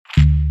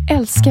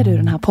Älskar du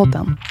den här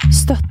podden?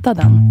 Stötta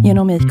den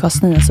genom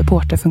IKAs nya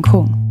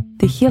supporterfunktion.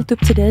 Det är helt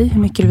upp till dig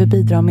hur mycket du vill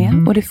bidra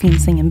med och det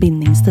finns ingen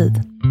bindningstid.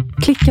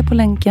 Klicka på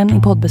länken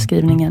i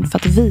poddbeskrivningen för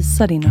att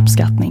visa din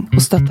uppskattning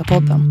och stötta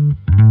podden.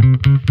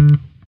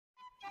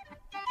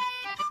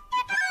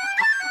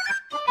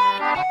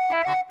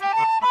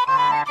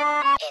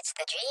 It's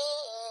the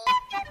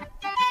dream.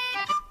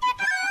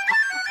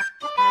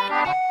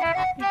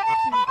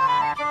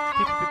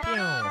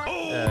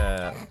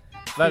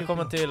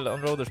 Välkommen till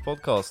Onroaders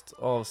podcast,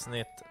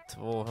 avsnitt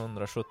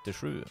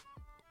 277.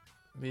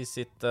 Vi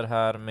sitter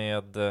här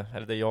med,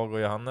 eller det är jag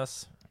och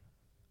Johannes.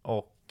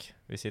 Och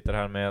vi sitter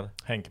här med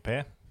Henke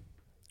P.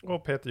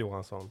 Och Peter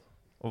Johansson.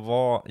 Och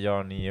vad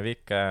gör ni?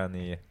 Vilka är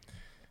ni?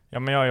 Ja,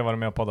 men jag har ju varit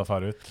med och podda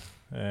förut.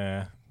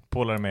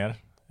 Polare mer.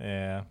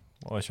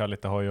 Och kör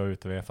lite hoj och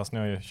UTV. Fast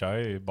nu kör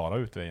jag ju bara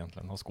UTV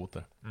egentligen och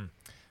skoter. Mm.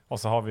 Och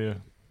så har vi ju...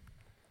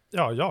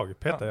 Ja,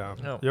 Peter.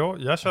 Ja. Jo,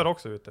 jag kör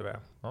också UTV.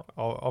 Ja.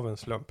 Av en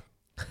slump.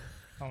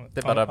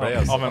 Det bara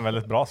blev så. Av en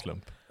väldigt bra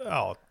slump.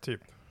 Ja,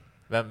 typ.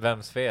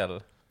 Vems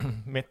fel?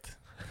 Mitt.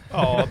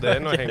 Ja, det är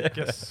nog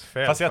Henkes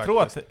fel. Fast jag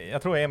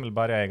faktiskt. tror Emil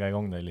började äga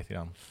igång dig lite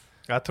grann.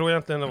 Jag tror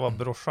egentligen det var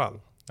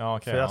brorsan. Ja,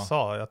 okej.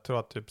 För jag tror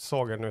att typ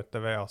såg en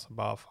UTV och så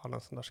bara, fan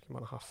en sån där ska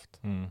man ha haft.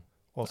 Mm.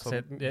 Och så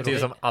Det är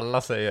som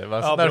alla säger.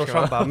 ja,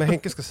 brorsan bara, men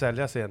Henke ska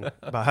sälja sin.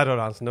 Bara, här har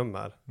du hans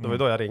nummer. Det var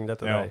då jag ringde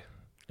till dig.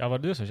 Ja, var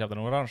det du som köpte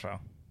den orangea?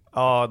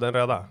 Ja, den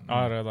röda.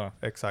 Ja, röda.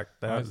 Exakt,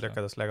 det Ja, jag just det.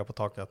 lyckades lägga på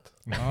taket.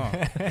 Ja.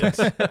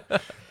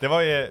 Det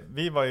var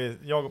ju,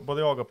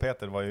 både jag och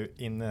Peter var ju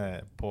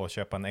inne på att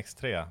köpa en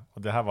X3.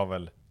 Och det här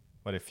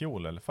var det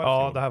fjol eller förra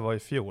Ja, fjol? det här var i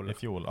fjol. I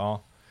fjol,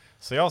 ja.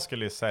 Så jag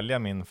skulle ju sälja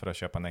min för att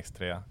köpa en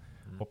X3.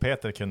 Och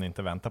Peter kunde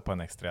inte vänta på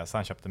en X3, så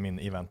han köpte min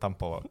i väntan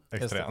på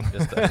X3.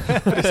 Just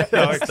det.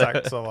 Ja,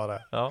 exakt så var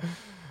det. Ja,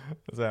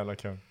 Så jävla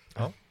kul.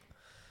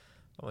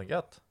 det var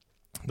gött.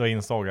 Då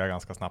insåg jag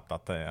ganska snabbt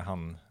att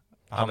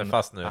Han är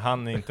fast nu.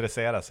 Han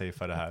intresserar sig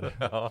för det här.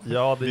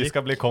 Ja, det Vi gick...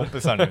 ska bli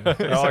kompisar nu.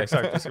 Ja,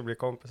 exakt. Vi ska bli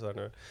kompisar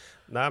nu.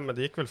 Nej, men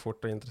det gick väl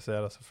fort att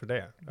intressera sig för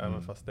det. Mm.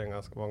 Även fast det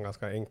var en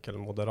ganska enkel,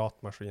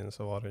 moderat maskin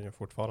så var den ju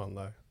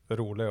fortfarande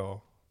rolig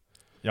och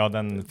Ja,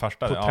 den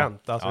första.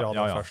 potent. Ja. Alltså den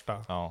ja.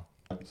 första, Ja.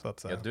 så att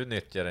säga. Ja, du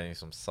nyttjar den ju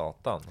som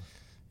satan.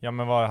 Ja,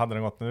 men vad hade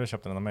den gått när du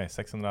köpte den av mig?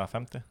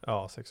 650?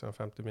 Ja,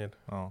 650 mil.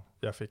 Ja.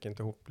 Jag fick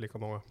inte ihop lika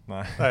många.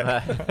 Nej.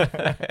 Nej,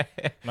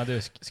 Men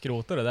du,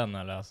 skrotade den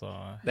eller?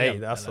 Alltså, Nej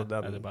helt, alltså eller?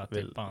 Eller den bara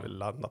vill tippa?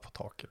 landa på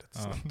taket lite Ja.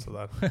 snabbt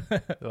sådär.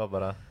 Det var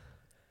bara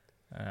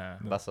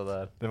Eh,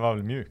 där. Det var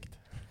väl mjukt?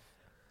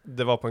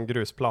 Det var på en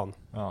grusplan.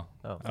 Ja.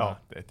 Ja. Ja,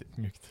 det är typ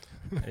mjukt.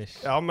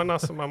 ish. Ja, men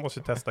alltså man måste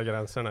ju testa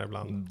gränserna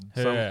ibland. Mm.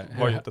 Sen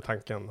var ju inte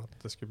tanken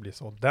att det skulle bli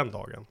så den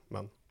dagen,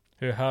 men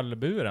Hur höll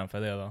buren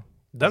för det då?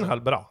 den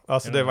höll bra.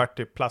 Alltså det Mm. vart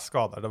typ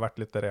plastskador, det vart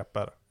lite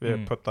repor. Vi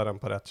Mm. puttade den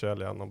på rätt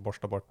köl igen och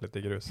borstade bort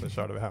lite grus, så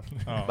körde vi hem.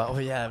 Ja. Bara,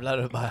 åh jävlar,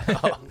 och bara,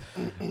 ja.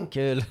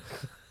 Kul.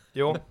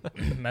 Jo,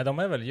 Men de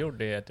är väl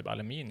gjorda i typ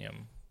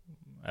aluminium?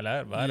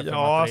 Eller vad är det för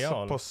ja,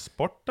 material? alltså på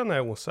sporten är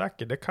jag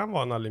osäker. Det kan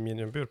vara en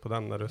aluminiumbur på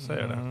den när du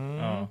säger det.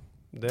 Ja.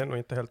 Det är nog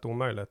inte helt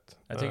omöjligt.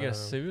 Jag tycker det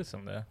ser ut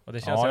som det. Och det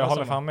känns Ja, jag ändå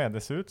håller som, fan med.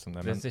 Det ser ut som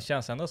det. Men... det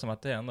känns ändå som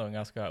att det är ändå en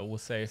ganska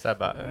osafe Så här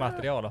bara,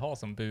 material att ha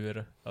som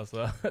bur.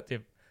 Alltså,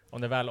 typ,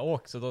 om det väl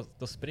åker så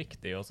då spricker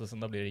det och så sen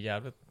då blir det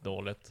jävligt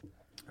dåligt.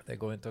 det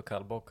går inte att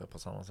kallbocka på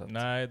samma sätt.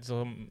 Nej,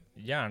 så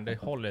järn det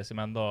håller sig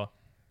men ändå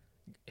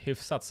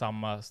hyfsat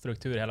samma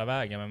struktur hela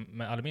vägen.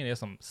 Men aluminium är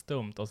som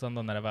stumt och sen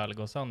då när det väl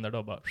går sönder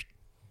då bara...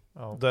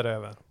 Ja. Där är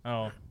vi.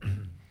 Ja.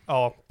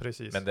 Ja,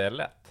 precis. Men det är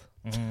lätt.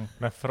 Mm.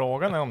 Men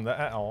frågan är om det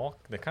är... Ja,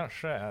 det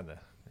kanske är det.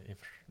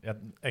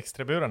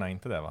 Extraburarna är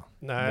inte det, va?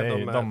 Nej, det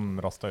är,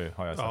 de rostar ju,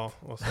 har jag sett. Ja,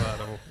 och så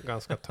är de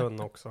ganska tunn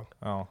också.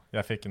 Ja,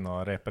 jag fick ju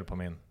några repor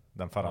på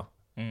den förra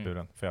Mm.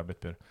 buren, för jag bytt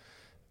bur.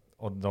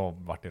 Och då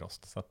vart det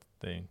rost, så att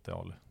det är inte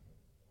all.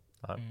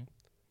 Mm.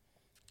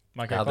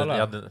 Man kan Jag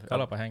hade-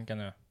 kolla på Henke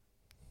nu.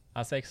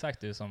 Han ser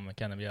exakt ut som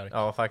Kenny Björk.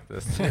 Ja,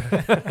 faktiskt.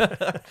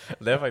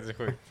 Det är faktiskt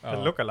sjukt.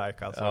 En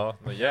lookalike alltså. Ja,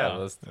 men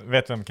jävligt.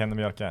 Vet du vem Kenny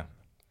Björk är?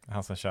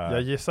 Han som kör...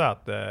 Jag gissar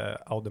att det är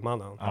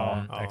Audi-mannen.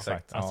 Ja, Ja,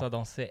 exakt. Ja. Alltså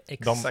de ser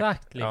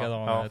exakt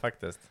likadana Ja, ut.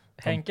 faktiskt.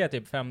 Henke är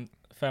typ 5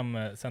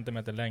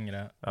 centimeter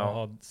längre Ja. och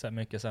har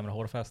mycket sämre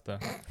hårfäste.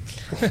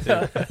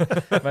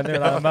 Men nu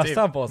när han har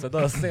mössan på sig,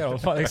 då ser de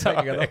fan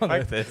exakt likadana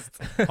ut.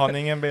 Faktiskt. Har ni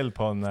ingen bild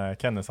på när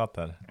Kenny satt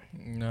här?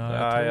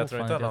 Ja, jag tror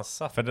fan inte att han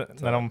satt. För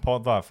när de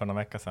poddade för några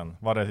veckor sedan,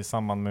 var det i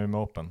samband med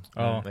Umeå Open.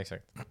 Ja.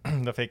 Exakt.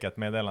 Då fick jag ett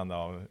meddelande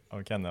av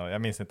Kenny, och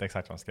jag minns inte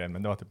exakt vad han skrev,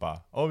 men det var typ bara,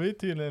 åh, vi är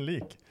tydligen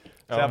lik.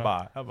 Så jag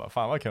bara,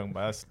 fan vad kung,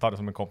 jag tar det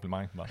som en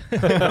komplimang bara.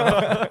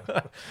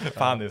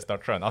 Fan, det är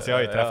stört skön. Alltså jag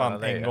har ju träffat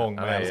honom en gång,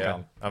 men jag älskar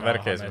han. Han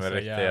verkar ju han som är en så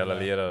riktig jävla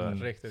lirare.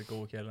 Riktigt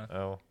god kille.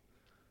 Ja.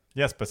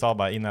 Jesper sa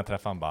bara innan jag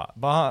träffade honom,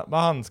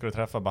 bara han skulle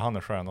träffa, bara han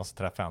är skön, och så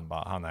träffade han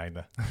bara, han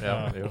ägde.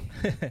 Ja, jo.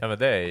 Ja, men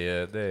det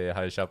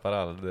är High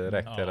Chaparral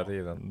direkt Ja. hela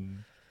tiden.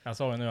 Mm. Jag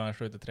såg nu han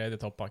skjuter tredje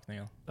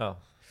toppbackningen. Ja.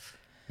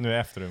 Nu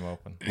efter Umeå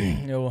Open.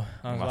 Jo,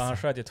 Massa. han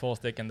sköt ju 2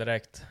 stycken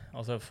direkt.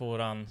 Och så for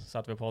han,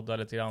 satt vi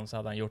poddade lite grann, så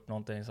hade han gjort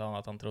någonting, sa han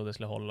att han trodde det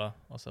skulle hålla.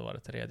 Och så var det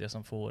tredje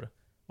som for.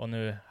 Och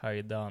nu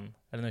höjde han,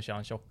 eller nu kör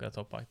han tjockare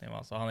toppbackning,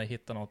 va? Så han har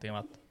hittat någonting med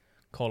att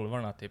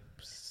kolvarna typ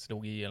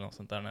slog i eller något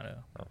sånt där när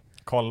det...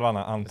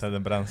 Kolvarna antände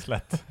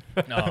bränslet.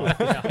 Ja,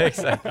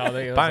 exakt. Ja,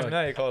 det är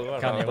Panga i kolvarna.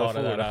 kan ju då vara får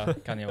det det. där,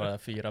 kan ju vara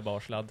 4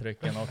 bars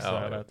laddtrycken också,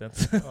 Ja. jag vet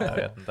inte. Jag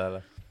vet inte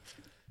heller.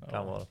 Kan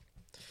Ja. vara.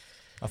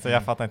 Alltså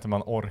jag fattar inte hur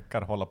man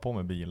orkar hålla på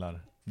med bilar.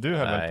 Du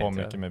höll väl Nej, på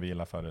inte mycket med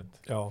bilar förut?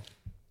 Ja.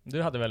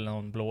 Du hade väl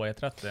någon blå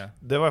E30?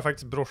 Det var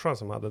faktiskt brorsan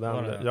som hade den.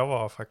 Var det? Jag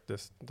var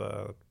faktiskt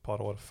ett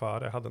par år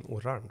före. Jag hade en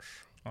orange.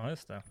 Ja,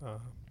 just det.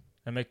 Ja.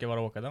 Hur mycket var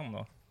det att åka den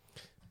då?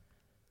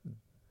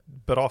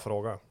 Bra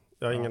fråga.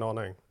 Jag har ingen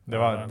aning.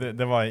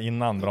 Det var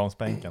innan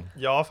bromsbänken.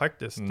 Ja,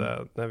 faktiskt.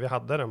 Mm. När vi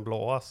hade den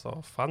blåa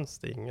så fanns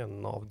det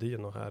ingen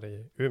navdyno här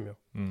i Umeå.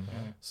 Mm.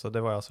 Så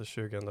det var alltså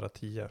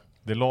 2010.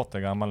 Det låter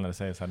gammal när du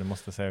säger så här. Du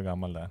måste säga hur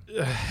gammal det är.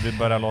 Du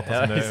börjar låta Ja,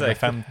 som du är över exakt.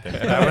 50.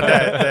 Nej, men det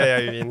är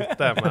jag ju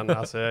inte. Men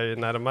alltså, jag är ju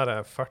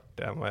närmare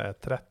 40 än vad jag är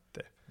 30.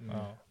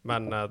 Ja.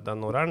 Men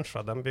den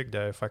orangea, den byggde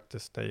jag ju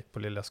faktiskt när jag gick på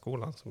Lilla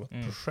skolan som ett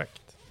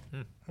projekt.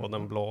 Mm. Och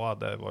den blåa,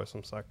 det var ju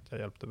som sagt, jag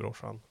hjälpte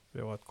brorsan.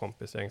 Vi var ett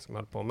kompisgäng som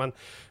höll på. Men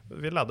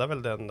vi laddade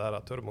väl den där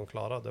turbon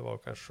klara. Det var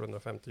kanske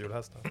 750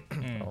 hjulhästar.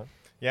 Mm. Ja.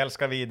 Jag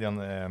älskar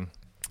videon.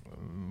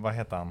 Vad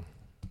heter han?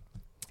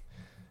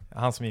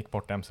 Han som gick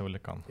bort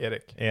MC-olyckan.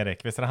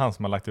 Erik. Visst är det han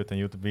som har lagt ut en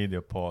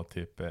YouTube-video på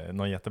typ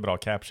någon jättebra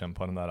caption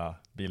på den där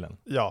bilen?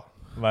 Ja.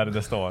 Vad är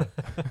det står?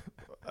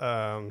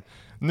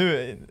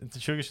 Nu,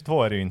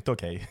 2022 är det ju inte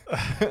okej.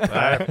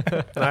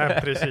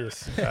 nej,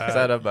 precis. Så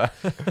är det bara.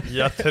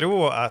 Jag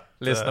tror att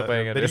Lyssna på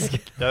egen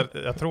risk.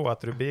 jag tror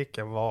att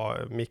rubriken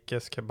var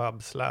Mickes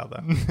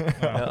kebabsläde.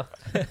 Ja.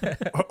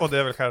 Och det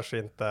är väl kanske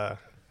inte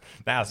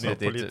Nej, alltså, så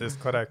det är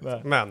politiskt korrekt.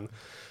 Nej. Men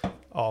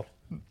ja,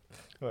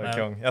 det var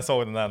kung. Jag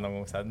såg den där någon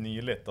gång så här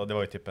nyligt och det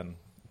var ju typ en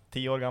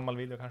 10 år gammal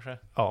video kanske.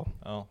 ja.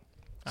 Ja.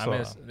 Ja,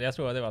 men jag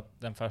tror att det var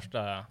den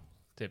första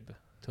typ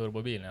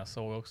turbobilen jag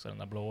såg också, den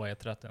där blåa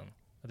E30.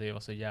 Det var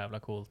så jävla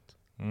coolt.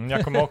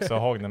 Jag kommer också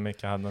ihåg när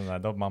Micke hade den där,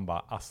 då man bara,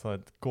 alltså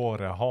går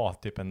det att ha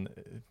typ en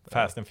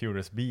Fast and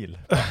Furious bil?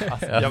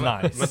 Alltså,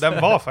 nice. Men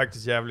den var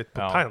faktiskt jävligt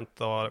Ja.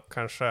 potent och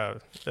kanske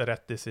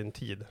rätt i sin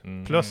tid.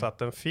 Mm. Plus att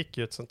den fick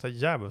ju ett sånt här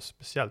jävligt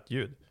speciellt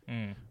ljud.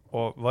 Mm.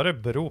 Och vad det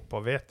beror på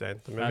vet jag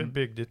inte. Men vi Men-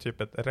 byggde ju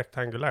typ ett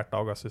rektangulärt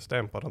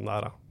avgassystem på den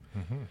där.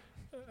 Mhm.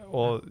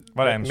 Och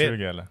Var det med-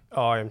 M20 eller?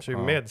 Ja, M20 Ja.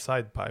 med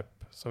sidepipe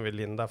som vi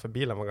lindade, för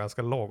bilen var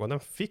ganska låg och den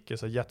fick ju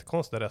så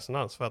jättekonstig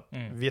resonans för att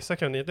vissa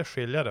kunde inte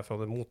skilja det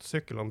från en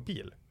motorcykel och en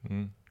bil.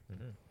 Mm.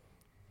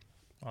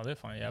 Ja, det är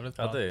fan jävligt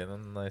bra. Ja, det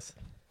är nice.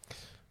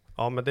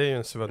 Ja, men det är ju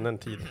en svunnen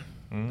tid.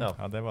 Mm. Ja.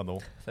 Ja, det var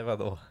då. Det var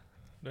då.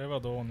 Det var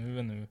då, nu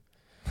är nu.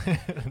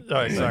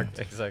 Ja, exakt.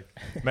 Exakt.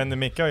 Men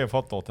Micke har ju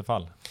fått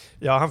återfall.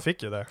 Ja, han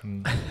fick ju det.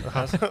 Mm.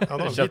 Han har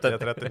en Köpte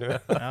vit E30 nu.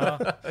 Ja.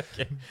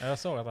 Jag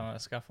såg att han hade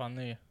skaffat en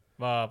ny.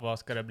 Vad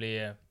ska det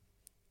bli?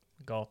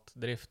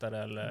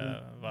 Gatdriftare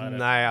eller vad är det?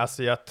 Nej,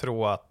 alltså jag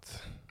tror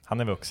att... Han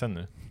är vuxen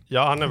nu.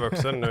 Ja, han är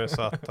vuxen nu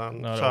så att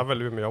han Ja, då. kör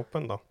väl Umeå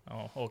Open då.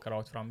 Ja, åka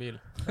rakt fram bil.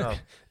 Ja.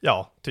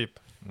 Ja, typ.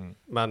 Mm.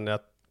 Men jag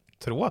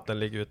tror att den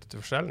ligger ute till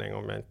försäljning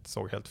om jag inte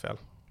såg helt fel.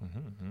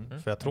 Mhm,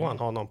 mm. För jag tror han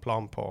har någon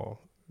plan på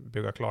att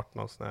bygga klart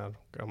någon sån här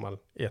gammal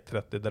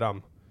E30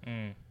 dram.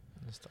 Mm.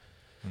 Just det.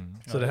 Mm.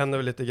 Så det händer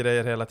väl lite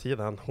grejer hela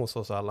tiden hos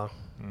oss alla.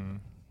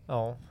 Mm.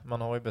 Ja,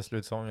 man har ju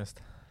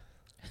beslutsångest.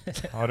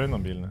 Har du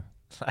någon bil nu?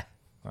 Nej.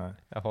 Nej.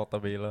 Jag hatar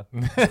bilar.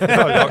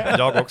 Ja,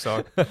 jag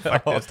också. Jag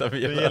hatar Du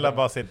bilar. gillar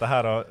bara att sitta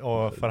här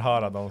och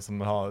förhöra de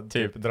som har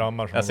typ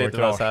drömmar som Jag går sitter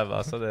bara klart. såhär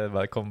va, så det är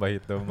bara kom bara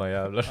hit dumma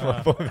jävlar som Ja.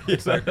 har på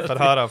bilar.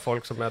 Förhöra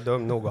folk som är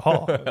dum nog att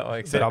ha Ja,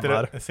 exakt.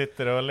 drabbar.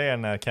 Sitter du och ler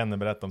när Kenny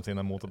berättar om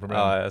sina motorproblem?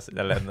 Ja,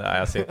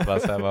 jag sitter bara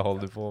såhär, vad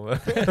håller du på med?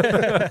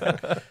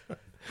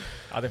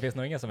 Ja, det finns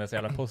nog ingen som är så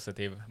jävla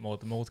positiv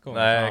mot motgång.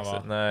 Nej, Fan, exakt,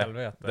 vad nej.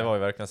 helvete. Det var ju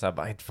verkligen såhär,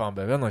 bara inte fan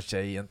behöver jag någon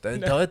tjej inte.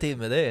 Ta ett till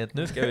med det.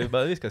 Nu ska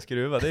vi ska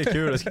skruva, det är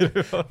kul att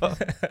skruva.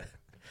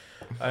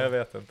 Nej, jag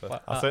vet inte. Fan,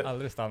 Alltså-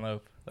 aldrig stanna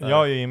upp. Jag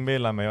har ju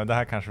inbillat mig, och det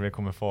här kanske vi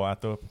kommer få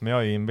äta upp, men jag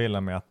har ju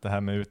inbillat mig att det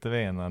här med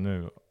UTV:na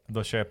nu,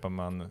 då köper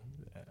man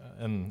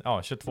en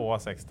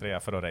 22-63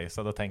 för att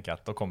racea, då tänker jag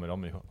att då kommer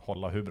de ju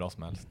hålla hur bra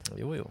som helst.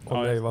 Jo. Och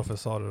nej, varför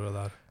sa du det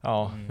där?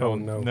 Ja, Mm. jo, Oh,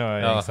 no. nu är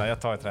jag Ja. exakt,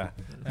 jag tar ett trä.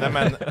 Nej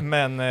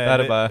men Det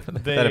är bara, det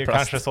det är är ju plast.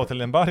 kanske så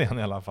till en början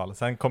i alla fall.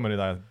 Sen kommer det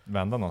där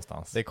vända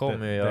någonstans. Det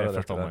kommer ju göra det.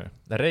 förstår man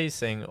ju.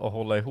 Racing och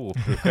hålla ihop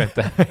brukar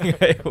inte hänga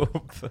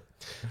ihop.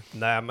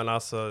 Nej, men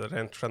alltså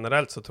rent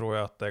generellt så tror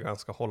jag att det är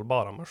ganska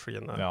hållbara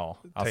maskiner. Ja,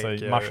 alltså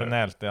Tänker-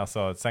 maskinellt,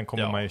 alltså, sen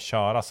kommer Ja. man ju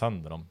köra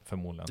sönder dem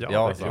förmodligen.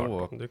 Ja, det är klart.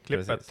 jo, Om du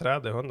klipper precis. ett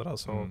träd i 100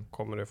 så Mm.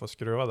 kommer du få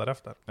skruva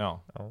därefter.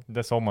 Ja, Ja.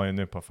 det såg man ju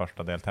nu på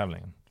första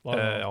deltävlingen. Var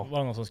det, ja. var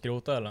det någon som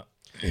skrotade eller?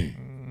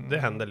 Det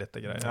hände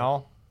lite grejer.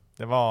 Ja,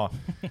 det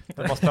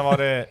måste ha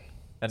varit...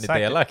 Är ni Säkert.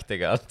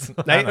 delaktiga alltså?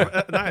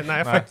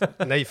 Nej, faktiskt.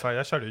 Nej, fan,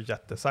 jag körde ju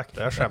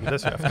jättesakta. Jag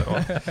skämdes ju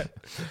efteråt.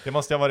 Det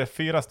måste ha varit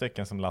 4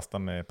 stycken som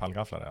lastade med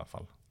pallgafflar i alla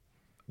fall.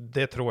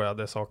 Det tror jag.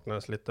 Det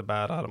saknades lite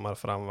bärarmar,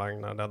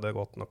 framvagnar. Det hade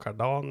gått några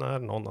kardaner.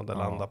 Någon hade Ja.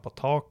 landat på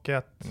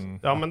taket. Mm.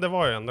 Ja, men det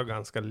var ju ändå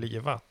ganska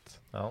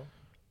livat. Ja.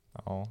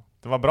 Ja,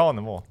 det var bra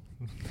nivå.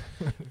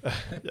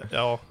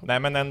 Ja, Nej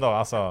men ändå,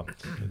 alltså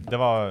det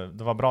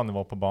var bra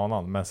nivå på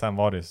banan, men sen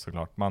var det ju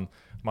såklart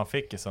man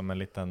fick ju som en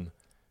liten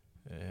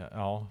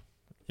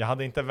jag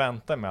hade inte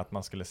väntat mig att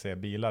man skulle se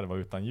bilar vara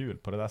utan hjul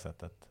på det där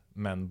sättet,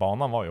 men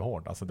banan var ju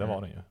hård, alltså det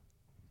var den ju.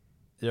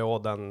 ja,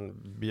 den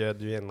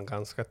bjöd ju in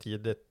ganska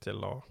tidigt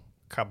till att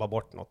kabba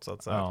bort något så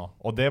att säga. Ja,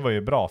 och det var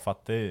ju bra för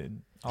att det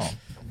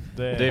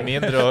Det är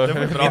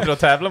mindre att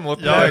tävla mot.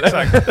 Ja,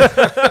 exakt.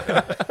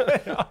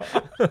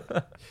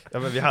 Ja,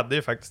 men vi hade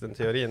ju faktiskt en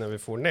teori när vi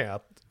får ner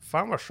att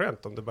fan vad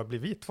skönt om det bara blir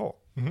vi två.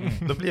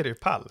 Då blir det ju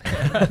pall.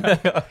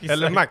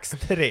 Eller max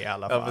 3 i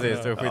alla fall. Ja,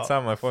 precis. Det är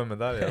skitsamma, jag får en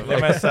medalj.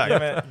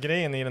 men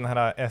grejen i den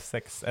här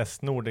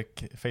SXS Nordic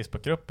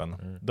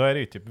Facebookgruppen, då är det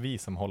ju typ vi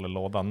som håller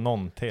lådan,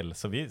 någon till.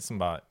 Så vi som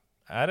bara,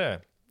 är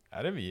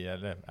det vi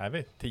eller är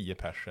vi 10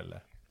 pers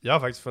eller? Jag har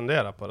faktiskt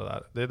funderat på det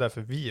där. Det är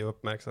därför vi är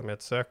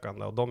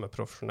uppmärksamhetssökande och de är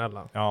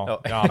professionella.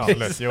 Ja,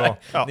 absolut. Jo.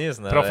 Ni är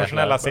såna här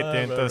Professionella jäkla- sitter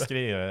ju inte och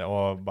skriver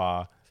och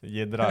bara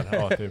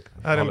jiddrar och typ.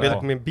 Här är en håller bild på.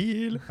 på min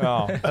bil.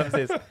 Ja,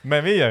 precis.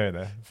 men vi gör ju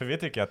det. För vi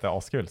tycker att det är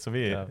askul. Så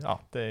vi,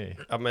 det är...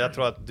 Ja, men jag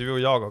tror att du och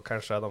jag och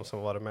kanske är de som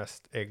var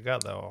mest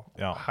äggade och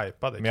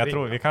hypade. Men jag kring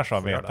tror vi kanske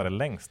har för vetat det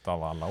längst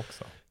av alla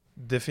också.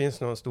 Det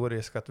finns nog en stor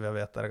risk att vi har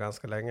vetat det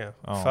ganska länge.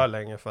 Ja. För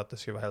länge för att det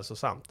skulle vara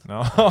hälsosamt.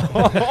 Ja,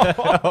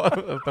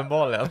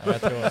 Uppenbarligen.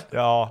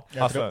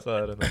 alltså, Så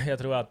är det nog. Jag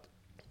tror att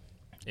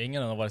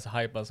ingen har varit så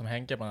hypad som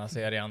Henke på den här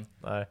serien.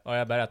 Nej. Och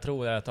jag började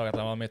tro det ett tag att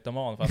han var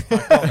mytoman, fast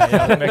han kom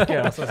jävligt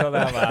mycket. Alltså, så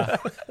där bara,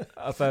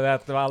 alltså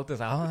det var alltid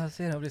så här,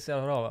 serien blir så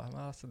jävla bra.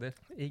 Men alltså,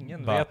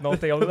 ingen vet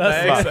någonting om det där.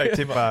 Nej, Så bara, exakt.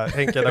 Typ bara,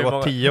 Henke, det har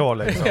gått 10 år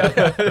liksom.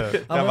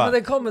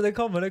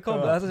 men det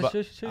kommer. Alltså,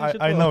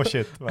 I know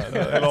shit.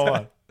 Jag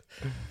lovar.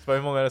 Så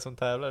hur många är det som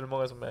tävlar? Hur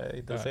många som är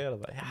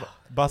intresserade? Ja.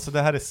 Bara så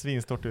det här är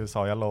svinstort i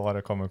USA. Jag lovar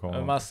det kommer komma.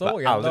 Men man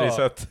såg Jag har aldrig ändå,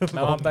 sett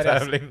när man någon börjar-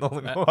 tävling någon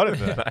gång. Har du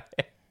inte?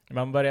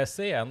 man börjar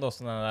se ändå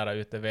sådana där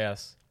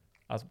UTVs,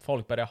 alltså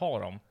folk börjar ha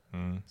dem.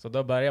 Mm. Så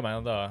då börjar man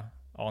ändå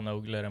ana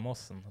ugglor i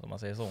mossen, om man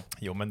säger så.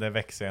 Jo, men det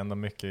växer ändå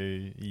mycket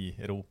i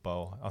Europa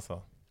och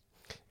alltså.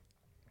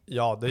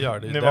 Ja, det gör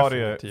det Nu var det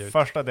ju, definitivt.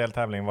 första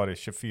deltävlingen var det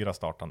 24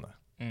 startande.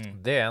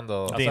 Mm. Det är ändå... Det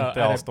är Alltså, inte är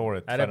det-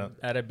 avstårigt.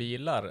 Är det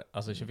bilar,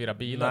 alltså 24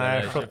 bilar? Nej,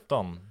 eller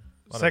 17.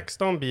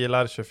 16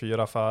 bilar,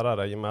 24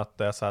 förare, i och med att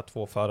det är så här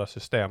 2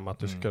 förarsystem, att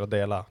du ska kunna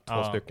dela 2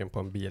 Ja. stycken på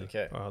en bil.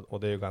 Okej. Ja, och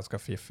det är ju ganska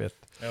fiffigt.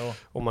 Jo.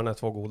 Om man är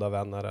 2 goda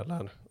vänner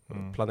eller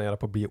planerar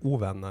på att bli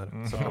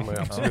ovänner, så Ja. kan man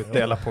ju absolut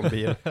dela på en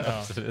bil.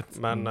 Absolut.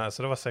 Men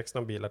så det var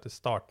 16 bilar till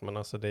start, men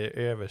alltså det är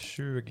över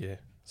 20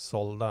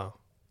 sålda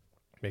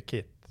med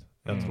kit.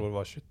 Jag tror det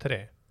var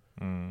 23.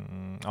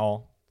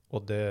 Ja.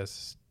 Och det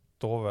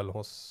står väl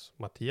hos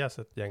Mattias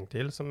ett gäng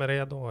till som är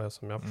redo, och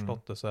som jag har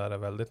förstått det så är det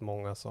väldigt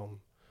många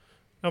som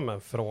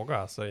frågar,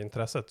 alltså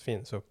intresset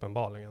finns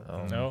uppenbarligen.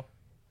 Ja. Jo.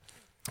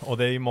 Och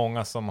det är ju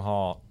många som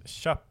har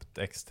köpt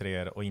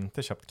X3 och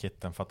inte köpt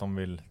kitten för att de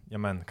vill,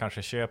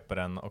 kanske köper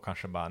den och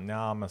kanske bara,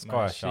 men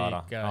ska jag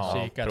köra?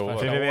 Kika prova.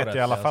 För vi vet i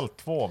alla fall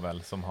 2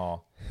 väl som har,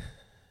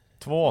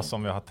 2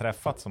 som vi har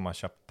träffat som har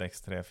köpt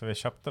X3, för vi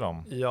köpte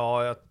dem.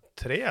 Ja,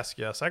 3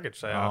 skulle jag säkert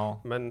säga.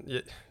 Ja.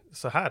 Men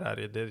så här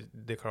är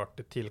det är klart,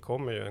 det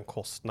tillkommer ju en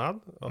kostnad.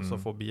 Alltså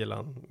få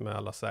bilen med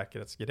alla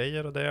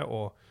säkerhetsgrejer och det.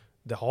 Och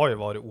det har ju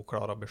varit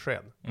oklara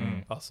besked.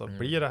 Alltså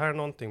blir det här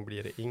någonting,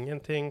 blir det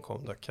ingenting,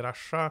 kommer det att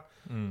krascha?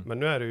 Men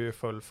nu är det ju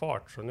full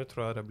fart, så nu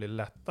tror jag det blir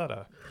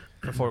lättare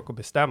för folk att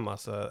bestämma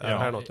sig. Är det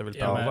här något jag vill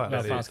prova? men eller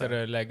vad fan inte? ska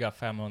du lägga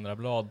 500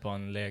 blad på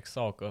en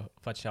leksak och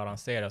för att köra en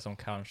serie som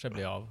kanske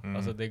blir av?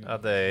 Alltså det, Ja,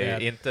 det är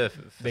inte det är inte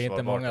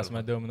försvarbart, många som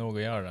är dum nog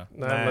att göra det.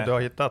 Nej, men du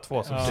har hittat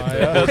 2 som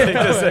sitter. jag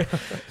tänkte säga.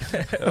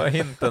 Det var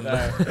hinten.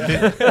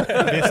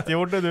 Visst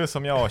gjorde du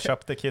som jag och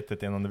köpte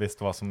kittet innan du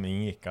visste vad som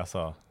ingick,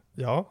 alltså?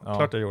 Ja, Ja.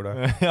 klart jag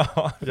gjorde.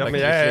 Ja, Ja, men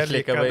jag är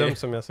lika dum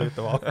som jag ser ut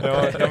att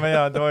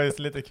vara. det var ju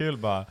lite kul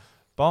bara.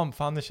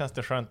 Fan, nu känns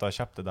det skönt att ha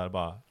köpt det där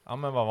bara. Ja,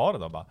 men vad var det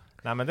då bara?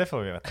 Nej, men det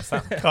får vi veta sen.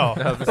 Ja.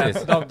 Ja,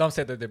 precis. De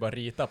sitter typ bara och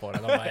ritar på det.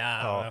 De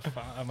bara,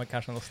 fan, men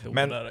kanske något stort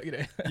Men- där och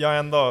grejer. Jag har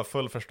ändå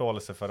full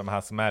förståelse för de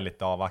här som är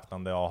lite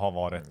avvaktande och har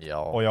varit. Ja.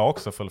 Och jag har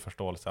också full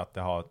förståelse att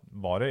det har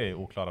varit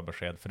oklara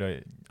besked. För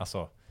det,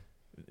 alltså,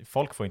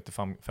 folk får inte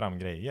fram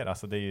grejer.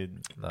 Alltså det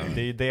är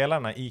ju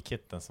delarna i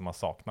kitten som har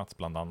saknats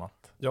bland annat.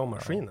 Ja,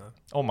 maskiner.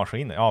 Och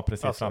maskiner, ja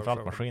precis, Alltså,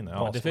 framförallt maskiner.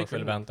 Ja. Du fick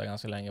väl vänta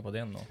ganska länge på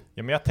den då?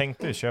 Ja, men jag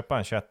tänkte ju köpa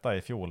en 21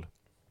 i fjol.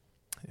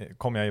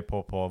 Kom jag ju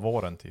på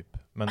våren typ.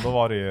 Men då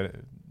var det ju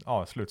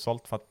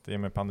slutsålt för att i och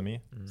med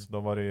pandemi. Så då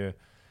var det ju,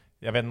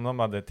 jag vet inte om de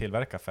hade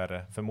tillverkat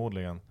färre,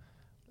 förmodligen.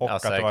 Och Ja,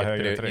 att det var säkert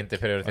högre tryck. inte Det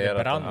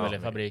prioriterat. brann Ja. väl i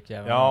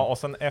fabriken? Ja, och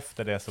sen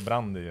efter det så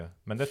brann det ju.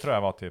 Men det tror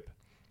jag var typ,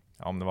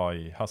 om det var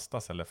i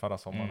höstas eller förra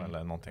sommaren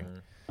eller någonting.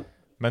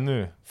 Men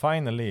nu,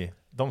 finally,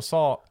 de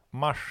sa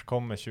mars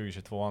kommer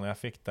 2022 och jag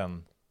fick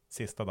den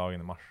sista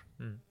dagen i mars.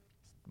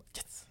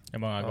 Hur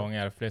många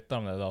gånger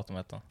flyttade de det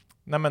datumet då?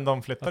 Nej men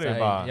de flyttar Alltså, ju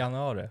bara...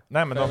 januari.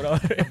 Nej men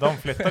de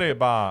flyttar ju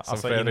bara... Som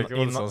alltså, Fredrik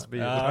Olssons bil.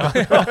 Ja.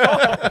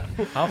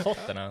 Han har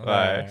fått den än.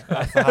 Nej.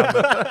 Alltså,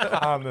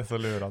 han är så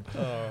lurad.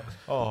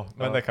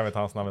 Men det kan vi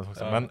ta en snabbis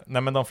också.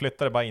 Ja. Men de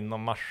flyttade bara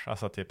inom mars.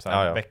 Alltså typ så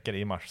här Ja. veckor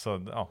i mars.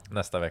 Så ja.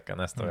 Nästa vecka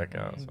alltså.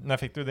 När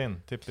fick du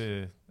din? Typ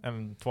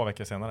 2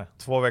 veckor senare.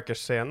 2 veckor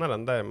senare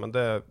än det, men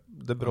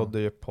det berodde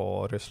ju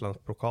på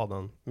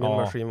Rysslandsblockaden. Min Ja.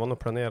 maskin var nog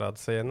planerad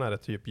senare,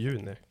 typ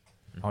juni.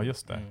 Ja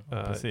just det.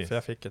 Precis. För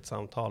jag fick ett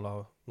samtal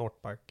av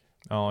Northback.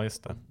 Ja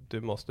just det.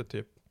 Du måste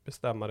typ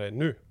bestämma dig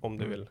nu om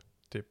du vill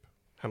typ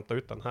hämta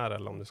ut den här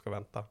eller om du ska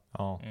vänta.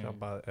 Ja. Jag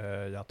bara,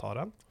 jag tar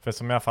den. För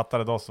som jag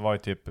fattade då så var ju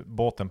typ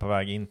båten på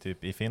väg in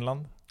typ i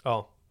Finland.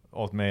 Ja,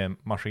 Och med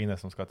maskiner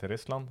som ska till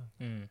Ryssland.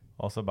 Mm.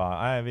 Och så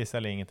bara, nej vi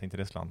säljer ingenting till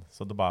Ryssland.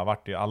 Så då bara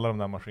vart ju alla de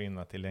där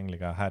maskinerna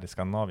tillgängliga här i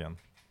Skandinavien.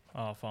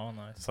 Ja, fan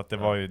vad nice. Så att det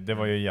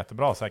var ju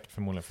jättebra säkert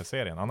förmodligen för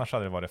serien. Annars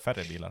hade det varit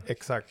färre bilar.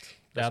 exakt.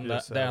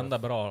 Det enda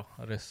bra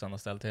ryssen har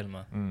ställt till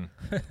med.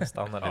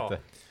 Stanna Ja.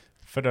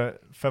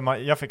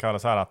 lite. Jag fick höra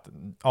så här att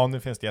nu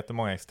finns det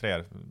jättemånga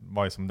X3,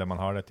 var ju som det man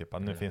hörde typ,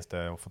 att nu finns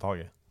det att få tag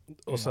i.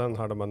 Och sen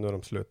hörde man nu är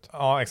de slut.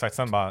 Ja exakt,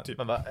 sen bara,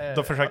 Men bara,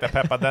 då försökte jag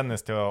peppa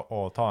Dennis till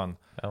att ta en.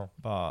 Ja.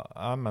 Bara,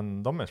 ja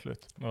men de är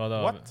slut. Men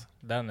vadå? What?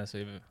 Dennis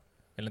vill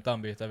inte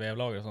han byta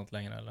vevlager och sånt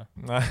längre eller?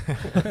 Nej.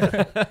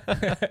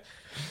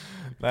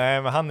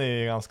 Nej men han är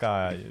ju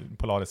ganska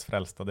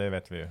Polaris-frälst och det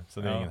vet vi ju, så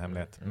det är Ja. ingen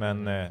hemlighet.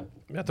 Men Men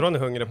jag tror han är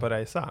hungrig på att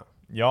racea.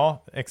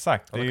 ja,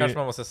 exakt. Och Det då är kanske ju,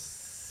 man måste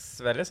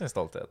svälja sin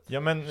stolthet. ja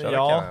men Köra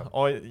ja, kan jag.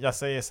 och jag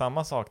säger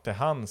samma sak till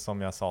han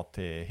som jag sa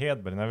till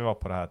Hedberg när vi var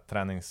på det här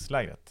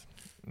träningslägret.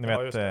 Ni Ja,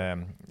 vet, just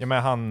det. ja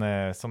men han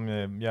som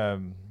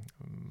jag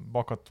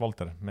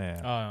bakåtvolter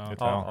med. Ja.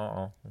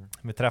 Ja.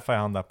 Vi träffade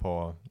han där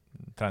på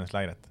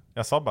träningslägret.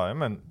 Jag sa bara, ja,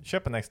 men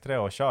köp en X3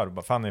 och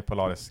kör. För han är ju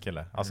Polaris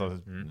kille. Alltså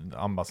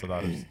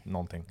ambassadör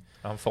någonting.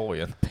 Han får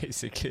ju en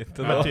basically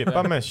inte Men då. typ,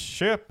 ja, men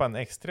köp en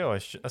X3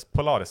 och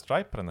Polaris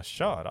striper den och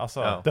kör. Alltså,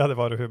 Ja. Det hade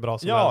varit hur bra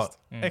som ja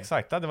helst.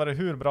 exakt. Det hade varit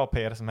hur bra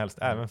PR som helst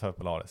även för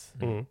Polaris.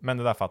 Mm. Men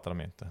det där fattar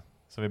de inte.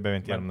 Så vi behöver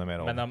inte ge dem det mer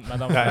om.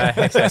 Nej,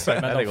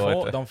 exakt. Nej, det går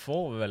inte. de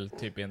får väl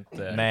typ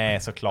inte... Nej,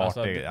 såklart.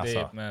 Alltså, det alltså.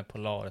 är med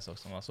Polaris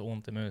också, man har så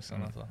ont i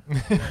musen alltså.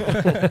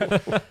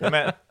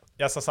 Men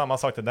jag sa samma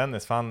sak till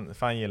Dennis,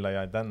 för han gillar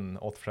ju den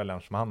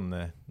återförsäljaren som han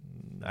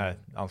är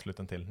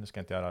ansluten till. Nu ska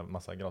jag inte göra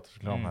massa gratis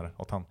reklam här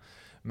åt han.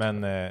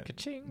 Men,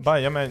 bara,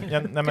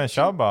 nej, men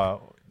kör bara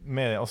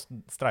med och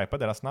stripa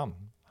deras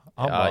namn.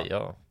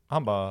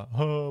 Han bara,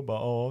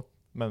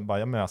 men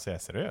bara, men alltså jag är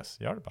seriös,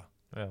 gör det bara.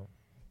 Ja.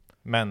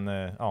 Men,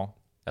 ja.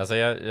 Alltså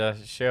jag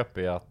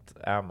köper ju att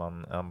är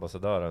man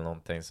ambassadör eller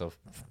någonting så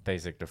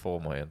basically får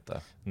man ju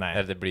inte. Nej.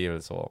 Eller det blir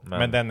väl så.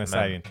 Men Dennis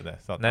är ju inte det.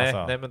 Så att, Nej,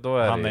 alltså, nej, men då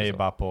är han det är ju så.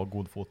 bara på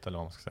god fot eller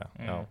vad man ska säga.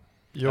 Ja.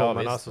 Jo, Ja, men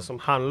visst. alltså som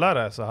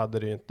handlare så hade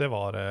det ju inte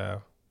varit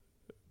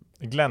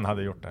Glenn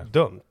hade gjort det.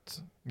 dumt.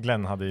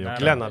 Glenn hade gjort Nej,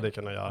 det. Glenn hade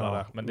kunnat göra Ja,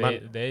 det. Men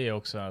det är ju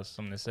också,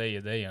 som ni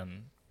säger, det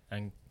är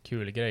en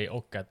kul grej,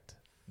 och att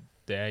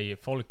det är ju,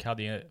 folk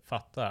hade ju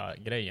fattat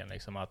grejen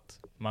liksom, att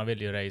man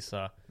vill ju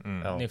racea,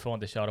 Ja. ni får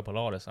inte köra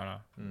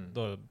Polarisarna.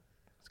 Då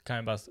kan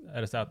ju bara,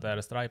 är det så att det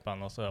är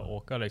stripan och så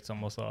åka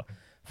liksom, och så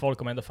folk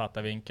kommer ändå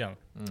fatta vinkeln.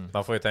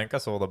 Man får ju tänka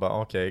så då bara,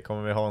 okej,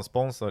 kommer vi ha en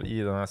sponsor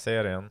i den här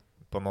serien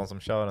på någon som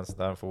kör en sån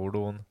där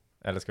fordon?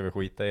 Eller ska vi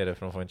skita i det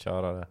för de får inte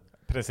köra det?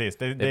 Precis,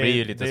 det blir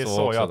ju lite det är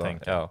så också jag då.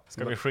 tänker. Ja.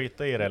 Ska vi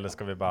skita i det eller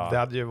ska vi bara... Det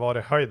hade ju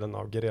varit höjden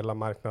av guerilla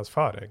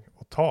marknadsföring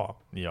att ta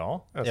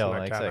Ja. en Ja, sån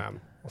här exakt. Can-Am.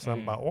 Och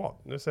sen bara,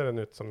 nu ser den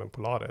ut som en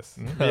Polaris.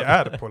 Vi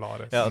är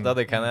Polaris. Ja,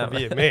 det kan jag. Och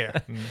vi är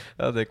med.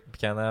 Ja, det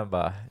kan jag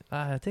bara.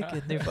 Jag tycker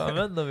att ni får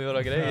använda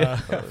våra grejer.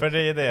 För det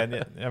är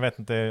det, jag vet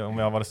inte om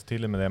jag har varit så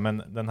tydlig med det,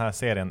 men den här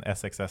serien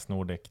SXS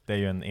Nordic, det är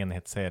ju en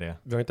enhetsserie.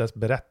 Vi har inte ens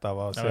berättat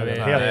vad Ja, serien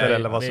vi- heter vi-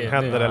 eller vad som vi-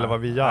 händer vi- eller vad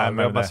vi Nej, gör. men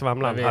Vi har bara det-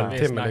 svamlat en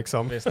halvtimme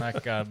liksom. Vi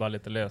snackar bara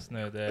lite löst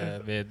nu.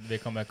 Vi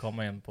kommer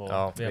komma in på...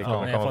 Ja, vi har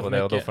kommer ni har komma fått på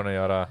det och då mycket- får ni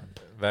göra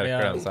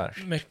verkligen så här.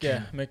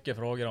 mycket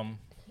frågor om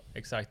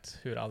exakt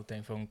hur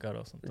allting funkar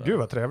och sånt där. Gud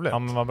vad trevligt. Ja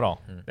men vad bra.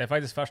 Det är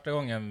faktiskt första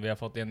gången vi har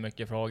fått in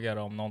mycket frågor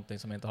om någonting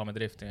som inte har med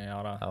drifting att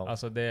göra. Ja.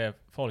 Alltså det är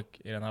folk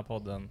i den här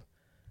podden,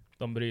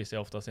 de bryr sig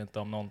oftast inte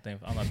om någonting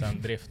annat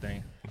än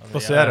drifting. Alltså,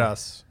 Och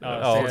Ceras.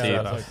 Ja, typ.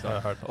 Ceras också. har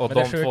jag hört. Och Men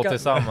de det två sjuka-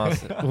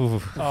 tillsammans.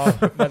 Ja,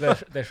 men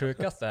det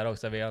sjukaste är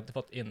också att vi har inte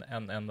fått in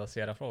en enda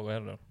Sera-fråga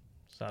heller.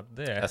 Så att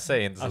det är... Jag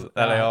säger inte så. Alltså,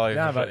 Eller ja,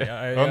 jag i och för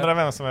sig. Undrar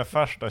vem som är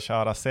först att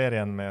köra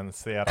serien med en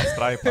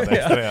Sierra-stripad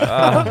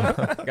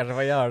X3. Kanske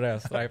man gör det,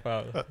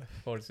 stripa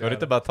folk. Ska du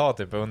inte bara ta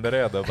typ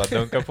underred och bara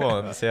dunka på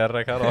en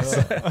Sierra-kaross?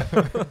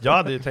 Jag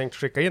hade ju tänkt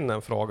skicka in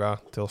en fråga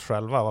till oss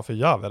själva. Varför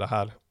gör vi det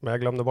här? Men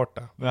jag glömde bort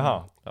det.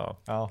 Jaha. Ja.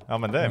 Ja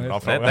men det är en bra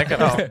Den,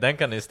 fråga.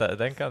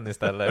 den kan ni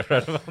ställa er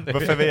själva. om ni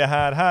Varför vill. vi är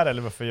här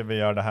eller varför vi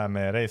gör det här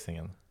med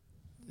racingen?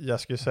 Jag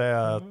skulle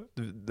säga att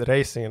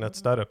racingen är ett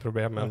större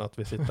problem än att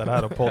vi sitter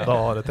här och poddar och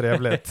har det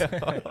trevligt.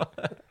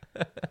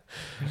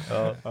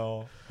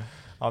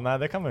 Ja, nej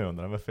det kan man ju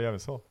undra. Varför gör vi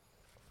så?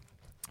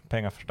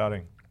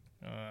 Pengaförstöring.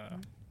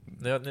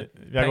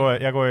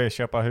 Jag går ju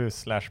köpa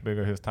hus /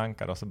 bygga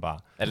hustankar och så bara...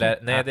 Eller,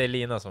 nej, det är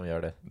Lina som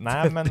gör det.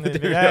 Nej, men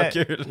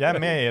jag är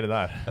med i det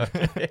där.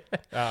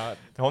 Ja,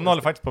 Hon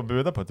håller faktiskt på att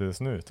buda på ett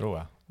hus nu, tror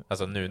jag.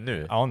 Alltså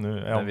nu. Ja,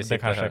 nu. Ja, vi det sitter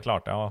kanske här. är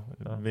klart. Ja,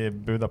 vi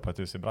budar på ett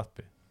hus i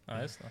Brattby.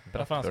 ja, just det.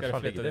 Vad fan ska du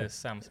flytta till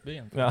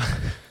Sämsbyn? Ja,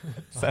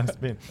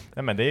 Sämsbyn.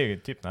 Nej, men det är ju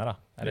typ nära.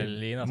 Är det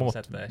Lina som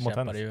sätter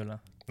käppar i hjulen?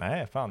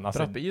 Nej, fan. Alltså,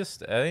 Brattby, just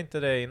det. Är inte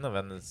det innan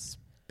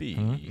Vännäsby?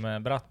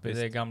 Men Brattby,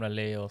 Visst. det är gamla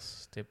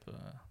Leos typ...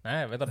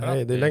 Nej, vänta, Brattby.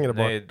 Nej, det är längre bort.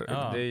 Nej,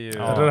 Ja. det är ju...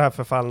 Ja. Är det här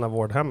förfallna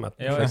vårdhemmet?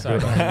 Ja,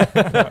 exakt.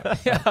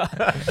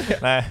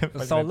 nej, Då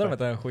faktiskt sålde de inte.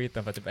 inte den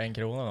skiten för typ 1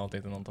 krona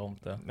någonting till någon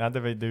tomte. Nej, det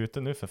är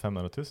ute nu för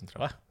 500 000, tror jag.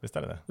 Va? Visst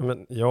är det?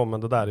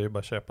 Men det där är ju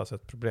bara köpa sig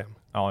ett problem.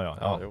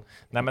 Ja. Jo.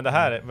 Nej, men det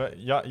här...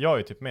 Jag är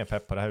ju typ mer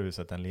pepp på det här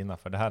huset än Lina,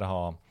 för det här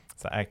har...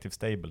 Så active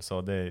stable,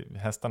 så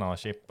hästarna har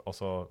chip och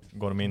så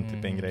går de in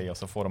typ en grej och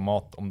så får de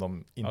mat om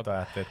de inte har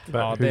ätit.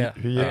 Men Ja,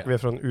 hur gick vi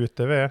från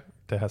UTV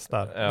till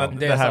hästar? Ja. Men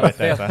Det det är här så-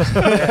 vet jag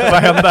inte.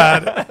 Vad hände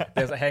här?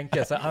 Det är så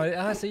Henke, så, jag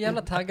är så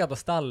jävla taggad på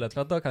stallet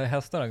för att då kan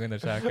hästarna gå in och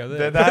käka.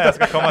 Det är det här jag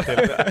ska komma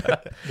till.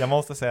 Jag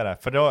måste säga det,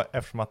 för då,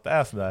 eftersom att det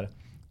är så där,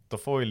 då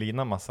får ju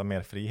Lina massa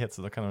mer frihet,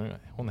 så då kan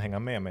hon hänga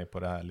med mig på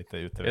det här lite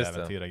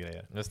UTV-äventyr och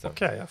grejer. Just det.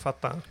 Okej, jag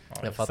fattar.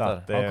 Jag Så fattar.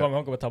 att det,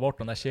 Hon kommer ta bort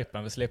den där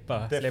chippen, vi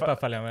slippa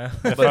följa med.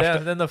 Det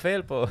är något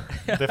fel på...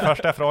 det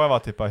första jag frågade var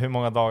typ, hur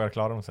många dagar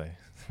klarar de sig?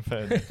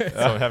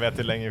 Så jag vet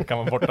hur länge vi kan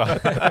vara borta.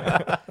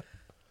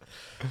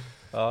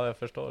 Ja, jag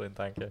förstår din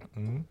tanke.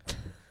 Mm.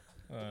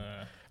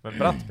 Men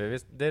Brattby,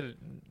 visst,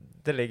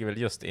 det ligger väl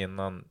just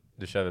innan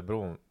du kör över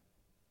bron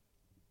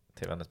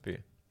till Vännäsby?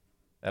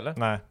 Eller?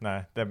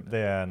 Nej, det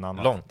är en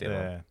annan. Långt innan.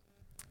 Det,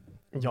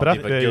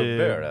 Brattby det var är gubbe,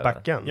 ju eller?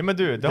 backen. ja, men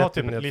du, det har Rätt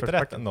typ in i lite rätt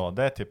nedförsbacken. ändå.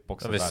 Det är typ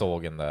också Som vi där.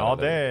 sågen där. Ja,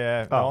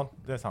 eller?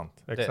 det är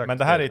sant. Exakt. Men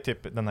det här är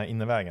typ den här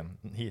innevägen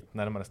hit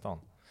närmare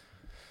stan.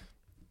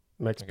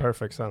 Makes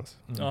perfect sense.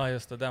 Ja,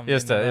 just det. Den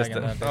Just det.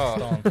 vägen där till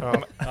Ja.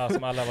 stan. Ja,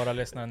 som alla våra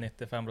lyssnare,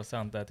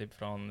 95% är typ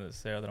från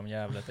söder om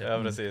Gävle. Typ. Ja,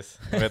 precis.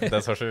 Jag vet inte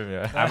ens vad Sjumy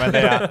är. Nej, men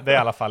det är i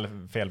alla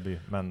fall fel by,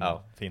 men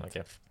Ja, fint.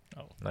 okej.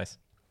 Ja. Nice.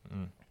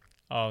 Mm.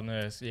 Ja,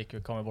 nu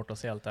kom vi bort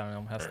oss helt där med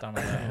de hästarna.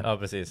 Ja,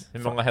 precis. Hur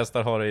många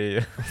hästar har du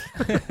i...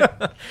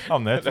 Ja,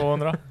 det är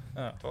 200.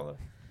 Ja.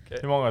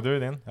 Hur många har du i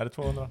din? Är det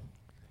 200?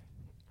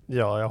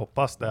 Ja, jag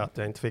hoppas det att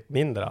jag inte fick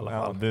mindre i alla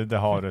Ja, fall. det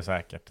har du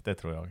säkert, det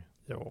tror jag.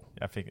 Jo,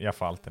 Jag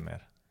får alltid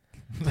mer.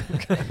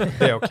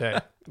 det är okej.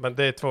 Men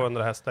det är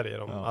 200 hästar i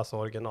dem, Ja. alltså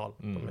original.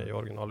 Mm. De är ju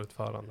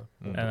originalutförande.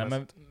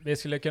 Men vi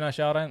skulle kunna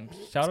köra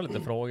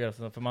lite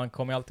frågor, för man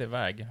kommer ju alltid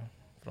iväg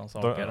från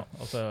saker.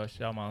 Och så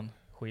kör man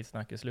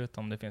skitsnack i slutet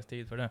om det finns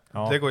tid för det.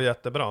 Ja, Det går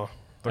jättebra.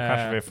 då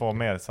kanske vi får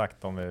mer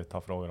sagt om vi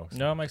tar frågor också.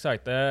 Ja, men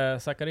exakt.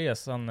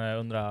 Zacharias, han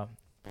undrar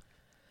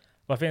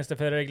vad finns det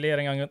för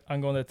reglering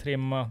angående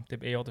trimma,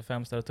 typ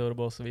E85 större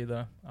turbo och så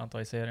vidare, antar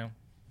i serien?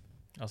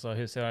 Alltså,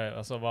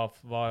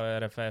 vad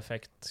är det för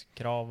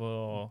effektkrav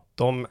och...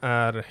 De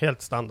är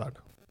helt standard.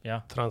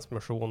 Ja.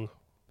 Transmission,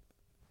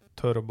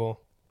 turbo,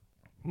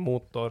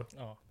 motor.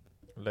 Ja.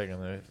 Lägg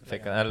den i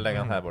fickan. Eller lägg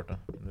den här borta.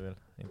 Om du vill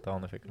inte ha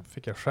den i fickan.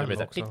 Fick jag Det själv blir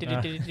så också.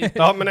 här-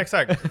 Ja, men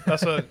exakt.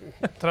 Alltså,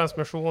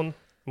 transmission,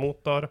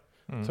 motor,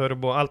 Mm.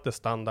 turbo, allt är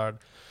standard.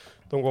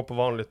 De går på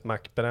vanligt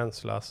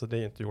Mac-bränsle, så det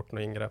är inte gjort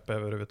något ingrepp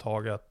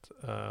överhuvudtaget.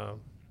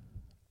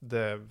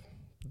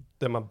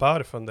 Det man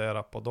bör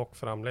fundera på dock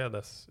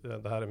framledes,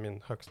 det här är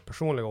min högst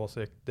personliga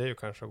åsikt, det är ju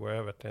kanske att gå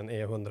över till en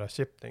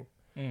E100-chippning.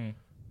 Mm.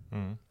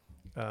 Mm.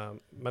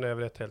 Men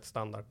övrigt helt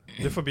standard.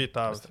 Du får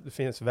byta, det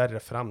finns värre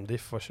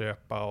framdiff att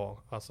köpa och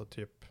alltså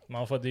typ,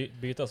 Man får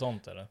byta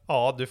sånt eller?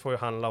 ja, du får ju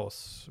handla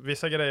hos,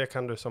 vissa grejer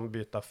kan du som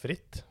byta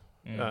fritt.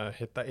 Mm.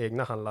 Hitta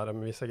egna handlare,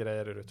 men vissa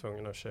grejer är du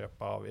tvungen att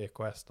köpa av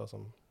EKS då,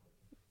 som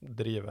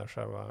driver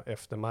själva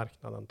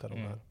eftermarknaden till de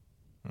här.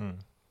 Mm.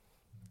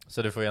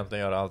 Så du får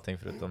egentligen göra allting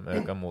förutom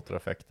öka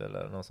motoreffekt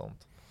eller något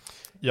sånt.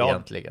 Ja,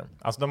 Egentligen.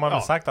 Alltså de har väl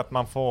Ja. sagt att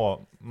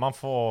man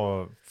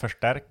får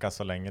förstärka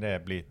så länge det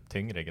blir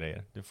tyngre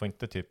grejer. Du får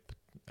inte typ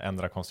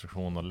ändra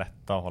konstruktion och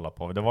lätta och hålla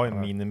på. Det var ju en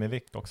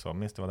minimivikt också,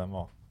 minns du vad den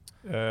var?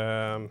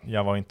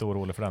 Jag var inte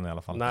orolig för den i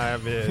alla fall. nej,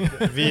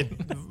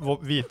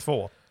 vi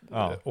två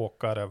Ja.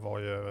 åkare var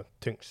ju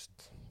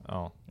tyngst,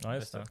 Ja. Ja,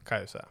 just det. kan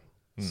jag ju säga.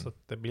 Mm. Så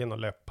det blir nog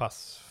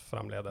löppass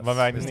framledes. Vad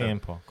vägde Visst ni är- in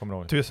på? Kommer du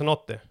ihåg?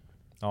 1080.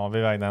 Ja,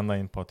 vi vägde ända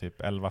in på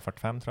typ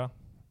 11,45 tror jag.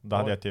 Då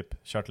hade Oj. jag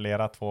typ kört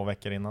lera 2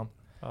 veckor innan.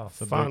 Ja,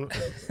 Så fan.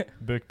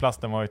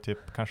 Bukplasten var ju typ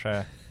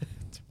kanske...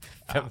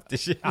 50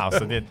 kilo.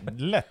 Alltså det är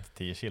lätt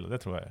 10 kilo, det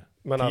tror jag.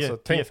 Men 10, alltså,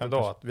 tänk dig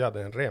 15. då att vi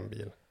hade en ren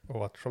bil och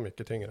varit så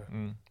mycket tyngre.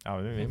 Mm. Ja,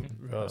 vi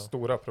Vi har Ja.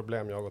 stora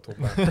problem, jag och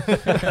Tobbe,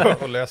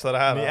 att lösa det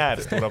här. ni är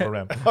stora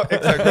problem. Ja,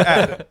 exakt, vi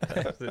är.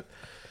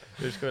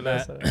 Hur ska vi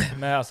läsa det?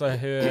 Men alltså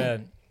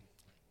hur...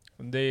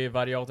 Det är ju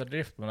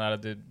variatordrift, men är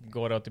det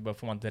går det att typ,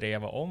 får man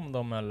dreva om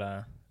dem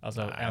eller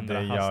alltså Nej, ändra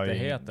det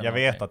hastigheten? jag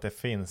vet att det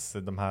finns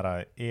de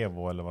här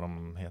Evo eller vad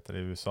de heter i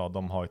USA.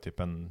 De har ju typ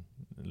en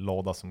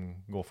låda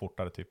som går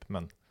fortare typ.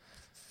 Men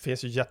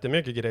finns ju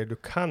jättemycket grejer du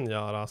kan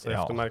göra. Alltså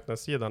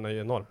eftermarknadssidan är ju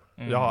enorm.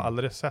 Jag har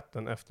aldrig sett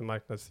en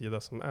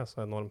eftermarknadssida som är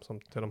så enorm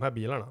som till de här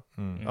bilarna.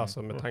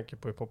 Alltså med tanke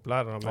på hur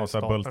populära de är. Och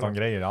så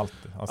Bulton-grejer allt.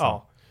 Alltså.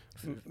 Ja,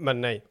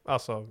 men nej,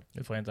 alltså.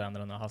 Du får inte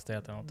ändra några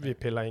hastigheter. Vi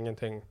pillar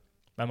ingenting.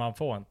 Men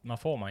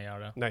får man göra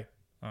det? Nej.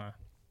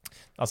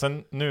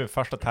 Alltså nu,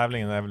 första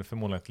tävlingen är väl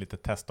förmodligen ett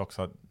litet test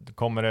också.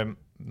 Kommer det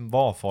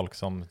vara folk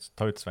som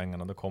tar ut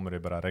svängarna, då kommer det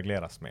börja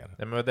regleras mer.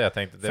 Ja, men det jag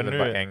tänkte, det är väl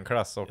bara en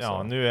klass också.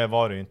 Ja, nu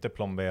var det ju inte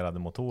plomberade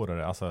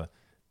motorer. Alltså,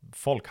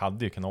 folk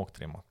hade ju kunnat åka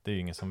trimmat. Det är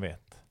ju ingen som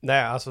vet.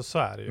 Nej, alltså så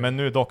är det ju. Men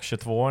nu dock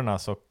 22-orna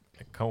så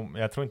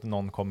jag tror inte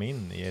någon kommer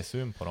in i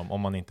ESUn på dem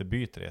om man inte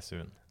byter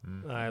ESUn.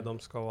 Nej, de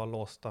ska vara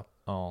låsta.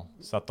 Ja,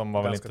 så att de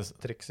var väl inte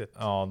trixigt.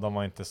 Ja, de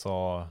var inte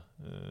så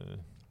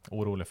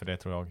oroliga för det,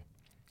 tror jag.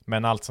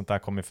 Men allt sånt där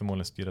kommer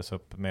förmodligen styras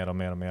upp mer och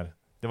mer och mer.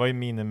 Det var ju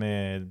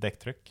med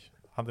däcktryck,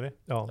 hade vi.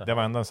 Ja. Det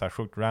var ändå en så här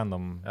sjukt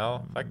random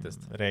faktiskt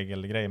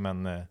regelgrej,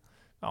 men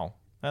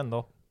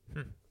ändå.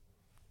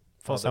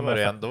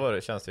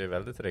 Då känns det ju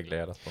väldigt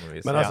reglerat på något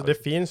vis. Men alltså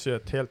det finns ju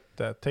ett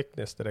helt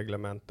tekniskt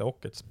reglemente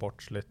och ett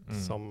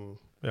sportsligt som,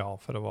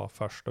 för att vara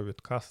första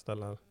utkast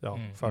eller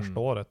första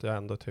året jag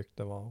ändå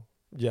tyckte var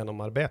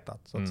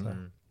genomarbetat så att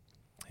säga.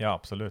 Ja,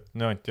 absolut.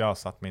 Nu har inte jag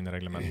satt mig in i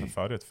reglementen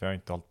förut, för jag har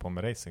inte hållit på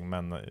med racing,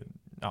 men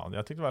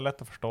jag tyckte det var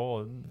lätt att förstå.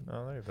 Ja,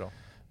 det är bra.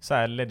 Så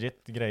här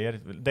legit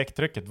grejer.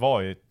 Däcktrycket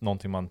var ju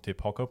någonting man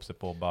typ hakar upp sig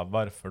på, bara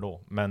varför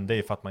då? Men det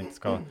är för att man inte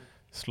ska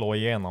slå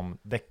igenom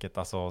däcket,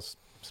 alltså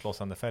slå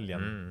sönder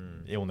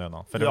fälgen i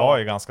onödan. För det var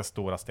ju ganska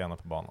stora stenar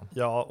på banan.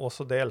 Ja, och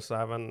så dels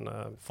även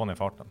få ner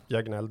farten.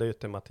 Jag gnällde ju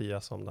till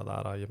Mattias om det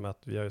där, i och med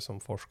att vi har ju som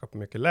forskar på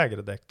mycket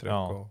lägre däcktryck.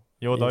 Och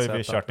jo, då har ju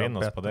vi kört in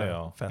oss på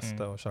det.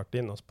 Fäste och kört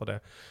in oss på det.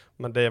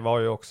 Men det var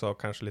ju också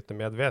kanske lite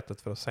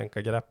medvetet för att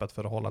sänka greppet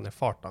för att hålla ner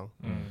farten.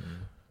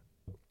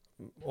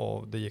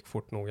 Och det gick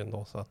fort nog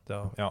ändå, så att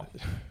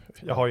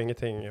jag har ju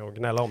ingenting att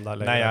gnälla om där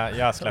längre. Nej,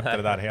 jag släppte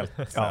det där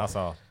helt.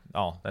 Alltså,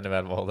 när ni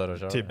väl var där och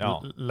körde. Typ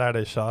lär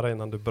dig köra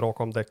innan du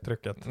bråkar om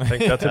däcktrycket,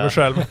 tänkte jag till mig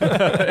själv.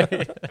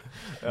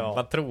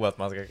 Man tror att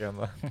man ska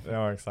kunna.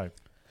 Ja,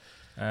 exakt.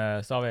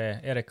 Så har vi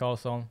Erik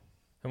Karlsson.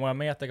 Hur många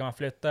meter kan man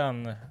flytta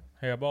en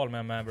höbal med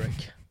en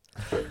Maverick?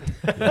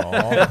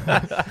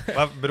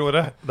 Vad beror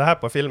det här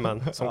på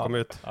filmen som kom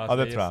ut? Ja,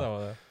 det tror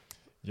jag.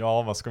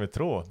 Ja, vad ska vi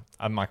tro?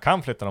 Att man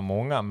kan flytta dem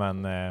många,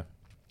 men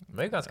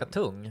det är ganska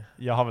tung.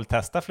 Jag har väl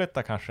testat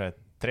flytta kanske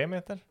 3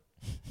 meter.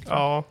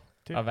 Ja.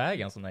 Typ. Ja,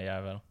 vägen sån där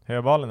jävel.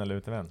 Höbalen eller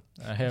uteven?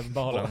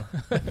 Höbalen.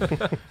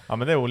 Ja,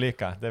 men det är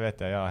olika, det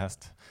vet jag har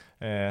häst.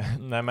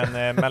 Nej,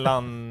 men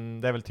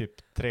mellan, det är väl typ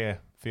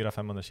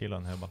 300-500 kilo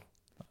en höbal.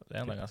 Det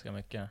är ändå ganska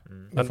mycket.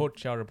 Hur fort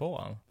kör du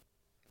på han?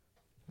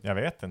 Jag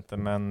vet inte,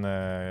 men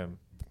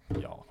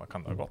vad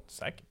kan det ha gått?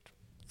 Säkert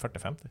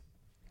 40-50.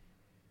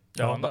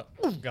 Ja, ändå,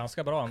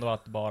 ganska bra ändå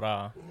att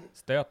bara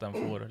stöten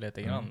får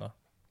lite grann då.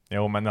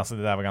 Jo, men alltså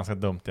det där var ganska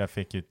dumt. Jag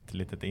fick ju ett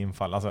litet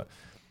infall. Alltså,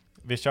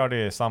 vi körde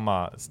ju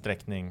samma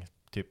sträckning,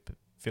 typ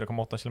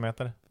 4,8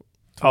 kilometer.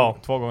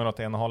 Två gånger åt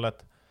ena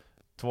hållet,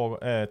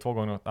 två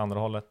gånger åt andra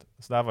hållet.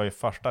 Så där var ju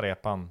första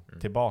repan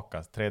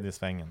tillbaka, tredje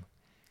svängen.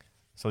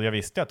 Så jag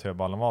visste att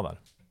höbalen var där.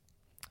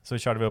 Så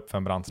körde vi upp för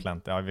en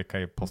brandslänt. Ja, vi kan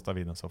ju posta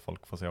videon så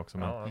folk får se också.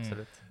 Men,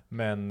 absolut.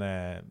 Men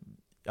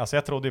alltså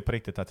jag trodde ju på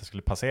riktigt att jag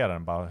skulle passera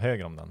den bara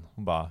höger om den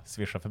och bara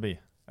svischa förbi.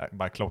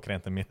 Bara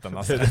klockrent i mitten.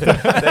 Alltså. det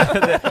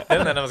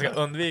är den när man ska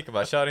undvika,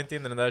 bara kör inte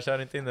in i den där,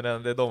 kör inte in i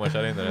den, det är då man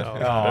kör in i den.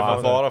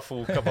 Man bara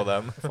foka på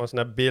den. Få en sån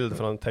här bild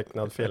från en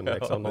tecknad film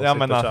liksom. De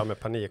sitter och kör med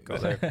panik och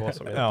det går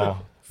som inte.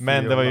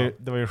 Men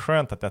det var ju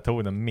skönt att jag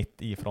tog den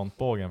mitt i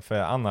frontbågen, för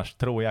annars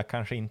tror jag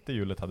kanske inte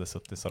hjulet hade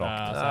suttit så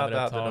rakt. Ja, det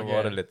hade nog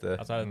varit lite.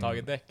 Alltså hade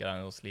tagit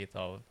däcken och slit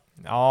av.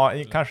 Ja,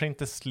 kanske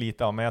inte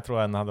slita av, men jag tror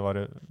att den hade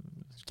varit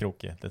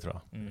krokig, det tror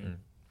jag.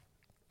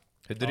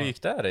 Hur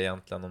drygt är det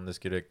egentligen om det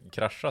skulle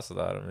krascha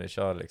sådär, om vi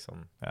kör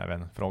liksom? Jag vet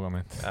inte, fråga mig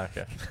inte.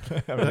 Okay.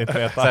 Jag vill inte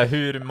veta. Såhär,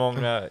 hur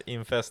många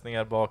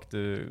infästningar bak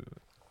du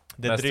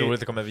mest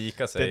troligt kommer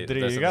vika sig? Det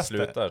drygaste.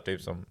 Det slutar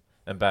typ som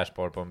en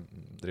bärspar på en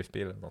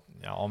driftbil eller något.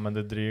 Ja, men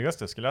det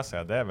drygaste skulle jag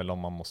säga, det är väl om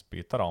man måste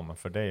byta ramen,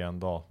 för det är ju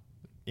ändå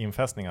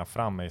infästningar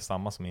fram är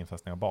samma som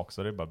infästningar bak,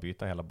 så det är bara att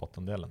byta hela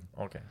bottendelen.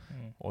 Okay.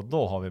 Och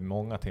då har vi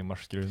många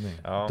timmars skruvning.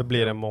 Ja. Då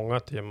blir det många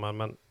timmar,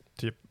 men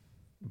typ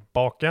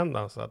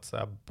bakändan så att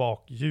säga,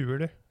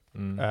 bakhjul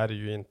är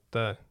ju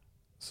inte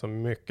så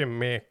mycket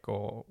mek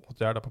och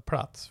åtgärda på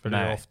plats, för det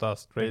är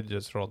oftast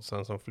radius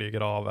rodsen som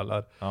flyger av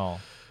eller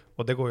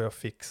och det går ju att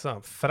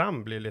fixa.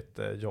 Fram blir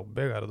lite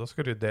jobbigare, då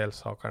ska du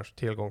dels ha kanske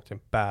tillgång till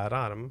en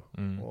bärarm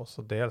och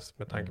så dels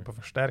med tanke på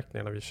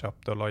förstärkningen när vi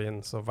köpte och la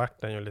in, så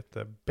vart den ju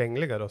lite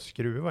bängligare att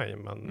skruva i,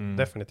 men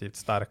definitivt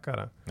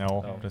starkare.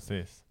 Ja,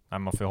 precis. Nej,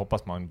 man får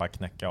hoppas man bara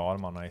knäcker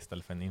armarna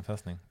istället för en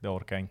infästning. Det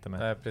orkar jag inte med.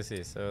 Nej,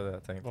 precis.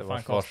 Jag tänkte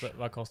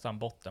vad kostar en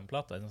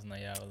bottenplatta i en sån här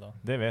jävel då?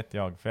 Det vet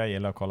jag, för jag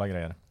gillar att kolla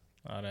grejer.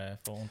 Ja, det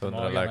får ont i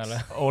magen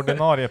eller?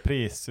 Ordinarie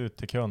pris ut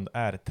till kund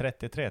är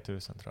 33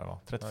 000 tror jag var.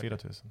 34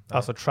 000.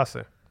 Alltså chassi?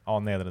 Ja,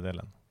 nedre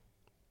delen.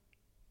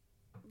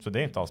 Så det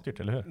är inte avstyrt,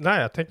 eller hur?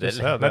 Nej, jag tänkte Det är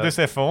säga Nej, det. du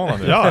ser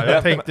förvånad ut. Ja,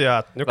 jag tänkte ju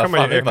att nu kan man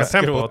ju öka tempot.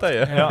 skrota ju.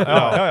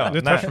 Ja.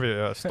 Nu Nej. törs vi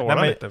ju ståla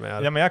Nej, lite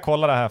mer. Ja, men jag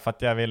kollar det här för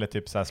att jag ville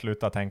typ så här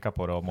sluta tänka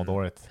på det och må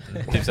dåligt.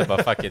 Typ så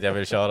bara fuck it, jag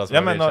vill köra som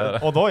Ja, jag vill men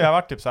köra. och då har jag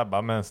varit typ så här,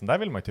 bara, men sån där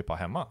vill man ju typ ha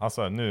hemma.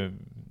 Alltså nu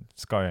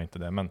ska jag inte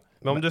det, men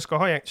Men om du ska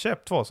ha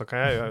köp 2 så kan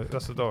jag ju,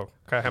 alltså då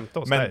kan jag hämta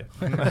hos Men- dig.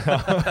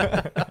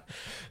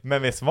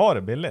 men visst var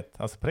det billigt?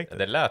 Alltså på riktigt.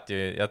 Det lät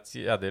ju,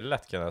 jag hade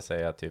lätt kunnat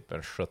säga typ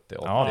en 70,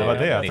 80, Ja, det var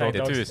det jag 90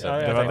 000. tänkte. Ja,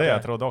 Det var tänkte det jag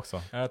det. trodde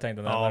också. Jag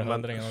tänkte Ja, närmare men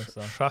hundringen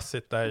också.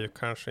 chassit är ju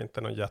kanske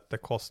inte någon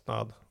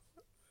jättekostnad.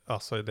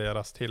 Alltså i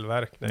deras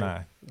tillverkning.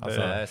 Nej, alltså,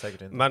 Nej,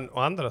 säkert inte. Men å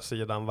andra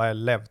sidan, vad är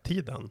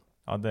levtiden?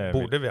 ja, det är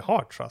Borde vi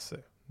ha ett chassi?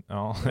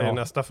 ja, Det är ja,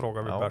 nästa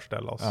fråga vi Ja. bör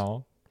ställa oss.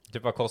 ja.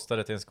 Typ vad kostar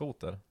det till en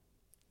skoter?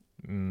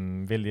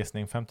 Vild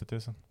gissning 50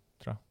 000 tror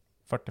jag.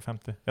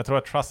 40-50. Jag tror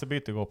att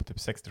chassibyte går på typ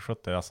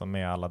 60-70, alltså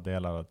med alla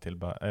delar och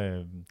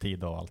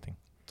tid och allting.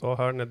 Då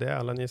hör ni det,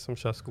 alla ni som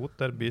kör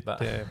skoter, byt Va?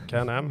 till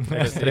Can-Am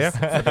X3,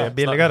 för det är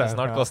billigare.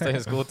 Snart kostar ju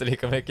en skoter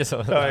lika mycket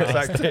som Ja,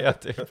 exakt. X3,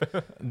 typ.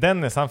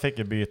 Dennis han fick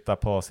ju byta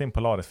på sin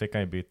Polaris, fick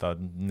han ju byta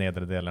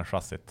nedre delen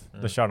chassit.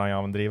 Då körde han ju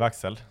av en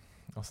drivaxel.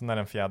 Och så när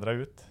den fjädrar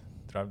ut,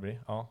 tror jag det blir,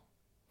 ja,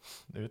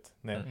 ut,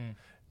 ner. Mm.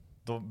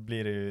 Då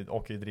blir det ju,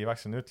 åker ju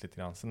drivaxeln ut lite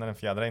grann. Sen när den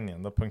fjädrar in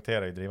igen, då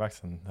punkterar ju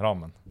drivaxeln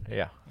ramen.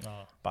 Ja.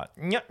 Ja. Bara,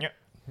 nja.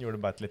 Gjorde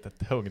bara ett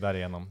litet hugg där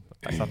igenom.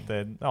 Så att,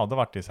 ja, då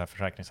var det ju så här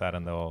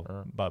försäkringsärende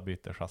och bara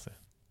byter chassi.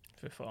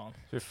 Fy fan.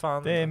 Hur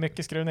fan? Det är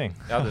mycket skruvning.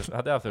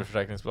 hade jag haft ett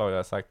försäkringsbolag hade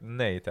jag sagt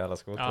nej till alla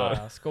skotrar.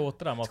 Ja,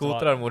 skotrar måste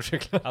Skotrar vara... och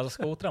motorcyklar.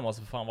 Alltså skotrar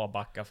måste fan vara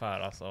backaffär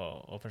alltså,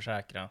 och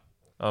försäkra.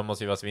 Ja, det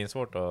måste ju vara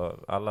svinsvårt och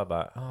alla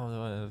bara, det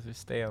var en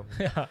sten.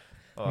 Ja.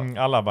 Ja.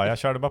 Alla bara, jag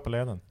körde bara på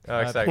leden.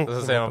 Ja, exakt. Och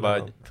så säger man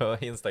bara på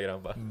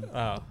Instagram bara.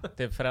 Ja,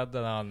 typ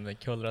Fredde när han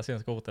kullrade sin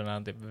skoter när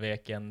han typ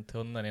vek en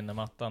tunnel in i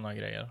mattan och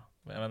grejer.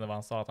 Jag vet inte vad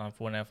han sa, att han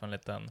får ner för en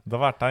liten... Då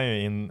vart han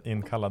ju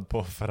inkallad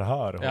på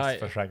förhör hos Ja,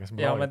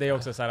 försäkringsbolaget. Ja, men det är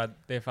också så här,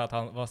 det är för att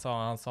han, vad sa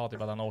han? Han sa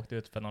typ att han åkte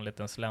ut för någon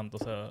liten slänt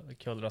och så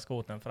kullrade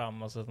skotern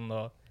fram och så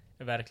då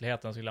i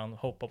verkligheten skulle han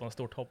hoppa på en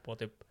stort hopp och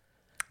typ...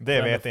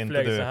 Det vet inte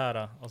flög du. så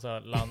här och så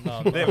landade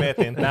han. Det vet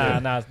inte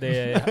du. Nej,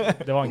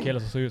 det var en kille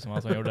som såg ut som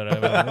han som gjorde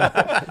det.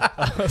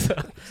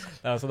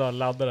 Så då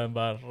laddade den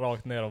bara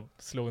rakt ner och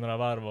slog några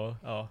varv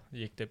och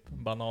gick typ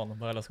banan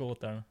på hela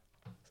skotern.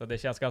 Så det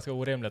känns ganska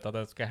orimligt att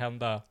det ska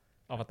hända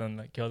av att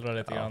den kullrar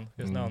lite grann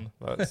i snön.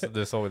 Så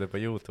du såg det på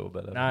YouTube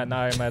eller?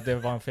 Nej, men det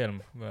var en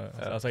film.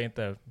 Alltså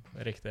inte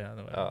riktigt.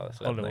 Ja,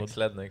 Hollywood.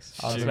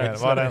 Slednex. Alltså,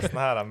 Släkt- var det en sån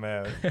här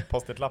med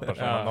post-it-lappar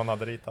som Ja. någon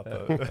hade ritat?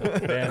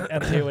 Det är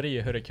en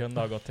teori hur det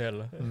kunde ha gått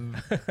till.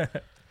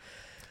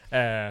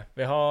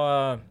 Vi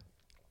har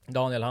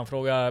Daniel, han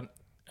frågar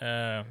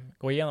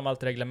gå igenom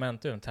allt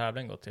reglement hur en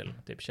tävling går till.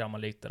 Typ kör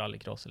man likt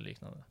rallycross eller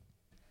liknande.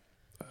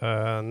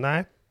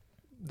 Nej,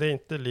 det är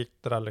inte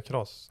likt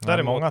rallycross.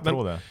 Däremot, många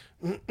tror det.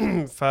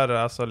 för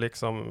alltså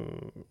liksom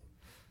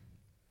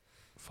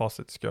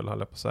facit skulle höll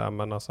jag på att säga,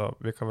 men alltså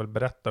vi kan väl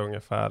berätta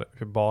ungefär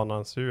hur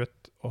banan ser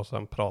ut och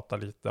sen prata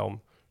lite om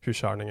hur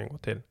körningen går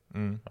till,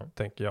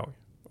 tänker jag.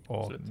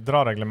 Och,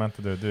 Dra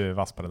reglementet du är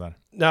vass på det där.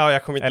 ja,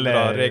 jag kommer inte Eller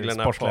dra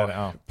reglerna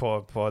sportledare,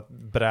 ja. på ett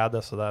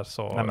bräde sådär,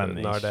 så Nej, men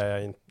nörd är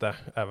jag inte,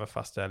 även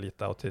fast jag är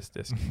lite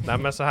autistisk. Nej,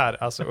 men så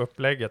här, alltså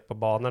upplägget på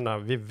banorna,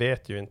 vi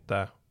vet ju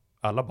inte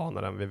alla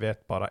banor än, vi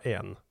vet bara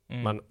en.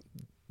 Men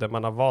det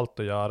man har valt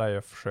att göra är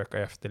att försöka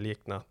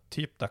efterlikna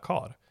typ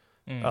Dakar.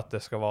 Att det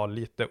ska vara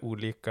lite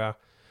olika.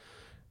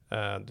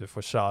 Du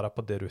får köra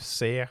på det du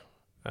ser.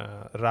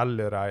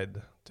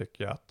 Rallyride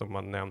tycker jag att de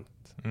har nämnt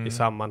i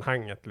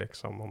sammanhanget,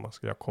 liksom, om man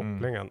ska göra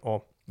kopplingen.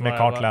 Och, Med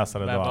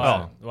kartläsare då.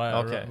 Ja. Vad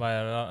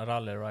är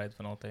rallyride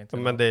för någonting?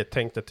 men det är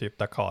tänkt typ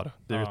Dakar.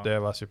 Det Ja.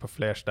 utövas ju på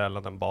fler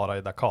ställen än bara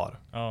i Dakar.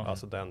 Ja.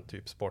 Alltså den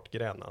typ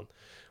sportgrenen.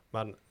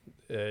 Men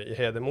i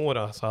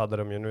Hedemora så hade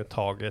de ju nu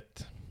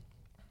tagit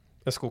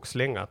en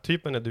skogsslinga,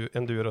 typ en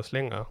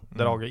enduroslinga,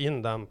 dragit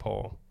in den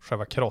på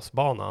själva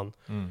crossbanan,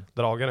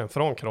 dragit den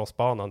från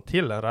crossbanan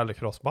till en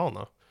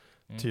rallycrossbana,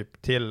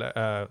 typ till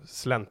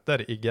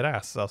slänter i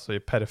gräs, alltså i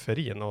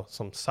periferin, och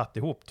som satt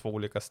ihop två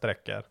olika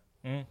sträckor.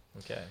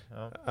 Okej,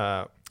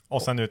 ja.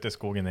 Och sen ut i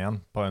skogen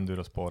igen på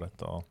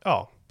endurospåret. Och...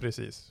 Ja,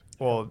 precis.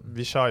 Och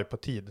vi kör ju på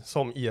tid,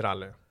 som i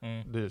rally.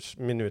 Det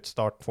är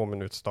minutstart, 2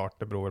 minutstart,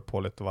 det beror på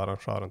lite vad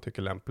arrangören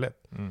tycker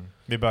lämpligt.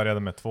 Vi började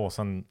med 2,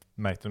 sen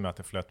märkte de att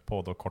det flöt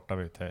på, då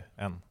kortade vi till 1.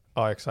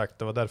 Ja, exakt.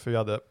 Det var därför vi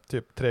hade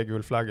typ 3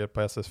 gulflaggor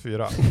på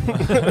SS4.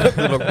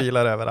 Det låg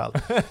bilar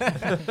överallt.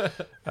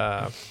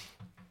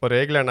 Och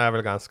reglerna är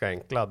väl ganska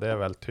enkla. Det är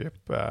väl typ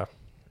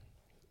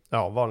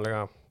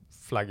vanliga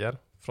flaggor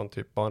från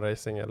typ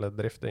banracing eller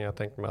drifting. Jag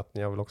tänker mig att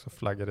ni har väl också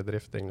flaggor i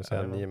drifting. Nu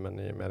säger ni, men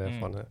ni är mer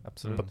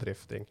erfarenhet på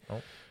drifting.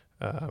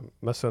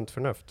 Med sunt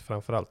förnuft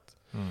framförallt.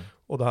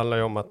 Och det handlar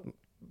ju om att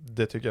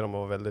det tycker de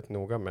var väldigt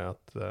noga med,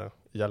 att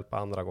hjälpa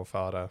andra gå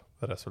före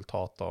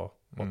resultat och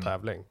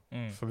tävling.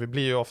 För vi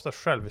blir ju ofta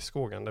själv i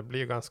skogen. Det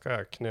blir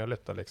ganska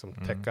knöligt att liksom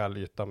täcka all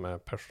yta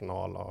med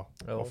personal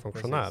och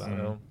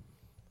funktionärer.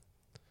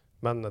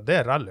 Men det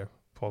är rally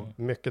på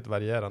mycket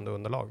varierande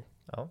underlag.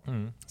 Ja.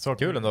 Så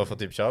Kul ändå att få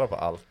typ köra på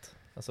allt.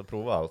 Alltså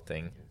prova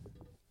allting.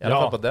 I alla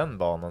fall på den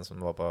banan som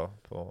var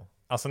på...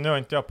 Alltså nu har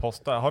inte jag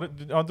postat.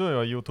 Du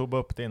har YouTube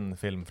upp din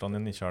film från när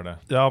ni körde.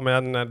 Ja,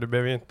 men du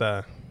behöver ju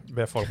inte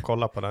be folk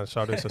kolla på den.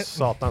 Körde ju så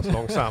satans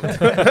långsamt.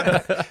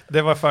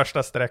 Det var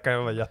första sträckan,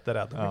 jag var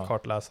jätterädd. Med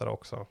kartläsare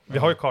också. Vi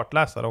har ju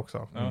kartläsare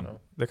också.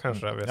 Det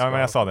kanske vi ska. Ja, men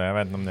jag sa det. Jag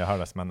vet inte om ni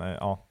hördes, men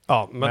ja.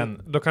 Ja,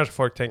 men då kanske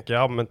folk tänker,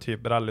 ja men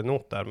typ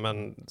rallynoter.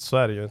 Men så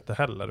är det ju inte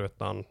heller,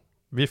 utan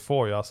vi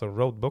får ju alltså en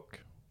roadbook.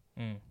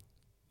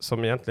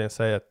 Som egentligen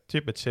säger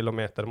typ ett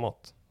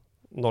kilometermått.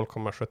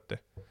 0,70.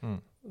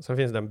 Sen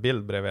finns det en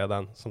bild bredvid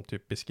den som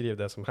typ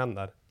beskriver det som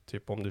händer.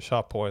 Typ om du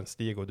kör på en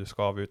stig och du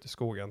ska av ut i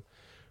skogen.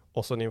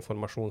 Och så en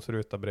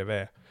informationsruta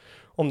bredvid.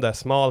 Om det är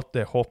smalt,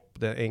 det är hopp,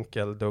 det är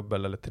enkel,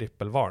 dubbel eller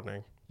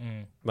trippelvarning.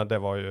 Men det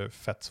var ju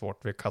fett svårt.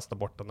 Vi kastade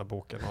bort den där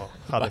boken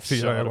och hade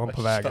 4 ögon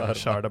på vägen och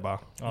körde bara.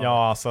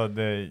 Ja, alltså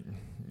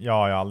jag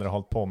har aldrig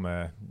hållit på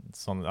med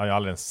sån, jag har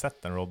aldrig ens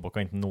sett en roadbook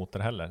och inte noter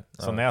heller.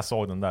 Så när jag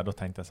såg den där, då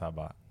tänkte jag så här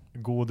bara,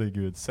 gode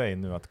gud, säg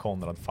nu att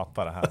Konrad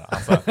fattar det här.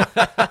 Alltså,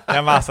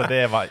 ja, men alltså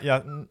det var,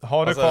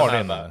 har du kvar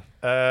din där?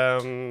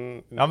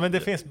 Ja, men det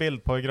finns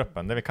bild på i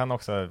gruppen. Det vi kan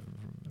också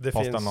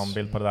posta någon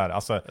bild på det där.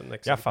 Alltså,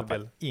 jag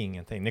fattar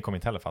ingenting. Ni kommer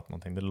inte heller fatta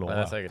någonting, det lovar.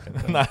 Nej, säkert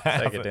inte. Nej,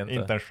 säkert alltså,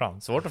 inte en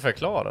chans. Svårt att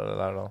förklara det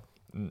där då.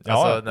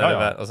 Ja,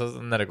 alltså, och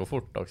så när det går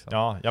fort också.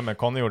 Ja, men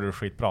Conny gjorde det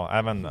skitbra.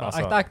 Även,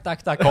 alltså, Tack.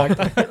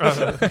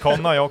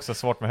 Conny har ju också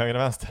svårt med höger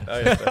och vänster. Ja,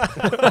 just det.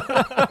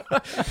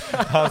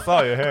 Han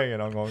sa ju höger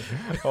någon gång.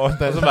 Och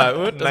så bara,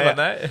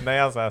 när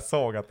jag så här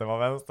såg att det var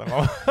vänster.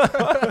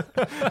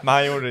 Men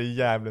han gjorde det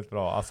jävligt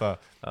bra. Alltså,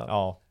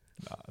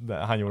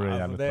 han gjorde det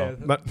jävligt bra.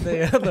 Men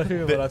det är ändå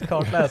humor att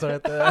kartläsare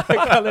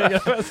kan lägga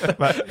vänster.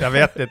 Men jag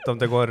vet inte om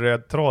det går en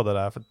röd tråd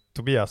där. För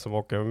Tobias som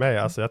åker med mig,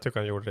 alltså jag tycker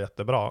han gjorde det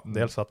jättebra.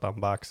 Dels att han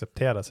bara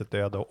accepterade sitt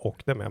öde och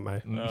åkte med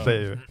mig. Det är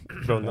ju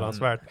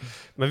beundransvärt.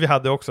 Men vi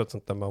hade också ett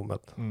sånt där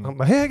moment. Han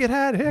bara, höger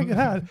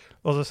här.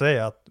 Och så säger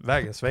jag att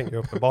vägen svänger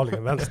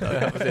uppenbarligen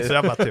vänster. Så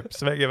jag bara typ,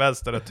 svänger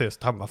vänster och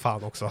tyst. Han bara,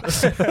 fan också.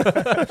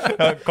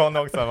 Jag kan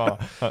också vara,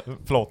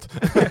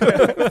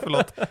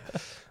 förlåt.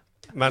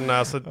 Men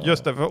alltså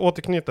just det, för att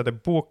återknyta till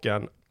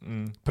boken,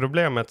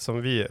 problemet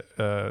som vi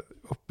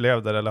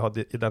upplevde eller har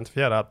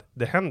identifierat,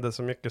 det händer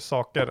så mycket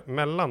saker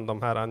mellan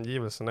de här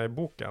angivelserna i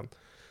boken.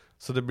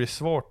 Så det blir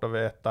svårt att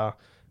veta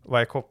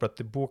vad är kopplat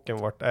till boken,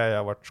 vart är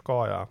jag, vart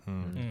ska jag.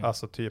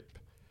 Alltså typ,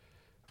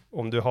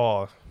 om du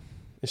har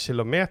en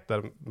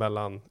kilometer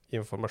mellan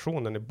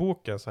informationen i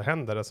boken så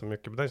händer det så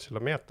mycket på den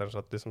kilometern så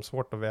att det är som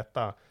svårt att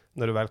veta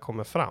när du väl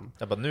kommer fram.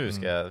 Jag bara, nu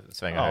ska jag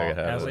svänga höger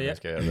här. Alltså, nu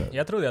ska jag göra det.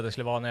 jag trodde att det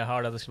skulle vara, när jag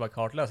hörde att det skulle vara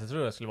kartläsare, jag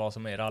trodde att det skulle vara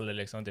som i rally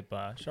liksom, typ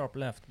sharp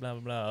left, bla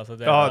bla bla. Alltså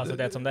det,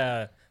 det är som det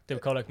är,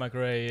 typ Colin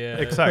McRae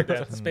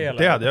exakt. spel.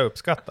 Det hade jag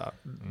uppskattat.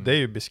 Det är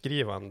ju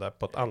beskrivande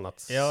på ett annat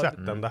sätt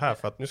än det här,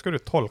 för att nu ska du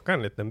tolka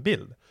en liten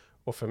bild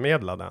och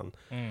förmedla den.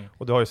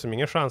 Och du har ju som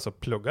ingen chans att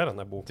plugga den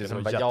här boken. Det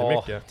är bara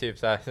jättemycket. Ja, typ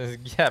så här,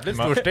 jävligt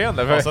stor sten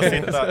där. Och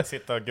så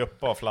sitta och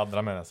guppa och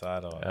fladdra med den så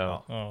här.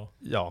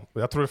 Ja,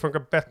 och jag tror det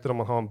funkar bättre om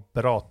man har en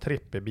bra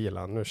tripp i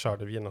bilen. Nu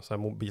körde vi någon sån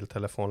här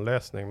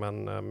mobiltelefonlösning,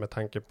 men med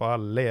tanke på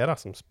all lera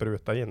som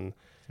sprutar in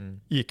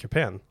i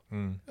kupén.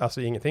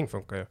 Alltså ingenting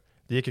funkar ju.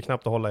 Det gick ju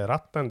knappt att hålla i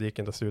ratten, det gick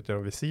inte att se ut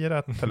genom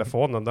visiret.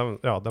 Telefonen,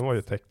 den var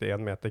ju täckt i 1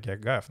 meter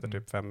gegga efter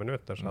typ 5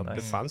 minuter. Så att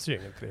det fanns ju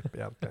ingen tripp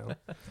egentligen.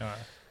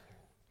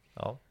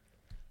 Ja.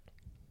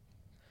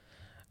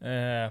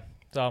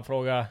 Så han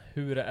frågar,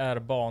 hur är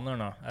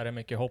banorna? Är det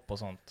mycket hopp och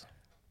sånt?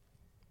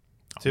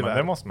 Tyvärr. Men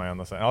det måste man ju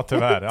ändå säga. Ja,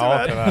 tyvärr.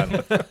 Ja,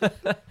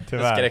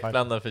 tyvärr.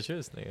 Skräckblandad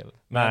förtjusning eller?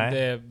 Men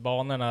det,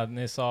 banorna,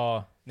 ni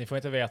sa, ni får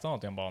inte veta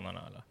någonting om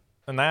banorna eller?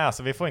 Nej,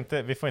 alltså vi får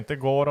inte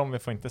gå dem, vi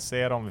får inte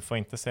se dem, vi får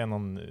inte se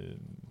någon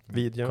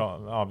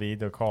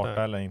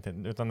videokarta eller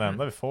ingenting, utan det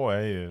enda vi får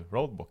är ju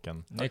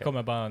roadbooken. Ni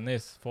kommer bara, ni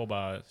får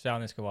bara, tja,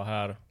 ni ska vara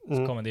här,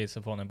 så kommer dit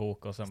så får ni en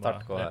bok och sen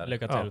start bara,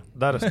 lycka till.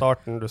 Där är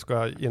starten, du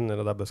ska in i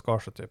det där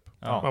buskaget typ.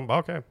 Man bara,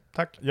 okej,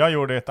 tack. Jag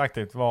gjorde ett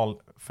aktivt val,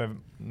 för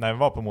när vi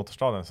var på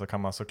Motorstaden så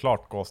kan man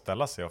såklart gå och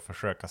ställa sig och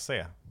försöka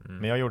se.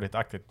 Men jag gjorde ett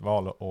aktivt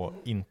val och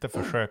inte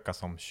försöka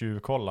som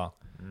tjuvkolla.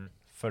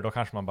 För då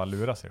kanske man bara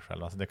lurar sig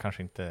själv. Alltså det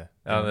kanske inte...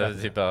 Ja, det är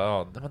typ,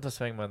 då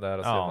svänger man där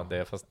och ser man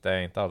det. Fast det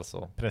är inte alls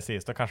så.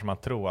 Precis, då kanske man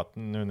tror att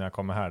nu när jag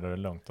kommer här då är det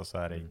lugnt. Och så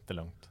är det inte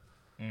lugnt.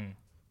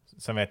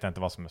 Sen vet jag inte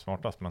vad som är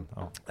smartast, men...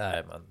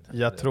 Nej, men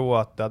jag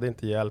tror att det hade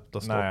inte hjälpt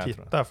att stå och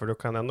titta. För du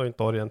kan ändå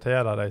inte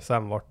orientera dig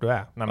sen vart du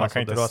är. Nej, man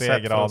kan inte se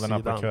graderna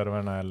på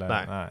kurvorna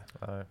eller...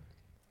 Nej.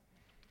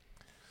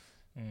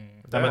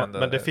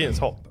 Men det finns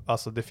hopp.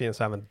 Alltså det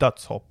finns även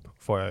dödshopp,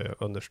 får jag ju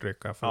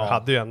understryka. För vi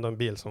hade ju ändå en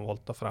bil som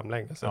voltade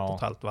framlänges ett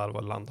totalt varv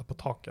och landade på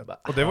taket.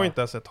 Och det var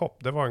inte ens ett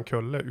hopp. Det var en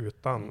kulle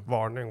utan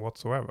varning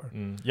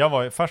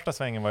whatsoever. Första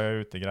svängen var jag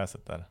ute i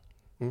gräset där.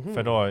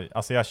 För då,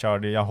 alltså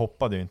jag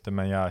hoppade ju inte,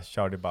 men jag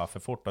körde bara för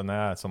fort. Och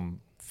när jag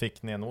som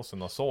fick ner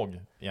nosen och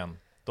såg igen,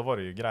 då var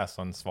det ju gräs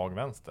och en svag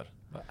vänster.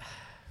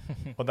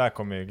 Och där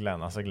kommer ju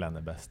Glenn. Alltså Glenn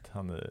är bäst.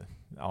 Han är,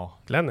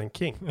 Glenn är en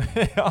king.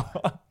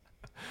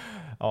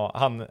 Ja,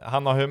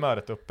 han har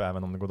humöret uppe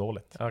även om det går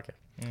dåligt. Okay.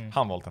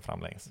 Han voltade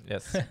framlänges.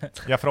 Yes.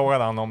 Jag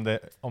frågade han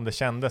om det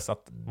kändes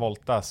att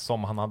volta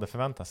som han hade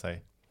förväntat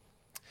sig.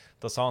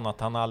 Då sa han att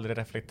han aldrig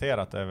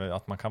reflekterat över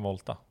att man kan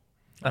volta.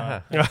 Aha.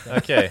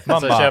 Okej,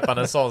 Man så bara- köper han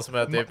en sån som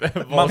är typ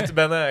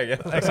voltbenägen.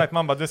 Exakt,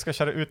 man bara, du ska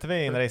köra UTV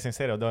i en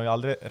racingserie och du har ju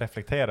aldrig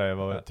reflekterat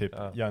över att typ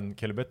Ja. göra en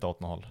kullerbytta åt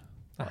något håll.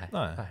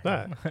 Nej.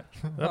 Nej,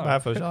 jag är bara här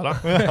för att köra.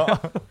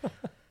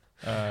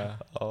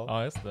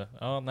 Ja, just det.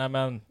 Ja, nej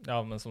men,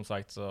 ja, men som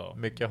sagt så...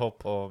 Mycket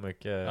hopp och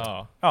mycket...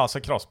 Ja, Ja,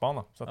 så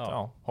crossbana. Så att, Ja.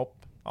 ja, hopp.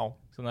 Ja.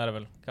 sen är det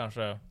väl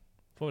kanske...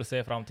 Får vi se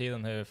i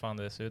framtiden hur fan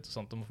det ser ut och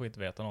sånt. De får inte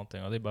veta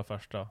någonting. Och det är bara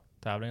första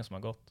tävlingen som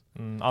har gått.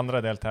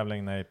 Andra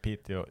deltävlingen är i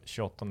Piteå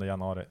 28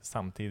 januari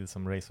samtidigt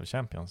som Race of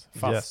Champions.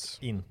 Fast Yes.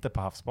 inte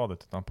på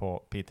havsbadet utan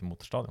på Piteå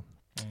Motorstadion.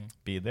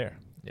 Be there.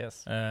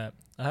 Yes. Det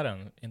här är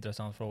en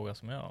intressant fråga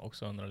som jag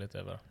också undrar lite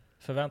över.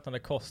 Förväntade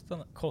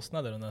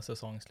kostnader under en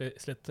säsong.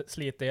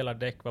 Slitdelar,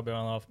 däck, vad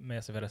behöver man ha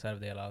med sig för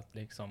reservdelar?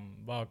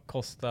 Liksom, vad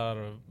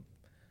kostar...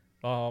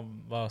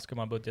 Vad ska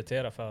man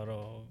budgetera för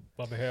och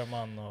vad behöver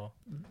man? Och...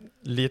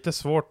 Lite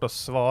svårt att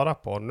svara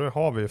på. Nu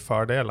har vi ju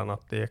fördelen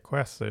att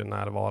EKS är ju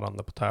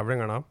närvarande på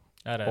tävlingarna.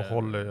 Är det Och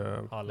håller ju...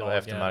 Det var halvlager?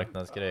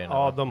 eftermarknadsgrejerna.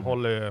 Ja, de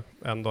håller ju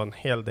ändå en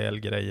hel del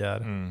grejer.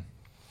 Mm.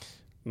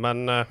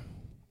 Men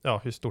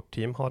ja, hur stort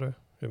team har du?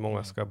 Hur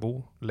många ska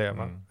bo,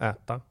 leva,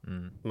 äta?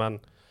 Mm. Men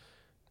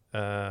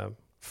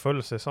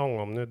full säsong,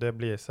 om nu det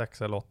blir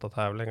 6 eller 8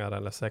 tävlingar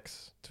eller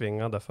 6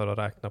 tvingade för att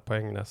räkna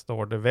poäng nästa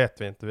år, det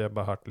vet vi inte. Vi har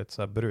bara hört lite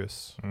så här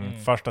brus.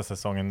 Första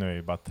säsongen nu är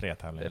ju bara 3 Det är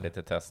tävlingar.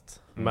 lite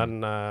test.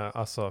 Men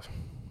alltså,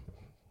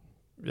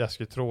 jag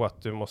skulle tro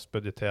att du måste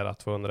budgetera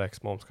 200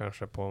 x moms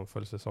kanske på en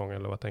full säsong,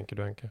 eller vad tänker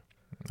du, Henke?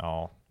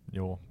 Ja,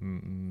 jo,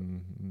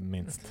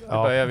 minst.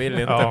 Jag vill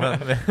inte, Ja.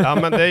 men... Ja,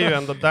 men det är ju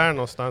ändå där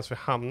någonstans vi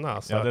hamnar.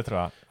 Alltså. Ja, det tror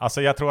jag.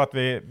 Alltså jag tror att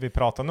vi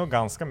pratar nog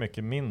ganska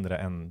mycket mindre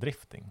än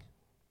drifting.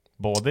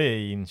 Både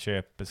i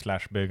inköp,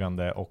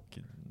 byggande och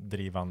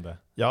drivande.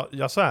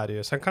 Ja, så är det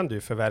ju. Sen kan du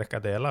ju förverka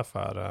delar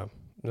för,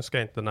 nu ska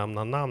jag inte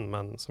nämna namn,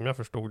 men som jag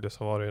förstod det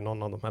så var det ju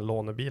någon av de här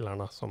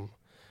lånebilarna som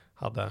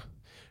hade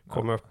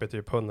kommit upp i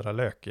typ 100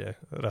 lök i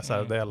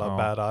reservdelar, Ja.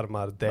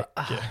 bärarmar, däck,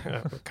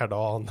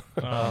 kardan.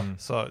 Ja.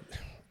 Så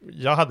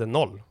jag hade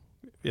 0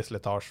 i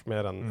slitage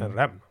mer än en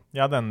rem.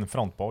 Jag hade en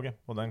frontbåge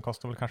och den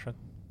kostar väl kanske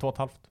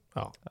 2,5.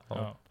 Ja.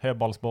 Ja.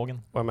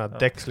 Höballsbågen. Och med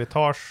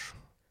däckslitage,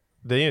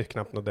 det är ju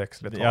knappt något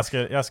däckslitage.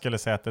 Jag skulle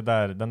säga att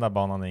den där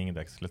banan är ingen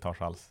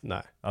däckslitage alls.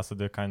 Nej. Alltså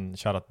du kan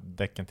köra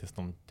däcken tills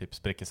de typ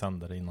spricker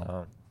sönder innan.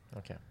 Ja,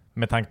 okej.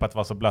 Med tanke på att det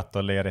var så blött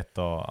och lerigt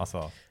och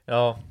alltså.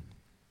 Ja,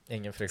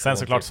 ingen friktion. Sen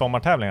såklart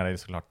sommartävlingar är ju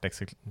såklart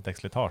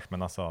däckslitage,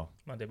 men alltså.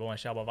 Men det är bara en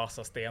köra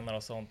vassa stenar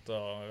och sånt. Och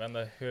jag vet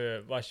inte,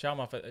 vad kör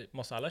man för?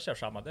 Måste alla köra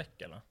samma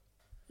däck eller?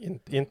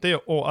 Inte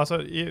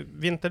alltså i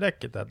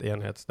vinterdäcket är ett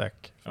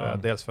enhetsdäck. Ja.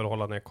 Dels för att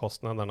hålla ner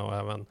kostnaderna och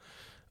även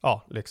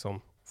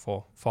liksom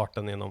få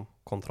farten inom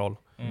kontroll.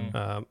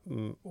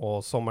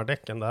 Och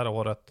sommardäcken det här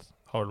året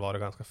har väl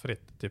varit ganska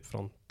fritt, typ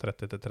från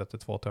 30 till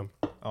 32 tum.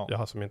 Ja. Jag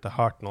har som inte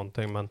hört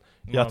någonting, men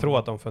jag tror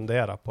att de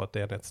funderar på ett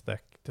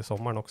enhetsdäck till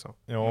sommaren också.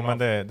 Jo, men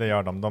det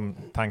gör de.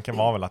 Tanken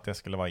var väl att det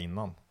skulle vara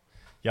innan.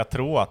 Jag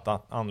tror att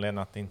anledningen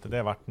att inte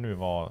det vart nu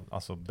var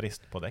alltså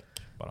brist på däck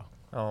bara.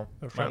 Ja.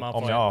 Men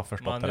Om jag har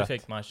förstått det nu rätt.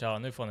 fick man köra,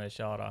 nu får ni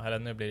köra, eller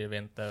nu blir det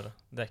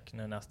vinterdäck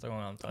nu nästa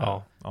gång antar jag.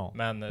 Ja. Ja.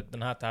 Men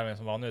den här tävlingen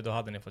som var nu, då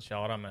hade ni fått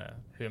köra med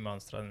hur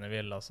mönstrade ni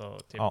vill, alltså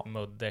typ Ja.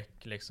 muddäck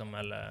liksom,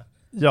 eller...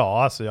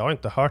 Ja, alltså jag har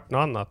inte hört något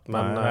annat.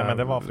 Men, Nej, men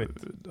det var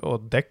fritt. Och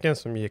däcken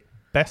som gick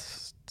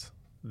bäst,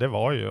 det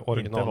var ju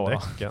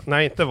originaldäcken.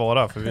 Nej, inte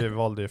våra, för vi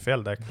valde ju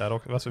fel däck där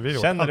också. Alltså, vi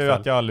Känner du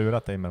att jag har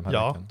lurat dig med de här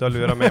Ja, däcken? du har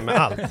lurat mig med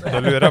allt. Du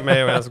har lurat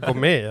mig att ens gå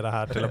med i det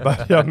här till att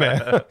börja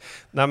med.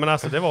 Nej, men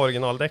alltså det var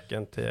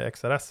originaldäcken till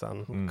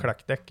XRSen.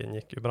 Klackdäcken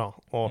gick ju bra.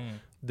 Och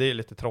det är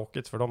lite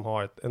tråkigt för de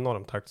har ett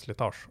enormt högt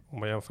slitage om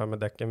man jämför med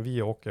däcken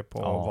vi åker på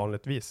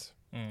vanligtvis.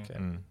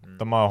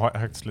 De har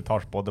högt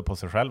slitage både på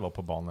sig själva och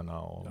på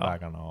banorna och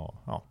vägarna. Och,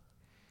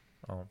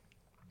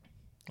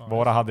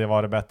 Våra hade ju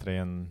varit bättre i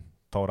en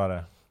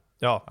torrare.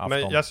 Ja, afton.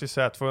 men jag skulle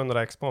säga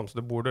 200 x-moms,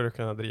 då borde du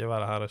kunna driva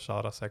det här och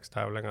köra 6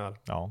 tävlingar.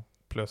 Ja.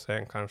 Plus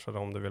en kanske då,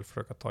 om du vill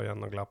försöka ta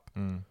igen och glapp.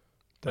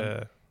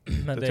 Det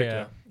Men tycker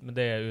jag.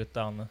 det är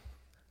utan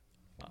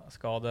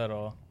skador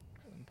och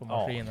på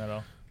maskiner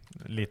och...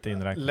 Lite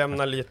inräknat.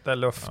 lämna lite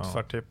luft Ja.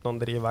 för typ någon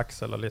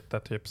drivaxel och lite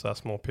typ så här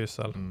små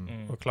pyssel.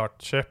 Mm. Och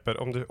klart,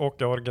 om du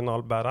åker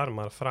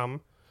originalbärarmar fram,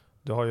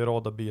 du har ju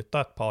råd att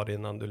byta ett par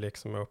innan du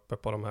liksom är uppe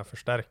på de här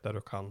förstärkta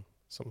du kan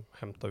som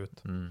hämta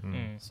ut.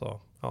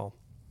 Så ja,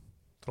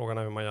 frågan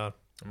är hur man gör.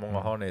 Hur många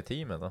har ni i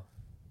teamet då?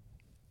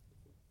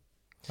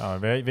 Ja,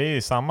 vi är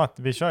ju samma,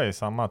 vi kör ju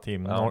samma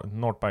team, Ja.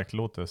 Northbike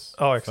Lotus.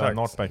 Ja, För exakt.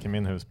 Northbike i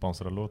min hus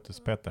sponsrar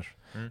Lotus Peters.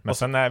 Men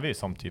sen är vi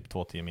som typ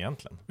 2 team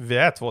egentligen. Vi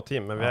är 2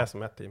 team, men vi är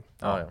som ett team.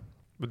 Ja.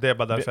 Det är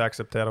bara därför jag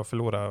accepterar att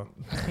förlora.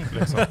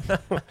 Liksom.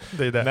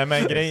 Det är det. Nej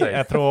men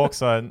jag tror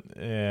också,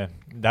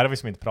 det här har vi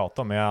som inte pratat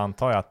om, men jag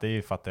antar att det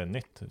är för att det är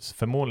nytt.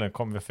 Förmodligen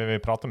kommer vi, för vi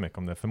pratar mycket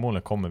om det,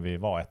 förmodligen kommer vi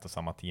vara ett och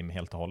samma team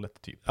helt och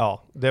hållet typ.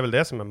 Ja, det är väl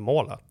det som är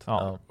målet.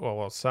 Ja.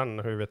 Och sen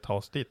hur vi tar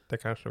oss dit, det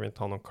kanske vi inte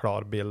har någon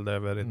klar bild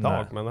över idag.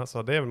 Nej. Men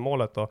alltså det är väl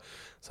målet, och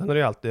sen är det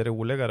ju alltid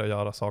roligare att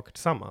göra saker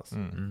tillsammans.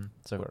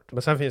 Såklart.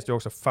 Men sen finns det ju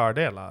också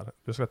fördelar.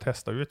 Du ska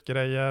testa ut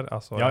grejer.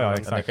 Alltså, Ja, Ni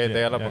exakt. kan ju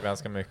dela på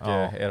ganska mycket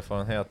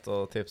erfarenhet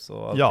och tips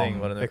och allting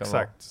vad det nu kan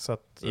vara. exakt. Så att,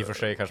 I och för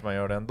sig kanske man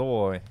gör det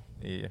ändå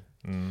i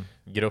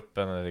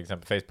gruppen, eller till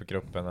exempel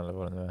Facebookgruppen eller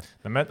vad det nu är.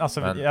 Nej, men alltså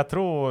Men- jag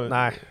tror...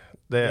 nej,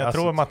 det är Jag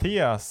alltså, tror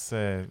Mattias...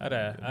 Är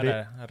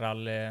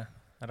det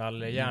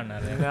rallyhjärn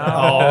eller?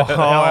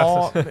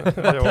 Ja,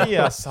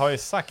 Mattias har ju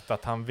sagt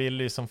att han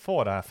vill ju som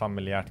få det här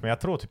familjärt, men jag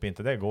tror typ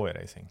inte det går i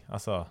racing.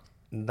 Alltså,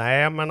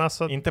 nej, men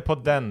alltså inte på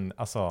den,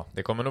 alltså...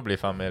 Det kommer nog bli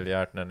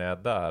familjärt när ni är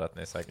där, att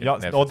ni säkert... Ja,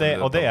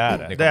 och det är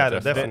det. Ni Det är kommer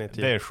det, träffa-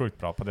 definitivt. Det är sjukt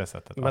bra på det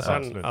sättet. Men alltså,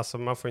 sen, absolut. alltså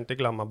man får inte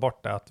glömma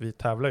bort det att vi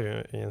tävlar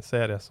ju i en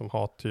serie som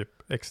har typ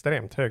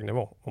extremt hög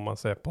nivå om man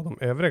ser på de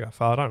övriga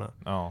förarna.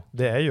 Ja.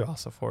 Det är ju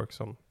alltså folk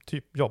som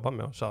typ jobbar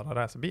med att köra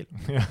racerbil.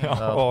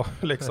 Ja. Och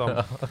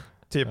liksom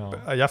typ,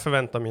 jag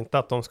förväntar mig inte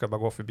att de ska bara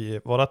gå förbi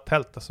våra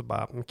tält och så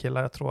bara, men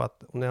killar, jag tror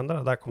att om ni ändrar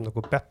det där kommer det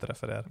gå bättre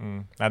för er.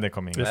 Nej, det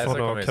kommer Vi ingen. Nej, så får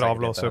kommer nog det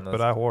kravla säkert oss inte upp ur hända.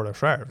 det här hålet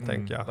själv,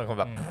 tänker jag. De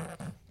kommer bara...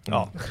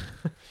 Ja.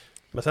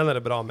 Men sen är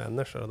det bra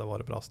människor och det var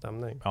det bra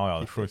stämning. Ja,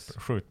 Hittills.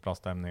 sjukt bra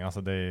stämning.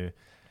 Alltså det är ju,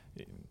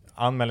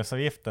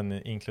 anmälningsavgiften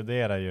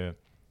inkluderar ju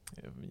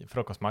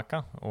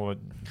frukostmacka, och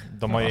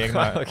de har ju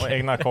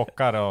egna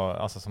kockar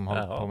och, alltså, som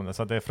håller på med det.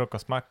 Så det är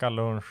frukostmacka,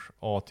 lunch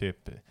och typ,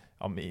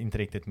 inte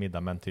riktigt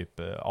middag, men typ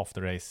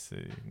after race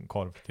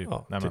korv typ.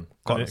 Ja, Nej, typ men,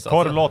 korv.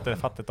 korv låter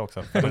fattigt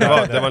också. Men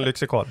det var en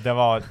lyxig korv. Det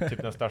var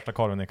typ den största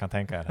korven ni kan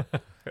tänka er.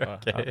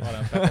 Okej. Har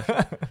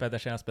en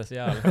Pedersen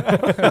special.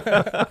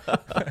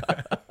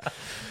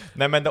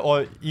 Nej, men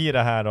och i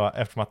det här då,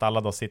 eftersom att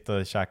alla då sitter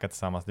och käkar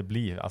tillsammans, det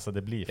blir Ja,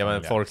 men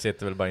familjer. folk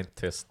sitter väl bara inte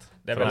tyst.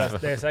 Det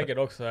är säkert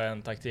också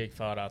en taktik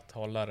för att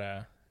hålla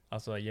det,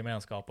 alltså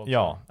gemenskap också.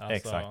 Ja, alltså,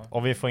 exakt.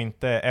 Och vi får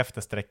inte,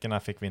 efter sträckorna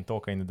fick vi inte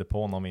åka in i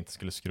depån om vi inte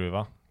skulle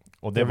skruva.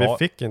 Och det Vi var...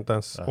 fick inte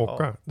ens Jaha.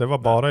 åka. Det var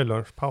bara i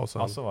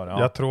lunchpausen. Ja, så var det, ja.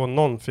 Jag tror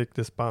någon fick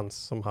dispens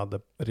som hade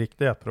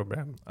riktiga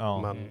problem.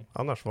 Ja. Men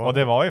annars var Och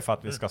det var ju för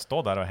att vi ska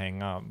stå där och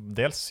hänga,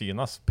 dels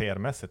synas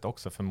PR-mässigt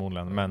också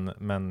förmodligen,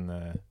 men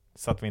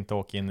så att vi inte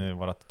åker in i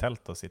vårt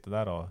tält och sitter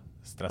där och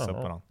stressar upp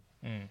varandra.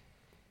 Mm.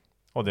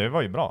 Och det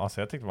var ju bra,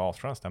 alltså jag tyckte det var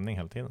asskön stämning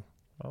hela tiden.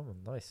 Ja,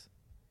 men nice.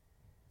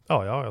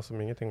 Ja, jag har alltså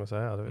ingenting att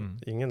säga. Det var Mm.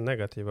 ingen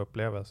negativ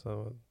upplevelse.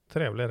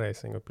 Trevlig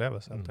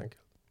racingupplevelse helt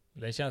enkelt.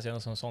 Det känns ju ändå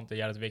som sånt är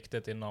jävligt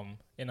viktigt inom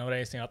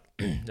racing, att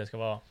det ska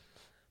vara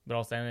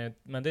bra stämning.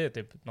 Men det är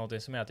typ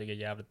något som jag tycker är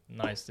jävligt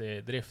nice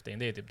i drifting.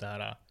 Det är typ det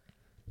här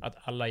att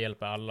alla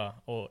hjälper alla,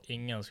 och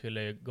ingen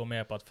skulle gå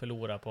med på att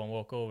förlora på en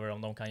walkover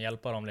om de kan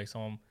hjälpa dem.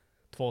 Liksom om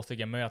 2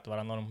 stycken möter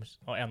varandra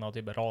och en har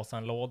typ rasat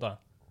en låda,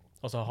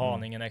 och så har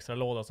han ingen extra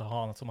låda, så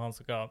har han som han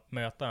ska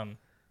möta en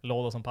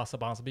låda som passar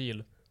på hans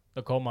bil.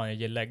 Då kommer han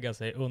ju lägga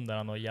sig under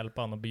han och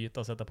hjälpa han och byta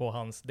och sätta på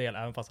hans del,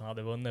 även fast han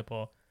hade vunnit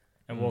på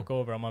en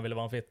walkover om man ville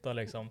vara en fitta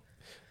liksom.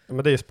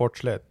 Men det är ju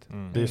sportsligt.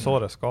 Mm. Det är ju så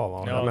det ska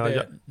vara. Ja, Jag menar,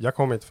 det- jag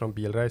kommer inte från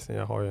bilracing.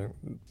 Jag har ju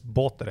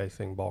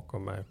båtracing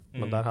bakom mig. Men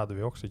Mm. där hade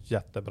vi också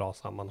jättebra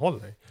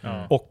sammanhållning.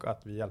 Ja. Och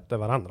att vi hjälpte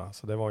varandra.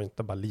 Så det var ju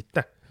inte bara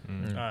lite.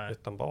 Mm. Nej.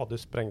 Utan bara, du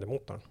sprängde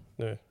motorn.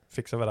 Nu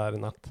fixar vi det här i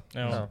natt.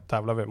 Ja.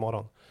 Tävlar vi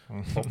imorgon.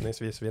 Mm.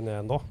 Förhoppningsvis vinner jag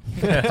ändå.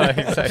 Ja,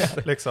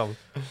 exakt. Liksom.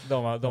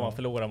 De har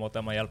förlorat mot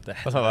den man hjälpte.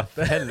 Och så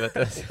bara,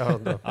 helvete. Ja,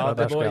 då, Ja, där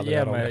det ska går, jag aldrig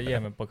göra om det. ge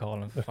mig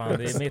pokalen. För fan,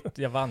 det är mitt,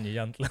 jag vann ju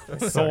egentligen.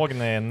 Såg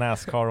ni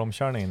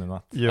NASCAR-omkörningen i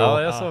natt? Jo.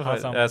 Ja, jag Han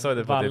som såg det på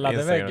typ vallade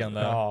Instagram. väggen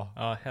där. Ja.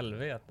 Ja,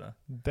 helvete.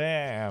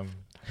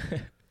 Damn!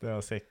 Det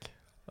var sick.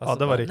 Ja,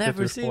 det var riktigt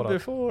Never seen urspårat.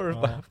 before.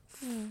 Ja. Bara,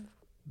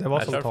 Det var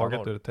Jag som kör fan taget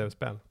hårt. ur ett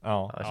tv-spel.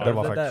 Ja. Ja, Det kör.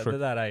 var det, faktiskt där, sjukt.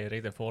 det där är ju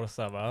riktigt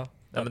Forza, va?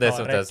 Ja, men det är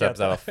sånt där sätt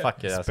såhär, fuck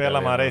it, jag ska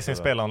Spelar man vinna,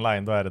 racingspel så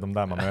online, då är det de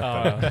där man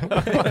Ja,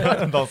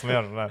 möter. De som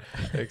gör det där.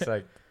 bara-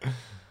 Exakt.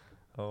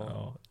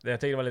 Ja. Jag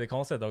tycker det var lite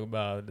konstigt att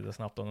bara lite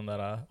snabbt om den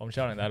där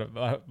omkörningen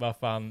där.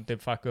 Varför han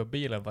typ fuckade upp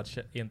bilen för att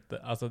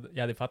inte, alltså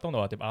jag hade fattat om det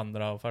var typ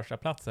andra och första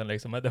platsen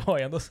liksom, men det var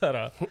ju ändå så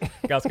här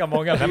ganska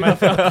många bilar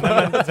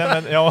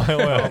fram. Ja,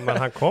 men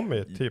han kom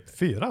ju typ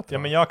 4. tror Ja,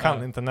 jag. men jag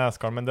kan inte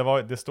NASCAR, men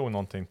det stod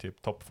någonting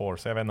typ top 4,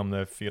 så jag vet inte om det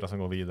är 4 som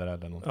går vidare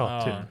eller något. Ja,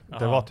 Ja, typ.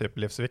 Det ja. var typ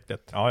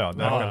livsviktigt. Ja,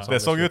 Ja, det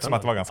såg ut som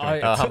att det var ganska Ja,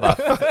 mycket. Ja, han bara,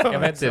 Jag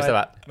vet typ inte,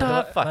 såhär, men det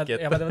var, fuck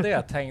it. ja, men det var det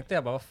jag tänkte.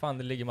 Jag bara, vad fan,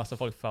 det ligger massa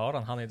folk före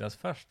han är inte ens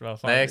först. Vad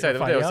fan, Nej, exakt, det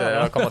var vad det fan också. gör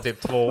han? Jag kom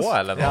typ 2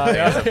 eller Ja, någonting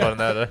ja. alltså, på den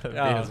där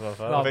Ja, bilen som var ja,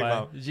 före. fick bara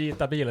man-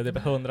 gita bilen typ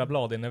 100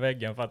 blad in i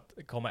väggen för att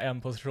komma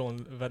en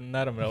position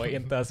närmare och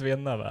inte ens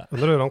vinna. Va?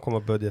 Undrar hur de kommer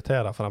att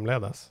budgetera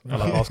framledes.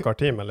 Alla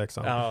NASCAR-teamen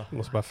liksom. Ja.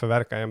 Måste bara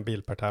förverka en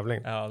bil per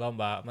tävling. Ja, de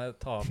bara, men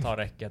ta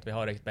räcket, vi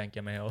har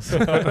räckbänken med oss.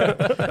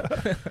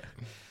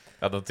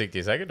 Ja, de tyckte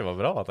ju säkert det var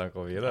bra att han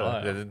kom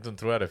vidare. Ja. De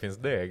tror jag det finns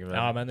deg. Men...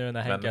 Ja, men nu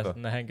ändå.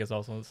 när Henke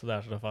sa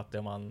sådär, så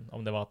fattar man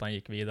om det var att han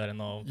gick vidare i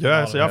någon Ja,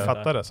 final så jag eller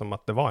fattar det som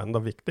att det var ändå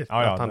viktigt.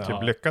 Ja, att han typ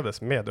ja.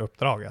 lyckades med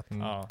uppdraget.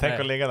 Ja, Tänk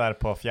nej. att ligga där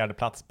på 4:e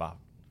plats bara.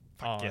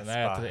 Ja, Fuck yes,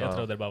 nej, bara. jag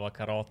trodde det bara var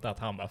karate, att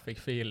han bara fick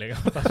feeling.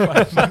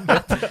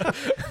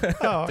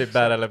 Ja, Typ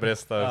bär eller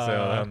brista och se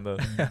Ja. vad händer.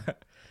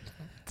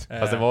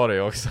 Fast det var det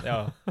ju också.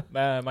 Ja,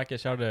 men Macke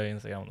körde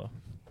Instagram då.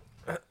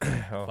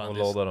 Ja, Fan, och det-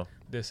 låda då.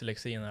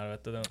 Dyslexin här,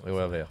 vet du. Den Jo,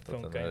 jag vet att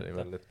funkar den är inte.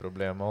 väldigt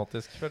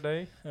problematisk för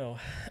dig. Ja.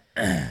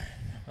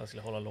 Jag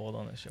skulle hålla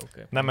lådan och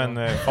choka. Nej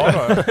men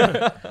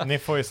Faro, ni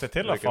får ju se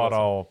till att Lycka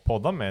fara och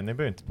podda med. Ni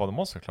behöver inte podda med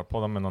oss såklart,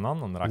 podda med någon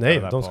annan rackare nej,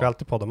 där de på. ska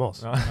alltid podda med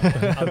oss. Ja.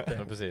 Alltid.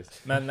 Ja,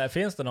 precis. Men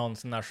finns det någon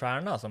sån här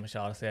stjärna som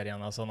kör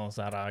serien? Alltså någon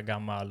sån här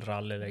gammal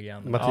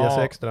rallylegend? Mattias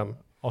Ja. Ekström.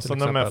 Och så till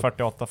nummer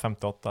exempel.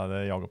 48-58, det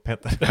är jag och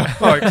Peter.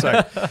 Ja,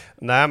 exakt.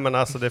 Nej, men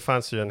alltså det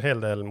fanns ju en hel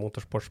del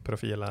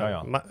motorsportsprofiler.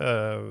 Ja.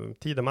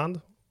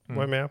 Tidemand var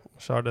ju Mm. med,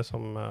 körde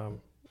som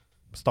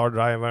Star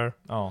Driver.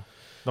 Ja.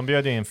 De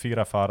bjöd ju in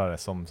 4 förare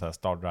som så här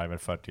star driver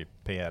för typ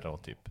PR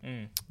och typ.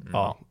 Mm.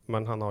 Ja,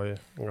 men han har ju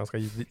en ganska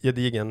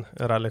gedigen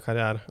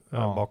rallykarriär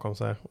Ja. bakom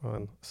sig och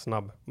en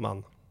snabb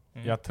man.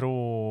 Mm. Jag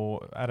tror,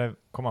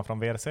 kommer han från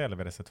VRC eller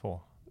VRC2?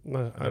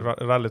 Men,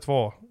 Rally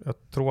 2, jag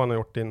tror han har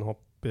gjort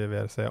inhopp i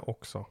VRC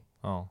också.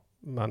 Ja.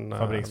 Men,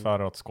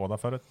 Fabriksförare åt Skoda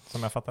förut,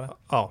 som jag fattade.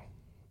 ja,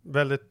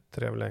 väldigt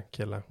trevlig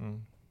kille.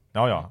 Mm.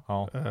 Ja.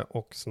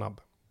 Och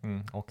snabb,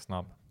 Och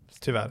snabb.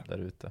 tyvärr. Där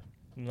ute.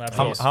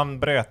 Han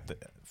bröt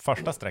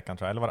första sträckan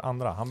tror jag, eller var det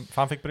andra?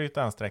 Han fick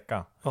bryta en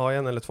sträcka. Ja,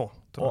 1 eller 2.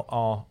 Tror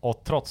jag.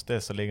 Och trots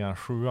det så ligger han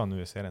 7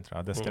 nu i serien tror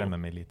jag. Det skrämmer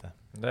mig lite.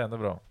 Det är ändå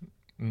bra.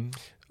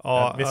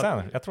 Ja, Visst är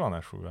han? Jag tror han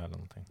är 7 eller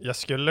någonting. jag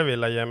skulle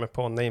vilja ge mig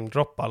på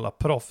namedrop alla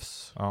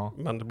proffs. Ja.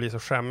 Men det blir så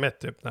skämmigt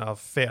typ när jag har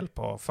fel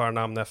på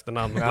förnamn,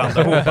 efternamn och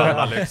blandar ihop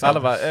alla liksom. Alla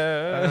bara,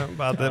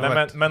 Bara, det Nej,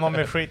 var men om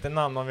vi skiter i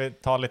namn, om vi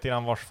tar lite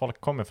grann vars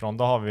folk kommer ifrån,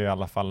 då har vi i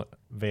alla fall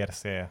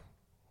VRC.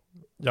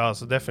 ja,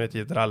 alltså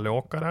definitivt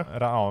rallyåkare.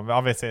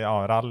 VRC,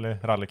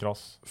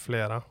 rallycross.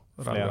 Flera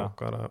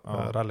rallyåkare.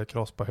 Ja.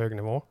 Rallycross på hög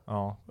nivå.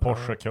 Ja.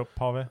 Porsche Cup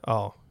har vi.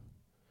 Ja.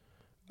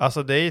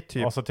 Alltså det är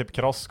typ... Och så typ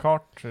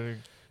crosskart.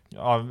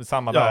 Ja,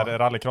 samma Ja. där,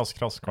 rallycross,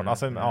 crosskart.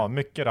 Alltså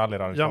mycket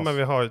rallycross. Ja, men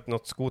vi har ju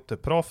något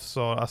skoterproffs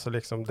och alltså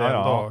liksom det är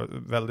ändå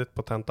väldigt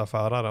potenta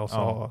förare och så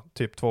har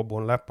typ 2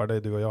 bonläppar, det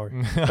är du och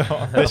jag.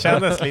 Ja, det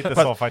kändes lite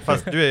så faktiskt.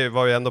 Fast du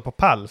var ju ändå på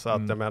pall så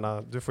att jag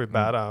menar, du får ju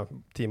bära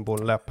Team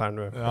Bonläpp här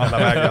nu hela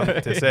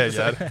vägen till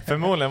seger.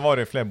 Förmodligen var det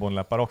ju fler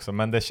bonläppar också,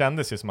 men det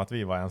kändes ju som att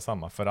vi var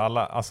ensamma. För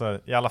alla, alltså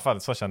i alla fall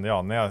så kände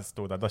jag, när jag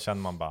stod där, då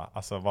kände man bara,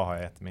 alltså vad har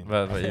jag ätit min? vad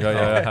jag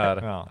är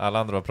här. Ja. Alla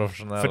andra var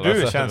professionella. För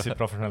du känns ju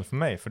professionell för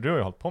mig, för du har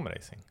ju hållit på med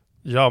racing.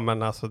 Ja,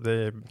 men alltså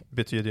det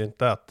betyder ju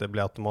inte att det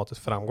blir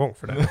automatiskt framgång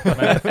för det.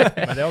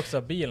 Men det är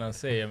också, bilen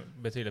ser ju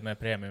betydligt mer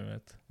premium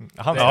ut.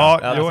 Han Ja,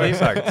 Alltså, jo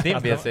exakt.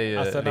 Din bil ser ju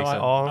Alltså när, liksom...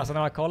 man, alltså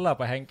när man kollar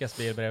på Henkes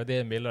bil bredvid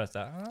din bil, och så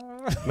här,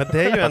 Men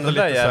det är ju ändå Den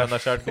där lite jäveln så har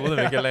kört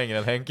både mycket längre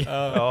än Henke.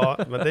 ja,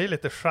 men det är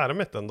lite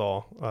charmigt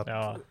ändå att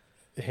ja.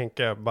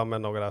 Henke bara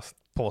med några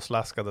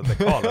påslaskade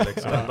dekaler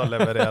liksom ändå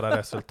levererar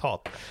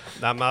resultat.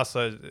 Nej, men alltså,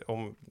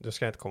 du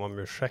ska inte komma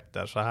med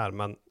ursäkter så här,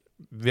 men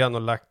vi har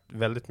nog lagt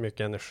väldigt mycket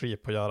energi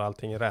på att göra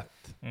allting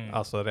rätt. Mm.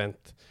 Alltså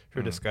rent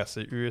hur det ska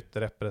se ut,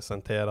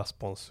 representera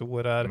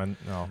sponsorer, Men,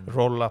 ja.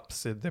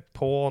 roll-ups i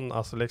depån,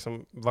 alltså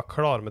liksom vara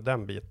klar med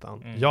den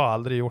biten. Mm. Jag har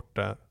aldrig gjort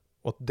det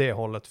åt det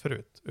hållet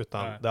förut,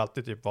 utan Nej. det har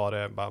alltid typ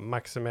varit bara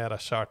maximera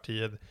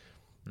körtid,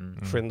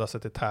 skynda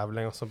sig till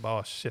tävling och så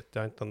bara shit,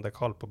 jag har inte en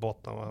dekal på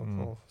botten.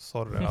 Och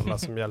sorry alla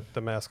som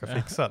hjälpte mig, jag ska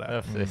fixa det.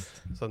 Ja,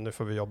 precis. Så nu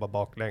får vi jobba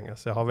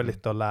baklänges. Jag har väl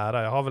lite att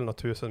lära. Jag har väl några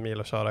 1000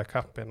 mil att köra i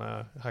kapp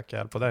innan jag hackar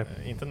hjälp på dig.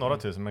 Inte några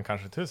tusen, men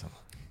kanske 1000.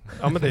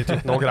 Ja, men det är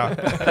typ några.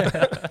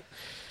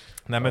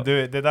 Nej, men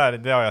du,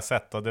 det har jag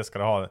sett och det ska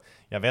du ha.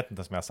 Jag vet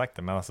inte om jag har sagt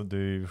det, men alltså du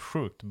är ju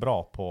sjukt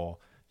bra på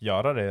att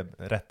göra det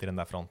rätt i den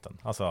där fronten.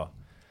 Alltså,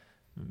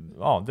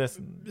 ja, det...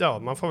 Ja,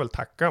 man får väl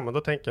tacka, men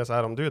då tänker jag så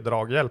här, om du är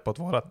draghjälp åt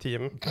våra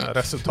team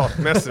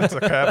resultatmässigt så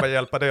kan jag bara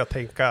hjälpa dig att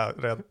tänka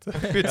rätt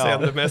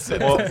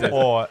utseendemässigt.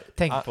 och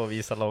Tänk på att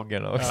visa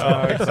loggarna också.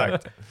 ja,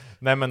 exakt.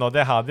 Nej, men och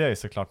det hade jag ju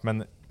såklart,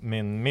 men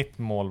mitt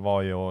mål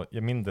var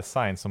ju min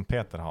design som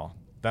Peter har.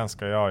 Den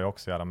ska jag ju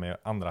också göra med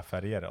andra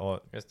färger och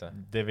Just det.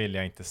 det vill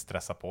jag inte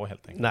stressa på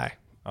helt enkelt. Nej.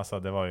 Alltså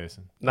det var ju...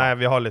 Nej,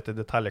 vi har lite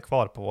detaljer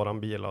kvar på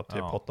våran bil och typ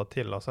Ja. 8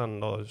 till och sen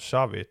då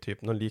kör vi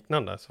typ något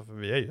liknande, så för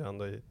vi är ju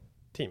ändå i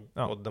team.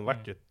 Ja. Och den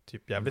vart ju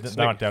typ jävligt Den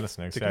snygg. var jävligt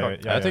snygg. Så Tycker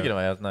jag. Jag tycker det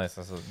var helt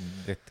nice, alltså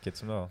ditt kit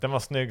som det var. Den var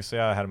snygg så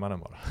jag härmar den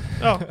bara.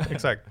 Ja,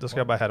 exakt. Då ska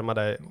jag bara härma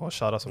dig och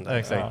köra som det.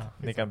 Exakt, Ja.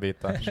 ni kan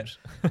byta.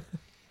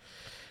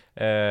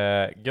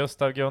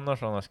 Gustav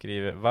Gunnarsson har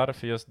skrivit: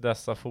 varför just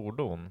dessa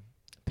fordon?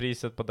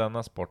 Priset på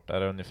denna sport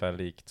är ungefär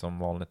likt som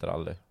vanligt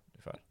rally.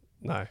 Ungefär.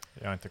 Nej.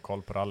 Jag har inte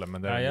koll på rally,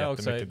 men det är Ja, jag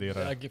också, jättemycket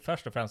dyrare.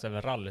 först och främst är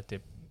väl rally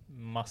typ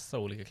massa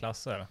olika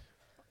klasser.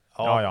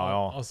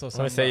 Ja. Och så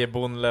Om vi säger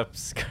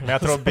bonläpps. Men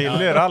jag tror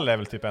billig rally är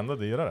väl typ ändå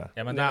dyrare.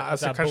 Ja, men Nej, det,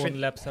 alltså alltså kanske-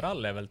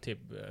 bonläppsrall är väl typ,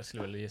 jag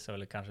skulle väl gissa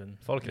väl kanske en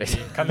Folkrace.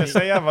 Kan du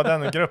säga vad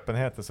den gruppen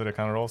heter så du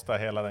kan roasta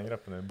hela den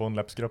gruppen nu?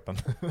 Bonläppsgruppen.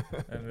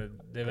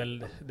 det är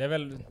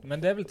väl,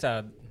 men det är väl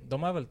såhär,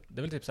 det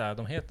är väl typ såhär,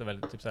 de heter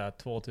väl typ såhär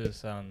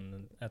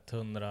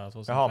 2100,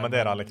 2500. Jaha, men det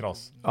är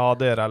rallycross. Ja,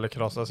 det är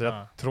rallycross. Alltså jag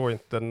Ja. tror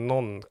inte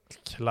någon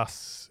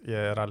klass i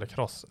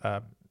rallycross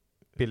är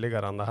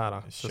billigare än det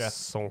här 21.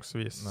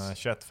 säsongsvis. Nej,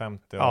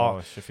 2150 och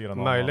Ja,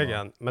 2400.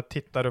 Möjligen, men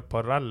tittar du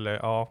på rally,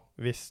 ja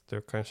visst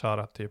du kan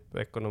köra typ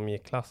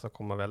ekonomiklass och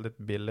komma väldigt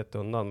billigt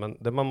undan, men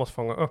det man måste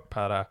fånga upp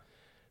här är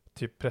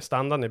typ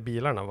prestandan i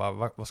bilarna,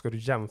 vad ska du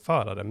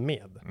jämföra det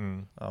med?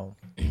 Mm. Ja.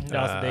 Ja,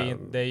 alltså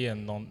det är ju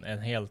en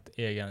helt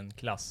egen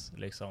klass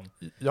liksom.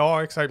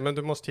 Ja exakt, men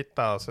du måste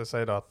titta, alltså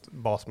säg då att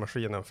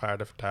basmaskinen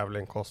färdig för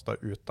tävling kostar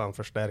utan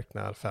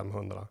förstärkningar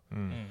 500.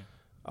 Mm.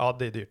 Ja,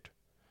 det är dyrt.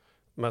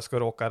 Men ska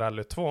du åka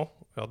rally 2,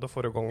 ja då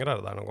får du gångra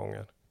det där någon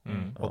gånger.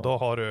 Mm. Och då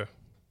har du,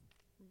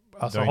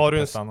 alltså Du har har inte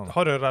du, prestandan.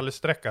 har du en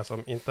rallysträcka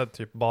som inte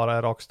typ bara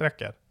är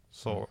raksträckor,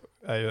 så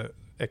är ju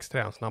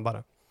extremt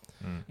snabbare.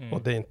 Mm. Mm.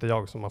 Och det är inte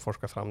jag som har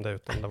forskat fram det,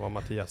 utan det var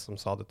Mattias som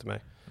sa det till mig.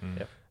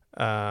 Mm.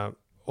 Ja.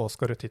 Och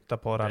ska du titta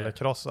på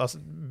rallycross,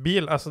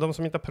 alltså de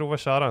som inte har provat att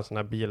köra en sån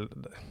här bil,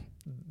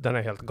 den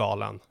är helt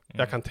galen.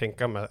 Jag kan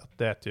tänka mig att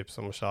det är typ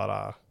som att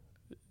köra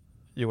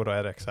Euro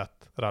RX1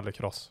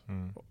 rallycross.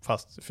 Mm.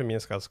 Fast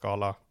förminskad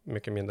skala,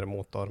 mycket mindre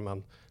motor,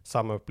 men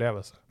samma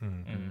upplevelse.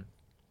 Mm. Mm.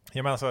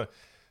 Ja, men alltså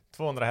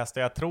 200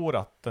 hästar, jag tror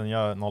att den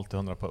gör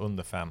 0-100 på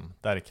under 5,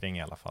 där kring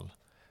i alla fall.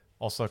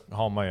 Och så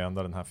har man ju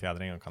ändå den här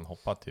fjädringen och kan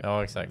hoppa typ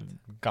Ja, exakt.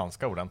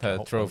 ganska ordentligt.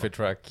 hopp. Trophy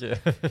track.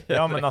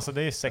 Ja, men alltså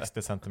det är ju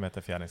 60 cm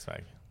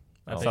fjädringsväg.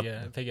 Jag Så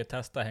fick ju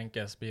testa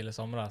Henkes bil i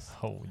somras.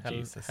 Oh,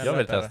 Jesus. Jag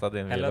vill testa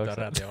din bil Helvete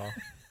också. rädd jag var.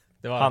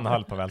 Det var Han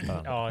höll på att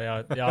välta den.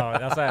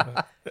 alltså,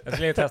 jag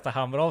skulle ju testa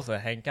handbromsen.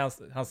 Henke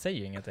han säger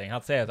ju ingenting.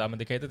 Han säger att men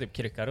du kan ju inte typ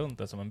krycka runt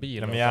det som en bil.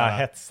 Ja, men och jag så här-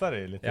 hetsar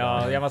dig lite.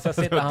 Ja, jag måste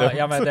sitta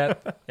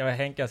han,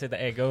 Henke sitter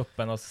ägga upp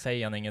en och så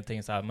säger han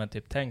ingenting så här, men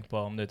typ tänk på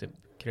om du typ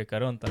kryckar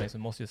runt den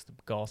liksom, måste ju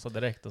typ gasa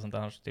direkt och sånt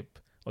där typ,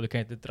 och du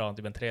kan inte dra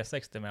typ en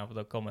 360 med för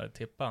då kommer det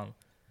tippa han.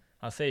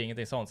 Han säger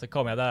ingenting sånt, så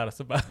kommer jag där och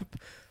så bara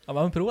han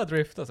bara, men prova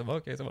drifta, så bara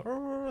okej, så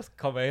bara så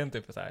kommer jag in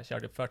typ så här, kör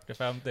typ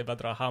 40-50, bara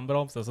drar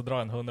handbromsen, så drar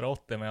jag en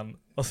 180 med en,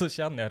 och så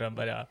känner jag den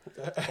börja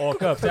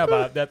åka upp, så jag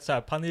bara, det är så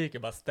här panik,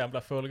 jag bara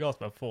stämplar fullgas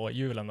för att få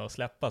hjulen att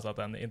släppa så att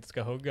den inte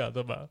ska hugga,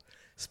 då bara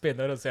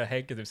spinner den så jag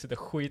Henke typ sitter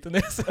skiten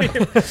ner sig.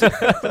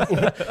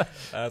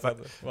 Alltså,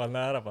 det var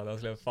nära på att jag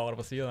skulle fara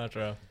på sidan här,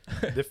 tror jag.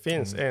 Det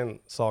finns en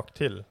sak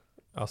till,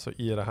 alltså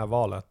i det här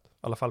valet, i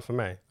alla fall för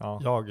mig.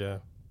 Ja. Jag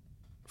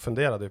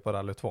funderade ju på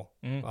rally 2.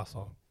 Mm.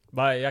 Alltså,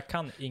 Bara, jag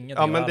kan ingenting.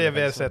 ja, men om det är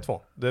rally, VRC2.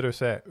 Det du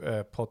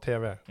ser på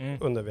tv Mm.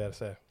 under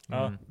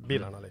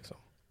VRC-bilarna Ja. liksom.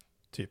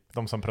 Typ.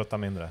 De som pruttar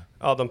mindre.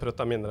 Ja, de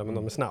pruttar mindre, men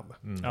de är snabb.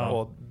 Mm. Ja.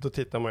 Och då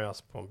tittar man ju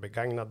alltså på en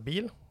begagnad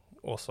bil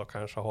och så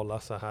kanske hålla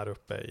sig här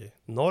uppe i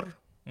norr.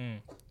 Mm.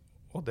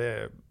 Och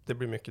det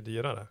blir mycket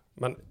dyrare.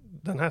 Men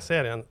den här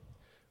serien,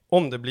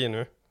 om det blir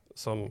nu,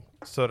 som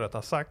Surret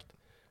har sagt,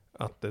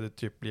 att det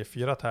typ blir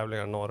 4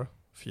 tävlingar norr,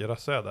 4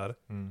 söder,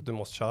 Mm. du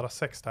måste köra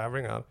 6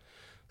 tävlingar,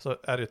 så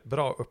är det ett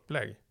bra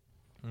upplägg.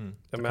 Mm.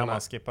 Jag Då menar- kan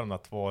man skippa de där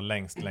 2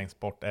 längst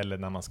bort, eller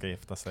när man ska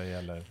gifta sig,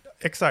 eller...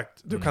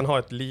 Exakt, du Mm. kan ha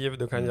ett liv,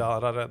 du kan Mm.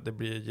 göra det, det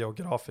blir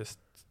geografiskt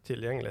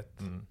tillgängligt,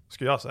 Mm.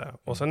 skulle jag säga.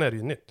 Och sen är det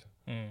ju nytt.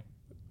 Mm.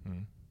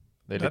 Mm.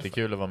 Det är lite Därför.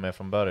 kul att vara med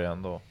från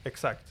början då.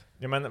 Exakt.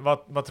 Ja, men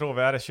vad tror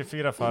vi? Är det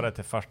 24 före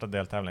till första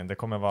deltävling? Det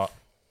kommer vara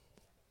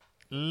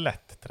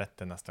lätt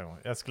 30 nästa gång.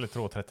 Jag skulle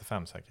tro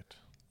 35 säkert.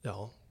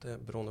 Ja, det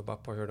beror bara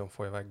på hur de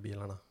får iväg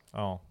bilarna.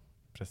 Ja,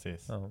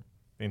 precis. Ja.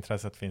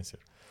 Intresset finns ju.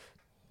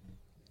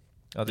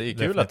 Ja, det är kul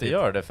Definitivt. att det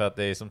gör det, för att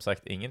det är som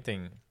sagt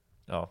ingenting.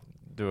 Ja,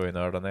 du har ju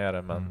nördat ner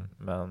det,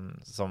 men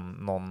som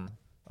någon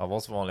av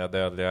oss vanliga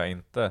dödliga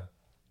inte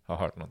har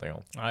hört någonting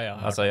om. Ja, jag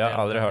har Alltså, hört jag har det,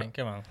 aldrig hört.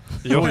 Henke, men.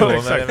 Jo, Jo,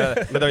 exakt. men-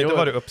 Men det har inte jo.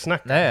 varit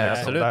uppsnackat. Nej, liksom.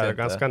 absolut Det är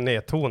inte. ganska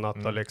nedtonat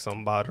och Mm.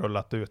 liksom bara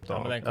rullat ut. Ja,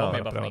 Och, men den kommer ju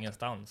Ja, bara från prat.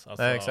 ingenstans.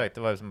 Alltså, Nej, exakt.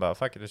 Det var ju som bara,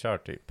 fuck it, du kör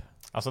typ.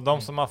 Alltså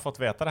de som har fått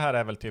veta det här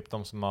är väl typ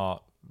de som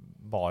har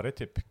varit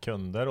typ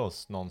kunder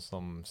hos någon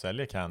som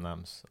säljer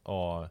Can-Ams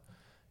och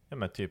ja,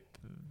 men typ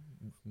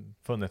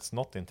funnits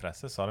något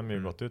intresse, så har de ju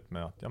Mm. gått ut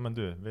med att ja, men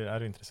du, vi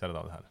är intresserade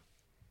av det här.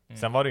 Mm.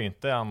 Sen var det ju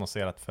inte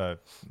annonserat för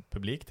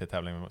publik till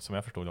tävlingen, som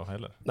jag förstod då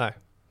heller. Nej,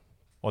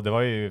 Och det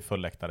var ju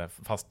full läktare,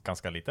 fast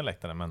ganska liten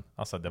läktare, men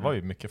alltså det var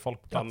ju mycket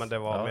folk på plats. ja, men det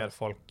var Ja. mer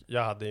folk.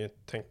 Jag hade ju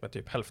tänkt mig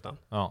typ hälften.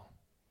 Ja,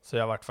 Så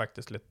jag vart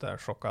faktiskt lite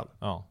chockad.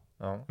 ja.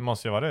 Ja. Det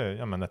måste ju vara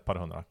ja, men ett par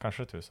hundra,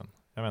 kanske 1000.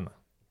 Jag vet inte.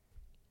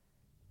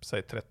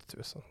 Säg 30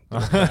 000.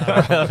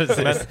 Ja,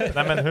 precis. Men,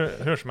 nej, men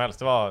hur som helst,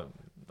 det var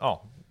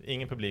ja,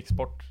 ingen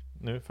publiksport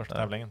nu, första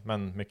Nej. tävlingen,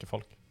 men mycket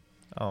folk.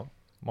 Ja,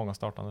 Många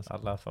startande.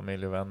 alla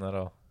familj och vänner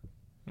och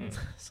Mm.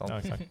 sånt. Ja,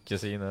 exakt.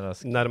 Kusiner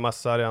och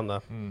Närmast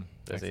sörjande. Mm,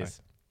 precis.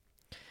 exakt.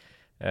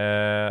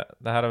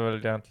 Det här har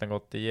väl egentligen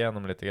gått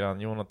igenom lite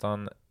grann.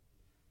 Jonathan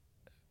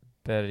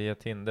Berge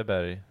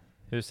Tinderberg.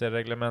 Hur ser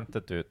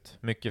reglementet ut?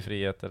 Mycket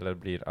frihet eller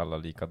blir alla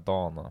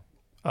likadana?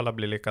 Alla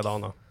blir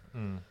likadana.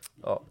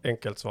 Ja.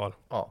 Enkelt svar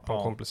Ja. på en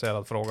Ja.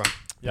 komplicerad fråga.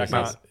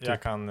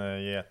 Jag kan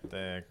ge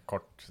ett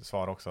kort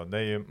svar också. Det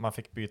är ju, man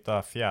fick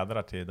byta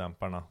fjädrar till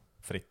dämparna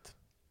fritt.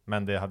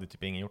 Men det hade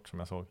typ ingen gjort som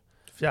jag såg.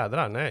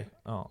 Fjädrar? Nej.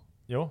 Ja.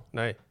 Jo,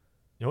 Nej.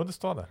 det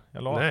står där.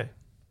 Jag lovar. Nej.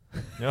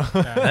 Ja.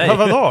 Nej. Men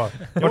vadå?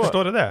 Vart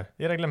står det där?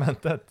 I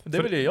reglementet. Det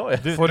vill ju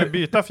jag. Får du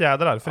byta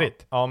fjädrar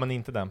fritt? Ja, men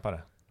inte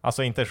dämpare.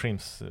 Alltså inte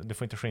skims, du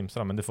får inte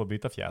skimsra, men du får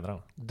byta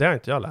fjädrarna. Det har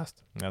inte jag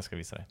läst. Jag ska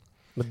visa dig.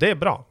 Men det är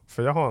bra,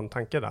 för jag har en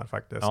tanke där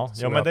faktiskt. Ja,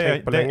 som ja, men jag har det-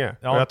 tänkt på det- länge.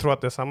 ja. Och jag tror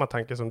att det är samma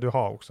tanke som du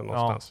har också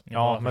någonstans.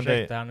 Ja, men försök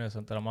det det här nu så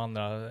inte de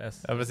andra... Ja,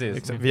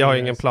 precis. Vi har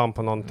ingen plan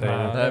på någonting.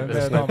 Nej, det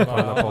är snällt de- på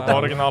den här ja, podden. ja.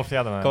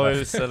 originalfjädrarna.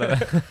 KUs eller...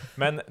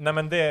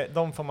 Men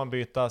de får man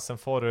byta, sen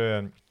får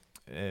du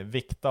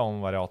vikta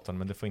om variatorn,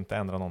 men du får inte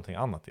ändra någonting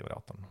annat i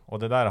variatorn. Och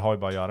det där har ju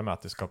bara att göra med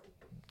att du ska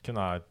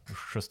kunna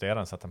justera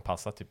den så att den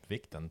passar typ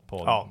vikten på...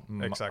 Ja,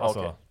 exakt. Alltså,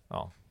 Okej.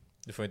 ja.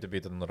 Du får inte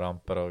byta några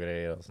ramper och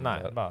grejer och sånt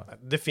Nej, där. bara...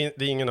 Det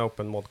är ingen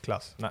open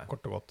mod-klass, Nej.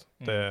 kort och gott.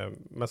 Mm.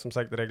 Men som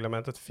sagt,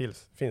 reglementet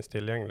finns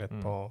tillgängligt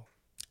på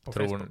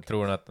Facebook.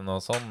 Tror ni att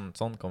någon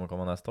sån kommer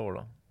komma nästa år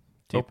då?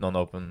 Typ någon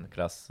open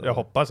class? Jag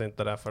hoppas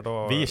inte det, för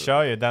då... Vi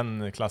kör ju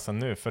den klassen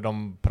nu, för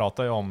de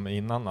pratar ju om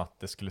innan att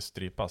det skulle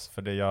strypas,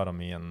 för det gör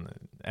de i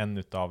en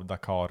utav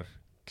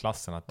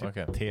Dakar-klasserna, typ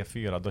Okej.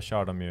 T4, då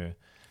kör de ju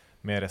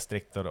med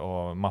restriktor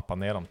och mappar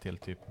ner dem till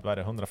typ, vad är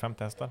det,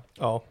 150 hästar?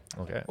 Ja,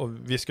 Okej. och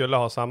vi skulle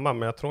ha samma,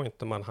 men jag tror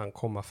inte man hann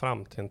komma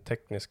fram till en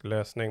teknisk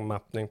lösning,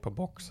 mappning på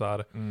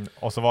boxar.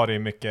 Och så var det ju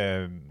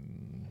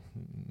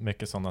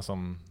mycket sådana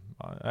som,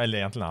 eller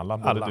egentligen alla,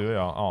 både Alla. du och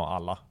jag, ja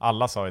alla.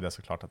 Alla sa ju det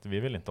såklart, att vi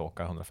vill inte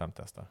åka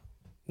 150 hästar.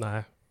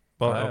 Nej,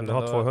 bara Nej, om du men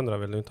har då- 200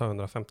 vill du inte ha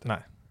 150. Nej.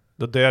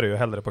 Då dör du ju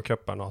hellre på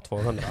cupen och ha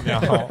 200.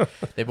 Ja,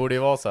 Det borde ju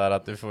vara så här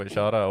att du får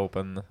köra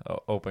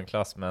open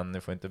class, men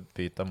ni får inte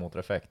byta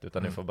motoreffekt,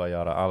 utan ni får bara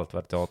göra allt,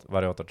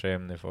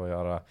 variatortrim, ni får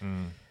göra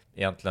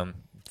egentligen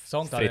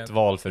Sånt fritt hade,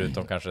 val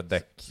förutom kanske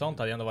däck sånt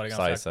hade ändå varit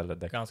size eller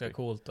däck. ganska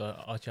coolt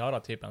att köra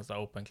typ en sån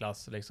där open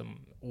class,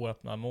 liksom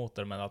oöppnad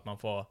motor, men att man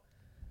får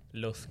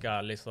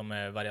luska liksom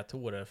med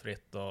variatorer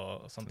fritt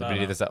och sånt Det där.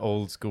 blir lite så här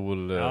old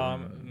school Ja,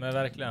 men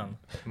verkligen.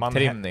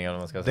 trimning eller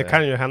vad man ska säga. Det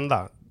kan ju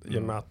hända, i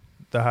och med att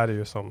det här är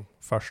ju som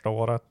första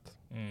året.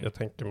 Mm. Jag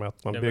tänker mig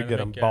att man Det blir bygger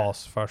en mycket-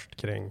 bas först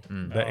kring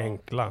Mm. det Ja.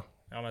 enkla.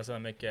 Ja, men så är det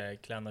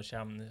mycket kläm och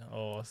kämn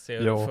och se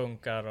hur Jo. det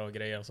funkar och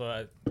grejer. Så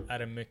är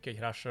det mycket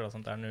krascher och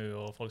sånt där nu,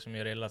 och folk som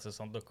gör illa sig och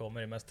sånt, då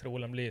kommer det mest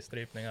troligen bli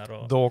strypningar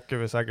och... Då åker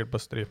vi säkert på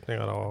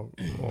strypningar och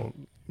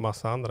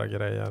massa andra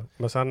grejer.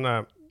 Men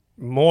sen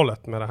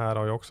målet med det här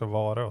har ju också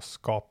varit att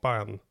skapa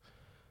en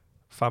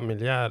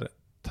familjär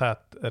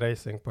tät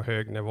racing på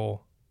hög nivå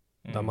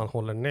där man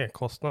håller ner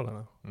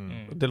kostnaderna.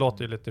 Mm. Det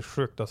låter ju lite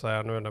sjukt att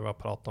säga nu när vi har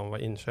pratat om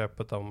vad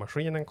inköpet av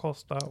maskinen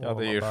kostar. och Ja,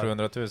 vad det är ju man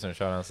 700 000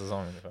 kör en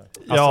säsong ungefär.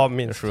 Ja,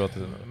 minst. 7 000.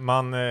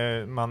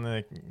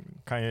 man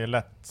kan ju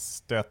lätt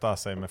stöta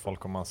sig med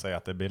folk om man säger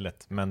att det är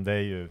billigt, men det är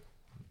ju,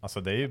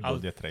 alltså det är ju Allt-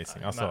 budgetracing.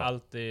 Men Alltså,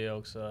 allt är ju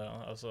också,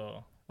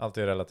 alltså... Allt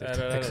är relativt.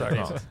 Är det Exakt.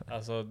 relativt?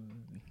 Alltså,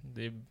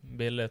 det är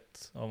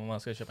billigt om man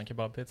ska köpa en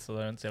kebabpizza, då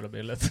är det inte så jävla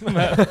billigt. men,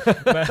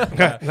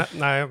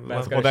 Nej,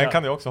 Men ska och det den köra-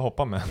 kan du också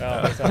hoppa med.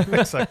 ja,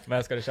 exakt.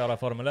 Men ska du köra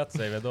Formel 1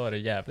 säger vi, då är det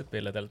jävligt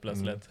billigt helt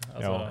plötsligt.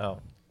 Alltså, Ja. Ja.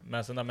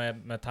 Men sen där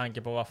med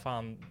tanke på vad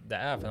fan det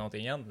är för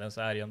någonting egentligen,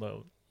 så är det ju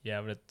ändå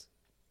jävligt,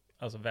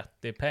 alltså,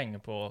 vettig peng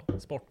på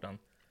sporten.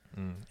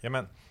 Ja,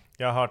 men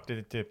jag har hört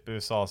i typ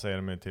USA säger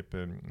de ju typ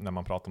när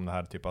man pratar om det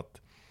här typ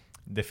att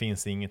det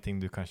finns ingenting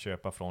du kan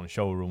köpa från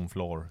showroom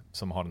floor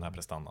som har den här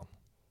prestandan.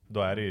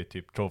 Då är det ju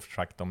typ Trophy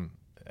Track de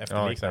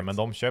efterliknar, exakt. men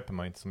de köper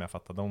man ju inte som jag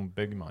fattar, de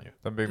bygger man ju.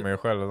 De bygger man ju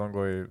själv och de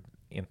går ju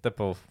inte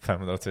på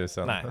 500 000.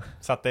 Nej,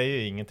 så att det är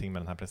ju ingenting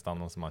med den här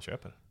prestandan som man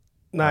köper.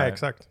 Nej, Nej.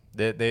 exakt.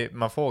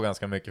 Man får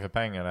ganska mycket för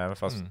pengarna, även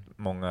fast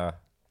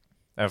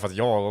även fast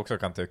jag också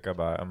kan tycka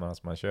bara, ja, men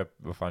alltså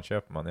vad fan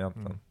köper man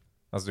egentligen? Mm.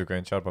 Alltså du kan ju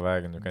inte köra på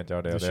vägen, du kan inte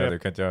göra det, Du du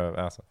kan inte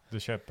göra, alltså. Du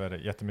köper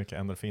jättemycket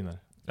endorfiner.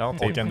 Ja,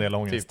 Och en del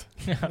ångest.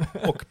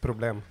 Och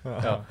problem.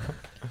 Ja.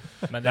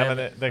 Men, Nej, men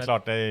det är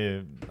klart, det är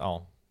ju,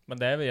 ja. men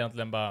det är väl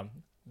egentligen bara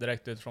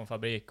direkt ut från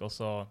fabrik och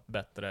så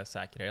bättre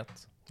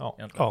säkerhet. Ja.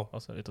 Egentligen. Ja.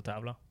 Och så ut och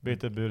tävla.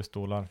 Byter bur,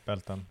 stolar,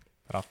 bälten,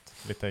 ratt,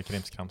 lite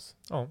krimskrams.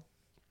 Ja.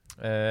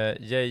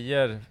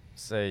 Geijer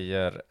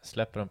säger,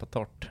 släpper den på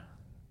torrt.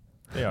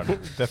 Det gör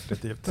det.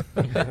 Definitivt.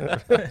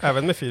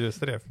 Även med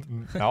fyrhjulsdrift.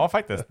 Ja,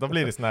 faktiskt. Då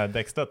blir det sån här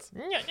däckstöts.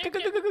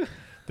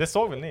 Det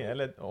såg väl ni?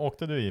 Eller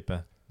åkte du JP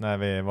när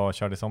vi var och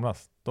körde i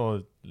somras?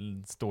 Då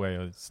stod jag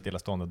ju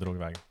stillastående och drog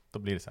iväg. Då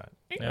blir det så här.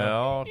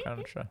 Ja,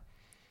 kanske.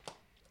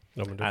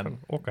 Ja, men du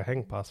kan åka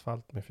häng på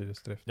asfalt med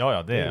fyrhjulsdrift.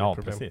 Ja, Det är ja, inget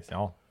problem. precis.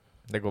 Ja.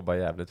 Det går bara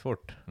jävligt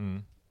fort.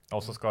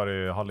 Och så ska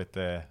du ju ha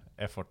lite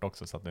effort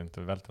också så att du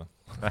inte välter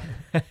den.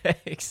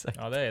 Exakt.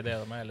 Ja, det är det.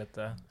 De är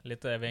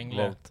lite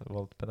vingliga.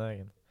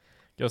 Voltbenägen.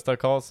 Gustav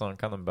Karlsson,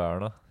 kan den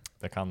bärna?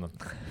 Det kan den.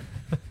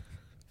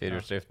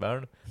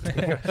 Fyrhjulsdriftbärn.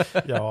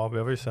 Ja, vi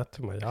har ju sett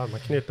hur man gör. Man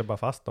knyter bara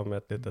fast dem med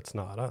ett litet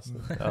snöre. Alltså.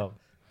 Ja.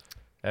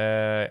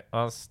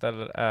 Han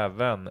ställer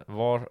även,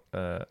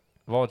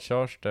 vad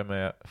körs det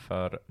med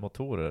för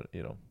motorer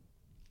i dem?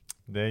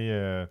 Det är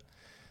ju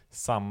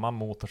samma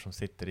motor som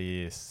sitter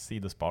i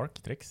Sidospark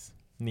Trix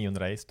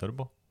 900 Ace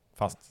Turbo.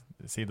 Fast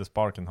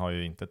Sidosparken har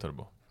ju inte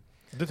turbo.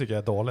 Det tycker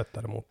jag är dåligt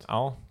däremot.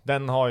 Ja,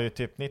 den har ju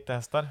typ 90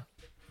 hästar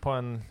på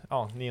en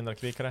 900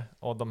 kubikare.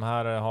 Och de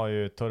här har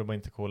ju turbo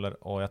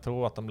intercooler. Och jag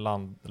tror att de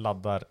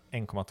laddar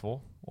 1,2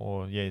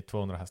 och ger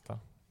 200 hästar.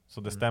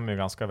 Så det stämmer ju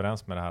ganska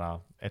överens med det här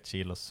 1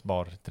 kilos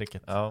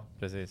bar-tricket. Ja,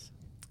 precis.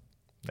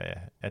 Det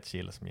är 1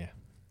 kilo som ger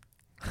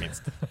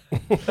minst.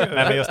 Nej,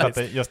 men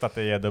just att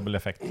det ger dubbel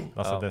effekt.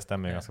 Alltså det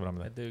stämmer ju ganska bra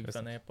med Det det. dug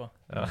för nepa.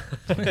 Ja.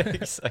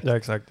 Exakt. Ja,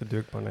 exakt. Det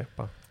dug på en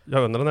epa.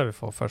 Jag undrar när vi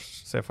får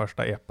se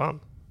första epan.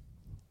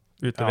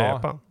 Ute vid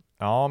epan.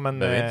 Ja, men...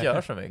 Behöver inte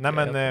göra så mycket. Nej,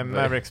 men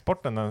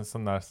Maverick-sporten, den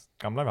sån där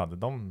gamla vi hade,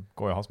 de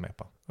går jag ha som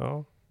epa. Ja.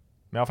 Men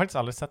jag har faktiskt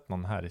aldrig sett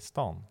någon här i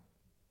stan.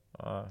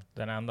 Ja.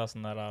 Den enda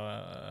sån där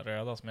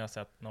röda som jag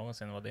sett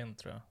någonsin var din,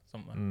 tror jag.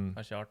 Som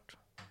har kört.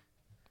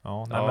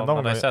 Ja, nej, Ja, men man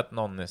har är, ju sett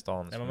någon i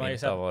stan Ja, som man har ju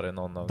inte sett- har varit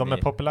någon av de är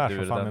ni populära för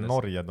dur fan i Dennis.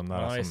 Norge, de där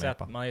Man har ju som sett,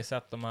 epa. man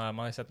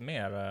har ju sett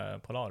mer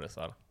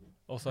Polarisar.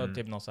 Och så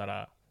typ någon sån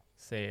här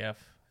CF,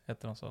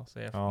 heter de så?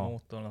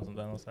 CF-motor eller något sånt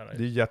där. Något sånt Det är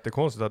där.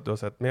 jättekonstigt att du har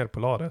sett mer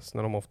Polaris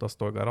när de ofta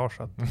står i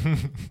garaget.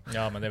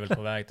 Ja, men det är väl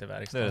på väg till Nu är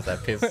verkstad. det såhär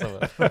piss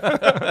över.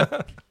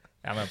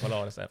 Ja, men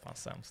Polaris är fan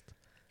sämst.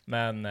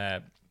 Men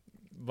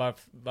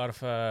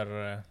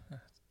varför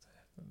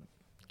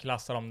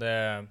klassar de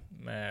det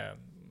med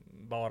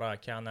bara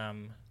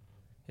Can-Am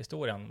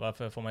historien?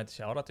 Varför får man inte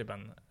köra typ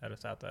en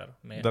RZ-er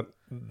med?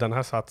 Den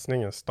här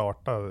satsningen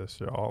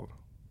startades ju av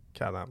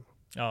Can-Am.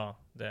 Ja,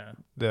 det...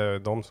 Det är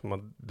de som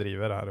har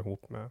drivit det här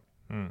ihop med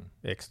Mm.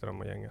 Ekström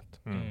och gänget.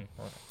 Mm.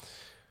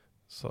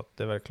 Så att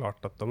det är väl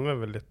klart att de är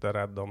väl lite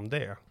rädda om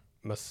det.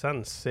 Men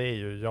sen ser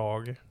ju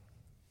jag,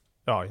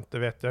 ja, inte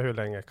vet jag hur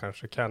länge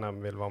kanske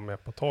Can-Am vill vara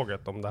med på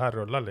tåget. Om det här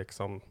rullar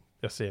liksom,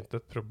 jag ser inte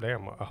ett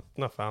problem att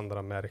öppna för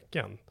andra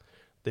märken.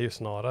 Det är ju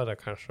snarare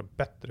kanske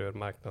bättre ur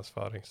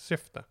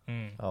marknadsföringssyfte.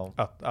 Mm. Ja.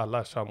 Att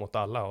alla kör mot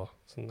alla och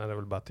sen är det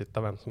väl bara att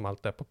titta vem som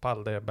alltid är på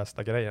pall. Det är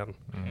bästa grejen.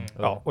 Mm.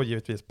 Ja, och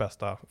givetvis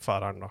bästa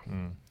föraren då.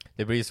 Mm.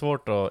 Det blir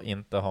svårt att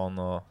inte ha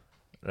något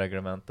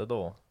reglemente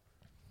då.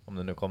 Om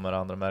det nu kommer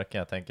andra märken.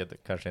 Jag tänker att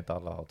kanske inte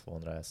alla har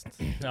 200 häst.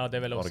 Ja, det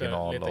är väl också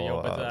Original lite och,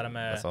 jobbigt det där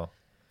med alltså,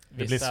 Det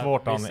blir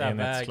svårt att ha en vissa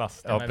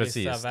enhetsklass. väg- Ja, men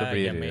precis, vissa då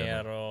blir väger det ju-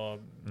 mer och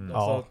Mm.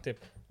 alltså, Ja. typ,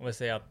 om vi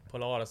säger att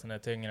Polarisen är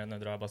tyngre, nu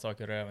drar jag bara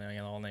saker i röven, jag har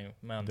ingen aning.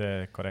 Men, Det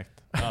är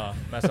korrekt. ja,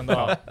 men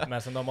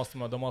sen då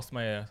måste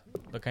man ju,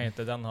 då kan ju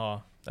inte den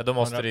ha, ja, då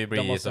måste det ju de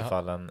bli i måste så ha-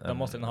 fall en... då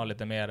måste den ha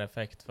lite mer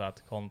effekt för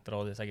att kontra,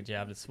 och det är säkert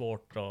jävligt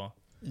svårt och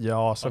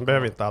Ja, sen Och-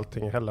 behöver inte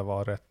allting heller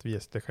vara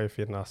rättvist. Det kan ju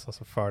finnas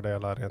alltså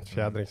fördelar rent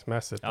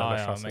fjädringsmässigt Ja,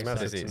 eller ja, men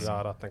chassimässigt precis. som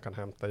gör att den kan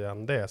hämta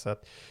igen det. Så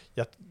att,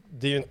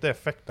 det är ju inte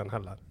effekten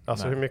heller.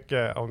 Alltså Nej. hur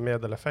mycket av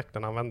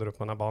medeleffekten använder du på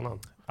den här banan?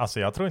 Alltså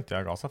jag tror inte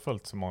jag gasar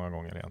fullt så många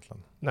gånger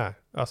egentligen. Nej,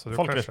 alltså du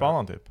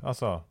Folkvärldsbanan typ.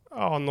 Alltså,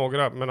 Ja,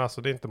 några, men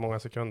alltså det är inte många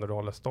sekunder du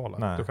håller stålar.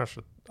 Nej. Du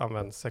kanske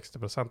använder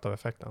 60% av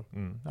effekten.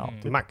 ja,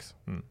 Mm. typ. Max.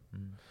 Mm.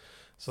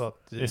 Så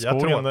att I jag tror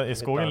skogen, att i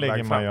skogen vi hittar ligger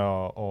väg man fram.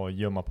 ju och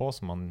gömma på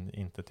så man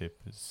inte typ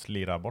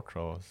slirar bort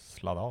och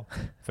sladdar av.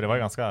 För det var ju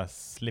ganska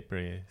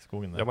slippery i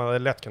skogen där. Ja, man hade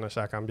lätt kunnat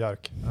käka en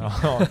björk.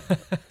 Ja,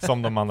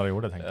 som de andra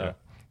gjorde tänkte Ja. jag.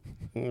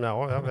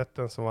 Ja, jag vet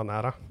en som var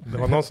nära. Det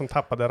var någon som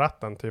tappade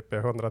ratten typ i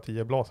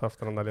 110 blås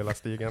efter den där lilla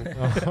stigen.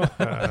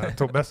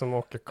 Tobbe som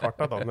åker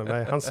karta då med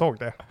mig, han såg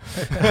det.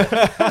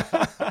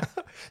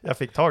 Jag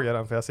fick tag i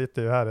den för jag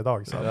sitter ju här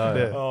idag så Ja,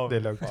 det, ja. det är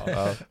lugnt.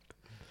 Ja.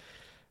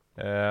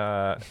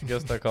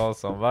 Gustav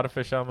Karlsson,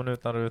 varför kör man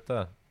utan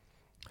rutor?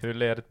 Hur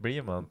ledigt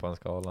blir man på en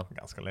skala?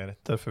 Ganska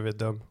lerigt. Därför vi är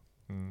dum.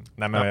 Mm.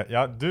 Nej men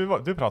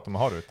du pratar om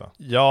att ha ruta.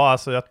 Ja,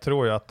 alltså jag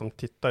tror ju att de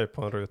tittar ju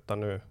på en ruta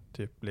nu,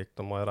 typ likt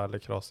de har i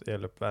rallycross,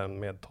 eluppvärmd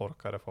med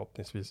torkare,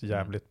 förhoppningsvis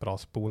jävligt bra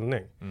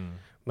spolning. Mm.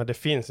 Men det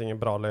finns ingen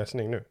bra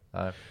lösning nu.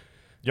 Nej.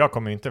 Jag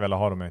kommer inte vilja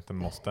ha dem om jag inte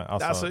måste.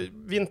 Alltså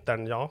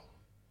vintern, ja.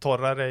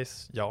 Torra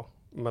race, ja.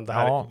 Men det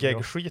här Ja,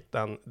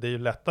 gegskiten, det är ju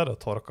lättare att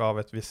torka av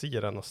ett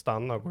visir än att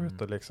stanna och gå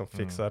ut och liksom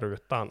fixa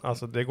rutan.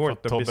 Alltså det går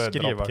inte att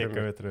beskriva hur dropkicka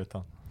mycket. ut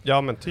rutan.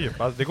 Ja men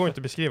typ, alltså, det går inte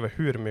att beskriva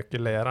hur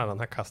mycket lera den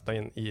här kastar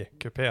in i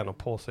kupén och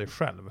på sig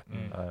själv.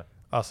 Nej.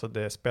 Alltså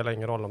det spelar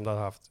ingen roll om du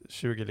hade haft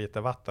 20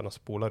 liter vatten och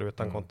spolar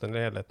utan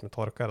kontinuerligt med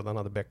torkare, den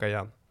hade bäckat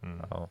igen.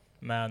 Mm. Ja.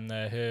 men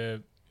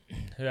hur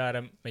är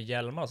det med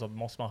hjälmar? Så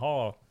måste man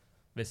ha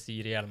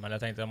visirhjälmar? Jag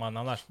tänkte om man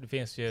annars, det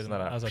finns ju Såna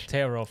där. alltså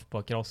tear-off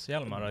på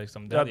crosshjälmar och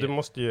liksom, det Ja, hade du ju,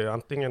 måste ju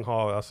antingen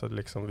ha alltså,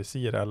 liksom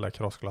visir eller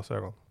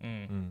crossglasögon.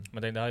 mm.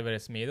 Men det hade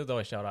varit smidigt då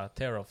att köra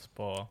tear-offs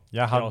på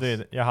Jag hade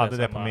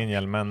det på samma- min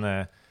hjälm,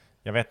 men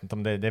jag vet inte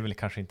om det är väl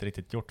kanske inte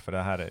riktigt gjort för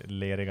det här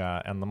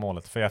leriga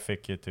ändamålet. För jag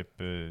fick ju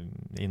typ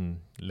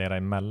in lera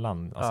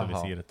emellan, alltså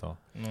Aha. visiret och...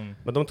 Mm.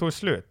 Men de tog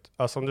slut.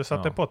 Alltså om du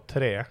satte Ja. på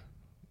 3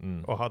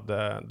 Mm. och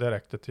det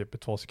räckte typ i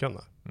 2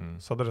 sekunder.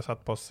 Mm. Så hade du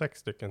satt på 6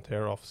 stycken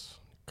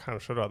tear-offs.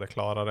 Kanske du hade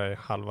klarat dig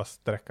halva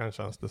sträckan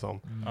känns det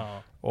som.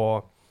 Ja.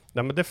 Och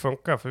nej men det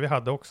funkar för vi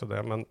hade också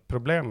det. Men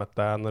problemet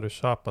är när du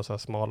kör på så här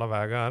smala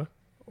vägar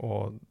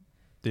och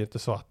det är inte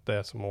så att det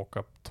är som att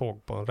åka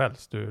tåg på en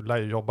räls. Du lär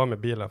ju jobba med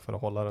bilen för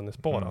att hålla den i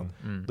spåren.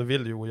 Då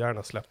vill du ju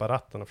ogärna släppa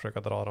ratten och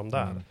försöka dra dem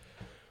där.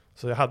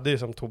 Så jag hade ju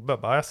som Tobbe,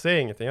 bara, jag ser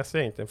ingenting. Jag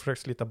försökte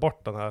slita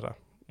bort den här.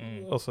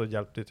 Och så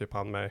hjälpte typ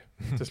han mig.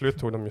 Till slut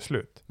tog de ju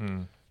slut.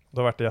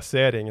 Då var det, jag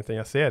ser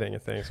ingenting.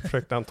 Så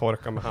försökte han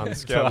torka med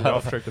handsken.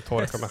 Jag försökte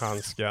torka med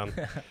handsken.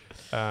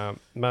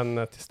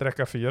 Men till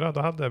sträcka 4,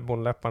 då hade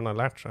bonläpparna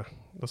lärt sig.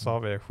 Då sa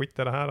vi, skit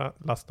i det här,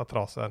 lasta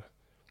trasor.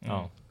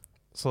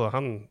 Så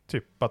han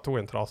typ bara tog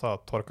en trasa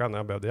och torkade när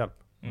jag behövde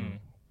hjälp.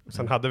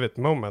 Sen hade vi ett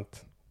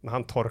moment när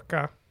han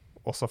torkade.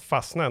 Och så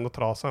fastnade ändå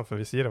trasan för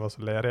visiret var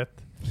så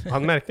lerigt.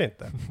 Han märkte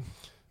inte.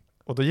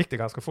 Och då gick det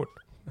ganska fort.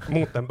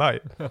 Mot en berg.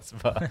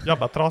 Jag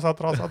bara trasa.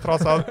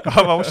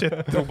 Jag bara, oh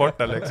shit, tog bort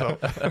det liksom.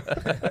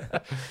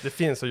 Det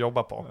finns att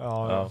jobba på.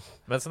 Ja.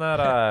 Men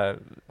sådana här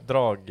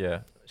drag...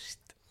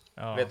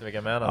 Vet du vilka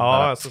jag menar? Ja,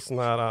 alltså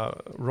sådana här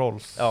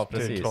rolls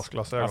till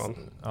klossglasögon.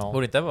 Alltså,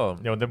 borde inte vara...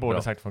 Jo, det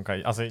borde säkert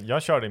funka. Alltså,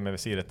 jag körde med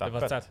visiret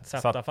öppet. Det var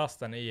sätta fast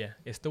den i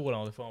stolen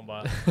och du får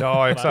bara...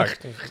 Ja,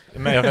 exakt.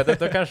 Men jag vet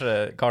inte, då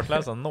kanske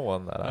kartläsaren når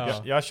den där.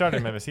 Ja. Jag körde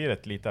med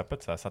visiret lite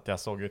öppet så att jag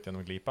såg ut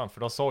genom glipan. För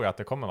då såg jag att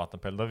det kommer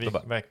vattenpöl. Då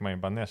väcker man ju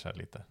bara ner sig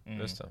lite.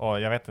 Just det.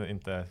 Och jag vet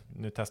inte,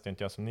 nu testar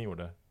inte jag som ni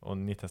gjorde. Och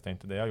ni testar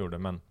inte det jag gjorde,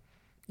 men...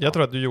 Jag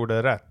tror att du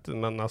gjorde rätt,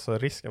 men alltså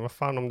risken, vad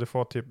fan om du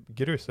får typ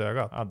grus i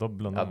ögat? Ja, då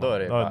blundar då är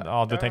det man.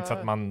 Ja, du tänkte så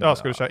att man... Ja,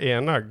 ska du köra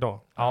enögd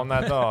då? Ja,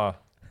 nej då...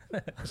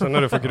 Sen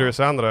när du får grus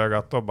i andra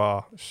ögat, då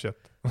bara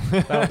shit.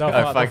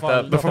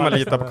 Då får man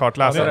lita på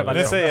kartläsaren.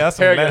 Det säger jag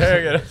som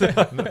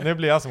höger. Nu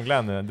blir jag som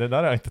Glenn. Det där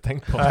har jag inte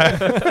tänkt på.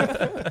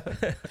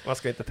 Man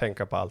ska inte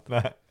tänka på allt.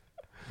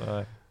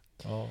 Nej.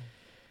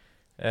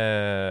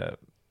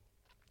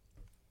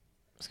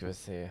 Ska vi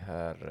se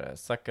här.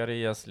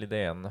 Zacharias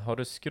Lidén. Har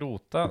du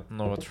skrotat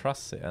något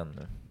chassi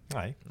ännu?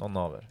 Nej. Någon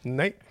av er?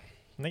 Nej.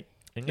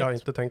 Inget? Jag har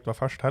inte tänkt vara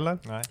först heller.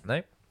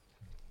 Nej.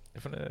 Det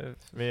får ni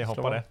Vi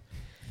hoppar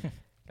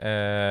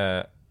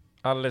det.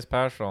 Alice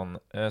Persson.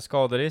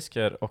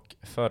 Skaderisker och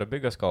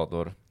förebygga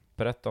skador.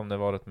 Berätta om det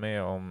varit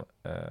med om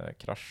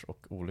krasch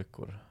och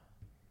olyckor.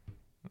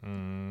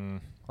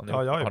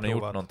 Har ni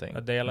gjort någonting?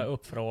 Jag delar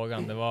upp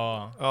frågan. Det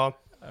var... Ja.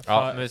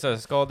 Ja, men vi säger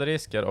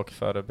skaderisker och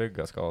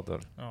förebygga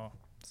skador. Ja.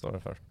 Står det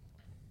först.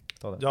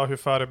 Ja, hur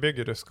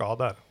förebygger du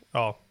skador?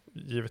 Ja,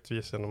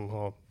 givetvis genom att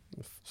ha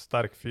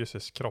stark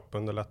fysisk kropp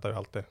underlättar ju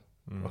alltid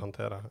att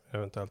hantera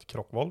eventuellt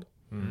krockvåld.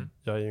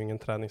 Jag är ju ingen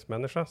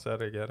träningsmänniska så jag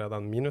ligger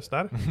redan minus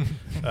där.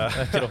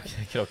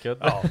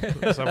 Krockkudde.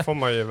 Ja, sen får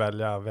man ju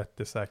välja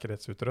vettig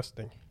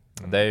säkerhetsutrustning.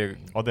 Det är ju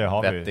och det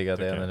har vettiga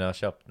delen jag har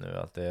köpt nu.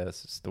 Att det är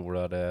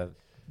stora, det är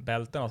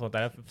bälten och sånt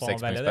där. Får man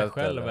välja det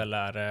själv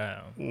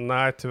eller?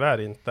 Nej,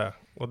 tyvärr inte.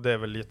 Och det är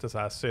väl lite så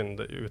här synd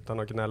utan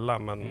att gnälla.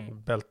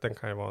 Men bälten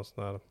kan ju vara en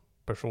sån här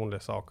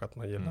personlig sak. Att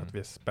man gillar ett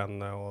visst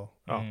spänne och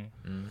ja.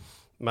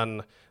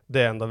 Men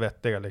det är ändå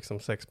vettiga liksom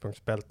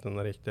 6-punktsbälten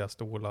och riktiga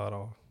stolar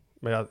och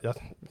men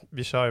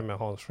vi kör ju med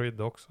Hans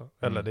skydd också.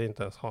 Eller det är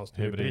inte ens Hans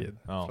hybrid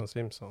från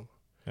Simpson.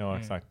 Ja,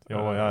 exakt.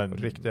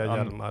 Riktiga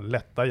hjälmar,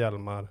 lätta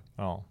hjälmar.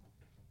 Ja.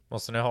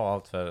 Måste ni ha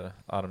allt för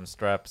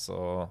armstraps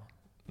och...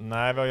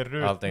 Nej, vi har ju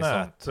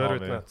rutnät.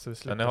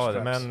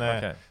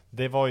 Men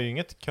det var ju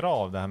inget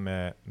krav det här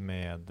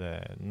med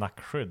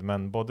nackskydd.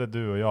 Men både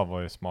du och jag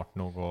var ju smart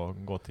nog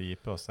att gå till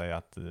JP och säga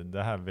att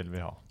det här vill vi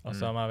ha.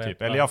 Man vet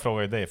typ. Eller jag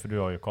frågar ju dig, för du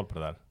har ju koll på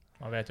det där.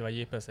 Man vet ju vad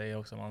JP säger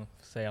också. Man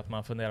säger att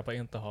man funderar på att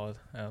inte ha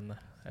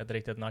ett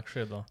riktigt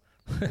nackskydd då.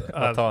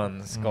 Att ta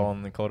en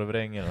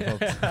skankorvring eller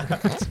något.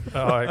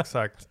 Ja,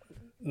 exakt.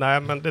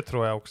 Nej, men det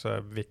tror jag också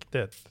är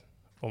viktigt.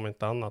 Om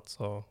inte annat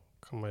så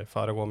kan man ju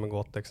föregå med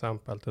gott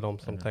exempel till de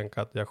som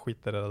tänker att jag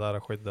skiter i det där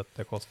skyddet.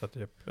 Det kostar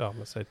typ,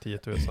 men säg 10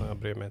 000, jag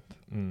bryr mig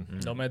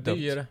inte. De är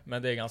dyr,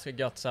 men det är ganska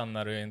gött sen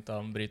när du inte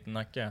har brutit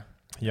nacke.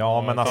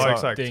 Ja, men alltså...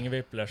 exakt.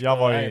 Dyngvipplers, jag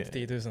var ju... ju...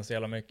 10 000 så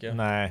jävla mycket.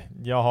 Nej,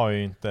 jag har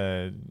ju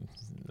inte...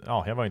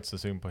 Ja, jag var inte så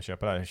sugen på att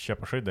köpa det.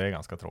 Köpa skydd är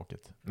ganska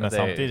tråkigt. Men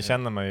samtidigt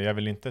känner man ju, jag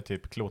vill inte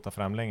typ klota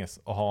framlänges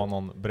och ha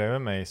någon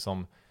bredvid mig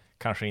som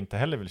kanske inte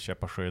heller vill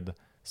köpa skydd,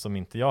 som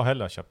inte jag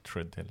heller har köpt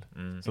skydd till.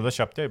 Så då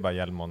köpte jag ju bara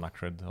hjälm och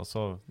nackskydd och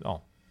så,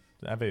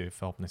 är vi ju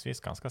förhoppningsvis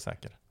ganska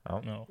säker.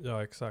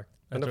 Ja, exakt.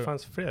 Men det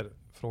fanns fler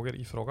frågor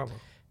i frågan, va?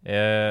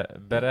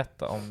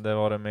 Berätta om det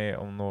var med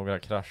om några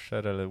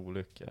krascher eller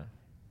olyckor.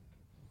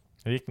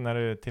 Hur gick det när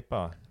du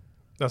tippade?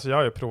 Alltså jag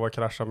har ju provat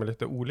krascha med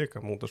lite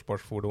olika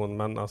motorsportsfordon,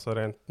 men alltså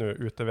rent nu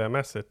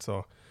UTV-mässigt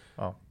så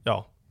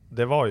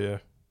det var ju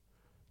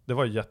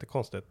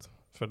jättekonstigt.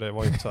 För det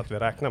var ju inte så att vi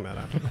räknade med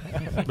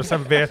det. Men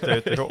sen vet jag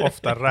inte hur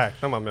ofta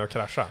räknar man med att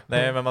krascha.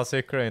 Nej, men man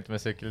cyklar ju inte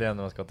med cykelhjälm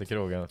när man ska till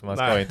krogen. Man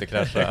ska inte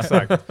krascha.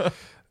 Exakt.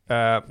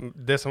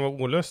 Det som var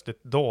olustigt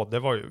då, det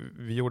var ju,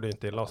 vi gjorde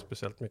inte illa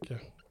speciellt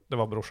mycket. Det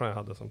var brorsan jag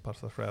hade som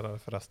passagerare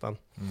förresten.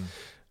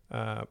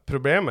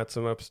 Problemet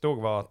som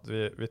uppstod var att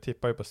vi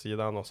tippade på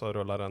sidan och så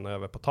rullade den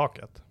över på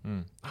taket.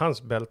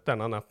 Hans bälten,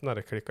 han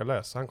öppnade, klickade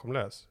lös, så han kom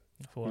lös.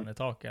 Får han i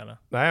taket eller?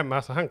 Nej, men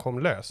alltså han kom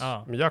lös.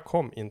 Men jag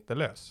kom inte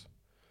lös.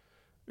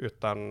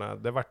 Utan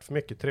det vart för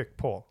mycket tryck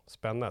på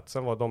spännet.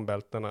 Sen var de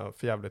bältena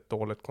för jävligt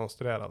dåligt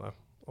konstruerade,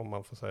 om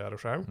man får säga det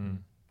själv.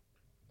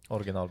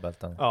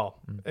 Originalbälten. Ja,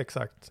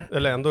 exakt.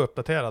 Eller ändå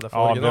uppdaterade, för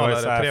Ja, det original var ju är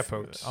så det här 3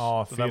 punkts.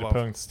 Ja, Så det var-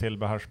 4-punkts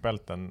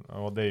tillbehörsbälten.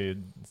 Och det är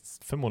ju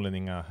förmodligen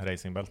inga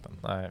racingbälten.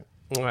 Nej,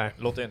 Nej.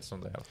 låter inte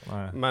som det i alla fall.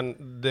 Nej.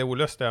 Men det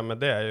olustiga med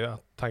det är ju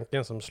att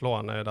tanken som slår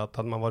en är att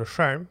hade man varit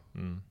själv,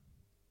 Mm.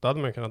 då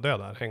hade man kunnat dö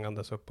där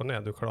hängandes upp och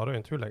ner. Du klarar ju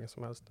inte hur länge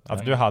som helst.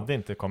 Alltså du hade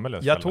inte kommit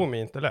lös? Jag tog mig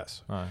inte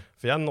lös. Nej.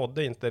 För jag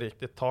nådde inte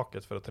riktigt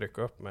taket för att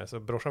trycka upp mig. Så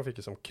brorsan fick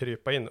ju som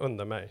krypa in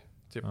under mig.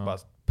 Typ Ja. bara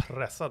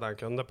pressa den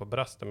kunde på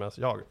bröstet medan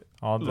jag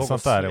Ja, det, låg och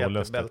sånt där är slet i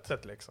olustigt.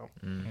 bältet liksom.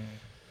 Mm.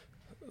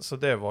 Så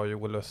det var ju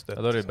olustigt.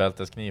 Ja, då är det ju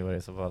bältesknivar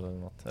i så fall eller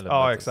något. Eller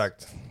Ja, bältes-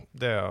 exakt.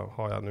 Det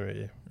har jag nu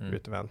i Mm.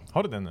 utvän.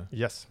 Har du det nu?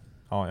 Yes.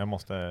 Ja, jag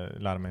måste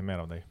lära mig mer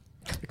av dig.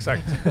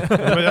 Exakt.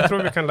 Men jag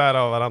tror vi kan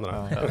lära av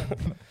varandra. Ja.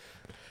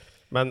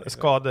 Men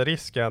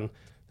skaderisken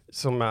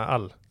som med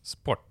all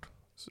sport,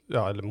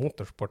 ja, eller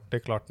motorsport, det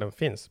är klart den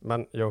finns.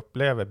 Men jag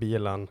upplever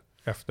bilen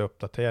efter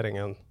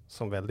uppdateringen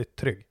som väldigt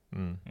trygg.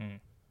 Mm. Mm.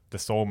 Det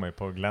såg mig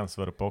på Glens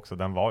var uppe också.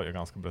 Den var ju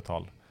ganska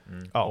brutal.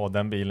 Mm. Ja. Och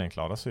den bilen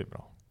klarar sig ju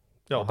bra.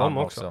 Ja, Och de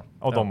han också.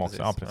 Och de också,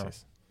 ja precis.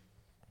 precis.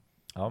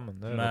 Ja, men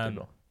det låter Men,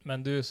 bra.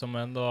 men du som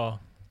ändå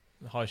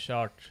har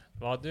kört,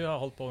 du har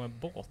hållit på med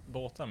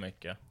båtar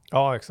mycket.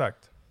 Ja,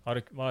 exakt.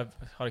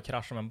 Har du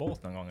kraschat med en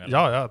båt någon gång? Eller?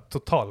 Ja, jag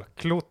total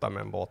klota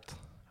med en båt.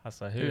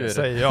 Alltså Hur? hur?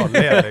 Säger jag,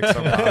 ler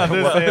liksom.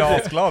 Du ser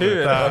asglad ut.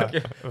 Hur? Ja.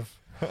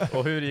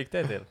 Och hur gick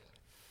det till?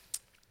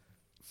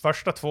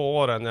 Första 2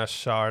 åren jag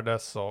körde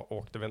så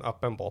åkte vi en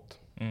öppen båt.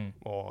 Mm.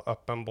 Och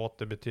öppen båt,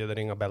 det betyder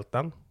inga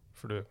bälten.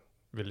 För du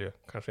vill ju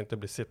kanske inte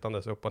bli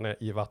sittandes upp och ner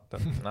i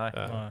vatten. Nej.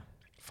 Ja.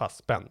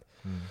 Fastspänd.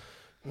 Mm.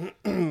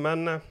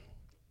 Men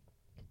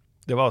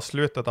det var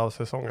slutet av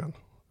säsongen.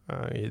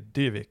 I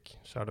Dyvik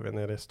körde vi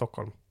nere i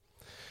Stockholm.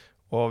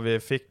 Och vi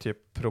fick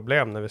typ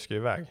problem när vi skulle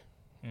iväg.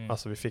 Mm.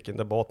 Alltså vi fick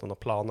inte båten att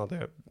plana. Det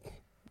är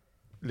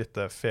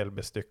lite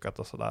felbestyckat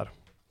och sådär.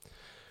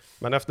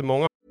 Men efter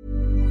många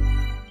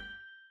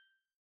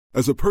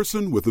As a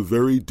person with a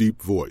very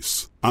deep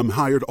voice, I'm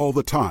hired all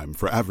the time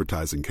for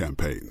advertising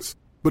campaigns.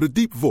 But a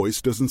deep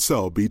voice doesn't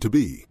sell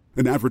B2B,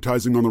 and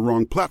advertising on the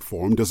wrong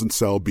platform doesn't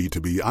sell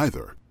B2B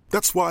either.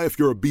 That's why if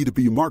you're a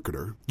B2B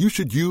marketer, you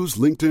should use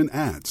LinkedIn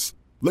ads.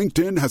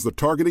 LinkedIn has the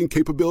targeting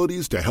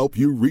capabilities to help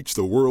you reach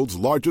the world's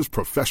largest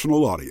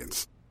professional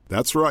audience.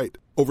 That's right,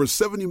 over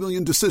 70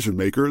 million decision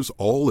makers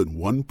all in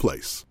one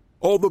place.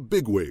 All the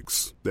big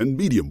wigs, then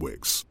medium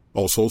wigs,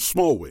 also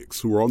small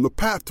wigs who are on the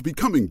path to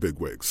becoming big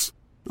wigs.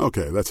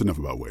 Okay, that's enough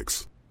about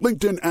wigs.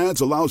 LinkedIn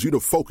ads allows you to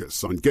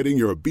focus on getting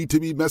your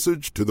B2B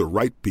message to the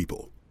right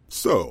people.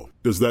 So,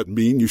 does that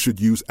mean you should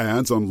use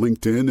ads on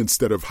LinkedIn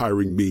instead of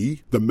hiring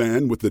me, the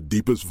man with the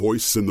deepest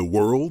voice in the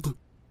world?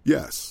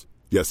 Yes.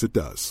 Yes, it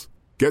does.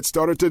 Get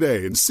started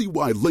today and see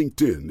why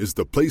LinkedIn is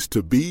the place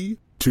to be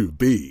to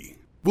be.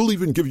 We'll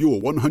even give you a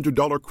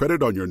 $100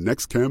 credit on your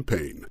next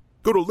campaign.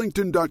 Go to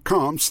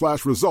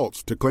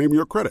linkedin.com/results to claim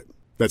your credit.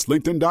 That's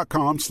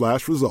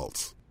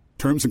linkedin.com/results.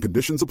 Terms and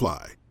conditions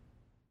apply.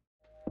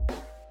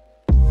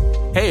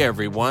 Hey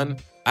everyone,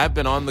 I've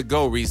been on the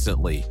go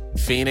recently.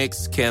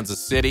 Phoenix,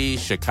 Kansas City,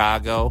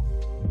 Chicago.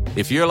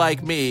 If you're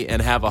like me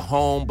and have a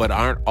home but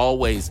aren't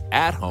always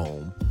at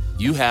home,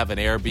 you have an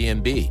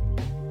Airbnb.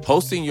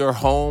 Hosting your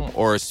home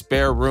or a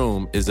spare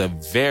room is a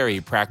very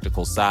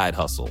practical side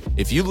hustle.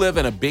 If you live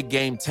in a big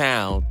game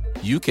town,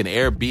 you can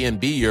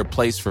Airbnb your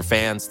place for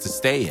fans to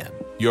stay in.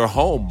 Your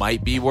home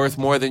might be worth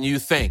more than you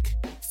think.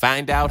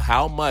 Find out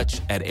how much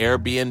at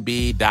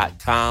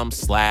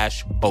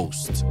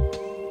airbnb.com/host.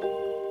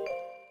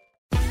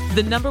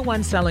 The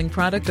 #1 selling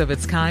product of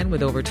its kind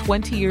with over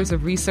 20 years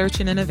of research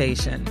and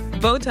innovation.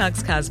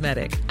 Botox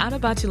Cosmetic, out of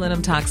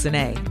botulinum toxin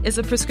A, is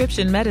a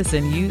prescription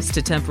medicine used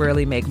to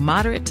temporarily make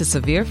moderate to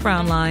severe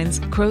frown lines,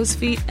 crow's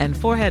feet, and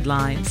forehead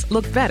lines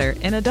look better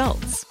in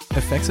adults.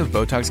 Effects of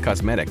Botox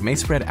Cosmetic may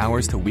spread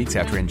hours to weeks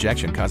after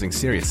injection, causing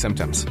serious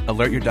symptoms.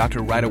 Alert your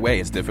doctor right away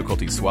as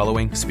difficulty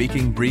swallowing,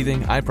 speaking,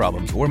 breathing, eye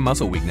problems, or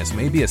muscle weakness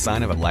may be a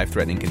sign of a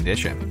life-threatening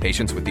condition.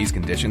 Patients with these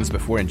conditions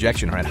before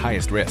injection are at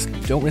highest risk.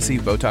 Don't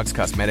receive Botox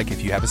Cosmetic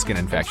if you have a skin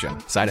infection.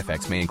 Side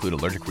effects may include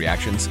allergic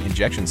reactions,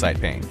 injection site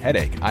pain,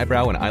 headache,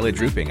 eyebrow and eyelid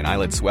drooping, and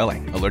eyelid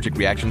swelling. Allergic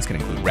reactions can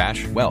include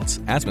rash,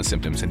 welts, asthma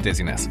symptoms, and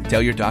dizziness.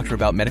 Tell your doctor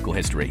about medical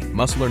history,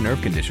 muscle or nerve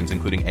conditions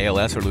including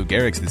ALS or Lou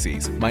Gehrig's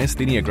disease,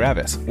 myasthenia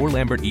gravis, or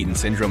Lambert-Eaton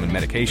syndrome and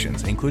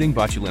medications, including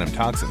botulinum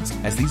toxins,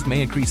 as these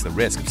may increase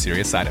the risk of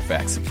serious side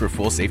effects. For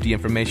full safety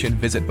information,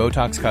 visit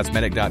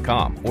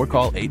BotoxCosmetic.com or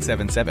call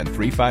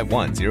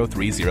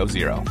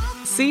 877-351-0300.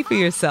 See for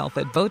yourself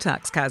at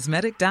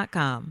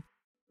BotoxCosmetic.com.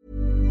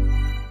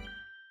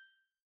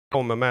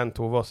 kommer med en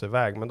tog oss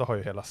iväg, men då har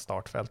ju hela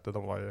startfältet,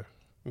 de var ju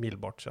mil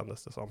bort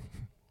kändes det som.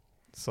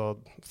 Så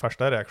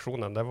första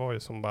reaktionen, det var ju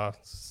som bara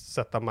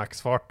sätta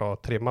maxfart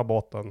och trimma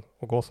båten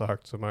och gå så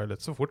högt som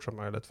möjligt, så fort som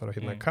möjligt för att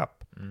hinna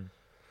ikapp.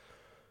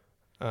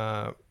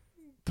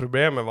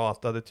 Problemet var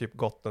att det hade typ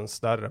gått en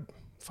större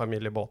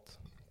familjebåt.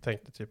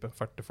 Tänkte typ en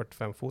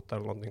 40-45 fot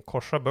eller någonting.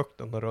 Korsa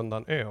bukten och runda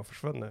en ö och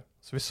försvunnit.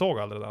 Så vi såg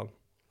aldrig den.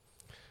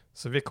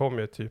 Så vi kom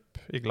ju typ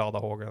i glada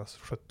hågen,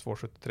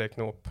 72-73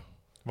 knop.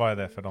 Vad är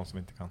det för de som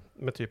inte kan?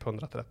 Med typ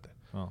 130.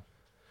 Ja.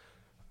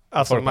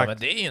 Alltså, Folk bara, men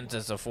det är ju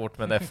inte så fort,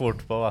 men det är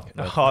fort på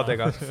vattnet. ja, det är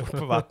ganska fort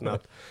på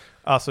vattnet.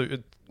 Alltså,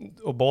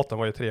 och båten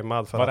var ju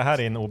trimmad för Var det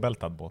här i en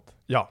obältad båt?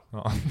 Ja,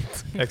 Ja.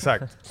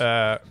 exakt.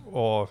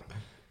 Och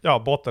ja,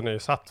 båten är ju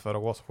satt för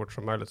att gå så fort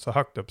som möjligt, så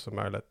högt upp som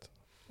möjligt.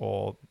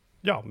 Och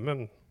ja,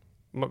 men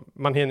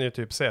man hinner ju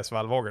typ se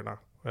svallvågorna.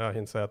 Och jag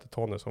hinner säga till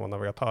Tony som var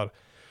navigatör,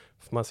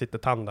 för man sitter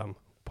tandem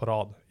på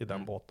rad i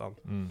den båten,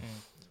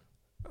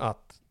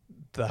 att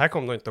det här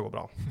kommer nog inte att gå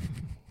bra.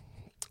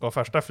 Och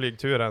första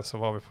flygturen så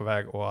var vi på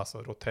väg att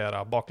alltså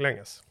rotera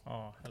baklänges.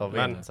 Ta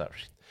vinden så här.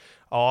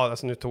 Ja,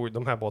 alltså nu tog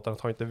de här båtarna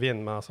tar inte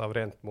vind, men alltså av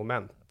rent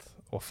moment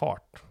och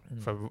fart.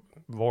 För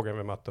vågen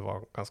vi mötte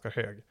var ganska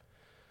hög.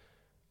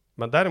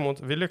 Men däremot,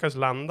 vi lyckades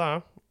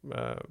landa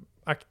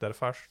akter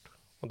först.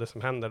 Och det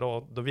som händer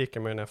då viker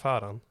man ju ner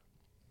fören.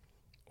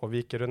 Och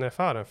viker du ner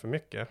fören för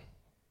mycket,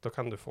 då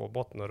kan du få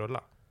båten att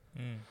rulla.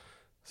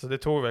 Så det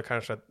tog väl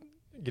kanske ett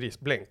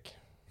grisblink.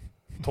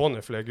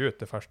 Tony flög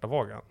ut i första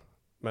vågen.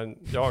 Men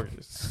jag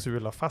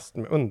sulade fast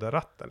mig under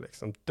ratten,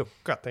 liksom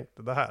ducka,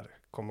 tänkte det här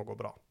kommer gå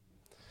bra.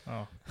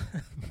 Ja.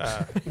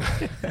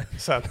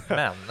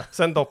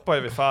 Sen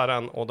doppade vi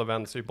fören och då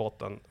vänds ju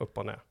båten upp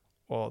och ner.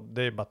 Och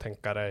det är bara att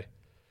tänka dig,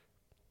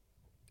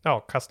 ja,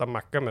 kasta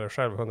macka med dig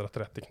själv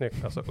 130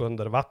 knyck, alltså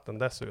under vatten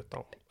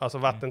dessutom. Alltså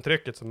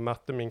vattentrycket som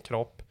mötte min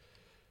kropp.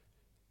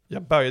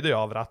 Jag böjde ju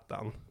av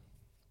ratten.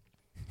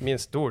 Min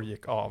stol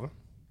gick av.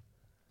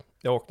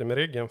 Jag åkte med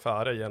ryggen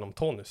före genom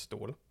Tonys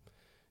stol.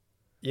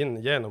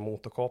 In genom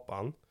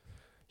motorkåpan.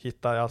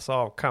 Hittade jag alltså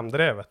av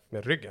kamdrevet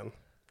med ryggen.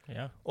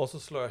 Ja. Och så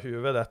slår jag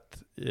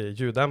huvudet i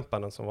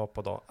ljuddämparen som var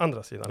på då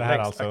andra sidan. Det här är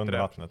alltså under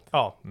vattnet?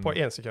 Ja, på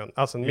en sekund.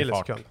 Alltså en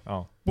millisekund.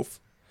 Ja. Puff.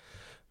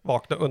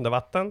 Vakna under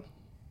vatten.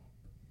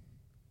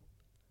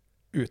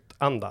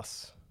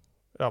 Utandas.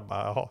 Jag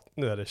bara, jaha,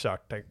 nu är det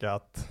kört. Tänker jag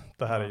att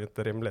det här är ju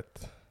inte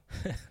rimligt.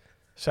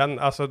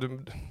 Alltså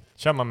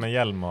kör man med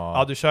hjälm? Och...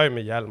 Ja, du kör ju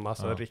med hjälm.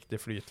 Alltså en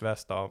riktig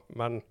flytväst då.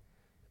 Men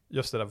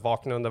just det där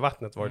vakna under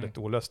vattnet var ju lite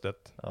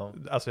olustigt. Ja.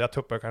 Alltså jag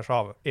tuppar kanske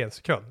av en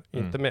sekund,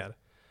 inte mer.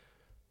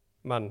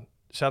 Men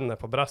känner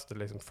på bröstet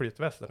liksom,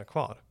 flytvästen är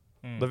kvar.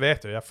 Då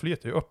vet jag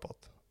flyter ju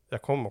uppåt.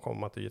 Jag kommer att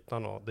komma till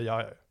ytan och det gör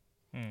jag ju.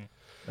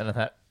 Men den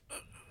här...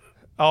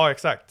 Ja,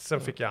 exakt.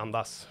 Sen fick jag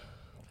andas.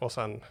 Och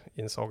sen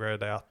insåg jag ju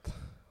det att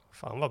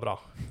fan vad bra.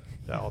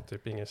 Jag har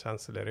typ ingen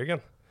känsel i ryggen.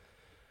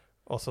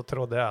 Och så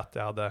trodde jag att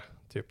jag hade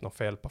typ något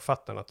fel på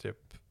fötterna. Typ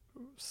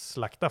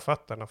slakta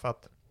fötterna för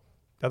att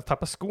jag hade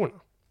tappat skorna.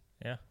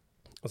 Yeah.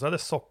 Och så hade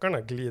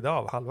sockarna glidit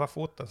av halva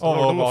foten. Så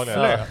låg de och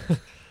flöt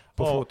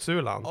på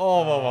fotsulan.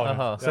 Vad var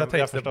det? Så jag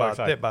tänkte bara,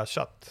 det är bara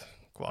kött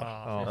kvar.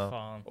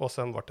 Fan. Och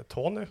sen var det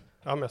Tony.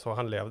 Ja, men så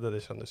han levde,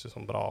 det kändes ju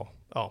som bra.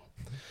 Ja.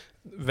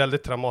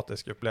 Väldigt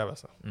traumatisk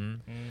upplevelse.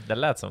 Det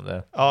lät som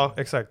det. Ja,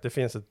 exakt. Det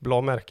finns ett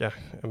blåmärke,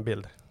 en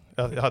bild.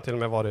 Jag har till och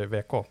med varit i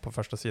VK på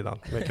första sidan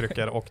med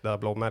kryckor och det här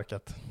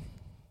blåmärket.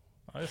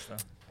 Ja, just det.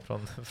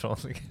 Från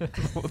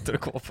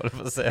motorkåpare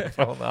för att säga.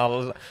 Från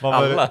alla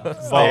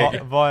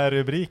vad är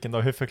rubriken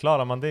då? Hur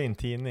förklarar man det i en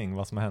tidning?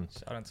 Vad som har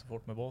hänt? Kör inte så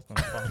fort med båten.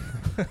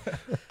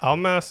 Ja,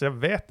 men alltså jag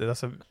vet det.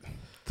 Alltså,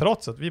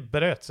 trots att vi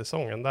bröt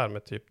säsongen där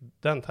med typ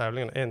den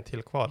tävlingen en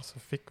till kvar, så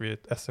fick vi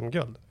ett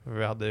SM-guld.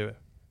 Vi hade ju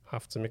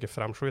haft så mycket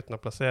framskjutna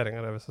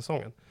placeringar över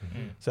säsongen.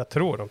 Så jag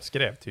tror de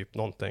skrev typ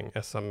någonting,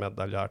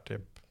 SM-medaljär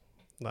typ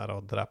nära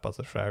att dräpa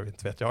sig själv,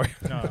 inte vet jag.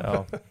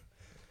 Ja.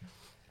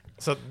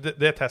 Så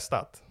det är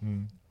testat.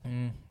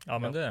 Ja,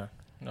 men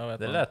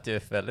det lät ju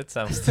väldigt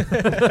sämst.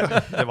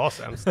 Det var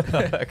sämst.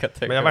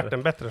 Men jag varit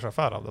en bättre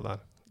chaufför av det där.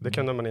 Det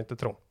kunde man inte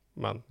tro.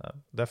 Men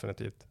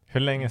definitivt. Hur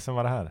länge sedan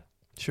var det här?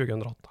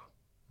 2008.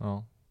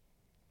 Ja.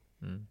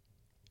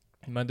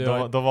 Men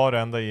då var du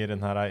ändå i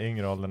den här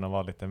yngre åldern och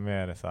var lite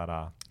mer så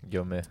här...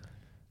 Gummi.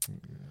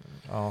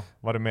 Ja,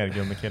 var du mer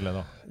gummikille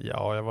då?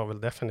 Ja, jag var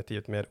väl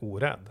definitivt mer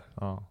orädd.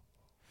 Ja.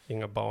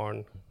 Inga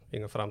barn,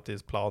 inga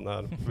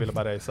framtidsplaner. Ville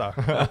bara racea.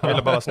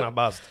 Ville bara vara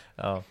snabbast.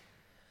 Ja.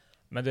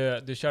 Men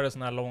du körde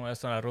såna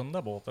här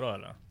runda båtar då,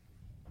 eller?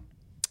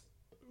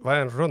 Vad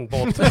är en rund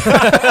båt?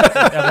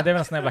 Ja, men det är väl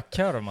en sån jävla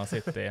kurv man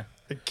sitter i.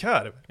 En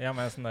kurv? Ja,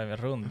 men en sån där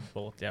rund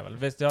båt jävel.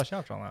 Visst, du har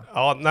kört såna?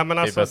 Ja, nej men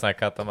alltså... Typ en sån här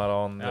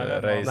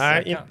katamaran-race.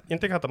 Nej,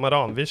 inte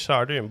katamaran. Vi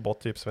körde ju en båt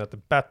typ som heter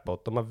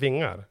Batboat. De har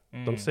vingar.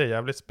 De ser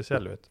jävligt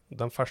speciella ut.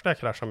 Den första jag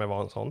kraschade med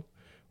var en sån.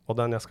 Och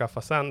den jag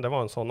skaffade sen, det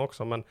var en sån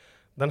också. Men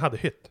den hade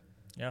hytt.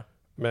 Ja.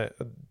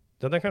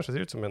 Den kanske ser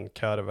ut som en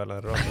kurv eller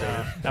en rund.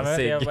 Jag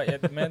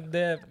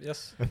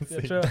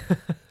tror,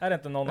 är det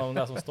inte någon av de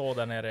där som står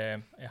där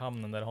nere i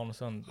hamnen där i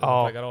Holmsund,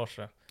 ja, i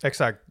garaget?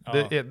 Exakt.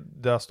 Ja.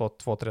 Det har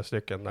stått 2-3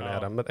 stycken där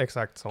nere, men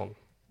exakt sån.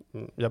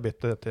 Jag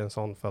bytte till en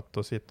sån för att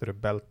då sitter du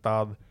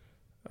bältad,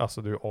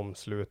 alltså du är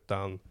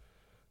omsluten,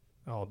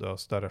 ja, du har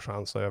större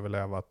chans att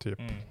överleva typ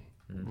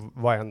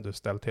vad än du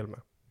ställer till med.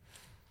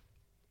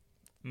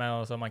 Men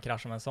alltså, om man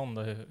kraschar med en sån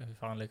då, hur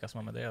fan lyckas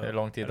man med det? Hur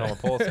lång tid har man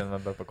på sig när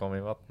man börjar komma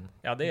i vatten?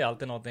 Ja, det är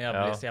alltid något när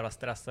jag blir så jävla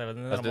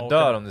stressad. Alltså, du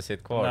dör om du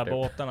sitter kvar. De här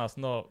båtarna, så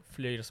då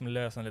flyger som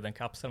lös en liten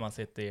kapsel man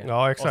sitter i.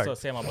 Ja, exakt. Och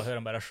så ser man bara hur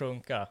den börjar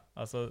sjunka.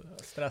 Alltså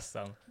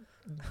stressen.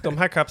 de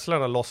här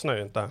kapslarna lossnar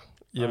ju inte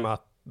i och med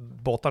att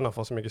båtarna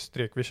får så mycket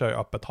stryk. Vi kör ju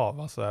öppet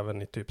hav, alltså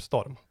även i typ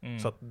storm.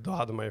 Så att då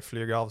hade man ju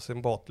flugit av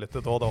sin båt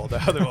lite då och då. Det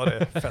hade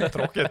varit fett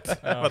tråkigt.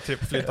 Det var typ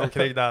flytta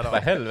omkring där.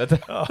 Vad helvete.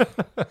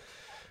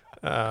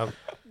 Ja.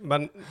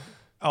 Men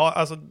ja,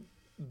 alltså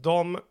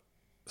de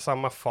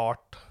samma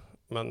fart,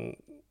 men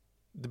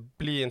det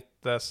blir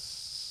inte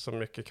så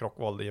mycket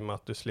krockvåld i och med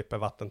att du slipper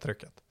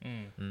vattentrycket.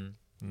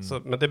 Så,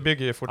 men det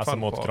bygger ju fortfarande alltså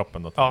mot på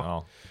kroppen då?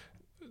 Ja.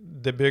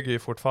 Det bygger ju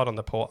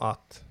fortfarande på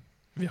att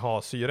vi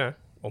har syre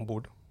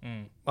ombord.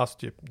 Alltså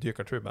typ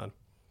dykartuben.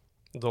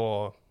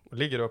 Då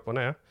ligger det upp och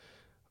ner.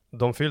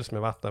 De fylls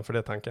med vatten, för det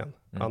är tanken.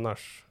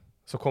 Annars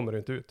så kommer du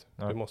inte ut.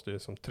 Du måste ju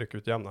som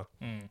tryckutjämna.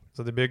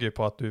 Så det bygger ju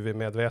på att du är vid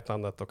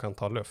medvetandet och kan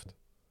ta luft.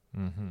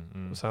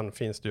 Och sen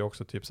finns det ju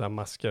också typ så här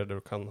masker där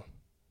du kan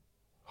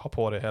ha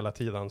på dig hela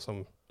tiden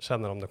som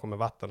känner om det kommer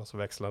vatten och så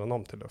växlar den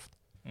om till luft.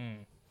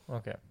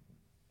 Okej.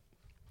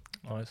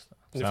 Ja, just det.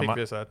 Nu Så fick man-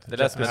 vi så ett Det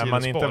lät som Är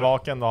man inte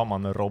vaken då har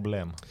man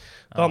problem.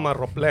 Då har man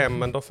problem,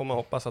 men då får man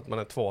hoppas att man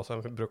är 2.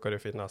 Sen brukar det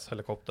finnas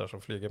helikopter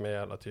som flyger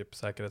med, eller typ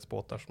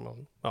säkerhetsbåtar som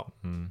man, Ja,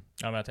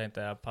 men jag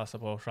tänkte jag passar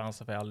på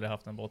chansen, för jag har aldrig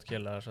haft en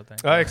båtkille här, så jag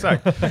tänkte... Ja,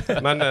 exakt.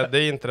 Men det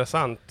är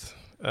intressant.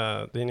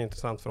 Det är en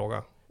intressant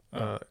fråga.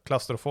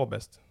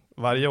 Klaustrofobiskt.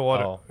 Varje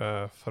år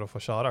för att få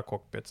köra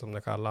cockpit, som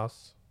det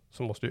kallas,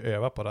 så måste du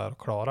öva på det här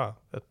och klara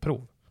ett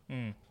prov.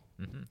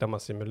 Där man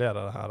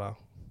simulerar det här.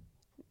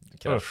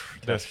 Usch,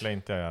 det skulle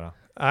inte jag göra.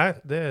 Nej,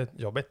 det är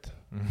jobbigt.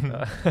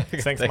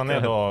 Sänks man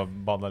ner då och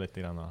badar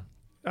lite grann då?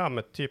 Ja,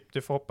 men typ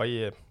du får hoppa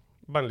i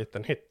bara en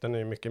liten hytt. Den är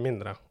ju mycket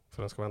mindre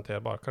för den ska vara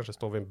hanterbar. Kanske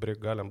stå vid en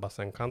brygga eller en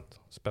bassängkant.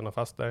 Spänna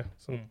fast dig.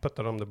 Sen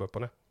puttar de det upp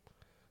och ner.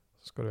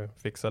 Så ska du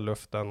fixa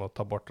luften och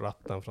ta bort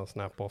ratten från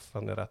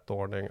snap-offen i rätt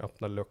ordning.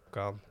 Öppna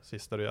luckan.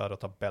 Sista du gör är att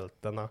ta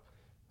bältena.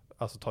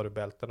 Alltså tar du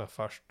bältena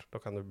först, då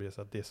kan du bli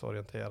så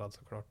disorienterad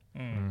såklart.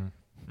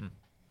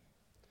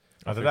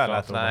 Ja, det där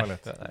lät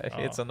obehagligt. Nej,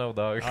 it's a no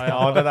dog.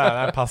 Ja, det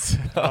där är pass.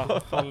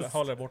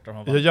 Håller bort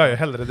dem. Jag gör ju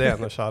hellre det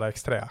än att köra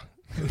X3.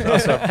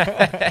 Alltså,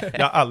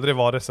 jag har aldrig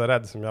varit så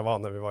rädd som jag var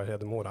när vi var i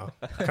Hedemora.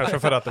 Kanske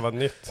för att det var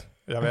nytt.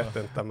 Jag vet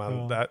inte,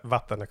 men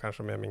vatten är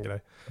kanske mer min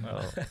grej.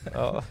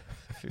 Ja,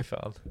 fy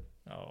fan.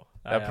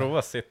 Jag provar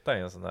att sitta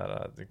i en sån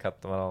här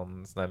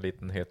katamaran, sån här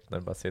liten hytt när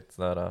det bara sitter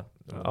sån här.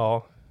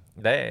 Ja.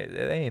 Det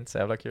är inte så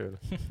jävla kul.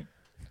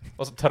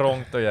 Och så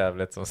trångt och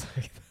jävligt som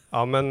sagt.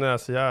 Ja, men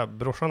alltså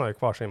brorsan har ju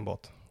kvar sin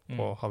båt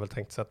och har väl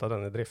tänkt sätta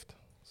den i drift.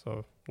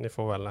 Så ni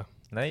får väl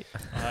Nej.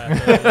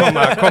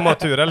 komma och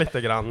tura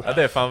lite grann. Ja,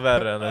 det är fan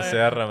värre än en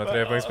Sierra med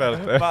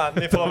 3-punktsbälte.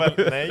 Ni får väl,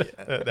 nej.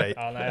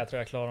 Ja, nej, jag tror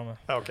jag klarar mig.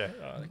 Okej.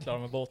 Jag klarar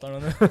mig båtarna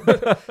nu.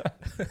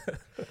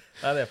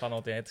 Nej, det är fan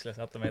något jag inte skulle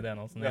sätta mig i. Det är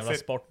någon sån jävla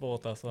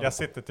sportbåt alltså. Jag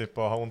sitter typ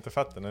och har ont i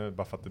fötterna nu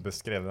bara för att du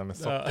beskrev det där med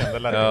socken. Det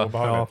lät ju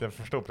obehagligt. Jag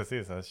förstod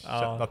precis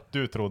att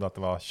du trodde att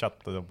det var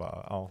kött och då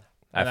bara,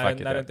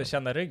 när du inte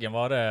kände ryggen,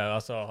 var det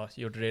alltså,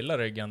 gjorde du illa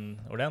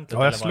ryggen ordentligt?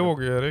 Ja, jag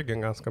slog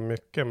ryggen ganska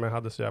mycket, men jag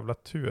hade så jävla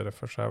tur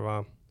för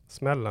själva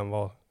smällen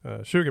var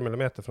 20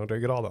 mm från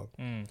ryggraden.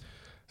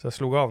 Så jag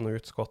slog av något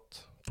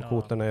utskott på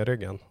kotorna i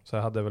ryggen. Så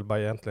jag hade väl bara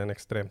egentligen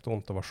extremt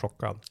ont och var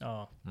chockad.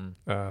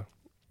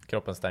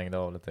 Kroppen stängde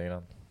av lite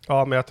grann.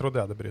 Ja, men jag trodde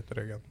jag hade brutit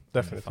ryggen.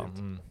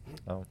 Definitivt.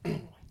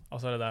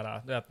 Och så det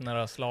där, det när du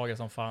har slagit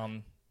som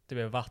fan, det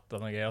blir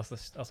vatten och grejer, och så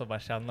alltså bara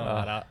känna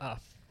det här,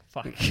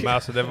 fuck. Men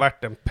alltså det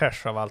vart en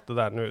pers av allt det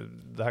där.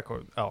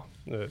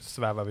 Nu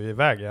svävar vi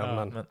iväg igen,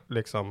 men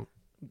liksom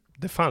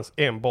det fanns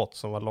en båt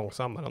som var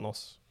långsammare än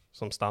oss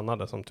som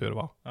stannade, som tur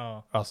var.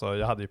 Alltså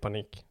jag hade ju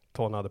panik.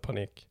 Tony hade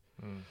panik.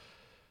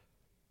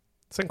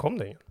 Sen kom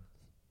det ingen.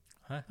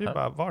 Vi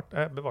bara, vart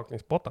är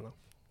bevakningsbåtarna?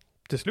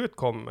 Till slut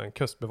kom en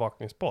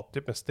kustbevakningsbåt,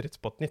 typ en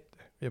stridsbåt 90.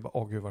 Vi bara,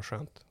 åh gud vad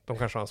skönt. De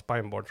kanske har en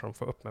spineboard som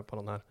får upp mig på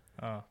den här.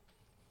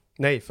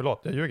 Nej,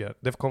 förlåt, jag ljuger.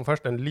 Det kom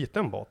först en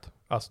liten båt.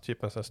 Alltså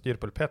typ en sån här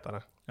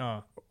styrpulpetare.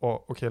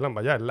 Och killen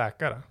bara, jag är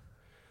läkare.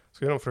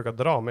 Skulle de försöka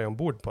dra mig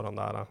ombord på den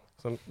där.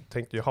 Så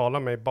tänkte ju hala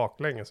mig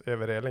baklänges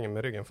över relingen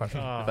med ryggen först.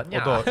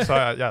 Och då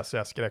sa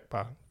jag skrek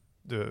bara,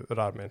 du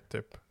rör mig inte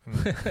typ.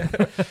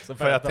 Så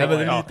för jag tänkte,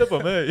 lita på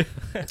mig.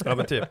 Ja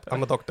men typ,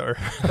 I'm a doctor.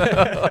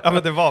 Ja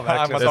men det var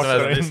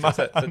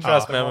verkligen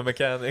trust me, I'm a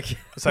mechanic.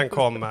 Sen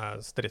kom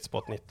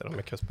stridsbåt 90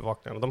 med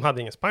kustbevakningen. Och de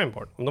hade ingen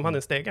spineboard, men de hade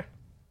en stege.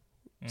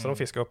 Så de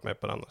fiskade upp mig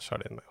på den och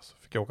körde in mig. Och så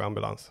fick jag åka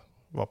ambulans.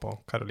 Var på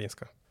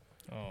Karolinska.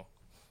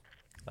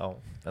 Ja,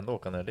 ändå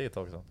åka ner dit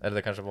också. Eller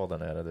det kanske var där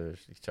nere du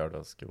körde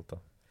och skrota.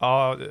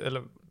 Ja,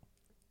 eller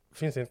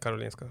finns inte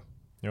Karolinska?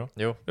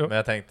 Jo, men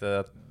jag tänkte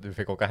att du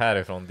fick åka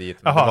härifrån dit.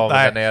 Jaha,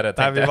 där nere.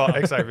 Nej,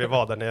 vi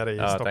var där nere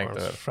i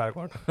Stockholms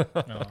skärgård.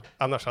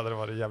 Annars hade det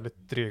varit jävligt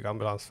dryg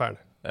ambulansfärd.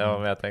 Ja,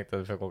 men jag tänkte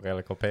att du fick åka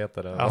helikopter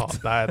eller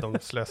något. Nej, de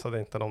slösade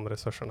inte de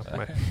resurserna på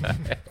mig.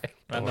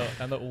 Men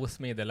ändå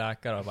osmidig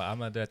läkare och bara,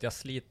 men du vet, jag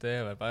sliter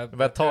över.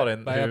 Bara tar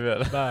in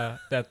huvudet.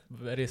 Det är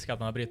risk att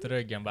man bryter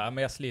ryggen. Bara,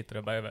 men jag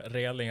sliter bara över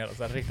relingar och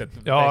så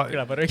riktigt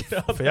på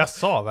ryggen. För jag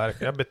sa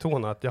verkligen, jag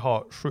betonade att jag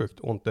har sjukt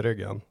ont i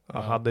ryggen.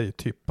 Jag hade ju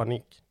typ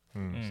panik.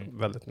 Så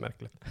väldigt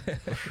märkligt.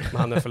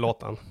 Men han är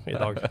förlåten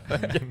idag.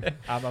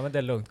 Ja, men det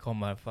är lugnt,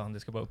 komma. Fan, du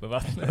ska bara upp i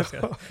vattnet.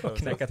 Jag ska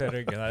knäcka till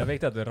ryggen. Det är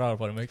viktigt att du rör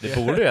på det mycket.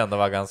 Det borde ju ändå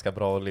vara ganska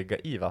bra att ligga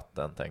i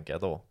vatten, tänker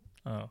jag då.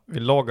 Ja. Vi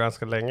låg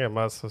ganska länge,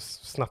 men så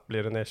snabbt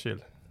blir det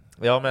nedkyld.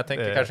 Ja, men jag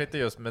tänker kanske inte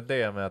just med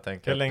det, men jag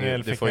tänker hur länge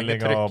du fick får du inget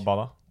ligga tryck. och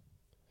bada?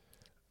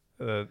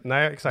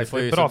 Nej, exakt. får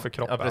Det är ju bra som, för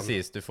kroppen. Ja,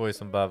 precis. Du får ju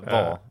som bara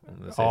vara,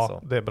 om du säger Ja,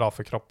 så. det är bra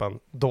för kroppen.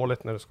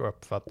 Dåligt när du ska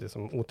upp för att det är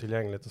som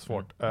otillgängligt och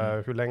svårt.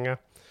 Hur länge?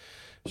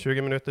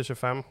 20 minuter,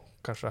 25,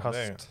 kanske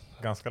höst. Det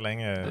är ganska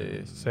länge.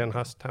 Sen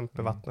hösttemp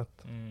i vattnet.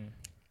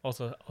 Och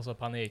så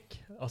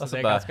panik. Och så Alltså det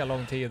är bara- ganska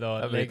lång tid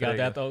att ligga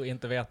det och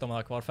inte veta om man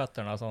har kvar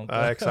fötterna och sånt.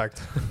 Ja,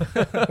 exakt.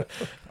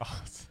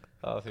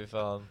 Ja, fy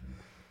fan.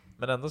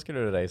 Men ändå skulle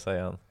du racea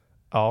igen.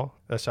 Ja,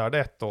 jag körde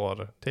 1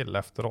 år till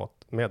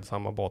efteråt med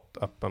samma båt,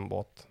 öppen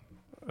båt.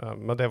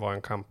 Men det var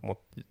en kamp mot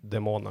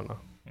demonerna.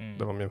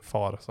 Det var min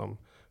far som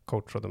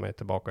coachade mig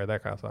tillbaka i det,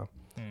 kan jag säga.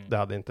 Det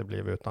hade inte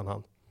blivit utan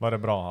han. Var det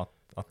bra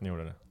att ni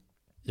gjorde det?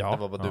 Ja, Det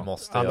var bara, du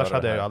måste annars göra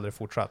hade det jag ju här. aldrig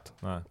fortsatt.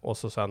 Nej. Och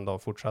så sen då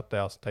fortsatte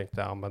jag, så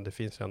tänkte jag, men det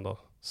finns ju ändå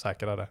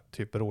säkrare,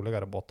 typ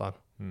roligare båtar.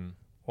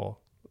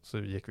 Och så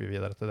gick vi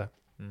vidare till det.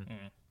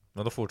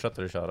 Men då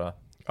fortsätter du köra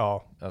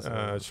Ja,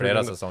 alltså,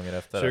 flera säsonger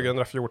efter.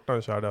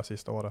 2014 körde jag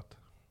sista året.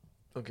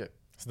 Okej.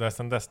 Så det är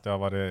sen dess du har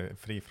varit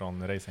fri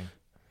från racing?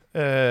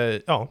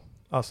 Ja,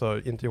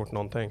 alltså inte gjort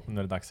någonting. Nu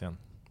är det dags igen.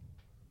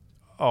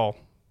 Ja,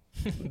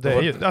 det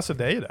är ju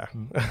det. Är ju det.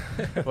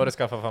 Var det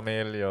skaffa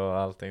familj och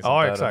allting sånt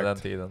Ja, där exakt. under den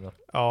tiden då?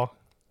 Ja,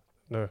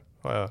 nu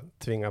har jag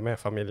tvingat med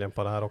familjen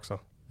på det här också.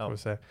 Ja. Får vi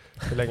se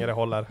hur länge det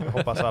håller. Jag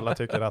hoppas alla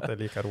tycker att det är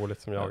lika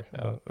roligt som jag.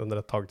 Under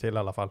ett tag till i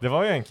alla fall. Det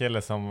var ju en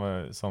kille som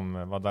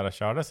var där och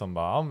körde som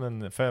bara, ja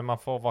men för man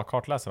får vara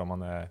kartläsare om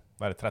man är,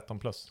 vad är det, 13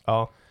 plus.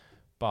 Ja.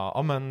 Bara,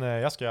 ja men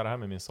jag ska göra det här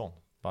med min son.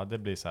 Bara, det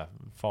blir så här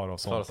far och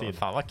son tid.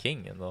 Fan vad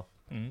king ändå.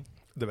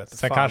 Det vet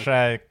Sen fan.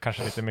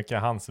 kanske lite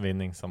mycket hans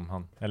vinning som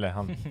han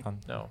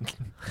Ja.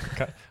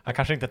 han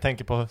kanske inte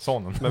tänker på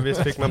sonen. Men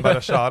visst fick man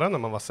börja köra när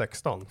man var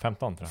 16?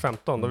 15 tror jag.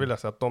 15, då vill jag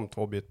säga att de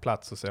två byter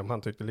plats och se om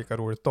han tyckte lika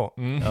roligt då.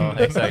 Ja,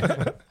 exakt.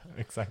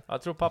 Exakt.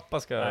 Jag tror pappa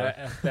ska... Nej,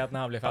 efter att när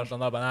han blir 15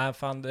 då bara, nej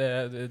fan det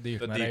är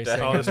dyrt med dyrt.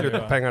 racing. Ja, det är slut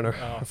med pengar nu.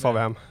 Ja, Får vi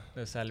hem.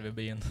 Nu säljer vi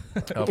bin.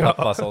 Ja,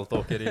 pappa har sålt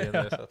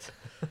åkerier nu, så att...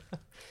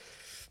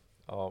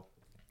 Ja.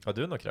 Har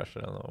du några krascher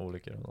eller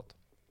olyckor eller något?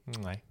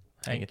 Nej.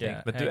 Ingenting.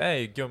 Men du är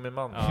ju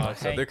gummiman. Ja,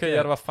 också. Du Henke- kan ju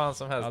göra vad fan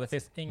som helst. Ja, det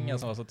finns ingen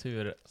som har så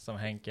tur som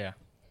Henke.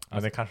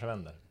 Men det kanske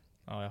vänder.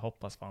 Ja, jag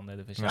hoppas fan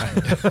det förtjänar.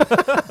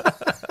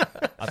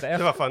 Alltså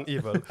Det var fan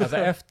evil. Alltså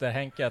efter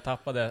Henke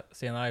tappade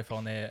sin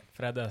iPhone i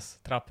Freddes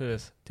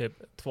trapphus, typ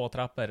 2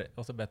 trappor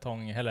och så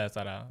betong, eller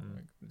sådär,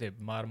 typ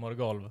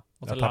marmorgolv.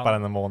 Och så Jag tappade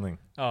en våning.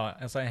 Ja,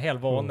 en hel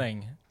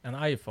våning,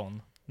 en iPhone,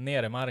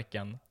 ner i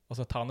marken. Och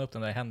så tar han upp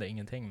den där, det händer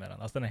ingenting med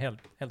den. Alltså den är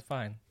helt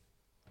fine.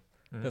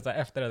 Det är så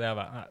här, efter det där, jag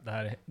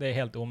bara, det är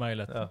helt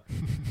omöjligt. Ja.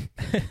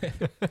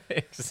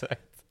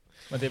 Exakt.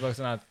 Men det är bara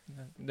sån här,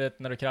 det,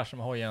 när du kraschar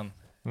med hojen,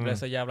 jag blev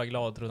så jävla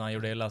glad, trodde han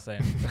gjorde illa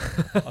sig.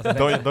 Alltså,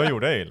 Då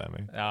gjorde jag illa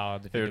mig. ja,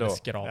 du fick Hur lite då?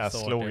 skrapsår. Jag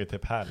slog ju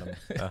typ hälen.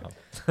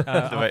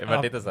 Det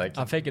var lite så här.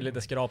 Han fick ju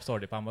lite skrapsår,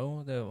 typ. Han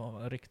bara, det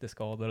var en riktig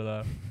skada det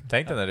där.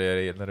 Tänk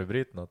dig när du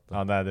bryter något.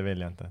 Ja, nej det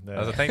vill jag inte.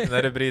 Alltså tänk dig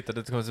när du bryter,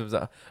 du kommer så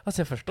här.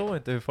 Alltså jag förstår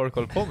inte hur folk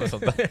håller på med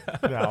sånt där.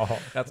 Ja.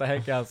 Alltså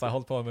Henke har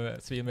hållit på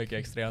med svinmycket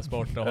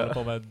extremsport och håller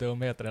på med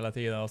dumheter hela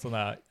tiden och sån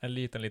där, en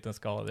liten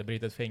skada, det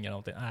bryter ett finger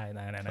någonting.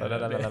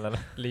 Nej.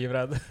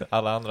 Livrädd.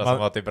 Alla andra som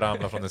har typ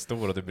ramlat från en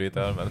stol och du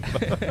bryter armen.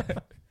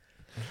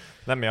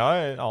 Nej men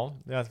jag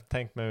har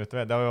tänkt mig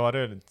UTV. Det har ju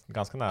varit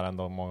ganska nära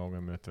ändå många gånger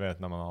med UTV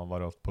när man har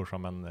varit och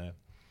pushat, men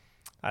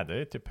nej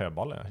det är typ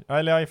höbollen.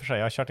 Eller i och för sig,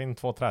 jag har kört in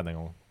 2 träd en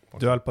gång.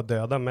 Du höll på att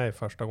döda mig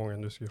första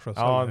gången du skulle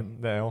skjutsa Ja, mig.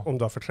 det är Om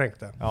du har förträngt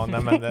det. Ja,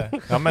 nej men det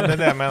är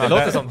det jag menar. Det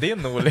låter som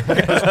din olycka.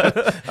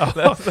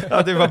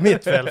 Ja, det var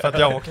mitt fel för att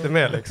jag åkte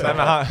med liksom.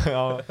 Nej,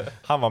 men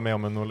han var med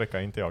om en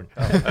olycka, inte jag.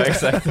 Ja,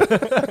 exakt.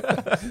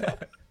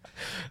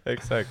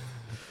 Exakt.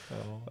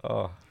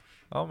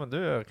 Ja, men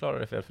du klarar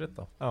dig felfritt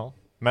då. Ja.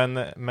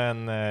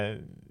 Men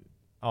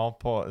ja,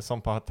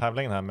 som på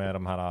tävlingen här med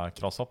de här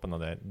crosshoppen och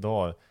det,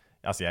 då,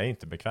 alltså jag är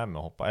inte bekväm med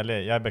att hoppa. Eller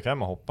jag är bekväm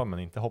med att hoppa, men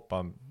inte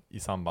hoppa i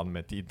samband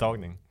med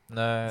tidtagning.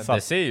 Nej, Så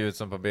det ser ju ut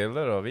som på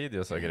bilder och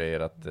videos och grejer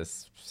att det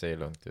ser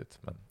lugnt ut.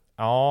 Men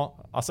ja,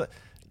 alltså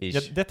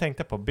det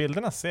tänkte jag på.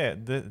 Bilderna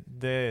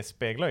det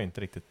speglar ju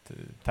inte riktigt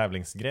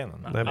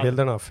tävlingsgrenen. Nej,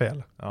 bilderna har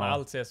fel. Men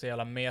allt ser så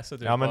jävla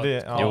mesigt ut. Ja, men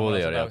det, jo, det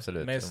gör det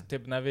absolut. Men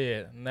typ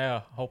när jag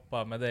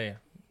hoppar med dig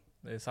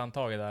i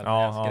samtaget där,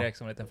 Ja, när jag skrek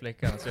som en liten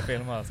flicka när jag skulle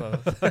filma, så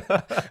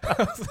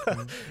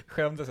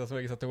skämdes jag så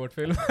mycket så jag tog bort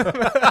filmen.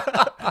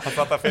 Han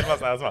satt och filmade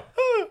så här så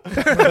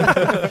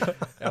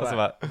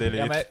alltså, det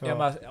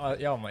är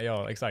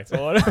ja, exakt så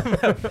var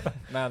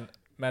det.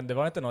 Men det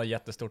var inte något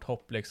jättestort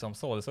hopp liksom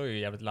så. Det såg ju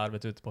jävligt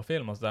larvigt ut på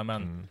film och sådär,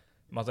 men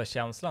massa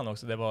känslan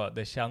också,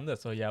 det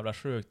kändes så jävla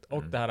sjukt.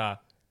 Och det här,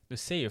 du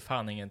ser ju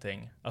fan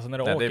ingenting. Alltså när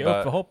du åker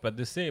upp för hoppet,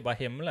 du ser ju bara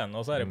himlen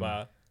och så är det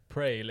bara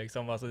pray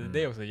liksom. Alltså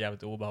det är också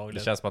jävligt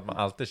obehagligt. Det känns som att man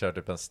alltid kör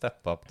typ en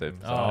step-up typ.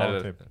 Ja,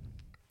 eller, typ.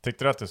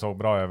 Tyckte du att det såg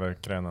bra över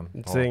krönen?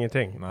 Det ser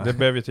ingenting. Nej. Det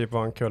behöver ju typ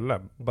vara en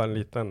kulle. Bara en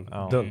liten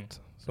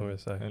dunt. Som vi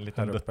säger. En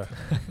liten här uppe.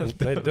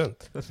 Nej,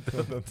 dunt.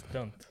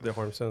 Dumt. Det är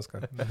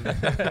holmsönska.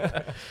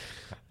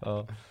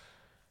 Ja.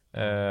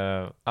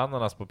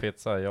 Ananas på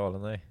pizza, ja eller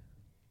nej?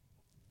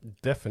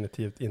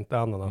 Definitivt inte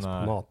ananas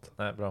Nej. på mat.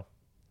 Nej, bra.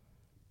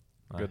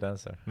 Nej. Good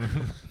answer.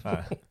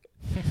 Nej.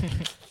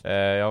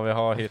 Jag vill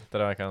ha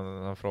hittare, jag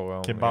kan fråga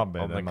om, Kebab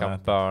är om det den man kan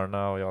äter.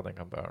 burna, och ja, den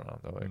kan burna.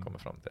 Det har vi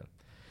kommit fram till.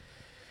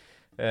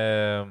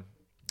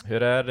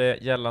 Hur är det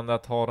gällande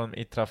att ha dem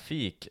i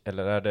trafik,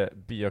 eller är det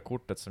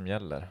byakortet som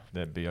gäller?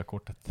 Det är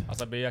byakortet.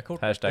 Alltså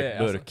byakortet, Hashtag det,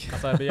 burk.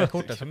 alltså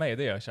byakortet för mig,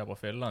 det är att köra på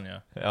fyllan ju.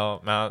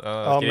 Ja, men han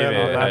Ja, skriver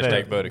men- Nej,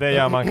 hashtag burk. det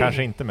gör man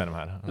kanske inte med de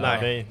här.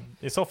 Nej.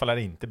 I så fall är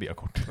det inte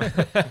byakort.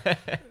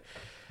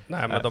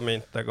 Nej, men de är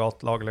inte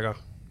gatlagliga.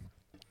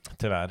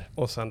 Tyvärr.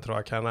 Och sen tror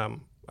jag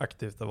Can-Am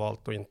aktivt har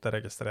valt att inte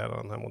registrera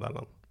den här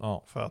modellen.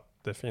 Ja. För att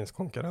det finns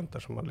konkurrenter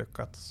som har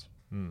lyckats.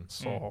 Mm.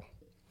 Så.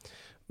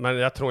 Men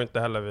jag tror inte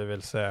heller vi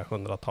vill se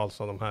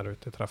hundratals av de här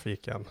ute i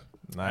trafiken.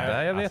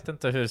 Nej, jag vet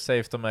inte hur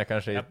safe de är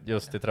kanske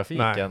just i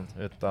trafiken.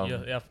 Utan...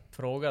 Jag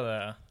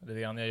frågade lite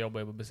grann, jag jobbar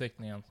ju på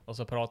besiktningen, och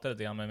så pratade jag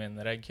lite grann med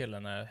min reggkille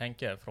när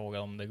Henke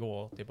frågade om det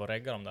går typ att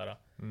regga dem där.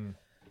 Mm.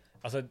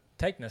 Alltså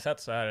tekniskt sett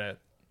så är det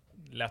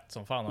lätt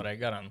som fan att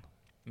regga den.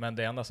 Men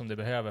det enda som du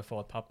behöver få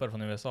ett papper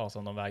från USA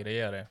som de vägrar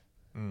ge dig.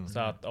 Mm. Så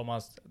att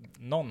om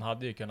någon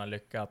hade ju kunnat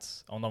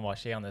lyckats om de var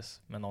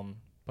tjenis med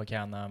någon på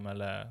Can-Am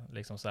eller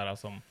liksom sådär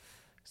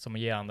som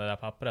ger han det där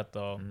pappret,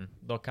 och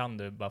då kan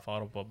du bara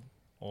fara på.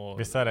 Och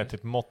Visst är det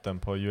typ måtten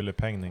på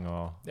julupphängning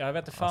och... jag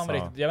vet inte fan Alltså-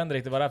 riktigt, jag vet inte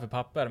riktigt vad det är för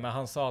papper, men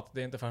han sa att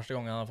det är inte första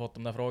gången han har fått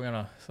de där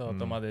frågorna, så att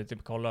de hade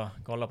typ kolla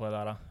på det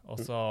där, och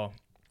så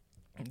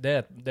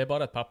det är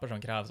bara ett papper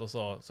som krävs, och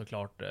så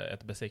såklart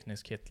ett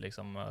besiktningskit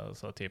liksom,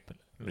 så typ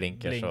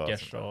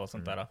blinkers och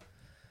sånt där.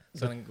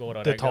 Sen går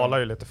Det talar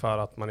ju lite för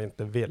att man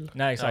inte vill.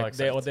 Nej, exakt. Ja,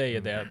 exakt. Det är ju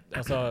det.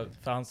 Alltså,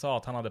 för han sa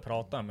att han hade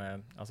pratat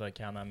med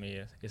Can-Am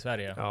i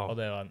Sverige, Ja. och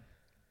det var en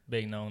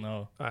big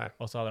no-no. Nej.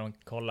 Och så hade de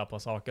kollat på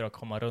saker och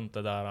komma runt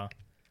det där.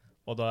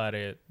 Och då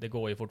är det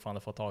går ju fortfarande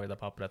att få tag i det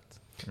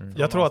pappret.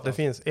 Jag tror att det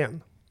finns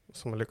en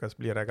som har lyckats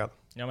bli reggad.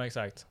 Ja, men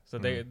exakt. Så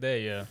det är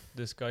ju,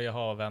 du ska ju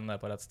ha vänner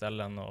på rätt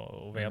ställen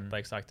och veta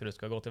exakt hur du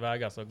ska gå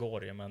tillväga, så går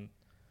det ju. Men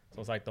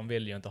som sagt, de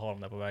vill ju inte ha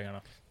dem där på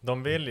vägarna.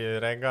 De vill ju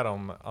regga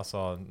dem,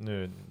 alltså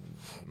nu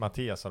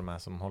Mattias och de här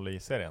som håller i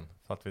serien,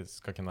 för att vi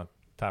ska kunna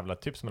tävla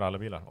typ som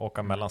rallybilar,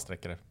 åka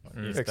mellansträckor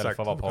istället Exakt, för att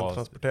de vara kan på,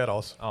 transportera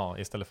oss. ja,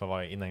 istället för att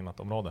vara i inägnat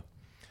område.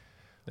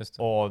 Just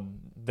det. Och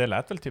det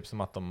lät väl typ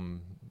som att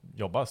de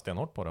jobbar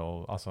stenhårt på det,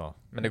 och alltså...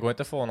 Men det går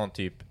inte att få någon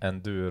typ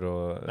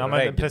enduro Ja, men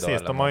regg precis, då,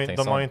 eller de har ju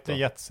någonting inte sånt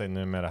gett sig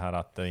nu med det här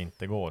att det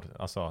inte går.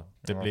 Alltså,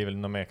 det Ja. blir väl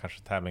något mer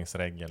kanske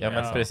tävlingsregg eller... Ja,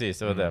 men Ja. precis,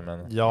 det var det.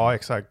 Men Ja,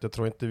 exakt. Jag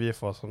tror inte vi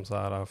får som så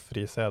här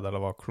frisedel eller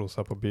vara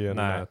klosa på byn,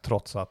 Nej.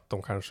 Trots att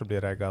de kanske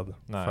blir reggad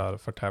Nej.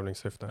 för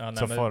tävlingssyfte. Ja, nej,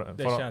 Så men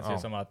det känns ju ja.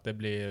 som att det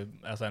blir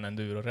alltså en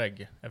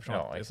enduro-regg. Eftersom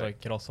Ja, att så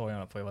exakt.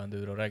 crosshojarna får ju vara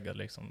enduro-reggad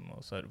liksom,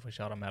 och så du får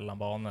köra mellan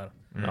banor.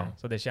 Ja.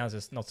 Så det känns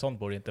ju, något sånt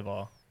borde inte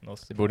vara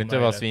något det borde inte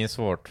vara omöjligt.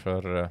 svinsvårt,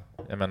 för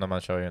jag menar,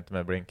 man kör ju inte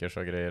med blinkers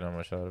och grejer när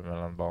man kör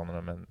mellan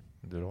banorna, men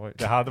du har ju...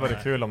 Det hade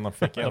varit kul om de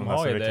fick in De de här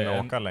har så ju vi det, kunde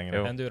åka längre.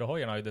 Jo.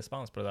 Enduro-hojarna har ju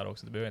dispens på det där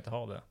också, du behöver inte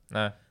ha det.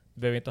 Nej.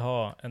 Du behöver inte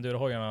ha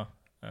enduro-hojarna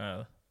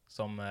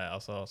som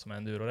är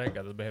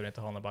enduro-reggade, du behöver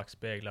inte ha några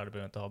backspeglar, du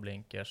behöver inte ha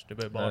blinkers, du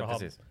behöver bara Nej, ha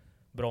precis.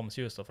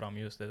 bromsljus och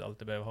framljus, det är allt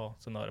du behöver ha.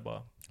 Sen är det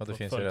bara Ja, det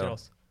finns full ju redan.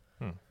 cross.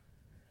 Mm.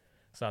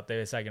 Så att det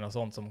är säkert något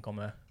sånt som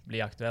kommer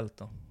bli aktuellt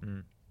då.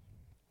 Mm.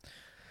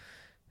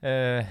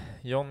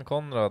 John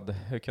Konrad,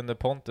 hur kunde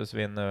Pontus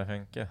vinna över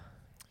Henke?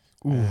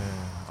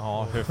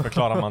 Ja, hur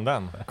förklarar man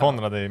den?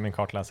 Konrad är ju min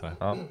kartläsare.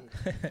 Ja.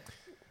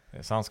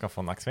 Så han ska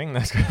få nacksving.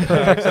 Nej,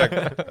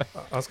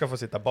 Han ska få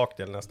sitta bak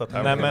till nästa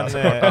tävling.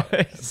 men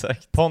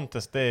Exakt.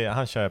 Pontus,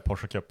 han kör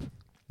Porsche Cup.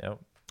 Ja.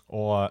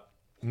 Och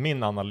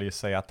min analys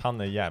säger att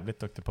han är jävligt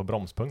duktig på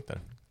bromspunkter.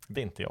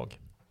 Det är inte jag.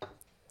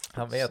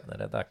 Han vet när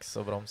det är dags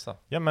att bromsa.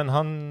 Ja, men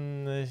han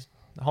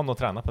har nog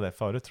tränat på det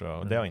förut, tror jag.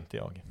 Och det har inte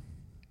jag.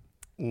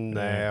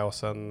 Nej, och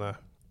sen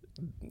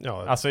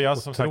Alltså jag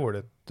som sagt,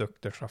 otroligt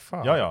duktig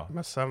chaufför. Ja.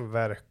 Men sen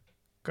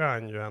verkar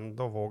han ju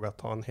ändå våga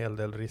ta en hel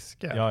del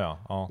risker.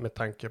 ja. Med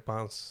tanke på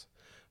hans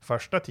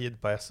första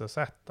tid på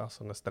SS1,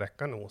 alltså när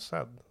sträckan är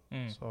osedd,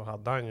 så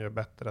hade han ju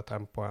bättre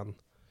tempo än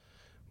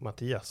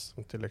Mattias,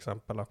 som till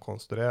exempel har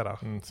konstruerat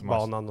som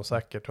banan och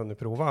säkert hunnit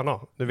prova han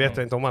har. Nu vet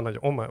jag inte om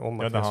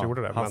Mattias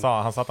gjorde det. Han Men,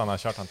 sa att han har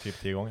kört han typ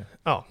 10 gånger.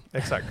 ja,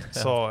 exakt.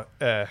 Så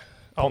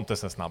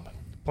Pontus är snabb.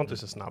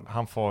 Pontus är snabb.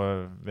 Han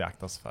får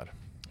beaktas för.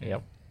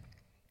 Ja.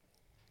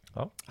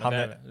 Ja. Han det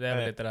är- är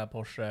väl lite det här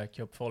Porsche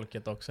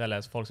Cup-folket också,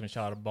 eller folk som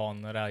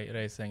kör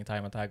racing,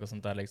 time attack och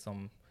sånt där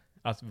liksom.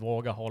 Att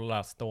våga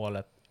hålla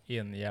stålet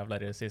in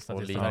jävlar i det sista. Och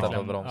tills lita det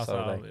verkligen- på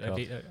bromsar och däck,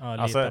 lita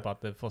Alltså- på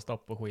att det får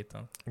stopp på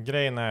skiten.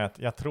 Grejen är att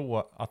jag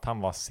tror att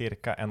han var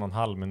cirka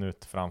 1,5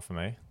 minut framför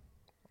mig.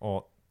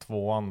 Och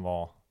tvåan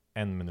var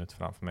 1 minut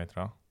framför mig,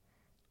 tror jag.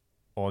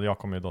 Och jag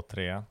kom ju då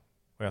 3.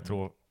 Och jag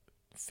tror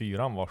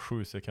 4 var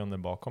 7 sekunder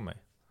bakom mig.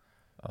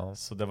 Ja.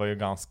 Så det var ju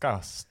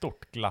ganska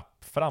stort glapp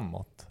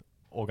framåt.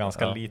 Och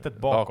ganska litet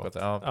bakåt.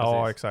 Ja, precis.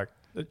 Ja, exakt.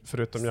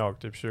 Förutom jag,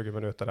 typ 20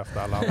 minuter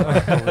efter alla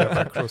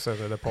andra.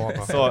 Cruisade på.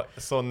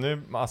 Så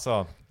nu,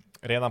 alltså,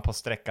 redan på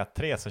sträcka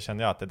 3 så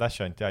kände jag att det där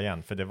kör inte jag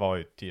igen. För det var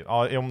ju typ,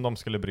 ja, om de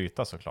skulle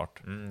bryta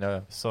såklart.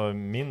 Ja. Så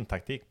min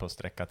taktik på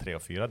sträcka 3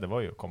 och 4, det var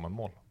ju att komma i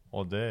mål.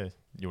 Och det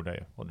gjorde jag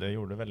ju. Och det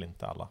gjorde väl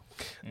inte alla.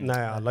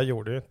 Nej, alla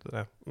gjorde ju inte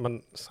det.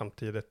 Men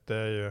samtidigt, det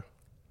är ju,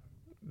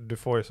 du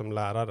får ju som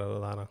lärare det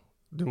där.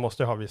 Du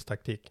måste ju ha viss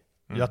taktik.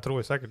 Jag tror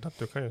ju säkert att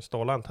du kan ju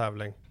ståla en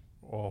tävling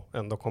och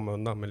ändå komma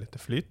undan med lite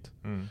flyt.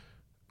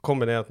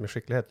 Kombinerat med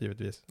skicklighet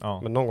givetvis.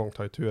 Ja. Men någon gång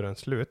tar ju turen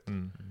slut.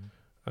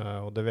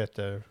 Och det vet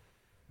jag ju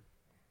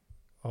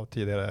av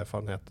tidigare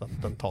erfarenhet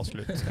att den tar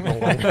slut någon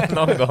gång.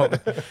 Någon gång.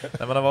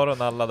 Nej, man har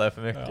varit alla där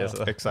för mycket. Ja.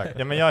 Så. Exakt.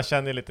 Ja, men jag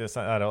kände lite så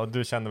här, och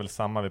du kände väl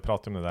samma, vi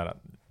pratade om det där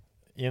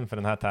inför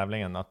den här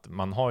tävlingen, att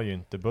man har ju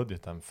inte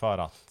budgeten för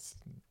att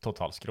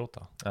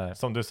totalskrota. Nej.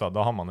 Som du sa, då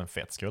har man en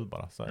fet skuld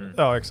bara. Så.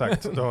 Ja,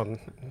 exakt. Du har en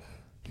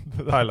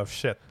pile of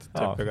shit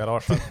typ i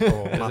garaget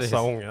och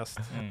massa ångest.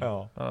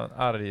 Ja, en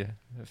arg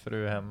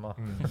fru hemma.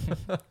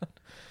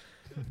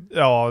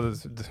 Ja,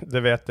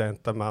 det vet jag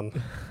inte,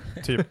 men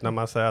typ när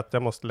man säger att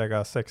jag måste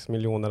lägga 6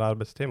 miljoner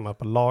arbetstimmar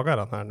på laga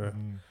den här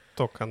nu,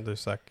 då kan du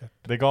säkert.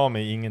 Det gav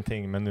mig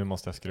ingenting, men nu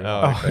måste jag skruva.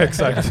 Ja,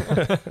 exakt.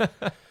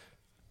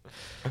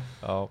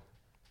 Ja.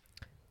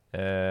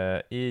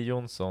 I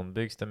Jonsson,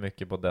 byggs det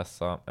mycket på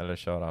dessa eller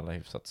kör alla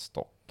hyfsat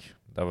stock?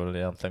 Det har väl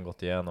egentligen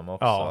gått igenom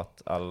också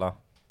att alla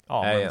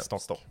är en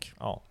stock.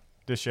 Ja.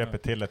 Du köper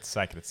till ett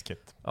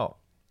säkerhetskit. Ja,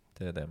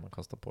 det är det man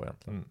kostar på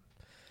egentligen.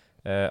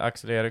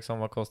 Axel Eriksson,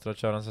 vad kostar att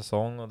köra en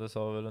säsong? Och det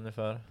sa väl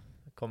ungefär?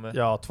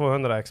 Ja,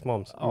 200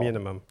 x-moms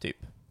minimum. Typ.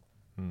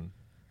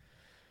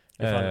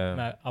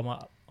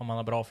 Om man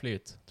har bra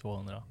flyt,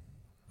 200.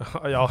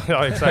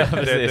 ja, exakt.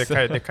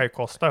 det kan ju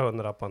kosta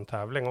 100 på en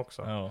tävling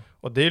också. Ja.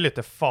 Och det är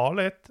lite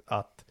farligt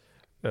att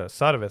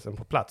servicen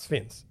på plats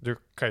finns. Du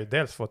kan ju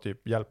dels få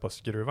typ hjälp att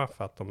skruva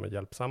för att de är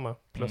hjälpsamma,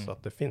 plus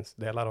att det finns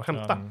delar att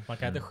hämta. Man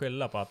kan inte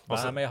skylla på att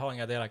men jag har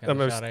inga delar, kan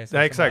du köra i.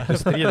 Ja, exakt.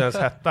 Stridens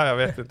hetta, jag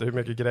vet inte hur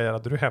mycket grejer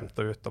att du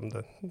hämtade ut om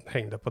det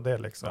hängde på det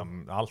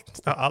liksom.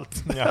 Allt. Ja,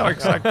 allt. Ja,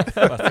 exakt.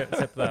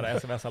 Sitter där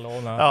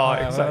sms-låna. Ja,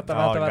 exakt.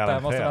 Vänta,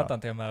 jag måste vänta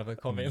en timme för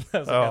att komma in så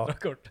kan jag dra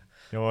kort.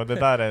 Jo, det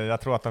där är,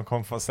 jag tror att de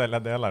kommer få sälja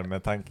delar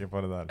med tanke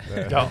på det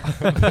där. Ja.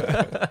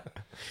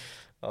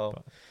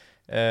 Ja.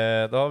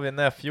 Då har vi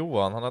Neff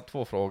Johan, han har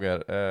 2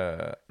 frågor.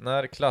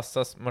 När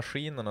klassas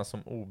maskinerna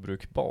som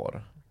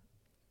obrukbar?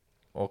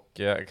 Och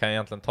jag kan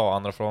egentligen ta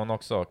andra frågan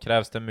också.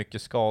 Krävs det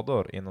mycket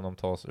skador innan de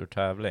tas ur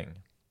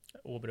tävling?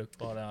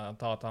 Obrukbar, jag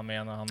antar att han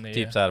menar han är...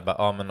 Typ såhär,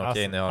 ja men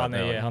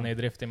okej, han är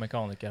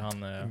driftingmekaniker.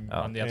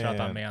 Jag tror att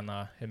han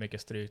menar hur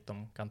mycket stryk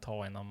de kan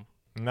ta innan...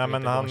 Nej,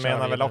 men han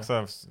menar väl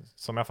också,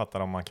 som jag fattar,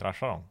 om man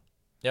kraschar dem.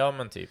 Ja,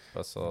 men typ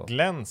alltså.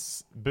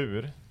 Glens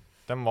bur,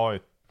 den var ju,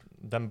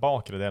 den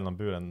bakre delen av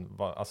buren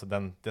var, alltså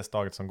det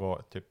staget som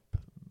går typ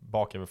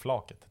bak över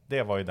flaket,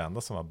 det var ju det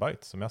enda som var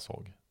böjt som jag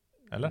såg.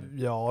 Eller?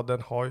 Ja,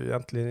 den har ju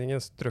egentligen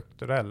ingen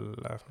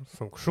strukturell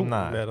funktion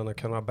mer än att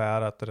kunna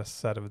bära ett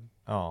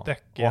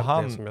reservdäck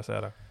egentligen, som jag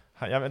säger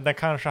det. Den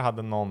kanske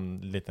hade någon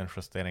liten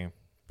justering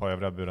på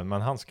övriga buren,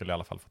 men han skulle i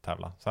alla fall få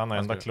tävla. Så han har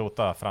ändå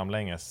klotat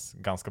framlänges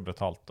ganska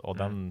brutalt, och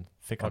den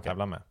fick han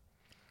tävla med.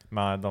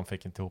 Men de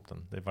fick inte ihop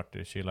den. Det vart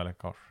ju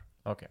kylarläckage.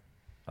 Okej.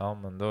 Ja,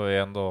 men då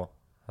är ändå,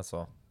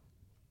 alltså...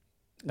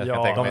 de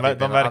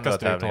verkar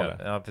stryktåliga.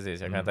 Ja,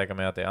 precis. Jag kan tänka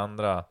mig att i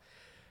andra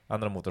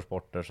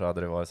motorsporter så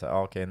hade det varit så här,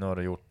 okej, nu har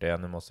du gjort det,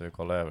 nu måste vi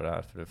kolla över det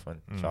här, för du får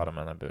inte köra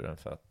med den här buren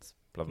för att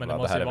bla, bla, men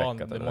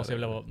det måste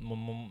ju vara,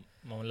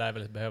 man lär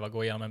väl behöva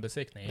gå igenom en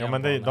besiktning. Ja,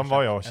 men de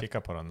var ju och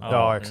kika på den.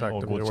 Ja, exakt.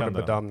 Och de gjorde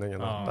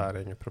bedömningen att det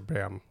är inget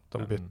problem.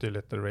 De bytte ju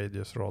lite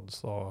radius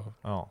rods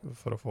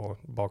för att få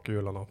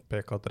bakhjulen och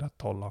peka åt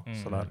rätt håll.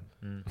 Sådär.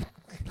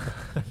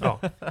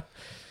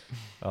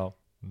 Ja.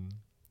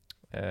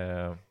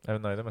 Är du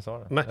nöjd med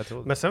svaret?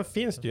 Men sen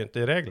finns det ju inte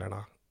i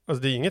reglerna.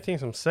 Alltså det är ingenting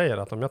som säger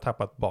att om jag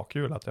tappar ett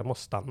bakhjul att jag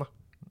måste stanna.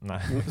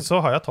 Nej. Så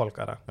har jag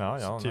tolkat det.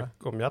 Ja, typ,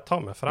 om jag tar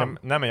mig fram.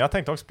 Nej, men jag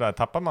tänkte också på det här.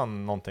 Tappar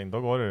man någonting,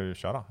 då går det ju att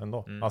köra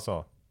ändå.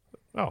 Alltså,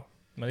 ja.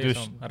 Men det är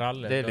som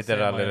rally. Det är lite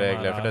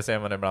rallyregler, för det ser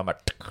man ibland bara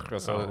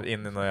och så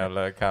in i någon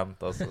jävla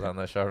kant och så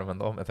sen kör de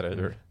ändå med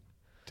trehjul.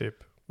 Typ.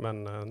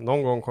 Men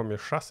någon gång kommer ju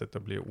chassit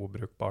att bli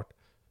obrukbart.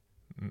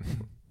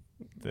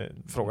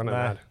 Frågan är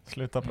när.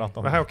 Sluta prata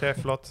om det. Okej,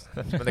 förlåt.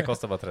 Men det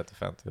kostar bara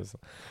 35 000.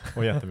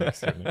 Och jättemycket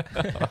skruvning.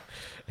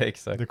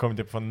 Exakt. Du kommer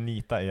typ få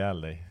nita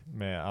ihjäl dig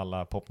med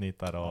alla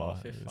popnitar och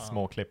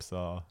små clips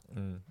och...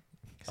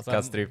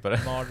 Kaststrypare.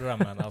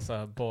 Mardrömmen,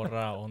 alltså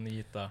borra och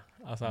nita.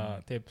 Alltså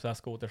typ så här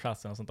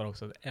skoterchassin som tar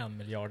också 1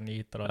 miljard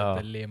nitar och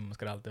lite lim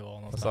ska det alltid vara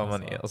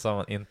någonstans. Och så har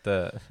man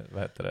inte,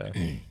 vad heter det?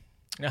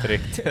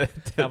 Tryckt.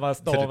 Jag bara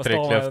står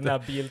med den där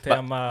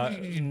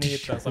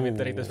Biltema-niten som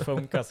inte riktigt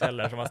funkar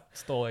heller. Som man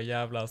står och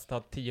jävlas,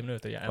 tar 10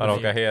 minuter. Man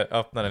råkar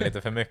öppna den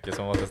lite för mycket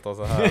som måste stå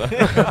så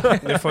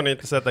här. Nu får ni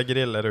inte sätta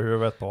griller i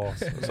huvudet på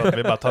oss. Så att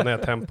vi bara tar ner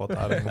tempot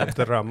här. Och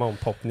inte römma om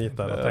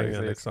popnitar och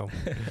tänker liksom.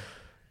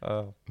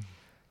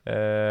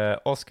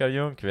 Oskar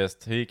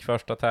Ljungqvist, hur gick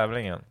första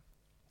tävlingen?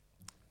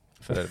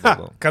 För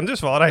Elbodon? Kan du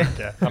svara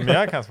inte? Ja, men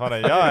jag kan svara.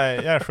 Jag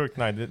är sjukt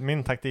nöjd.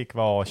 Min taktik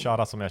var att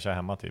köra som jag kör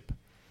hemma typ.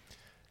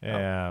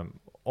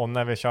 Och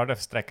när vi körde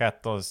för sträcka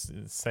 1 då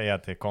säger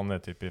jag till Conny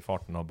typ i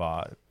farten och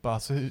bara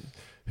alltså,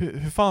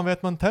 hur fan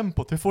vet man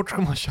tempot? Hur fort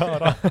ska man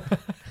köra?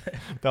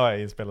 Det har jag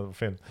inspelat på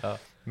film. Ja.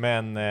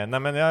 Men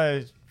jag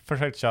har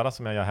försökt köra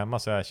som jag gör hemma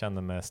så jag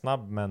känner mig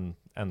snabb men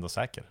ändå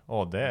säker.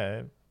 Och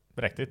det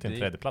räckte ju till en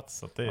tredje plats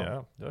så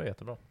det det var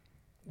jättebra.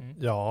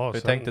 Ja, Hur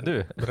tänkte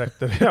du?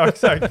 Ja,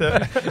 exakt.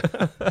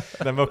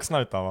 Den vuxna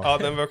utav oss. Ja,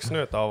 den vuxna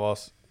utav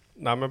oss.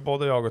 Nej, men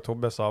både jag och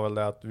Tobbe sa väl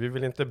det att vi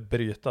vill inte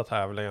bryta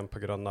tävlingen på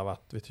grund av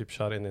att vi typ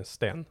kör in i en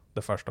sten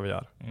det första vi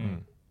gör.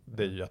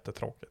 Det är ju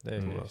jättetråkigt. Det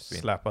är att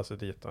släpa sig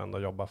dit och ändå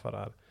jobba för det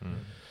här.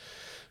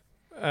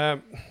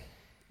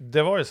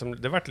 Det var ju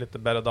det vart lite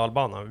berg- och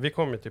dalbana. Vi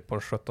kom ju typ på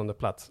en 17:e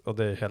plats och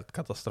det är helt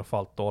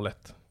katastrofalt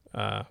dåligt.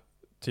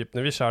 Typ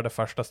när vi körde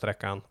första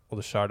sträckan och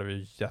då körde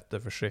vi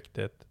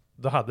jätteförsiktigt.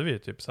 Då hade vi ju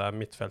typ så här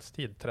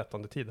mittfältstid,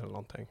 13:e tid eller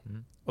någonting.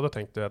 Och då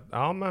tänkte jag att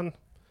ja men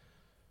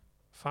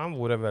fan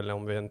vore väl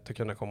om vi inte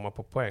kunde komma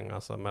på poäng.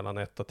 Alltså mellan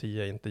 1 och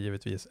 10, inte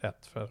givetvis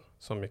 1 för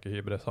så mycket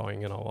hybris har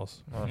ingen av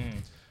oss.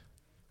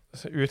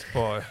 Så ut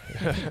på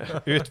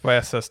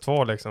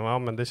SS2 liksom. Ja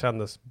men det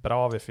kändes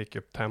bra, vi fick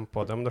upp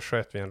tempo. Då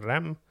sköt vi en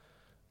rem.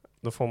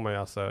 Då får man ju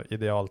alltså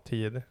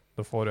idealtid.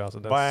 Då får du alltså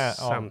den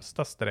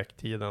sämsta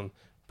sträcktiden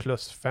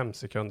plus 5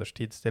 sekunders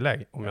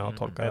tidstillägg om jag har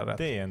tolkat det rätt.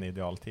 Det är en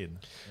idealtid.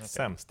 Okay.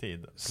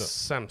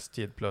 Sämst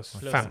tid plus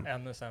 5.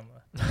 Ännu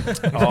sämre.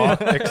 Ja,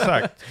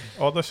 exakt.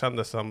 Och då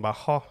kändes det som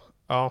bara,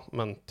 ja,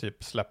 men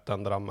typ släpp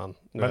den drömmen.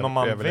 Men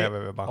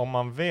om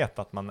man vet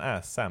att man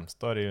är sämst,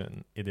 då är det ju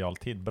en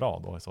idealtid bra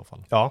då i så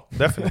fall. Ja,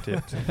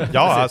 definitivt.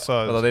 Ja,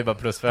 alltså. Det är bara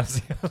plus 5.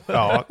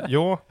 Ja,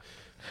 jo.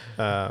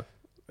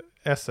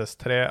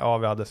 SS3, ja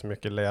vi hade så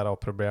mycket lera och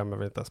problem, men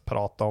vi inte ens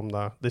prata om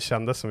det. Det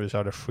kändes som vi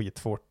körde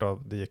skitfort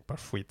och det gick bara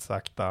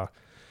skitsakta.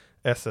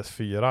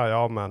 SS4,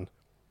 ja men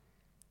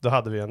då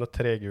hade vi ändå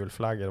 3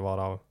 gulflaggor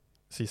varav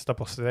sista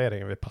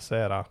posteringen vi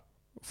passerade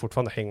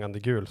fortfarande hängande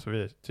gul, så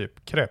vi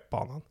typ kröp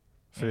banan.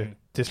 För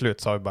till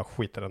slut sa vi bara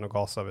skiter den och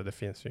gasar vi, det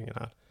finns ju ingen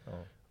här.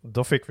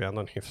 Då fick vi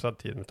ändå en hyfsad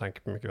tid med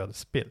tanke på hur mycket vi hade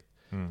spillt.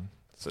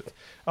 Så,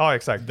 ja,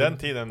 exakt. Den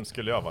tiden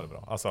skulle jag vara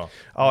bra. Alltså.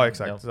 Ja,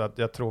 exakt. Så att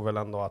jag tror väl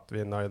ändå att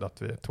vi är nöjda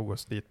att vi tog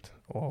oss dit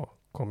och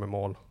kom i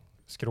mål.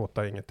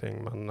 Skrota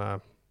ingenting,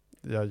 men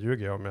jag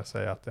ljuger om jag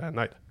säger att jag är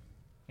nöjd.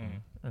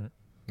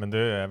 Men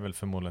du är väl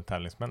förmodligen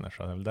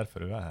tävlingsmänniska, det är väl därför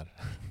du är här.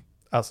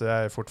 Alltså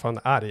jag är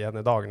fortfarande arg än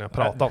idag när jag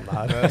pratar om det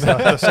här. Så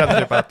jag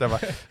känner typ att jag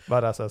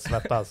bara så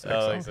svettas.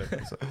 Liksom. Ja,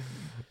 exakt. Så.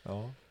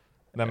 Ja.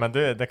 Nej men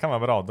det kan vara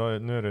bra,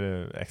 nu är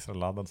du extra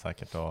laddad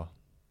säkert. Och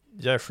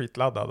jag är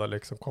skitladdad att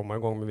liksom komma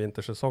igång med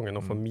vintersäsongen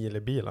och få mil i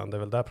bilen. Det är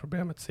väl där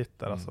problemet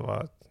sitter.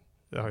 Alltså,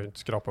 jag har ju inte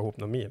skrapat ihop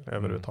någon mil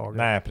överhuvudtaget.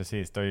 Nej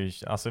precis,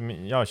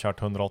 jag har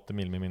kört 180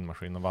 mil med min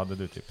maskin. Och vad hade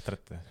du, typ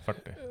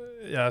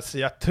 30-40?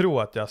 Jag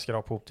tror att jag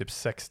skrapar ihop typ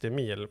 60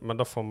 mil. Men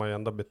då får man ju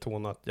ändå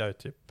betona att jag är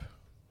typ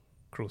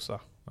cruisa.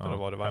 Eller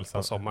var det väl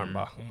på sommaren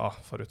bara,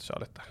 får ut och köra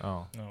lite.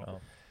 Ja.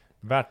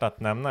 Värt att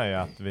nämna är ju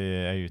att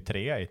vi är ju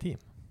 3 i team.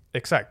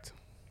 Exakt.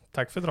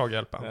 Tack för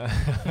draghjälpen.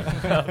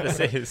 Ja,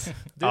 precis.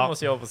 Du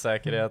måste jobba på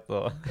säkerhet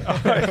och...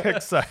 Ja,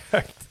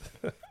 exakt.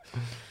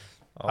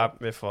 Ja,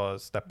 vi får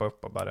steppa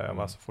upp och bara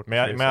öva så fort.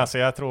 Men alltså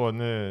jag tror,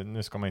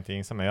 nu ska man inte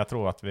jinxa, men jag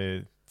tror att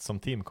vi som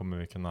team kommer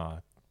vi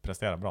kunna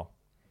prestera bra.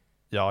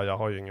 Ja, jag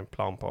har ju ingen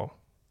plan på att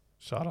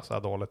köra så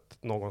här dåligt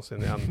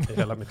någonsin igen i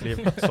hela mitt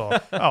liv. Så,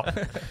 ja.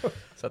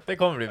 Så att det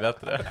kommer bli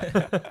bättre.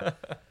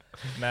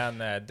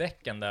 Men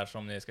däcken där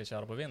som ni ska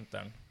köra på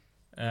vintern,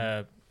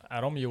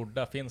 är de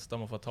gjorda? Finns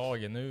de att få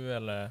tag i nu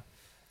eller?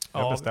 Vi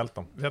har beställt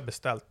dem. Vi har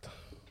beställt.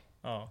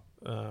 Ja.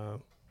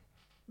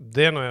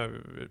 Det är nog,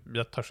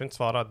 jag törs inte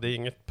svara, det är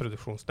inget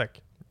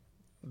produktionsdäck.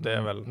 Det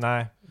är väl...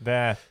 Nej, det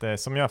är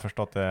ett, som jag har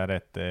förstått det är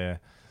ett det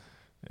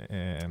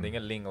är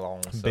ingen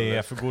Linglong.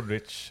 BF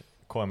Goodrich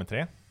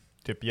KM3.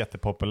 Typ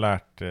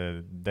jättepopulärt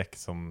däck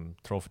som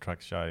Trophy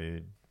Trucks kör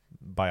i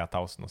Baja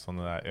 1000 och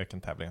sådana där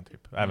ökentävlingar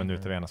typ. Även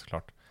UTV:na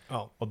såklart.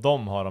 Ja. Och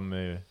de har de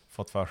ju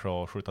fått för sig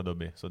att skjuta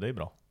dubb i, så det är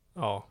bra.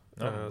 Ja,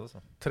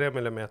 3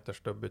 mm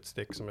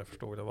dubbutstick som jag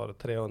förstod. Det var det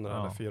 300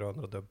 eller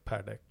 400 dubb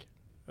per däck.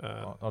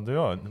 Ja, du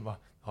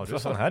har du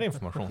sån här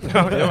information?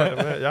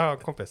 Jag har en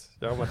kompis.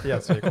 Jag och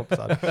Mattias är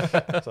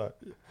kompisar. Så,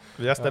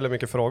 jag ställer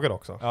mycket frågor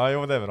också. Ja,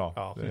 jo, det är bra.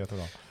 Ja. Det är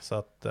jättebra. Så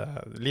att,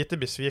 lite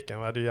besviken.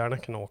 Jag hade ju gärna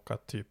kunnat åka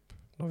typ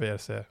någon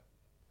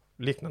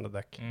VRC-liknande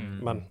däck.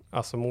 Men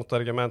alltså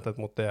motargumentet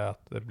mot det är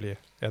att det blir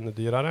ännu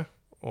dyrare.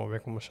 Och vi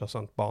kommer köra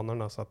sånt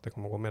banorna så att det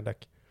kommer gå mer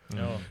däck.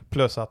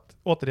 Plus att,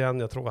 återigen,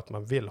 jag tror att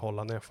man vill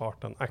hålla ner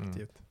farten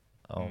aktivt.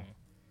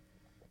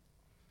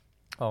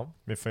 Ja.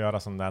 Vi får göra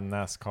som där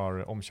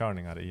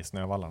NASCAR-omkörningar i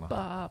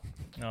snövallarna.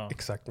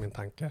 Exakt min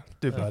tanke.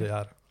 Du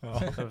börjar.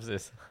 Ja,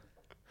 precis.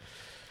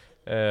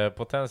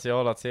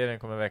 Potential att serien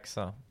kommer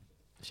växa.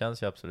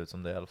 Känns ju absolut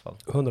som det i alla fall.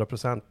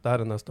 100%. Det här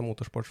är nästa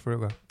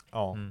motorsportsfruga.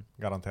 Ja,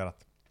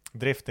 garanterat.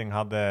 drifting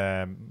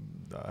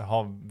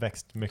har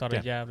växt Ta mycket. det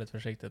jävligt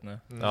försiktigt nu.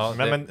 Ja,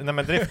 Men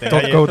drifting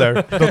Don't go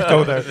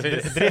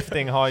there.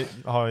 drifting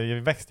har ju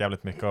växt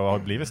jävligt mycket och har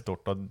blivit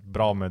stort och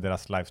bra med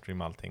deras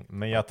livestream och allting.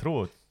 Men jag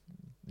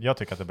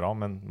tycker att det är bra,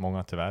 men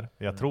många tyvärr.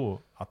 Jag tror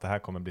att det här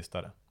kommer bli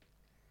större.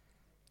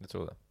 Jag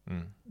tror det.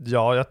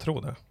 Ja, jag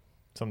tror det.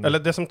 Som Eller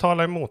det som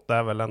talar emot det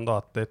är väl ändå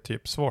att det är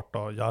typ svårt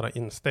att göra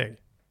insteg.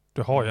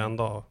 Du har ju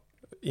ändå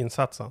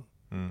insatsen.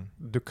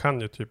 Du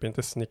kan ju typ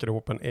inte snickra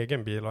ihop en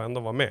egen bil och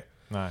ändå vara med.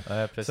 Nej,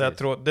 precis. Så jag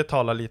tror det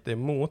talar lite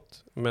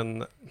emot.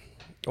 Men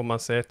om man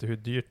ser till hur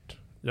dyrt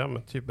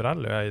men typ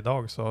rally är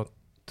idag, så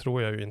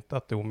tror jag ju inte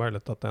att det är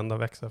omöjligt att det ändå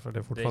växer, för det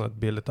är fortfarande ett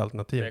billigt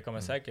alternativ. Det kommer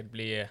säkert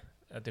bli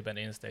typ en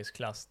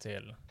instegsklass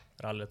till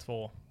Rally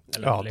 2.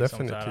 Ja,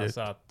 liksom definitivt.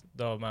 Så att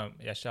då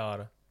jag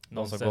kör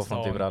någon som går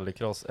från typ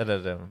rallycross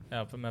eller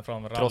men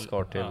från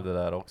crosskar till det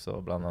där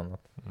också bland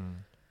annat.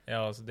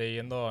 Ja, så det är ju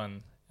ändå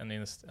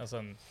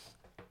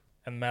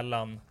en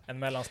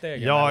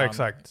mellansteg. Ja,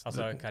 exakt.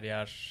 Alltså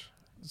karriärs...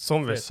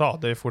 Som vi sa,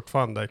 det är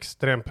fortfarande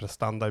extrem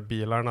prestanda i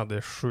bilarna. Det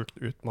är sjukt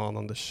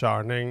utmanande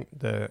körning.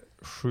 Det är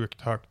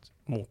sjukt högt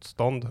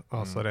motstånd.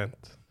 Alltså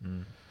rent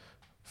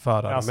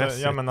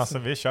förarmässigt. Alltså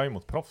vi kör ju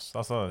mot proffs.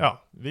 Alltså,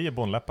 vi är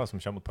bonläppar som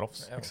kör mot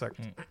proffs. Ja. Exakt.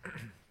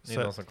 Det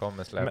är de som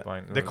kommer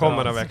släpvagn. Det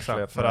kommer att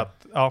växa för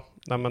att,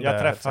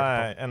 jag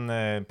träffade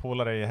en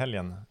polare i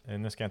helgen.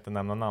 Nu ska jag inte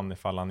nämna namn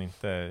ifall han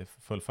inte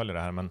fullföljer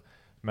det här,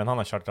 men han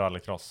har kört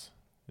rallycross.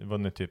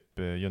 Vunnit typ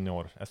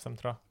junior-SM,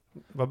 tror jag.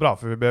 Vad bra,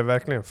 för vi behöver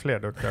verkligen fler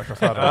duktiga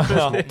chaufförer.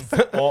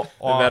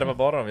 och värvar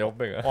bara de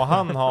jobbiga. Och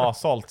han har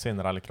sålt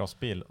sin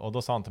rallycrossbil. Och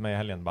då sa han till mig i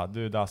helgen bara,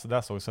 du, alltså,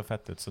 det såg så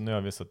fett ut. Så nu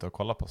har vi suttit och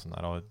kollat på sån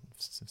här och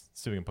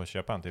sugen på att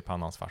köpa en, typ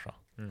hans farsa.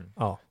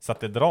 Ja. Så att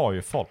det drar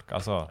ju folk.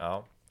 Alltså.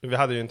 Ja. Vi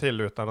hade ju en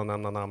till utan att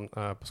nämna namn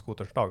på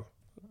Skotersdag.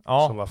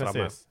 Ja, som var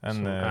precis. framme.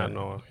 Som är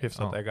nog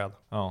hyfsat äggad.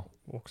 Ja.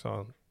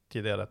 Också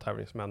tidigare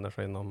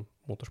tävlingsmänniska inom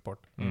motorsport.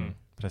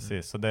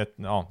 Precis, så det,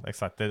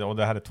 exakt. Och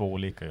det här är två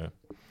olika ju.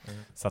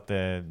 Så att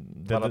det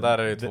där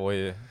är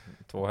det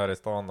två här i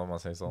stan om man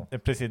säger så.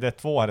 Precis, det är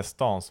två här i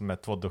stan som är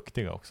två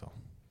duktiga också.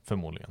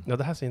 Förmodligen. Ja,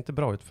 det här ser inte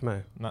bra ut för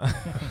mig.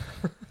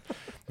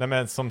 Nej,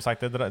 men som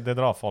sagt, det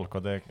drar folk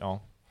och det,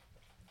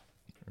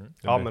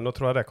 men då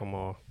tror jag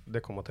det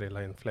kommer att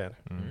trilla in fler.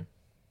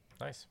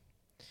 Nice.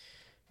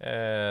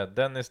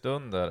 Dennis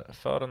Dunder,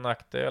 för- och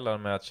nackdelar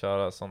med att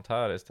köra sånt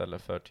här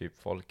istället för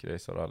typ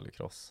folkrace och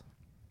rallycross?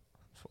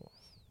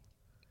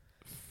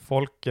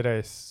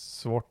 Folkrace,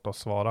 svårt att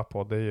svara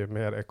på. Det är ju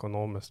mer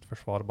ekonomiskt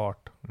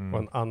försvarbart. Och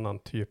en annan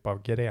typ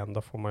av gren,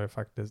 då får man ju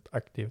faktiskt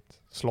aktivt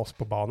slåss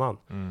på banan.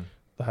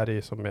 Det här är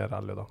ju som mer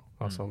rally då.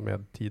 Alltså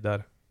med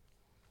tider.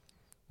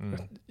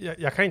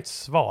 Jag kan inte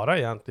svara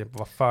egentligen på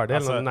vad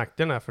fördelen och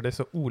nackdelen är, för det är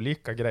så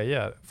olika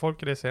grejer.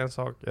 Folkrace är en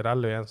sak,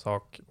 rally är en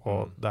sak,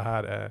 och det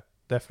här är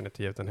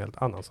definitivt en helt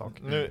annan sak.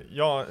 Nu,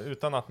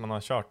 utan att man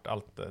har kört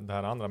allt det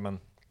här andra, men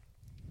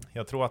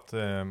jag tror att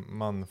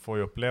man får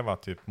ju uppleva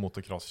typ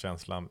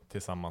motocross-känsla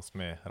tillsammans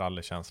med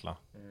rallykänsla.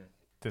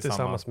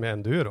 Tillsammans med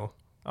enduro.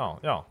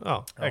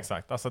 Ja,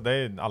 exakt. Alltså det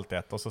är alltid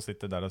ett, och så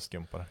sitter där och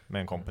skumpar med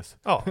en kompis.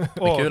 Ja,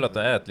 det är kul att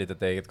det är ett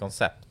litet eget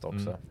koncept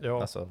också.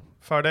 Ja. Alltså.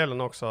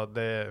 Fördelen också,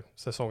 det är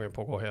säsongen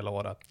pågår hela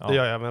året. Det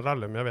gör jag även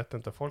rally, men jag vet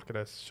inte,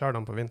 folkrace kör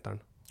de på vintern?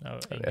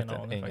 Ingen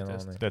aning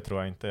faktiskt. Det tror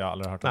jag inte, jag har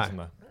aldrig hört om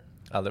det.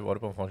 Aldrig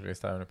varit på en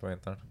folkrace på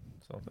vintern.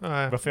 Så.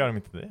 Nej. Varför gör de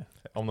inte det?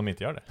 Om de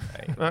inte gör det?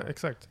 Nej,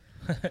 exakt.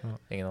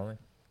 Ingen aning.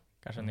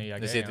 Kanske nya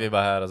nu sitter vi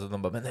bara här och så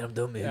de bara, men är de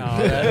dumma i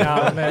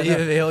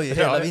huvudet? Vi har ju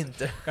hela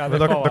vinter. Men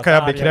då kan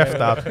jag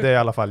bekräfta att det är i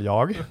alla fall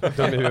jag,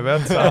 dum i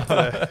huvudet. Så att,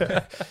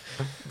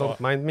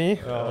 don't mind me.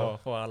 Ja,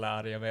 får alla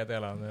arga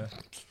meddelanden.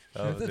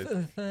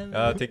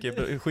 Jag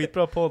tycker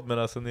skitbra podd, men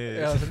alltså ni...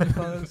 Ja,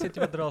 så ni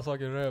sitter och drar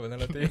saker i röven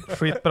hela tiden.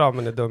 Skitbra,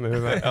 men ni är dum i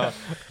huvudet.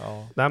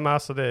 Ja. Nej, men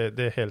alltså det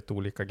är helt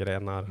olika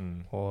grenar.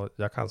 Och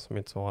jag kan som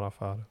inte svara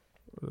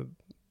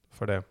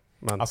för det.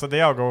 Men alltså det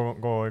jag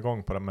går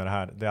igång på med det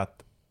här, det är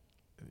att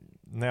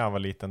när jag var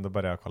liten, då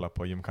började jag kolla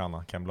på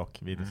Gymkhana, Ken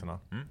Block-videorna.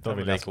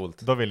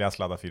 Då vill jag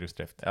sladda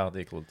fyrhjulsdrift. Ja,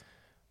 det är coolt.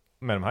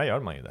 Men de här gör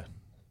man ju det.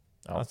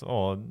 Ja. Alltså,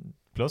 och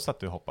plus att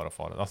du hoppar och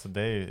far. Alltså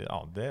det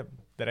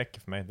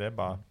räcker för mig. Det är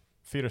bara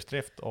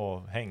fyrhjulsdrift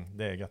och häng.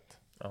 Det är gött.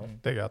 Ja.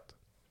 Det är gött.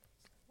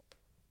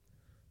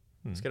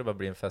 Ska det bara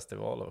bli en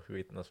festival av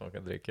skiten som man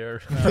kan dricka öl?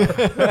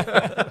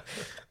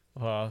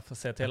 Och får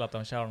se till att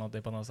de kör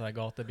något på någon sån här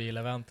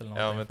gatubil-event eller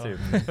någonting. Ja,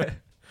 men typ.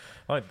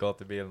 Har inte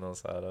gatubil någon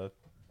så här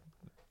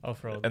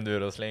offroad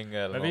enduro-slinga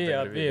eller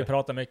någonting. Vi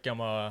pratar mycket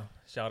om att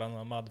köra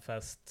någon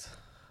Mudfest.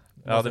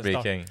 Ja, det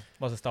blir king.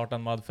 Måste starta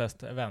en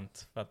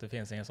Mudfest-event för att det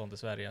finns ingen sånt i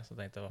Sverige, så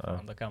tänkte vad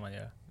fan, då kan man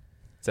göra.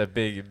 Så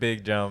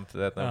big jump,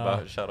 det är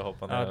bara köra och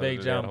hoppa ner. Ja,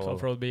 big jump,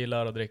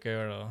 offroad-bilar och dricka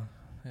öl och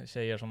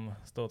tjejer som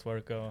står och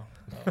twerka och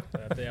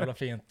det är jävla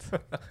fint.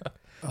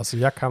 Alltså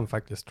jag kan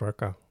faktiskt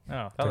twerka.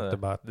 Ja,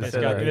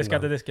 vi ska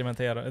inte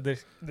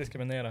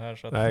diskriminera här,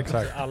 så att nej,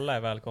 exakt. alla är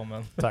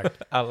välkommen. Tack.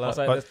 Alla.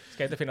 Så det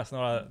ska inte finnas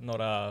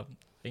några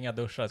inga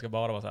duschar, det ska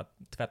bara vara så här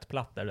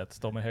tvättplattor där det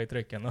står med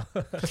högtrycken.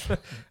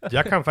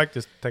 Jag kan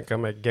faktiskt tänka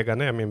mig gegga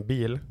ner min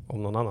bil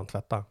om någon annan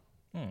tvättar.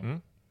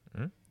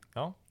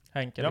 Ja.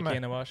 Henke Jag med.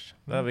 Bikini Wash.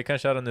 Ja, vi kan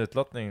köra en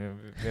utlottning.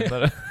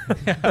 Vinnare.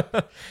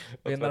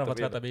 Vinnaren får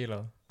tvätta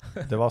bilen.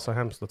 Det var så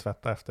hemskt att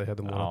tvätta efter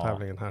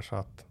Hedemora-tävlingen här så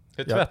att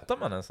Hur tvättar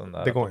man en sån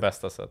där Det går på inte.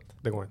 bästa sätt?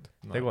 det går inte.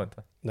 Det går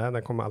inte. Nej,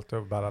 den kommer alltid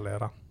att bära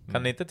lera.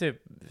 Kan ni inte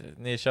typ,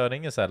 ni kör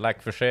ingen så här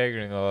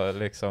lackförsegling och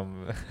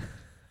liksom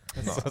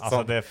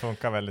Alltså det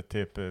funkar väldigt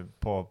typ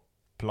på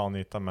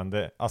planyta, men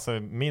det, alltså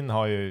min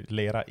har ju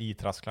lera i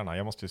trasklarna.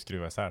 Jag måste ju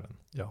skruva isär den.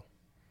 Ja.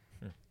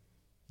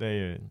 Det är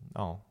ju,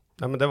 ja.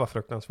 Nej, men det var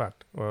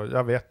fruktansvärt. Och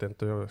jag vet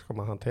inte hur ska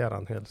man hantera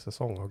en hel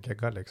säsong och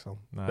gegga liksom.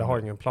 Nej, jag har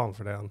ingen plan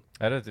för det än.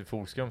 Är det typ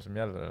fogskum som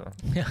gäller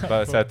eller?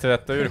 Bara så här,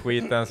 tvätta ur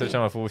skiten så kör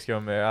man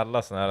fogskum med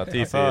alla såna här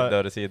typ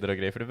dörrsidor och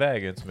grejer, för det väger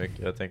ju inte så mycket.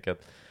 Jag tänker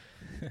att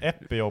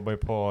Epi jobbar ju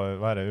på,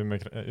 vad är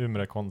det,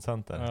 Umeå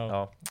Konscenter.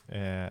 Ja.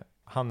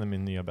 Han är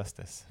min nya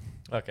bästis.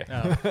 okej.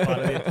 Ja,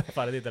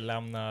 fara dit och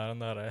lämna den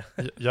där.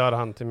 Gör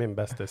han till min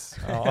bästis.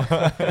 Ja,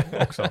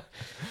 också.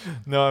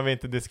 Nu har vi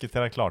inte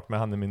diskuterat klart, men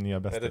han är min nya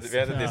bästis. Vi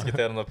har inte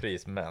diskuterat något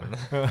pris, men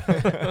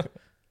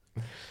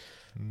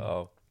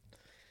ja.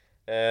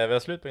 Vi har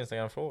slut på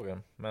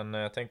Instagram-frågan, men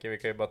jag tänker vi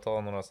kan ju bara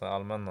ta några sådana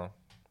allmänna.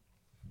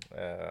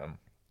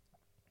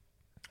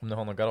 Om ni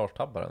har någon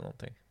garagetabbar eller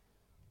någonting.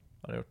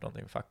 Har ni gjort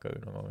någonting? Fucka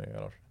ur någon gång i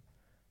garage?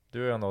 Du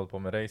har ju ändå hållit på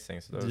med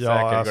racing, så du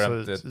har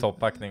säkert glömt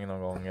toppbackningen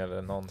någon gång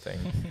eller någonting.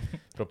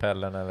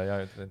 Propellern eller jag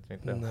vet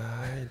inte.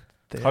 Nej,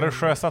 det... Har du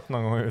sjösatt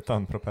någon gång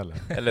utan propeller?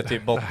 Eller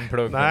typ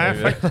bottenplugg.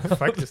 Nej,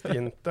 faktiskt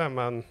inte,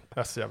 men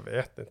alltså, jag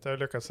vet inte. Jag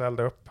lyckades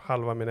elda upp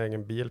halva min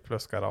egen bil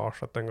plus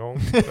garaget en gång.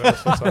 Det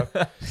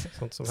är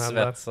sånt som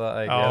händer.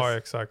 Svetsa, I guess. Ja,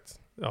 exakt.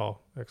 Ja,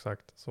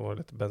 exakt. Så var det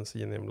lite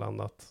bensin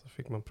inblandat. Så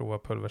fick man prova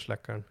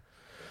pulversläckaren.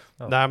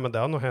 Ja. Nej, men det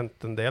har nog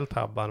hänt en del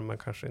tabbar, men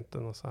kanske inte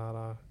något så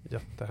här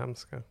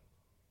jättehemska.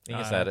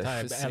 Ingen så här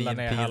elda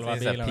ner halva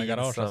bilen i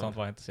garaget och pinsam. sånt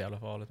var inte så jävla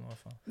farligt. Men vad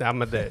fan. Ja,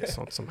 men det är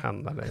sånt som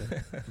händer. Det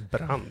är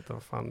brand.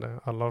 Vad fan det är.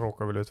 Alla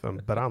råkar väl ut för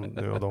en brand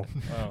nu och då.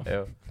 Ja.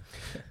 Jo.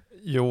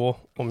 Jo,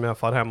 om jag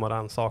far hem och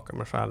rannsakar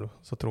mig själv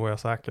så tror jag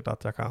säkert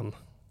att jag kan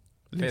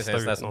Det finns lista en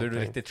sån där ut som du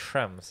någonting. riktigt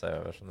skäms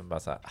över, som du bara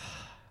såhär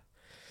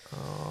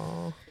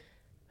Ja.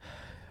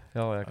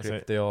 ja, jag Alltså-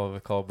 klippte av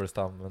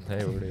kabelstammen.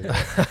 Det gjorde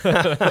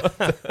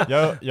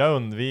jag. jag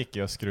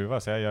undviker att skruva,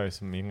 så jag gör ju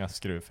som inga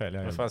skruvfel.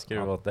 Vad fan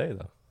skruva åt dig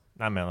då?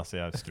 Nej, men alltså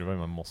jag skruvar ju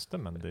man måste,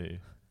 men det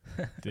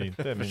är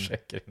inte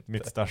Försöker inte.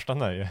 mitt största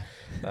nöje.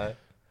 Nej.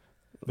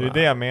 Det är ju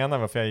det jag menar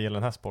varför jag gillar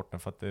den här sporten,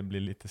 för att det blir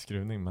lite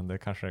skruvning, men det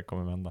kanske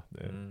kommer vända.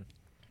 Det är...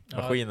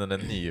 Maskinen är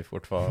ny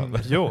fortfarande.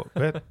 Jo,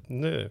 vet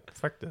nu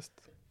faktiskt.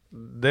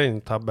 Det är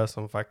en tabbe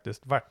som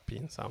faktiskt vart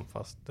pinsam,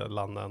 fast det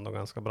landade ändå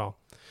ganska bra.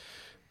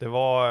 Det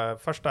var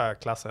första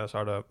klassen jag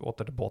körde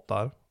åter till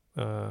båtar.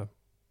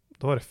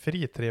 Då var det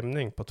fri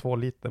trimning på 2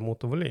 liter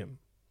motorvolym.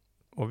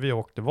 Och vi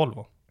åkte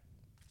Volvo.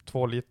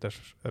 2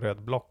 liters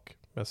röd block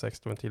med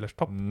 60 ventilers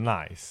topp.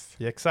 Nice.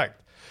 Ja, exakt.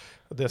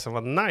 Och det som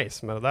var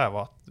nice med det där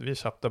var att vi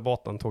köpte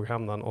båten, tog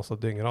hem den och så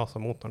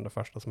dyngrasade motorn det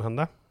första som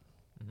hände.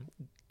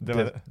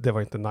 Det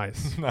var inte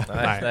nice.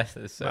 Nej,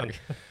 det sög.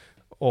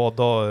 Och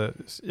då,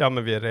 ja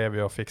men vi rev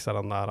ju och fixade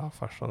den där,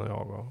 farsan och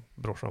jag, och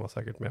brorsan var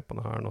säkert med på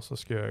den här. Och så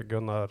skulle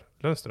Gunnar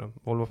Lundström,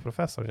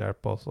 Volvo-professorn,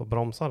 hjälpa oss att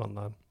bromsa den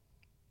där.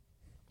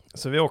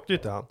 Så vi åkte ju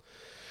till han.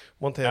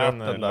 Monterade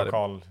upp den där.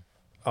 Lokal.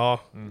 Ja.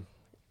 Mm.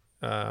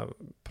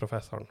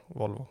 Professorn,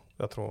 Volvo,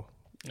 jag tror.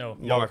 Jo.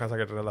 Många kan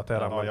säkert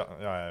relatera. Ja,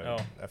 men, jag är Ja.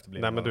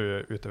 efterbliven. nej men du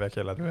är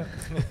UTV-kille, du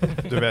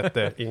vet. Du vet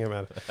det, ingen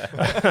mer.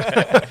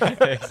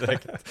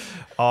 Exakt.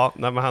 Ja,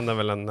 nej, men han är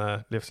väl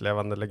en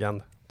livslevande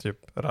legend. Typ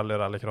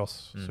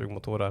rallycross,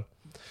 sugmotorer.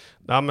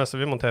 Ja, men så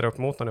vi monterade upp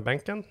motorn i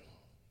bänken.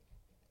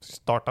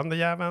 Startande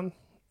jäveln.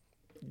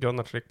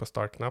 Gunnar tryckte på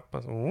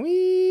startknappen. Så,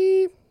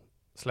 wii!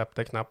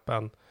 Släppte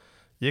knappen.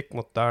 Gick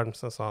mot dörren.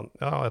 Sen sa han,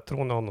 ja, jag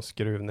tror någon har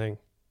skruvning.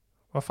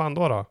 Vad fan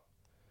då?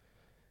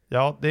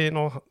 Ja, det är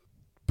nog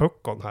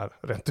puckon här,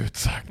 rätt ut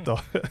sagt då.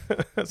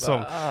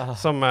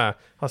 som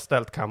har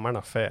ställt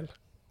kammarna fel.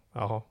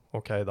 Jaha,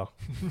 okej då.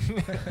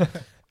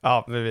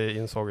 Ja, men vi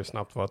insåg ju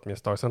snabbt vårt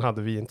misstag. Sen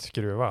hade vi inte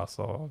skruvat,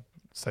 så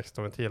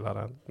 16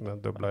 ventiler med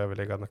dubbla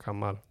överliggande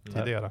kammar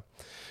tidigare.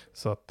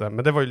 Så att, men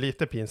det var ju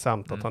lite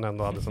pinsamt att han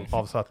ändå hade som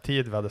avsatt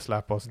tid. Vi hade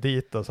släpat oss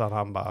dit och sen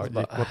han bara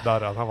gick mot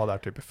dörren. Han var där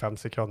typ i 5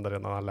 sekunder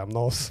innan han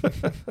lämnade oss.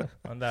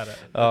 Men där,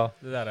 Ja.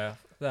 det där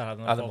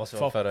hade Ja, det måste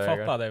vara förra Foppa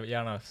ögat. hade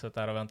gärna suttit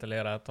där och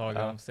ventilerat ett tag.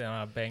 Ja. De ser den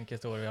här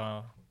bänkhistorien. Vi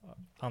har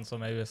han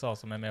som är i USA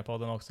som är med på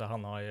podden också.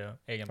 Han har ju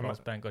egen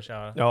bromsbänk och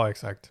kör. Ja,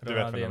 exakt. Du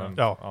vet väl vem?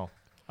 Ja.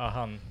 Ja,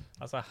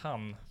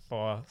 han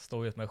får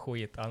stå ut med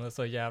skit. Han är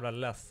så jävla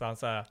ledsen. Han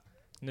säger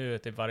nu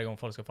typ varje gång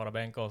folk ska fara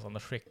bänka och så, då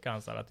skickar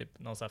han så här, typ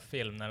någon så här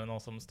film när det är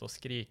någon som står och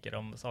skriker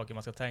om saker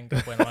man ska tänka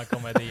på innan man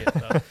kommer dit.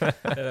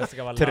 Det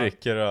ska vara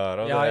Tryckrör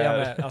och ja, det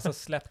är... men alltså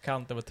släpp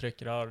kanten på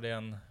tryckrör. Det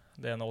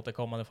är en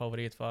återkommande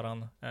favorit för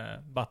han.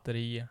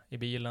 Batteri i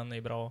bilen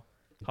är bra.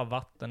 Ha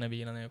vatten i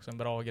bilen är också en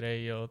bra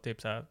grej. Och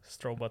typ så här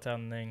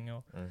strobotändning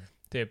och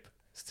typ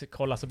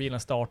kolla så bilen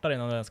startar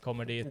innan den ens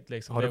kommer dit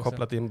liksom. Har Det du är också-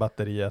 kopplat in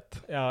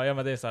batteriet? Ja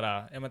men det är så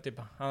här, ja men typ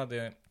han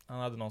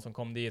hade någon som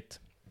kom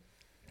dit.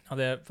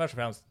 först och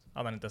främst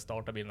hade han inte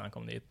startat bilen när han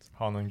kom dit.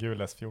 Har han en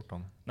gul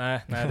S14?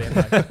 Nej,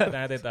 det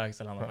är inte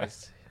Axel.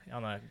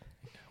 Han har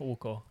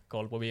OK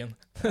koll på bilen.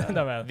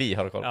 Vi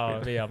har koll på bilen.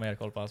 Ja, vi har mer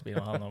koll på hans bil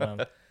än han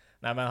har.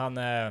 Men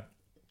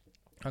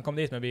han kom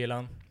dit med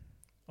bilen.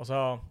 Och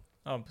så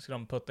skulle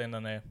de putta in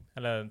den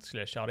eller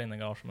skulle köra in den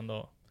i garage, men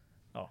då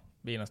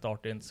bilen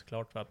startade inte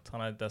såklart för att han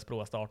hade inte ens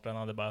provat starten. Han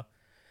hade bara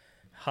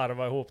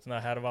harvat ihop den här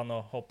härvan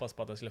och hoppas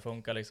på att det skulle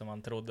funka liksom.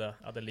 Han trodde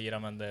att det lirade,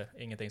 men det är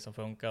ingenting som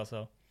funkar.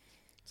 Så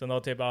sen då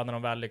typ när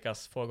de väl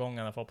lyckas få igång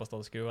den, Foppa stod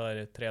och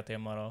skruvade i 3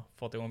 timmar och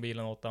fått igång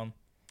bilen åt han.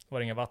 Var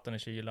det inget vatten i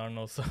kylaren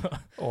och så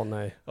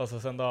nej. och så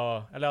sen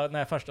då,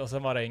 först och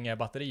sen var det inga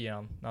batteri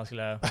igen när han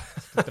skulle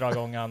dra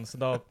igång han. Så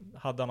då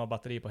hade han något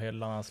batteri på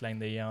hyllan, han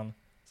slängde i han.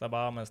 Så jag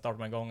bara, men startade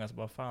med igång, så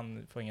bara,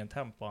 fan, får ingen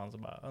tempo. Han så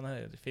bara,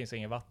 nej, det finns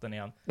ingen vatten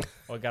igen.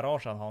 Och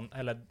garagen,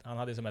 han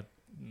hade som ett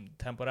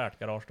temporärt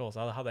garage då, så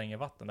hade han ingen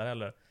vatten där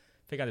heller.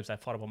 Fick han typ så här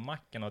fara på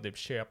macken och typ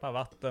köpa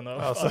vatten.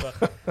 Och,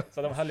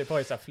 så de höll ju på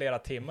i så här flera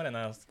timmar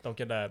innan de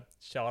kunde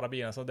köra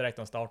bilen. Så direkt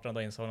de startade,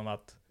 då insåg de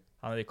att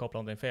han hade kopplat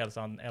någonting fel, så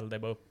han eldade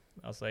bara upp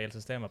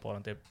elsystemet på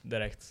den typ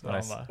direkt. Så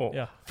nice. han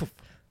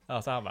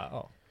bara, så han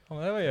bara,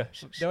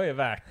 det var ju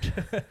värt.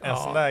 En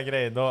sån där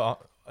grej, då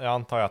jag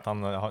antar att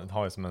han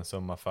har ju som en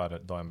summa för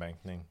då en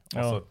bänkning.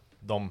 Och så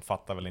de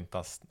fattar väl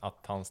inte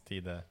att hans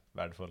tid är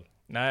värdefull.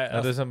 Nej,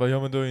 det är sen bara,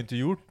 men du har ju inte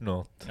gjort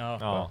något.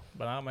 Ja.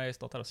 Men han har ju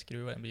stått här och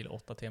skruvat en bil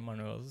 8 timmar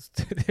nu. Och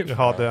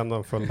ja, det är ändå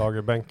en full dag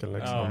i bänken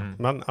liksom.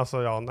 Men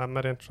alltså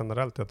men rent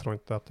generellt, jag tror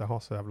inte att jag har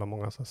så jävla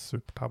många så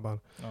supertabbar.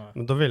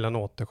 Men då vill jag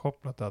nog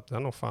återkoppla till att jag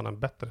är nog fan en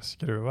bättre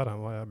skruvare än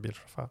vad jag är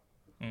bilchaufför.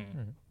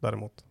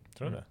 Däremot.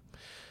 Tror du det?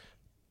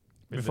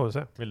 Vi får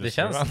se. Vill du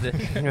känns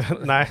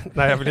nej,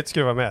 jag vill inte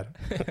skruva mer.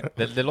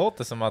 Det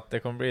låter som att det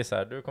kommer bli så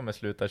här, du kommer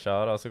sluta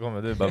köra och så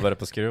kommer du bara börja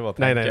på skruva.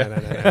 Nej.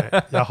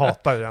 Jag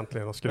hatar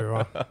egentligen att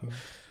skruva.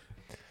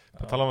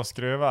 På tal om att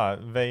skruva,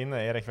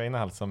 Erik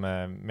Weinehall som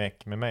är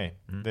mek med mig.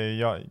 Det är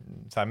jag,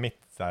 så här,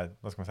 mitt, så här,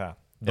 vad ska man säga?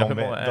 Hur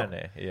många är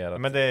ni i ert?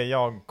 Men det är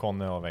jag,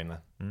 Conny och Weine.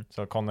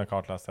 Så Conny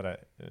kartläsare,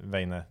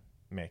 Weine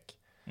mek.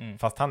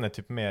 Fast han är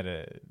typ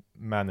mer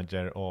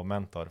manager och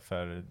mentor,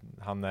 för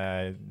han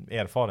är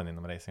erfaren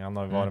inom racing. Han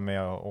har varit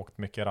med och åkt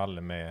mycket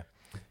rally med,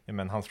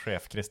 men hans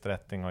chef Christer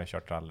Etting har ju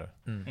kört rally.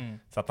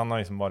 Så att han har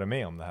liksom varit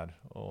med om det här.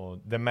 Och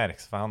det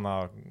märks, för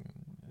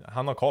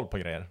han har koll på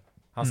grejer.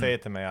 Han säger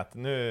till mig att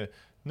nu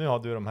har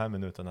du de här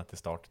minuterna till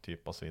start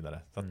typ och så vidare.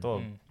 Så att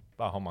då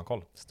bara har man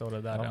koll. Står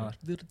det där.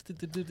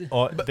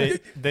 Och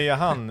det är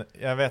han,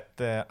 jag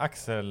vet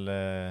Axel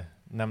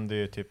nämnde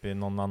ju typ i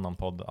någon annan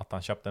podd att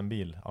han köpte en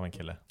bil av en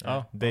kille.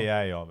 Det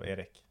är ju av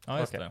Erik. Ja,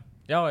 just det.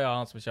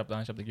 Ja,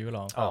 han köpte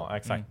gula. Ja,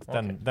 exakt.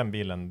 Den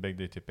bilen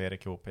byggde ju typ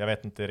Erik ihop. Jag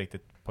vet inte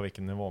riktigt på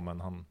vilken nivå,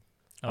 men han...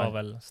 Ja,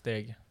 väl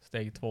steg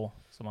 2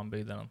 som han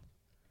byggde den.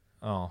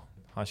 Ja,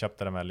 han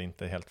köpte den väl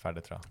inte helt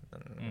färdig, tror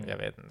jag. Jag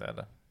vet inte,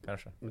 eller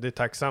kanske. Det är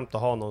tacksamt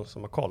att ha någon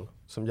som har koll,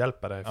 som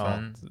hjälper dig, för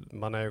att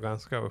man är ju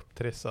ganska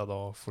upptrissad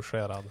och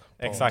forcerad.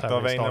 Exakt,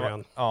 och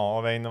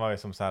Weine var ju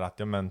som så här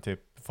att typ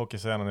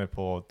fokusera nu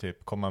på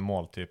typ komma i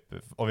mål typ,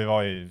 och vi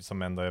var ju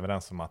som ändå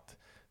överens om att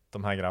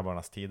de här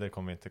grabbarnas tider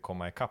kommer inte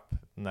komma i kapp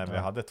när vi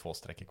hade 2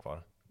 sträckor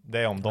kvar. Det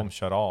är om de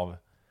kör av,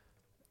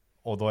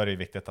 och då är det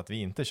viktigt att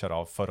vi inte kör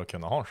av för att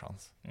kunna ha en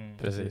chans.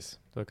 Precis.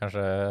 Då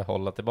kanske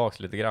hålla tillbaks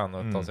lite grann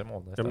och ta sig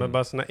mål. Ja, men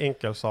bara sån här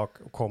enkel sak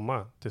att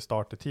komma till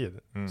start i tid.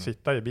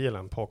 Sitta i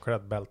bilen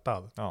påklädd,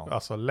 bältad.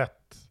 Alltså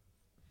lätt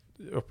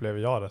upplever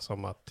jag det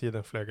som att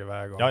tiden flög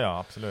iväg. Och ja,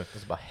 absolut.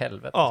 Och så bara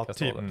helvete. Ja,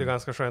 typ. Det är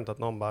ganska skönt att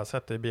någon bara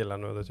sätter i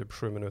bilen och det är typ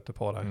 7 minuter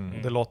på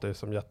dig. Det låter ju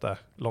som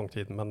jättelång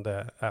tid, men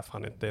det är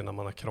fan inte det när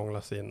man har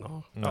krånglat sig in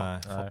och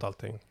fått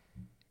allting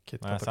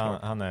kittat och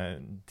klart. Han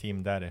är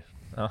team daddy.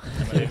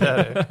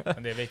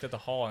 Men det är viktigt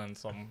att ha en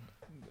som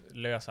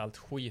löser allt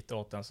skit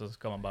åt den, så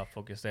ska man bara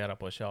fokusera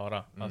på att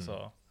köra.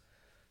 Alltså,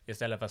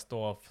 istället för att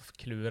stå och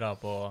klura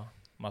på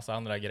massa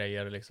andra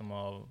grejer liksom,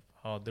 och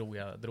drog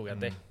jag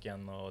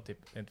däcken och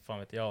typ, inte fan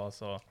vet jag,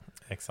 så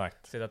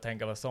exakt. Sitta och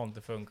tänka vad sånt,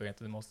 det funkar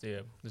inte,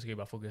 du ska ju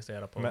bara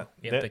fokusera på att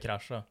inte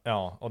krascha.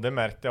 Ja, och det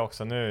märkte jag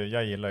också nu.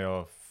 Jag gillar ju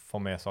att få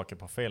med saker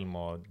på film,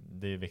 och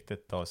det är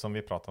viktigt då, som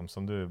vi pratar om,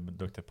 som du är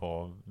duktig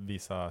på, att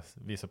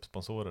visa upp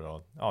sponsorer,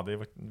 och det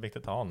är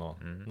viktigt att ha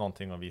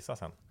någonting att visa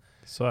sen.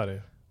 Så är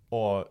det.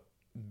 Och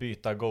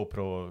byta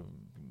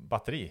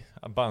GoPro-batteri,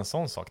 bara en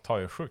sån sak tar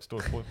ju sjukt stor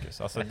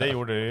fokus. Alltså det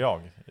gjorde ju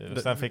jag.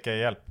 Sen fick jag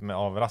hjälp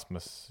av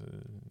Rasmus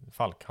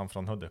Falk, han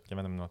från Hudik. Jag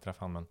vet inte om jag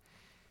träffade han,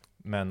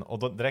 men och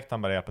då direkt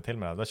han började hjälpa till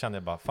med det, då kände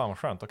jag bara, fan vad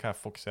skönt, då kan jag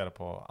fokusera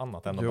på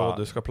annat än att bara...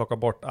 du ska plocka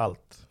bort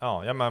allt.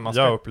 Ja, men man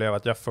ska... Jag upplever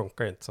att jag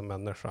funkar inte som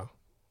människa.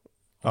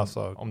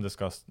 Alltså, om du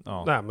ska...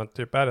 Nej, men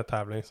typ är det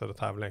tävling så är det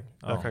tävling.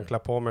 Jag kan klä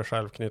på mig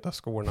själv, knyta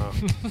skorna.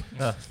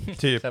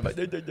 Typ.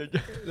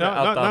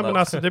 Nej, men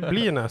alltså det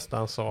blir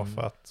nästan så,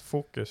 för att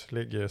fokus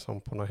ligger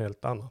som på något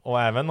helt annat.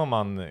 Och även om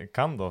man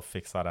kan då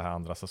fixa det här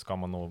andra, så ska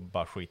man nog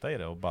bara skita i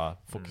det och bara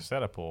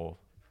fokusera på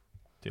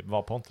typ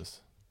vara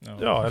Pontus.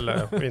 Ja,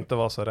 eller inte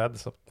vara så rädd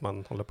så att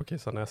man håller på att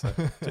kissa ner sig.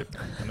 Typ. Ja,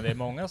 men det är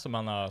många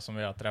som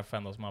vi har träffat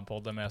ändå, som man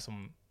poddar med,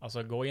 som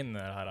alltså går in i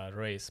det här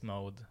race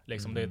mode.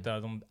 Liksom det är inte,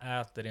 de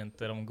äter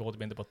inte, de går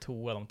typ inte på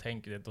toa, de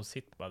tänker inte, de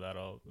sitter bara där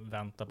och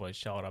väntar på att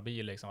köra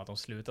bil liksom, att de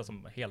slutar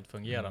som helt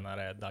fungerar när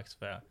det är dags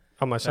för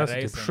man känns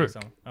typ sjuk.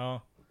 Liksom.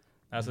 Ja.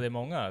 Alltså det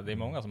är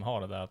många som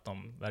har det där, att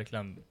de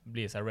verkligen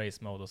blir så här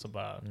race mode och så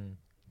bara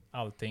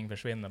allting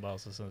försvinner bara,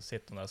 så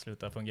sitter de där och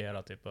slutar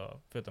fungera typ,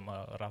 förutom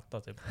att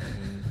ratta typ.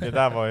 Det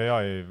där var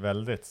jag ju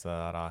väldigt så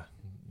här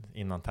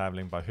innan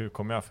tävling, bara hur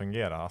kommer jag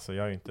fungera? Alltså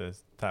jag har ju inte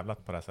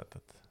tävlat på det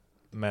sättet.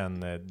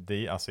 Men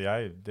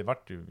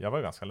jag var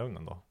ju ganska lugn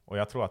ändå. Och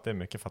jag tror att det är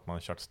mycket för att man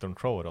har kört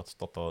stunt-thrower och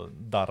stått och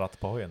darrat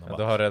på höjen. Ja,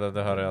 det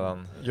har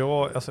redan.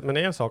 Jo, alltså, men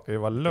en sak är ju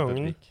att vara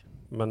lugn.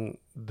 Men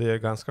det är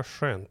ganska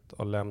skönt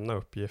att lämna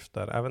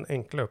uppgifter, även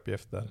enkla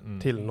uppgifter,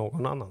 till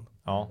någon annan.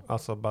 Ja.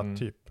 Alltså bara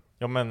typ.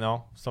 Ja, men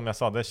ja, som jag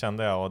sa, det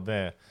kände jag, och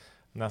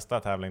nästa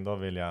tävling då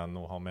vill jag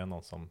nog ha med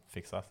någon som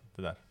fixar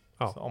det där.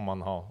 Ja. Så om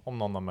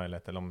någon har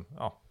möjlighet, eller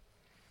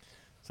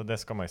så det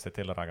ska man ju se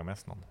till att ragga med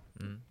någon.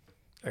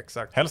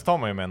 Exakt. Helst har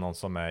man ju med någon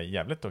som är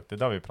jävligt duktig,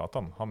 det har vi pratat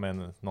om. Ha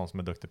med någon som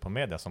är duktig på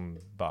media, som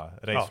bara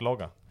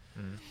racevloggar.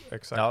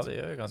 Exakt. Ja, det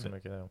gör ju ganska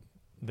mycket det.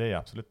 Det är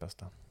absolut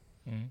bästa.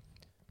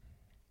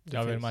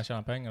 Ja, vill man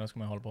tjäna pengar då ska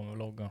man hålla på med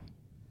vlogga.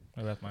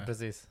 Det vet man ju.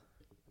 Precis.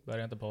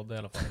 Börjar inte podda i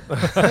alla fall.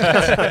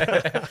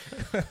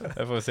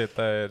 Jag får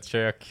sitta i ett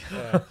kök.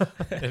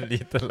 En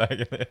liten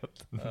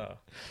lägenhet.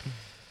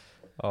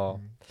 Ja.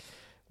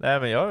 Nej,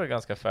 men jag är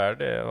ganska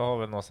färdig. Jag har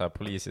väl några så här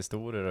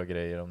polishistorier och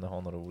grejer, om det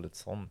har något roligt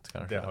sånt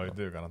kanske. Det har ju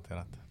du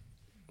garanterat.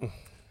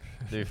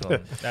 Du är från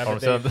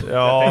Holmsund.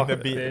 Ja, det är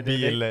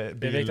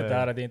viktigt det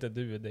här, det är inte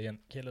du, det är en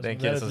kille som är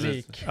väldigt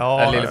lik.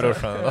 Ja,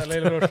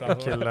 lillebrorsan.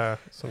 Kille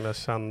som jag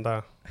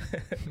kände.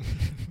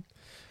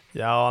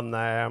 Ja,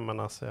 nej, men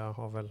alltså jag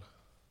har väl...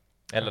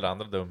 Eller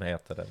andra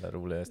dumheter eller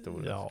roliga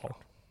historier. Ja.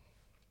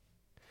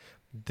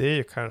 Det är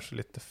ju kanske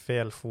lite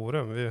fel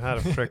forum. Vi här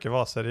försöker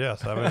vara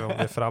seriösa, även om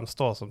vi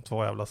framstår som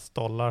två jävla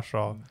stollar.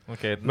 Så.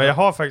 Okay, men jag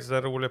har faktiskt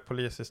en rolig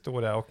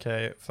polishistoria,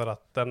 för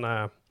att den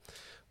är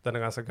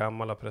ganska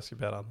gammal och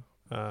preskriberad.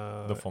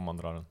 Då får man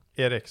dra den.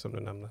 Erik, som du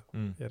nämnde.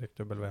 Erik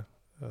W.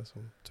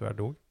 Som tyvärr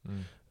dog.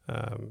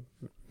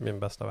 Min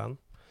bästa vän.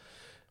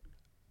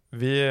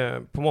 Vi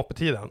på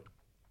moppetiden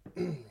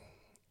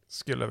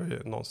skulle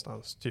vi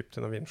någonstans typ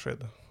till någon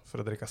vindskydd för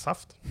att dricka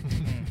saft.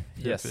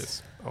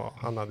 Yes. Ja,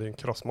 han hade ju en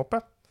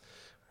crossmoppe.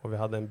 Och vi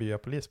hade en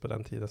byapolis på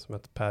den tiden som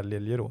hette Per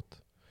Liljeroth.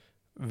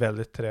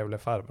 Väldigt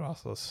trevlig farbror,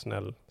 alltså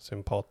snäll,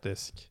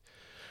 sympatisk.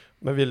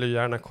 Men ville ju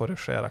gärna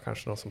korrigera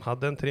kanske någon som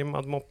hade en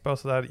trimmad moppe och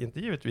sådär. Inte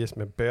givetvis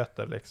med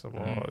böter liksom,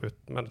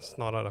 men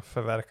snarare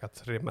förverka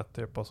trimmet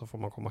typ, och så får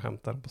man komma och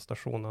hämta den på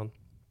stationen.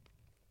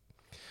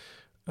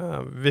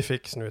 Vi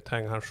fick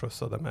snuthäng, han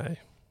skjutsade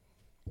mig.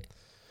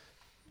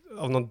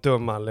 Av någon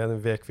dum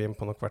anledning vek vi in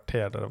på något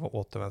kvarter där det var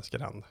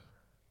återvändsgränd.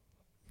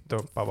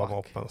 Dumpade bara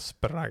moppen och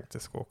sprang till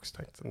skogs.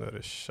 Tänkte, nu är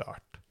det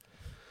kört.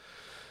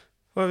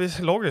 Och vi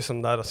låg ju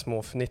som där små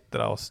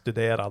fnittra och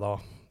studerade. Och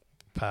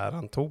Per,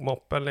 han tog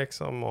moppen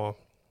liksom och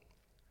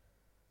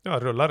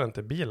rullade den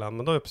till bilen.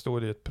 Men då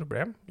uppstod det ju ett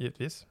problem,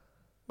 givetvis.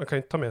 Man kan ju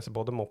inte ta med sig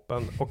både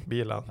moppen och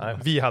bilen. Nej.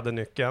 Vi hade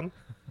nyckeln.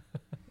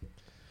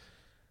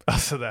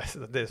 Alltså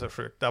det är så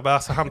sjukt. Ja, men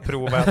alltså han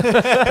provade.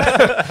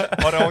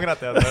 Har du ångrat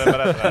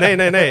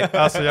det? Nej.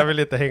 Alltså jag vill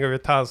inte hänga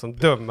ut han som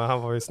dum. Men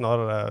han var ju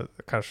snarare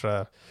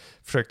kanske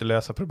försökte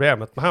lösa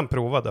problemet. Men han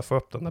provade att få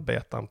upp den där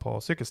betan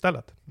på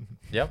cykelstället.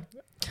 Ja.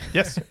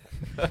 Yes.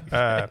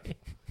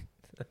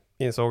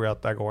 Insåg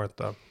att det går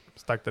inte.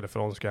 Stack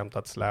därifrån, skulle hämta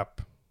ett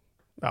släp.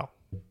 Ja,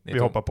 vi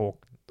hoppar på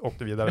och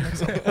åkte vidare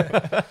liksom.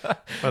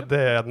 Men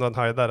det är någon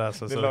höjdare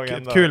alltså, så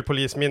ett kul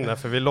polisminne,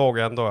 för vi låg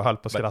ändå och höll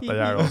på att skratta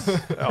ihjäl oss.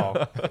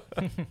 Ja.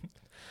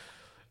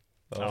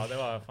 Ja, det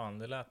var fan,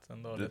 det lät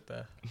ändå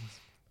lite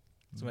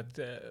som ett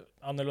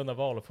annorlunda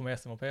val att få med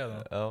sig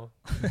mopeden.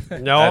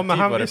 Ja, men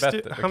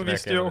han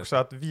visste ju också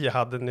att vi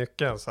hade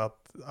nyckeln, så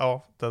att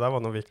det där var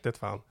nog viktigt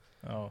för han.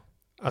 Ja.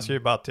 Alltså ju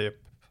bara typ,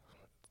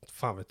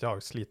 fan vet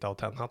jag, slita av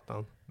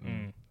tändhatten.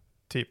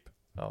 Typ.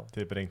 Ja,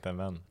 typ ringt en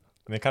vän.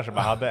 Ni kanske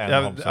bara hade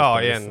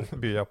en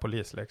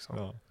byapolis liksom.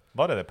 Ja.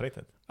 Var det på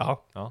riktigt?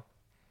 Ja.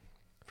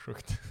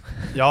 Sjukt.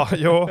 Ja,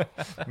 jo.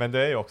 Men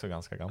du är ju också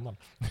ganska gammal.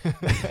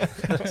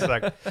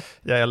 Exakt.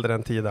 Jag är äldre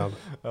än tiden.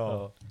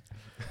 Ja.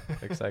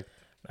 Exakt.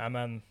 Nej,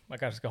 men man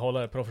kanske ska hålla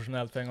det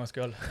professionellt för en gångs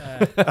skull.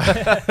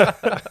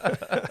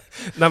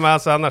 Nej, men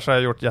alltså annars har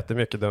jag gjort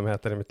jättemycket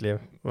dumheter i mitt liv.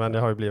 Men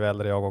jag har ju blivit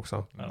äldre jag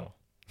också. Ja.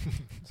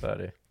 Så är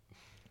det.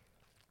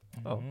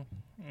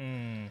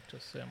 Så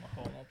ser man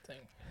har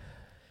någonting.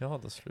 Ja,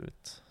 det är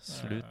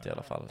slut i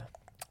alla fall.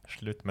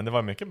 Slut, men det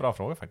var mycket bra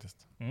frågor faktiskt.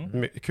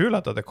 Kul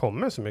att det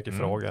kommer så mycket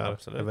frågor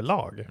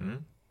överlag.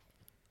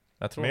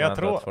 Jag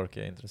tror att folk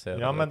är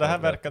intresserade. Ja, men det här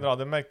verkar bra.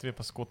 Det märkte vi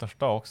på Skoters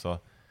dag också.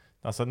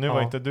 Alltså nu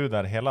var inte du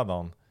där hela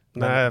dagen.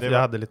 Nej, för jag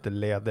hade lite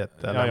ledigt.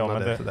 Jag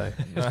lämnade det till dig.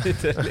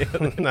 Lite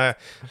ledigt.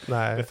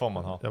 Nej. Det får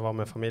man ha. Jag var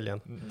med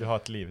familjen. Du har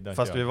ett liv.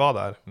 Vi var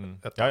där.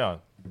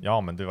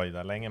 Ja, men du var ju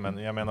där länge. Men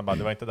jag menar bara,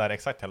 du var inte där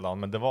exakt hela dagen.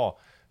 Men det var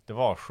det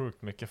var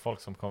sjukt mycket folk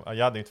som kom.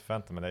 Jag hade inte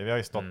förväntat mig det. Vi har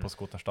ju stått på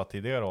Skoterstad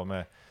tidigare och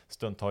med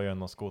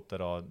Stundtojen och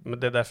skoter och... Men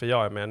det är därför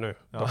jag är med nu.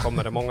 Då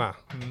kommer det många.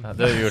 Ja,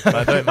 du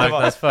har ju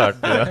marknadsfört.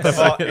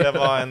 Det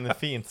var en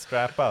fint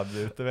scrappad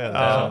uteväg.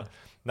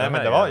 Nej,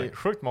 men det var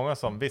sjukt många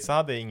som... Vissa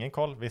hade ingen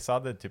koll, vissa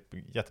hade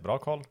typ jättebra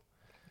koll.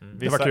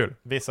 Det var kul.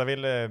 Vissa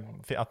ville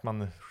att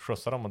man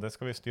skjutsar dem och det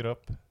ska vi styra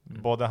upp.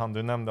 Både han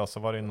du nämnde och så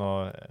var det ju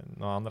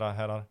några andra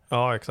herrar.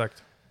 Ja,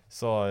 exakt.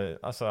 Så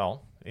alltså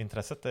ja,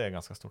 intresset är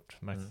ganska stort.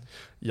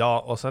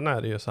 Ja, och sen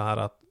är det ju så här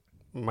att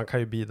man kan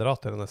ju bidra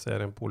till den här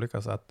serien på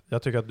olika sätt.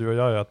 Jag tycker att du och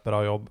jag gör ett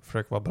bra jobb,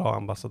 försöker vara bra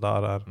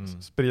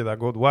ambassadörer, sprida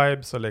good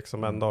vibes och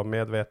liksom ändå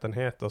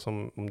medvetenhet, och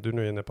som om du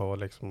nu är inne på att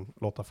liksom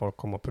låta folk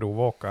komma och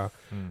provåka.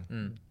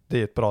 Det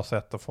är ett bra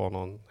sätt att få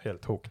någon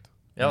helt hooked.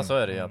 Ja, så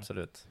är det ju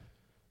absolut.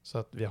 Så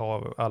att vi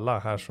har alla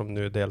här som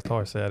nu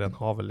deltar i serien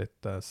har väl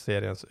lite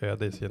seriens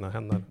öde i sina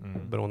händer,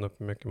 beroende på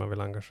hur mycket man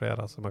vill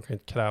engagera. Så man kan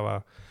inte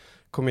kräva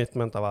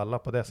commitment av alla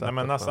på det sättet. Nej,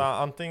 men alltså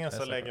antingen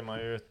så lägger man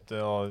ut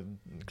och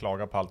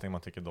klagar på allting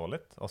man tycker är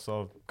dåligt, och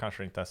så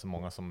kanske det inte är så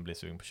många som blir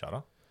sugen på att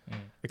köra.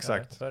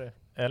 Exakt. Ja,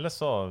 eller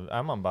så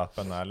är man bara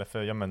öppen, eller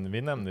för ja, men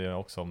vi nämnde ju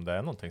också om det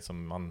är någonting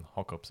som man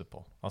hakar upp sig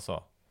på.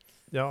 Alltså,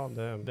 ja,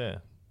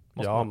 det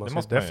man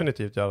måste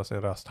definitivt göra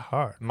sin röst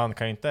hörd. Man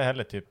kan ju inte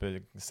heller typ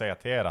säga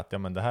till er att ja,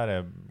 men det här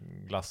är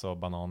glass och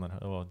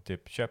bananer och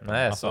typ köp.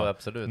 Nej, alltså, så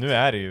absolut. Nu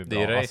är det ju bra,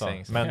 det är racing.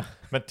 Alltså.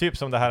 Men typ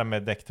som det här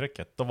med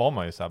däcktrycket, då var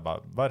man ju så här bara,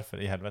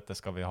 varför i helvete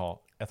ska vi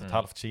ha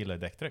 1,5 kilo i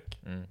däcktryck?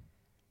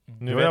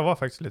 Jag var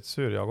faktiskt lite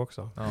sur jag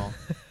också. Ja.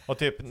 Och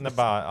typ när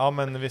bara, ja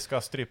men vi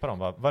ska strypa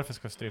dem. Varför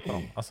ska vi strypa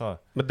dem? Alltså,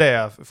 men det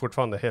är jag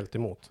fortfarande helt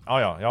emot.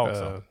 Ja, jag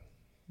också.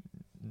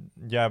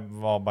 Jag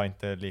var bara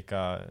inte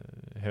lika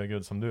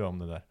högljudd som du om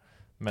det där.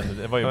 Men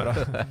det var ju bra.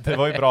 Det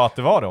var ju bra att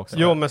det var det också.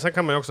 Jo, men sen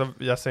kan man ju också,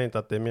 jag säger inte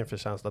att det är min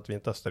förtjänst att vi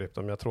inte har strypt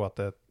dem. Jag tror att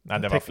det är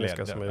det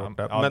tekniska som har gjort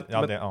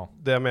det.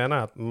 Det jag menar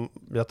är att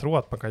jag tror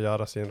att man kan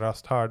göra sin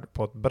röst hörd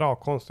på ett bra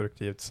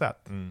konstruktivt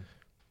sätt.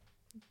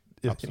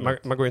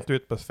 Man går inte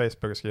ut på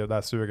Facebook och skriver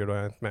där suger då är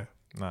jag inte med.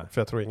 Nej.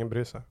 För jag tror ingen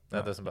bryr sig. Det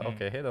är som bara,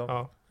 okej, hej då.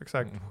 Ja,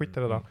 exakt. Skit i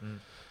det då.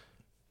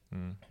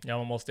 Ja,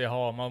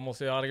 man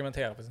måste ju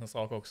argumentera för sin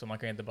sak också. Man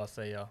kan inte bara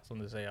säga, som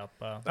du säger,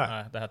 att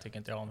nej, det här tycker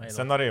inte jag om.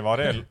 Sen har det ju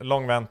varit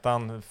lång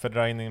väntan,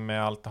 fördröjning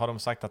med allt. Har de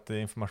sagt att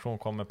information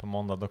kommer på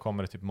måndag, då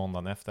kommer det typ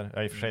måndagen efter.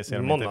 Jag i och för sig ser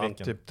de måndag, inte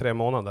vilken. Typ 3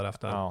 månader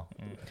efter. Ja.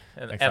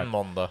 En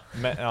måndag.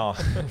 Men, ja.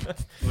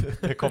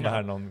 Det kommer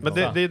här någon. Men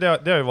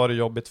det har ju varit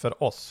jobbigt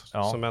för oss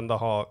som ändå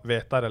har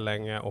vetat det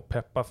länge och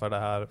peppa för det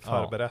här,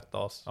 förberett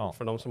oss.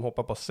 För de som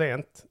hoppar på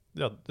sent,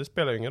 ja, det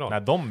spelar ju ingen roll.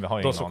 Nej, de har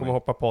ju de som kommer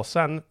hoppa på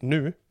sen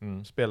nu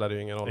spelar det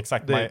ju ingen roll.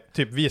 Exakt, det är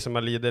typ vi som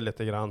har lidit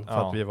lite grann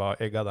för att vi var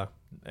äggade.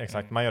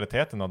 Exakt,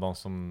 majoriteten av de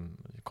som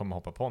kommer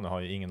hoppa på nu har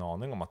ju ingen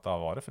aning om att det har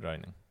varit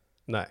fördröjning.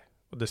 Nej,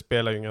 och det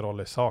spelar ju ingen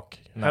roll i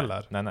sak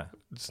heller. Nej.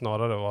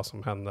 Snarare vad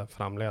som händer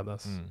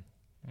framledes.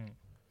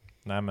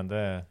 Nej, men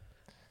det...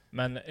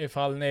 Men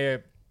ifall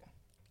ni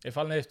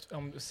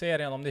om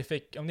serien, om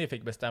ni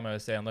fick bestämma över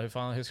serien då,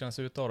 hur ska den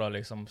se ut då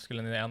liksom?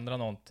 Skulle ni ändra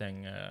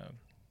någonting?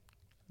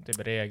 Typ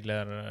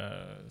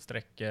regler,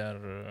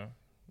 sträckor?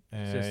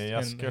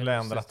 Jag skulle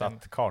ändrat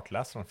att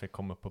kartläsaren fick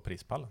komma upp på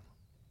prispallen.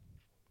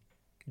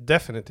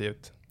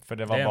 Definitivt. För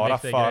det var bara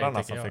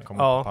förarna som fick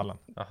komma upp på pallen.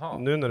 Aha.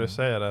 Nu när du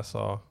säger det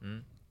så...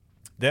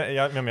 Det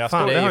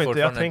har inte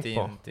jag tänkt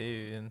på. Det är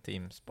ju en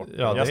teamsport.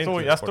 Ja,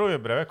 jag stod ju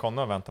bredvid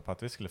Conny och väntade på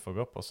att vi skulle få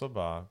gå upp, och så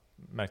bara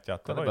märkte jag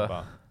att det var ju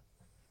bara...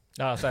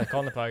 Ja, så här,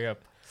 Conny på väg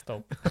upp.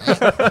 Stopp.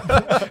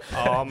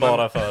 Ja, men,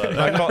 bara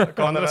för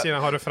å andra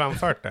sidan, har du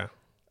framfört det?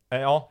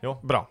 Ja, jo.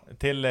 Bra.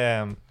 Till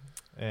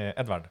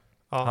Edvard.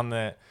 Ja. Han,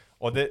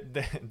 och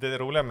det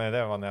roliga med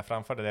det var när jag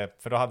framförde det,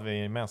 för då hade vi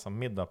en gemensam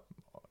middag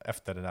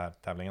efter den här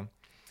tävlingen.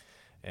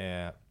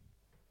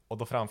 Och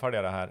då framförde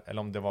jag det här,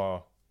 eller om det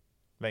var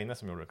Veine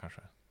som gjorde det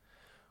kanske.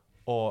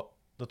 Och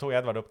då tog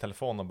Edvard upp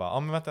telefonen och bara,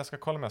 men vänta, jag ska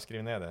kolla om jag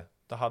skriver ner det.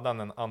 Då hade han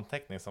en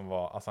anteckning som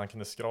var, alltså han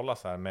kunde scrolla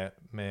så här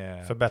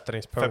med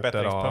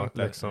förbättringspunkter.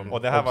 Liksom,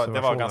 och det här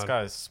det var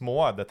ganska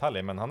små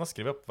detaljer, men han har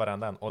skrivit upp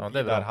varenda en. Och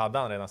det där hade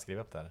han redan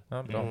skrivit upp där.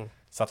 Ja, bra.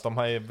 Så att de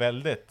är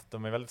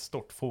väldigt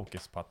stort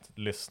fokus på att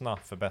lyssna,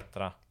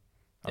 förbättra.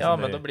 Alltså ja,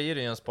 men då blir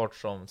det ju en sport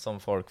som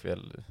folk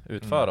vill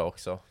utföra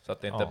också. Så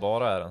att det inte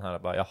bara är den här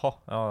bara,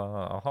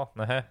 jaha,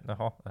 nähä.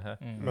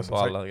 Men på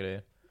alla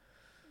grejer.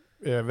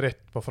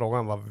 Övrigt på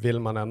frågan, vad vill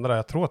man ändra?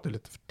 Jag tror att det är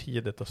lite för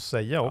tidigt att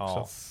säga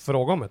också.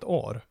 Fråga om ett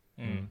år,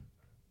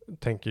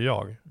 tänker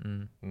jag.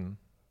 Men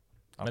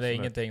det är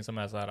ingenting som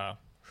är så här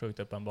sjukt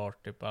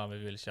uppenbart, typ vi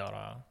vill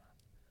köra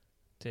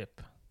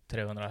typ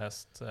 300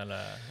 häst,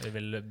 eller vi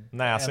vill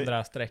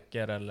ändra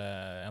sträckor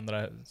eller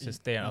ändra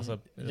system. Alltså,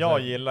 jag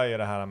gillar ju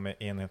det här med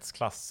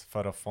enhetsklass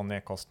för att få ner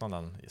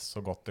kostnaden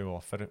så gott det går.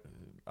 För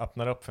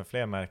öppnar upp för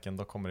fler märken,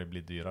 då kommer det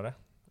bli dyrare.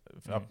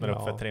 Öppnar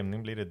upp för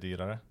trimning blir det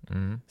dyrare.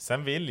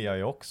 Sen vill jag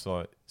ju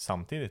också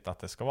samtidigt att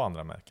det ska vara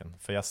andra märken.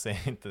 För jag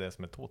ser inte det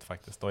som ett hot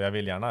faktiskt. Och jag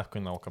vill gärna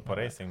kunna åka på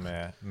racing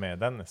med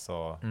Dennis.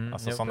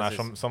 Alltså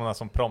sådana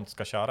som prompt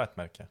ska köra ett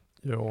märke.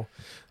 Jo,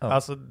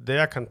 alltså det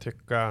jag kan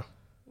tycka,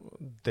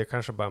 det är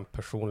kanske bara en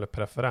personlig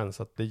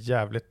preferens att det är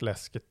jävligt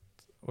läskigt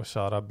att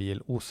köra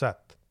bil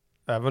osett.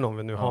 Även om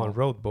vi nu har en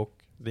roadbook.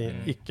 Det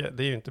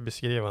är ju inte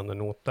beskrivande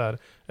noter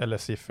eller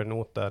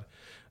siffernoter.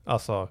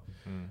 Alltså,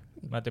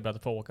 Men typ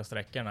att få åka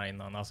sträckorna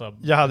innan. Alltså,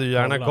 jag hade ju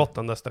gärna gått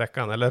den där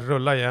sträckan eller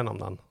rulla igenom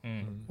den.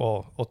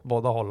 Och åt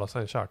båda håll och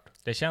sen kört.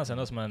 Det känns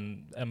ändå som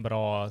en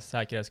bra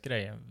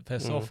säkerhetsgrej. För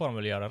så får de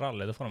väl göra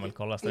rally. Då får de väl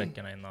kolla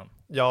sträckorna innan.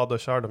 Ja, då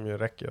kör de ju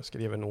räcker och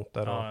skriver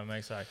noter. Ja, men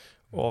exakt.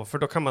 Och för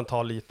då kan man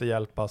ta lite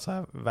hjälp av så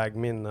här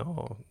vägminne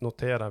och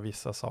notera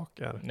vissa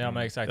saker. Ja,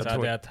 men exakt. Jag Så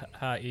tror- det är att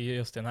här, i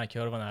just den här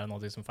kurvan är det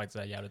något som faktiskt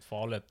är jävligt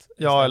farligt.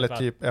 Ja, Istället eller för att-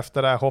 typ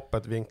efter det här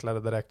hoppet vinklade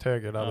direkt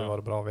höger. Det hade Ja.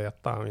 varit bra att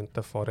veta och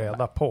inte få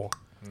reda på.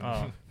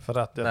 Ja. För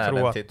att jag Nej, tror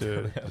den att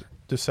tittar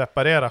du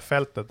separerar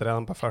fältet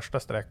redan på första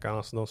sträckan.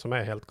 Alltså de som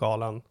är helt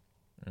galen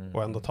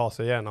och ändå tar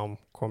sig igenom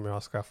kommer ju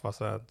att skaffa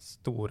sig en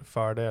stor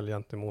fördel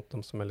gentemot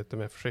de som är lite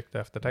mer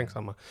försiktiga och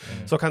eftertänksamma.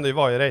 Så kan det ju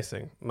vara i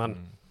racing.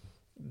 Men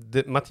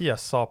det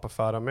Mattias sa på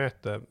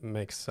förarmöte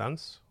makes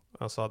sense.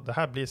 Alltså det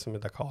här blir som i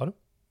Dakar.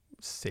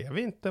 Ser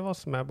vi inte vad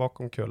som är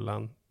bakom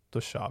kullen,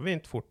 då kör vi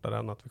inte fortare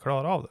än att vi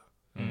klarar av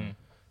det.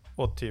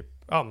 Och typ,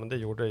 ja men det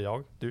gjorde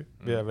jag,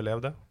 vi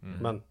överlevde.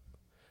 Men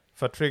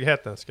för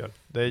trygghetens skull,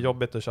 det är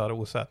jobbigt att köra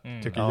osett,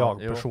 tycker Ja,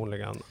 jag jo.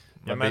 personligen.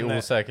 Men det är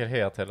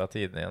osäkerhet hela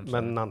tiden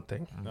egentligen. Men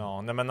någonting.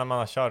 Ja, nej, men när man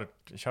har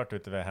kört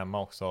ute vid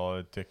hemma också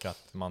och tycker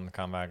att man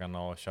kan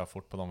vägarna och kör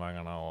fort på de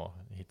vägarna och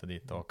hit och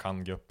dit och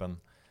kan guppen.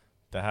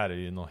 Det här är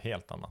ju något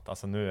helt annat.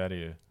 Alltså nu är det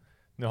ju,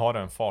 nu har du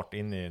en fart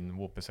in i en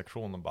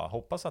Whoopi-sektion och bara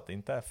hoppas att det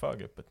inte är för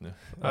guppet nu.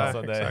 Nej,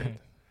 Alltså det, exakt.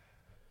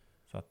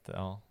 så att,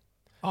 ja.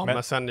 Ja,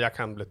 men sen jag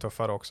kan bli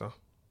tuffare också.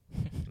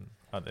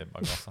 Ja, det är bara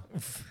gasa.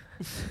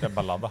 Det är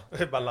bara ladda.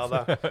 Det är bara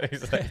ladda.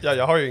 Exakt. Ja,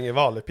 jag har ju ingen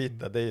val i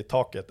Piteå. Det är ju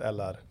taket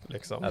eller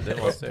liksom Ja,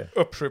 det måste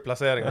ju. upp 7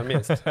 placeringar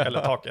minst.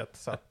 Eller taket.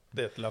 Så att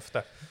det är ett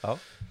löfte. Ja,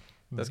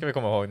 det ska vi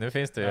komma ihåg. Nu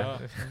finns det ju. Ja.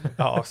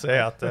 Ja, säg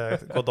att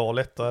det går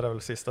dåligt. Då är det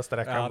väl sista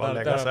sträckan Ja, bara då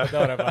lägga sig.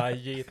 är det bara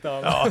gita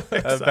av. Ja, Det är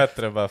exakt.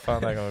 bättre bara,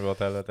 fan det här kommer gå åt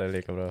helvete, det är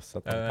lika bra. Så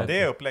att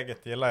Det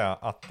upplägget gillar jag,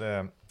 att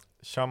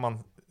kör man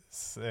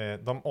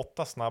de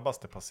 8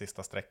 snabbaste på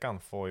sista sträckan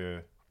får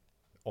ju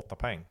 8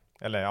 poäng.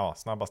 Eller ja,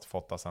 snabbast får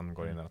 8, sen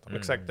går in i det.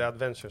 Exakt, det är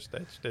adventure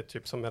stage. Det är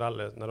typ som i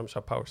rally när de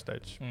kör power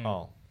stage.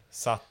 Ja.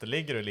 Så att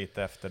ligger du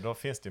lite efter, då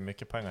finns det ju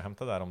mycket poäng att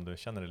hämta där om du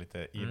känner dig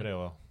lite ivrig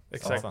och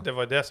Exakt, satsa. det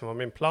var det som var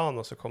min plan.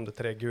 Och så kom det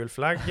 3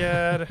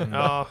 gulflaggor.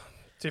 Ja,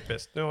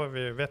 typiskt. Nu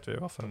har vet vi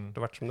varför det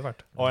vart som det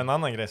vart. Och en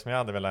annan grej som jag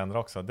hade velat ändra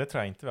också, det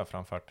tror jag inte vi har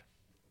framfört.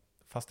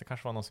 Fast det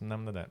kanske var någon som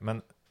nämnde det.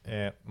 Men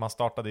man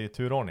startade i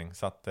turordning,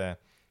 så att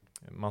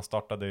man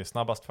startade ju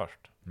snabbast först.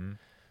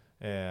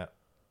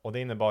 Och det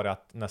innebar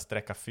att när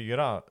sträcka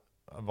 4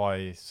 var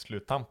i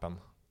sluttampen,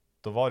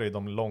 då var det ju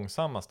de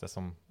långsammaste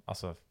som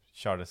alltså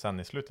körde sen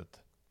i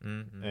slutet.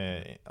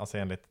 Alltså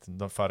enligt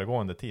den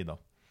föregående tid då.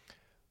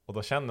 Och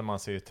då kände man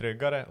sig ju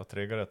tryggare och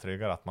tryggare och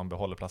tryggare att man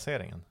behåller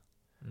placeringen.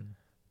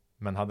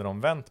 Men hade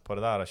de vänt på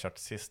det där och kört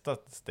sista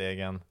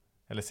stegen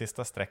eller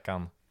sista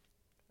sträckan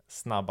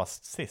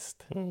snabbast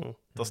sist,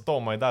 då står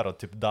man ju där och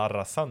typ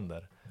darrar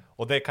sönder.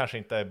 Och det kanske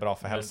inte är bra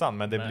för hälsan,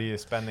 men det blir ju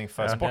spänning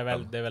för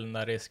sporten. Det är väl den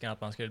där risken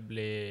att man skulle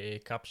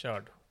bli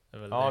kappkörd. Det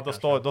är väl Ja,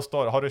 det då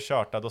står, har du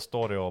kört där, då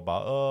står du och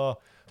bara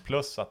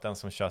plus att den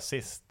som kör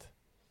sist,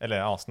 eller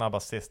ja,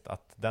 snabbast sist,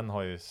 att den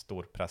har ju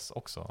stor press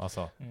också.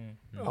 Alltså.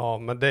 Ja,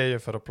 men det är ju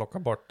för att plocka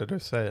bort det du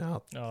säger.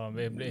 Att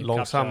vi blir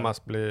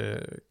långsammast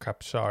blir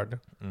kappkörd.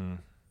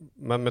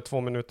 Men med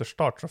 2 minuters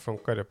start så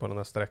funkar det på den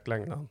här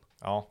sträcklängden.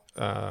 Ja.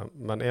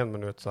 Men 1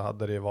 minut så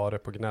hade det ju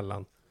varit på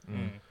gnällen.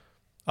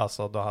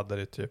 Alltså då hade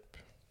det typ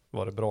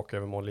varit bråk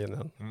över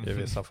mållinjen i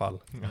vissa fall.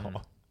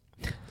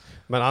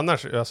 Men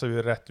annars, alltså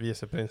ur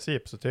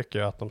rättviseprincip så tycker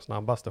jag att de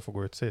snabbaste får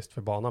gå ut sist.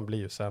 För banan blir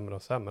ju sämre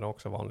och sämre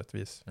också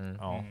vanligtvis.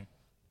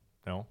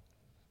 Ja,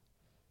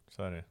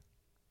 så är det.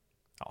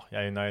 Ja,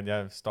 jag är nöjd.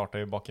 Jag startar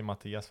ju bak i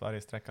Mattias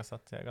varje sträcka, så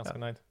att jag är ganska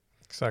nöjd.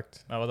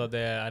 Exakt. Men vadå,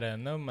 är det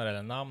nummer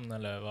eller namn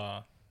eller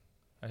vad?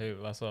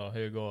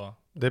 Hur går...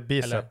 Det är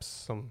biceps eller?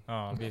 som...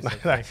 Ja,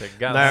 biceps.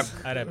 Nej,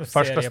 Är det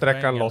första seriepoäng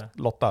sträckan eller?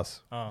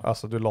 lottas. Ja.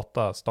 Alltså du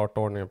lottar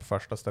startordningen på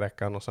första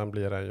sträckan och sen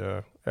blir det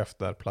ju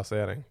efter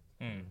placering.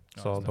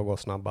 Ja, Så då går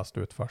snabbast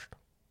ut först.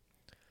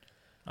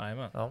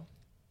 Jajamän. Ja.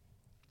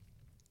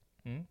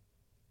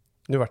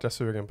 Nu vart jag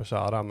sugen på att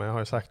köra, men jag har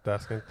ju sagt det,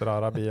 jag ska inte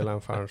röra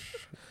bilen förrän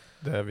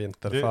det är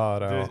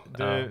vinterföre.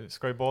 Du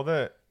ska ju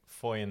både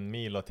få in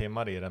mil och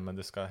timmar i den, men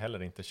du ska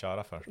heller inte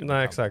köra först.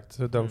 Nej, exakt.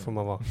 Hur dum får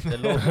man vara? Det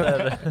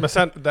låter... Men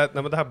sen,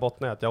 det här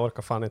bottnar jag att jag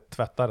orkar fan inte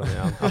tvätta den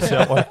igen. Alltså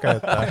jag orkar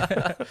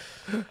inte.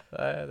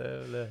 Nej, det är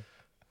väl det.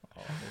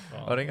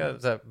 Har du inga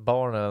så här,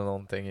 barn eller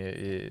någonting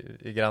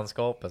i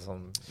grannskapet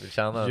som vill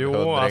tjäna en 100?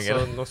 Jo, alltså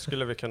då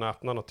skulle vi kunna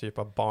öppna någon typ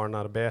av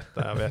barnarbete.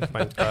 Jag vet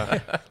man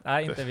inte.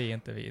 Nej, inte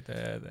vi.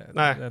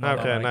 Nej,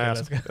 okej,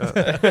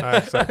 nej,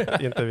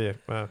 exakt. Inte vi.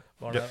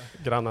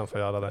 Grannen får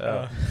göra det.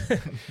 Ja.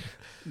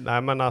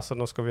 Nej, men alltså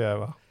nu ska vi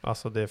öva.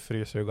 Alltså det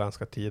fryser ju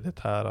ganska tidigt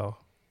här och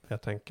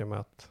jag tänker mig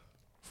att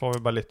får vi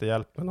bara lite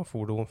hjälp med någon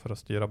fordon för att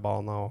styra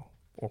bana och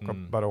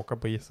börja åka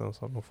på isen,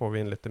 så då får vi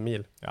in lite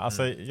mil. Ja,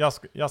 alltså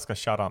jag ska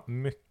köra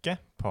mycket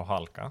på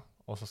halka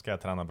och så ska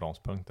jag träna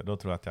bromspunkter. Då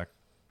tror jag att jag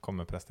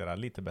kommer prestera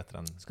lite bättre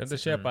än... Ska du inte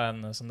köpa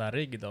en sån där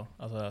rigg då?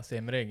 Alltså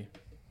simrigg.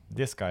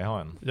 Det ska jag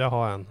ha en. Jag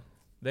har en.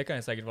 Det kan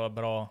ju säkert vara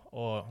bra,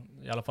 och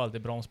i alla fall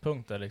till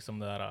bromspunkter liksom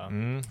där.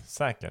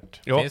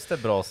 Säkert. Jo. Finns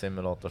det bra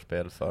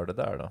simulatorspel för det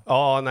där då?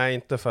 Ja, nej,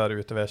 inte för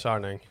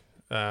UTV-körning.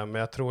 Men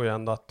jag tror ju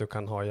ändå att du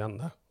kan ha igen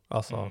det.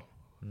 Alltså,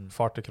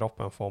 fart i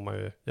kroppen får man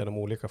ju genom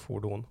olika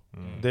fordon.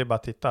 Det är bara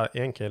att titta,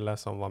 en kille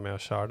som var med och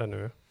körde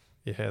nu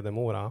i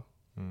Hedemora.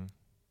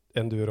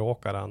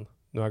 Enduroåkaren.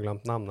 Nu har jag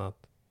glömt namnet.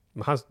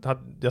 Men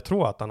jag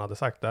tror att han hade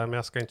sagt det, men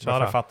jag ska inte köra.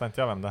 Varför fattar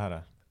inte jag vem det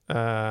här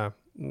är?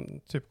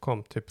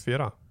 Typ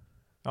 4.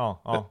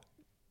 Ja.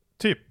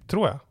 Typ,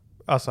 tror jag.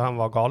 Alltså han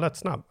var galet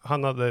snabb.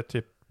 Han hade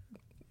typ...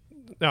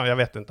 Ja, jag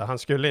vet inte. Han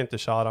skulle inte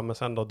köra, men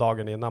sen då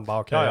dagen innan bara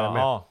okej, jag är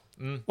med.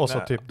 Och så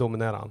typ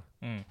dominerar han.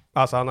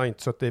 Alltså han har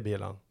inte suttit i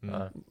bilen.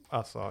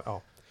 Alltså,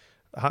 ja.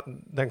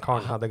 Den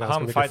karln hade ganska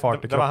mycket fart i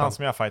kroppen. Det var han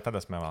som jag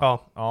fightades med, va?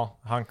 Ja,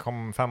 han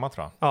kom 5 tror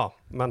jag. Ja,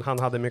 men han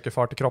hade mycket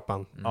fart i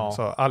kroppen.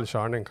 Så all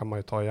körning kan man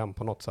ju ta igen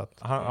på något sätt.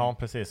 Ja,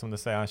 precis. Som du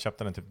säger, han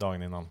köpte den typ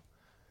dagen innan.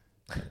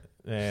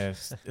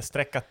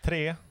 Sträcka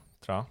 3,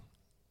 tror jag.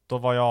 Då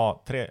var jag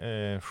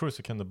 7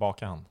 sekunder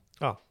bak i han.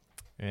 Ja.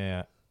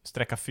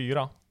 Sträcka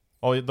 4.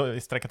 Och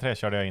i sträcka 3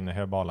 körde jag in i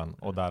höbalen.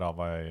 Och därav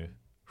var jag ju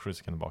 7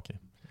 sekunder bak i.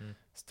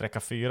 Sträcka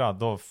 4,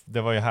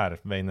 det var ju här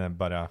Weine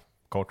började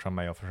coacha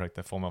mig och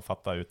försökte få mig att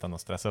fatta utan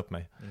att stressa upp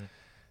mig.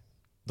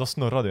 Då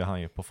snurrade ju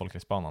han ju på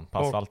folkracebanan, på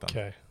asfalten.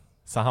 Okay.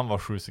 Så han var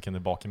 7 sekunder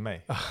bak i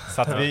mig.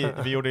 Så att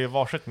vi gjorde ju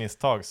varsitt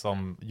misstag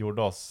som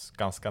gjorde oss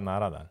ganska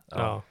nära där.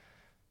 Ja.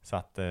 Så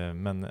att,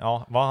 men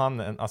ja, var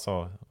han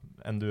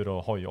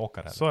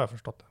enduro-hojåkare? Så har jag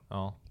förstått det.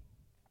 Ja,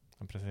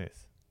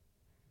 precis.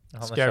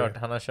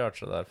 Han har kört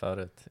så där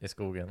förut i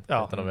skogen.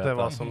 Ja, utan att veta. det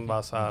var som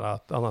bara så här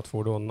att annat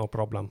fordon, no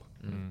problem.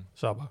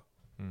 Kör bara.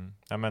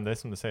 Ja, men det är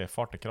som du säger,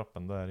 fart i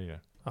kroppen, då är det ju.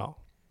 Ja.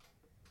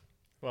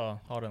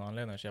 Har du en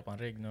anledning att köpa en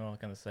rigg nu?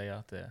 Kan du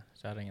säga till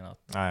kärringen att...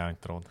 Nej, jag har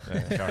inte råd.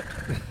 Det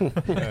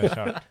är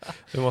kört.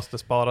 Du måste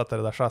spara till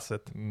det där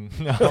chassit.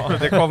 Ja.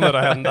 Det kommer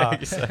att hända.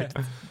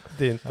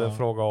 Det är inte en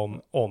fråga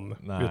om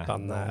nej,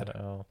 utan när.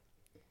 Ja.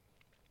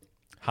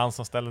 Han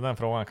som ställer den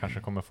frågan kanske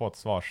kommer få ett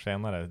svar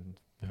senare.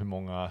 Hur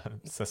många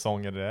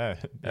säsonger det är.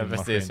 Ja,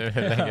 precis.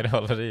 Hur länge det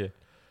håller i.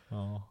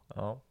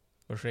 Ja.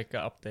 Och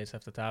skicka updates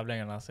efter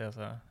tävlingarna. Se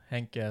så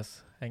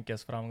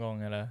Henkes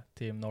framgång eller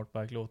Team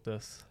Northbike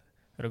Lotus.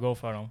 Hur det går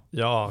för dem.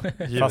 Ja,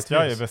 givetvis. Fast jag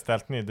har ju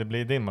beställt ny. Det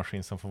blir din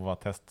maskin som får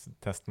vara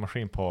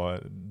testmaskin på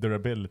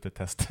durability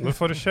test. Men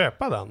får du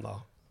köpa den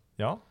då?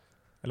 Ja,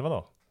 eller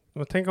vadå?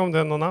 Men tänk om det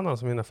är någon annan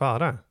som hinner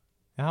före.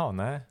 Jaha,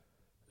 nej.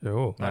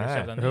 Jo. Nej, du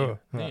köpte en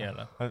ny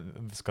eller?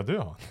 Ska du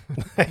ha?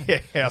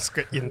 Nej, jag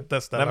ska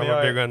inte ställa mig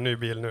och bygga en ny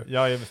bil nu.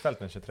 Jag har ju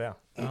beställt en 23.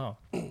 Jaha.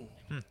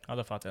 Ja,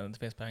 då fattar jag. Det inte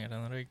finns pengar till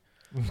en rygg.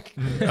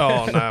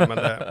 Ja, nej men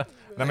det...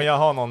 Nej, men jag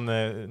har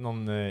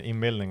någon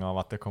inbildning av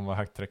att det kommer vara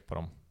högt tryck på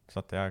dem. Så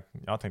att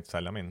jag tänkte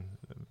sälja min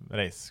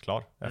race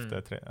klar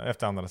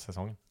efter andra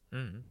säsongen.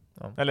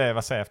 Ja. Eller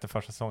vad säger jag, efter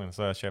första säsongen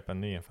så jag köper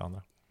en ny inför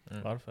andra.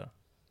 Varför?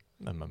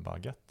 Nej, men bara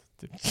gött.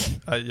 Typ.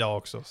 Jag har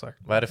också sagt.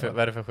 Vad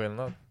är det för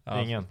skillnad?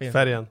 Ja, Ingen.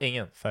 Färgen.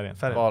 Ingen? Färgen.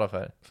 Bara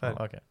färg? Färg.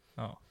 Ja, okay.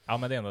 Ja,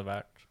 men det är ändå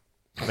värt.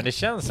 Men det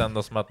känns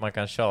ändå som att man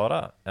kan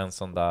köra en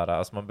sån där,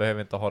 alltså man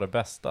behöver inte ha det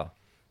bästa.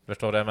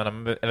 Förstår du? Jag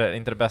menar, eller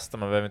inte det bästa,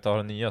 man behöver inte ha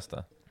det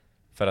nyaste.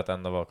 För att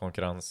ändå vara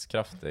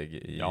konkurrenskraftig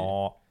i...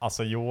 Ja,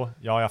 alltså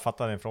jag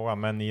fattar din fråga.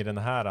 Men i den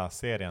här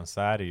serien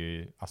så är det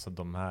ju alltså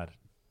de här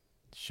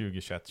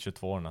 20, 21,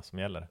 22-åringarna som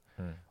gäller.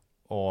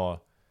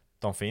 Och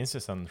de finns ju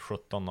sedan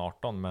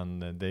 17-18,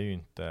 men det är ju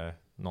inte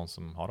någon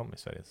som har dem i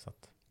Sverige. Så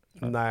att,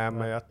 nej,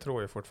 men jag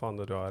tror ju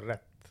fortfarande du har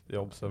rätt i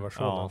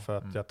observationen. För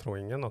att jag tror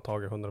ingen har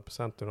tagit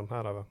 100% ur de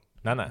här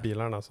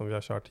bilarna som vi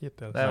har kört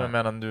hittills. Nej, men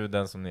menar du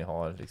den som ni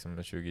har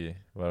liksom 20,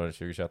 vad var det,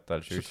 2021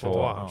 eller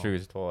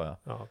 2022,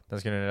 ja. Den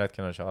skulle ni rätt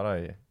kunna köra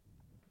i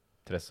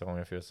 3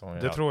 säsonger, 4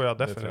 säsonger. Det tror jag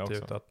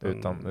definitivt. Att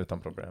utan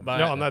problem.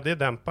 Ja, nej, det är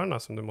dämparna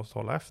som du måste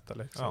hålla efter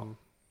liksom.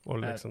 Och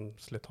liksom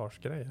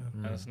slitagegrejer.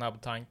 En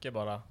snabb tanke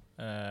bara.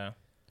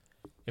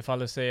 Ifall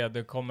du säger att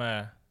det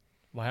kommer...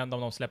 Vad händer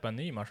om de släpper en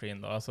ny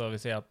maskin då? Alltså vi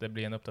ser att det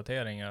blir en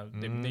uppdatering. Det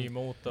blir ny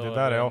motor. Det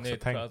där är jag också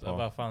tänkt på.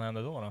 Vad fan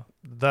händer då?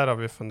 Där har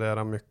vi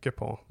funderat mycket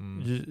på.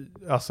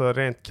 Alltså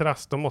rent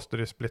krasst, då måste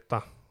du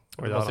splitta.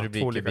 Och då måste det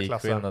bli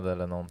kubikskillnad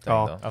eller någonting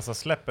då. Alltså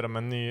släpper de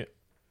en ny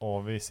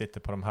och vi sitter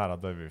på de här,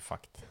 då är vi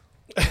fucked.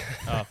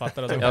 Ja,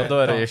 fattar du? Ja, då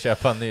är det ju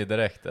köpa en ny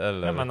direkt,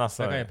 eller? Nej, men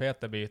alltså, så kan ju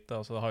Peter byta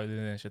och så har ju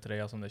din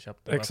 23 som du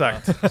köpte.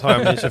 Exakt, så har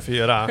jag min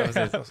 24.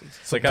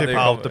 Så kan typ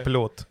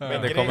autopilot.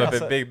 Men det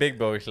kommer big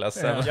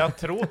boy-klassen. Jag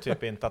tror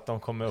typ inte att de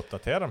kommer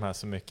uppdatera de här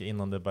så mycket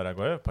innan det börjar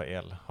gå över på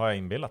el. Har jag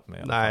inbillat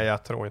mig. Nej,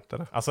 jag tror inte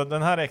det. Alltså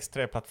den här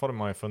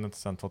X3-plattformen har ju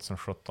funnits sedan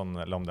 2017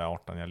 eller om det är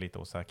 18, jag är lite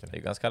osäker. Det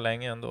är ganska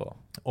länge ändå.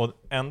 Och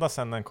ända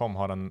sedan den kom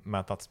har den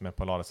mätats med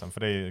Polarisen, för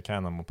det är ju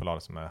Canon och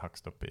Polaris som är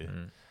högst upp i.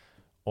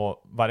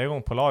 Och varje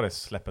gång Polaris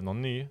släpper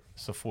någon ny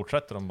så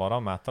fortsätter de bara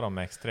att mäta dem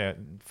med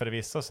X3. För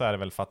vissa så är det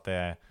väl för att det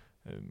är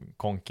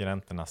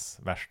konkurrenternas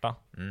värsta.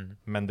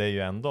 Men det är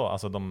ju ändå,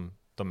 alltså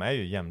de är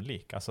ju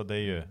jämlik. Alltså det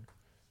är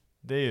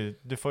ju,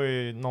 du får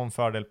ju någon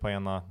fördel på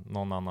ena,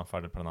 någon annan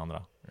fördel på den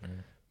andra.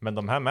 Men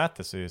de här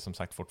mäter sig ju som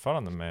sagt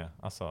fortfarande med,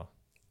 alltså.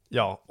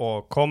 Ja,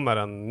 och kommer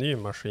en ny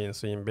maskin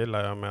så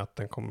inbillar jag mig att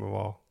den kommer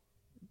vara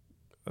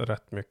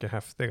rätt mycket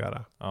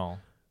häftigare. Ja.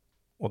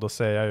 Och då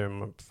ser jag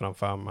ju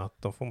framför mig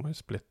att då får man ju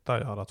splitta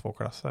och göra 2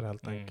 klasser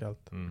helt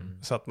enkelt.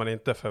 Så att man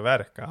inte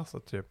förverkar alltså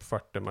typ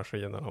 40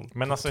 maskiner om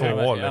men alltså, 2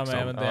 år Ja, liksom.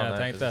 men det jag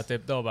tänkte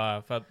typ då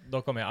bara, för att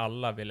då kommer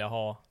alla vilja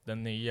ha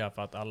den nya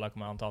för att alla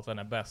kommer anta att den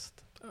är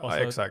bäst. Och så,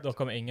 exakt. då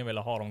kommer ingen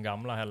vilja ha de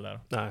gamla heller.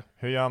 Nej.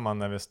 Hur gör man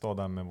när vi står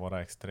där med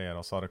våra X3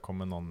 och så har det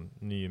kommit någon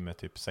ny med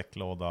typ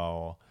säcklåda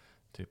och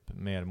typ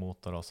mer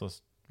motor och så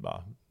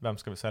bara, vem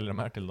ska vi sälja de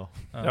här till då?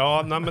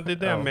 Ja, nej, men det är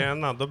det jag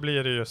menar. Då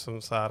blir det ju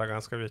som så här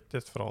ganska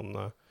viktigt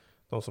från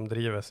de som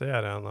driver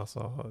serien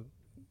alltså,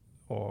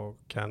 och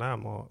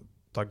Can-Am och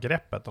ta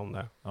greppet om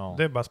det. Ja.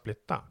 Det är bara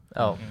splitta.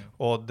 Ja.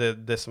 Och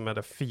det som är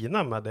det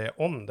fina med det,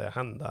 om det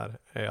händer,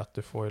 är att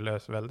du får ju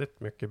lös väldigt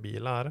mycket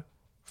bilar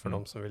för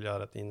de som vill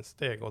göra ett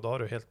insteg. Och då har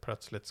du helt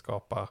plötsligt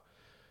skapat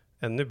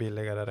ännu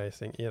billigare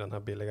racing i den här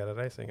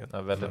billigare racingen.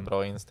 Ja, väldigt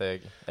bra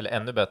insteg. Eller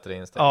ännu bättre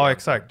insteg. Ja,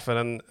 exakt. För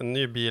en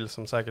ny bil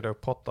som säkert är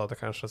upphottad,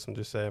 kanske som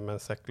du säger med en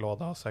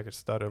säcklåda och säkert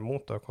större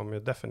motor, kommer ju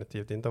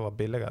definitivt inte vara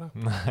billigare.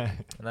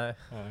 Nej.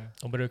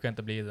 De brukar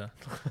inte bli det.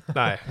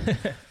 Nej.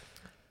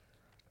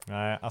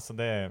 Nej, alltså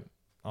det är,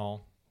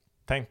 ja.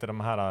 Tänk dig de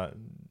här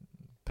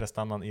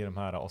prestandan i de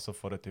här och så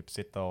får du typ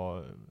sitta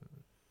och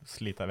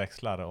slita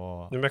växlar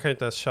och... Nu jag kan ju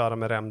inte ens köra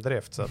med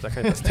remdrift så att jag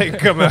kan inte ens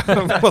tänka mig att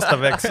jag måste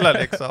växla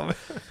liksom.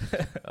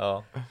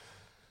 Ja.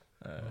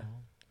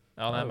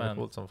 Ja, nej, Det var men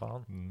coolt som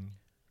fan.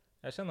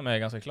 jag känner mig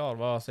ganska klar.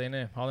 Vad säger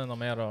ni? Har ni något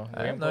mer att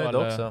Jag är nöjd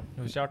också.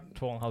 Du har kört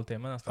 2,5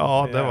 timmar nästan.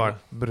 Ja, det var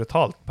ett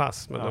brutalt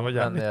pass, men det var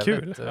jävligt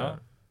kul.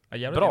 Ja,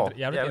 jävligt bra.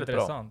 Jävligt Bra.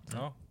 intressant.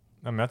 Ja.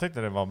 Ja, men jag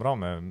tyckte det var bra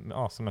med,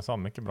 ja, som jag sa,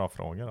 mycket bra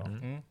frågor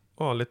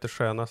då. Och lite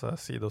sköna så här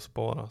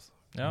sidospår alltså.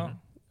 Ja. Man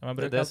Det är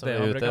brukar det som vi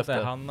är ute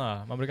efter.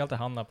 man brukar alltid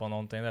hamna på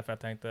någonting. Därför jag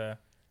tänkte,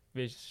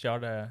 vi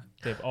körde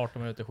typ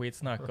 18 minuter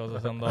skitsnack och så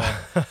sen då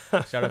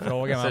körde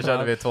frågor. Sen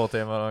körde vi 2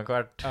 timmar och en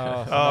kvart.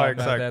 Ja,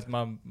 exakt.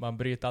 Man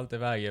bryter alltid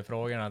iväg i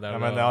frågorna där. Ja,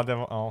 men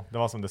det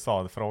var som du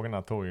sa,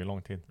 frågorna tog ju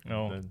lång tid.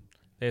 Ja.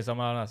 Det är som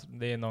annars,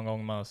 det är någon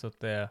gång man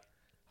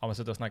har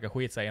suttit och snackat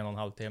skit sig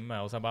 1,5 timme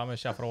och sen bara, men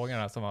kör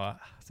frågorna så man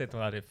sitter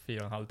man där i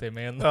 4,5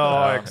 timme in.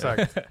 Ja,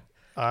 exakt.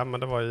 Ja, men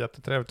det var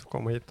jättetrevligt att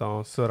komma hit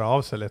och surra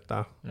av sig lite.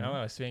 Ja, men det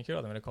var svinkul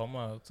att de ville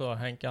komma. Så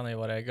Henke han är ju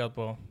var äggad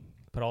på att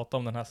prata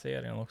om den här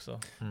serien också.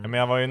 Ja, men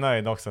jag var ju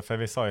nöjd också, för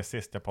vi sa ju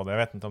sist jag poddade,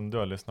 jag vet inte om du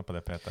har lyssnat på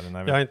det, Peter.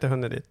 När vi... Jag har inte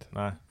hunnit dit.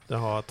 Nej. Jag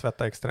har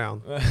tvättat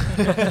extremt.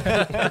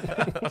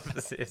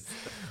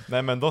 Precis.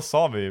 Nej, men då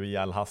sa vi ju i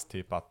all hast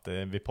typ att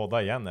vi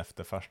poddar igen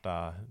efter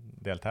första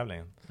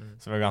deltävlingen.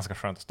 Så det var ganska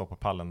skönt att stå på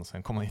pallen och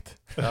sen komma hit.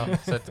 Ja,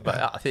 så att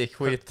bara, det gick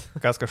skit.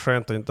 Ganska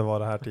skönt att inte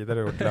vara här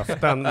tidigare och gjort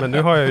löften. Men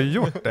nu har jag ju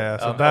gjort det.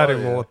 Så Ja,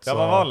 däremot så... Ja,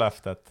 vad var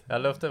löftet? Ja,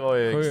 löftet var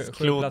ju Sju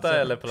klota platser.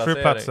 eller placering.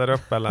 7 platser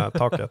upp eller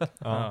taket.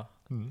 Ja.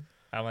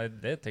 Ja,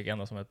 men det tycker jag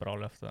ändå som ett bra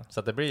löfte. Så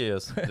att det blir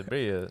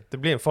ju... Det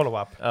blir en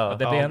follow-up. Ja.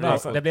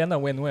 Det blir ändå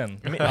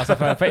win-win. Alltså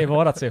för i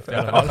vårat syfte i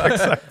alla fall.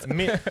 Exakt.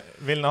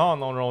 Vill ni ha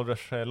en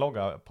On-Roaders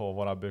logga på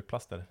våra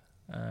bukplaster?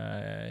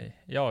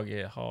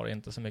 Jag har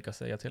inte så mycket att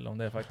säga till om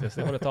det faktiskt.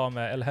 Det får du ta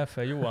med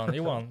El-Hefe Johan.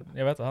 Johan,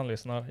 jag vet att han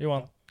lyssnar.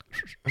 Johan.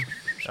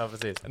 Ja,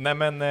 precis. Nej,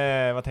 men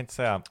vad tänkte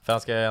jag säga? För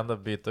han ska ju ändå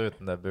byta ut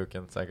den där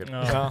buken säkert.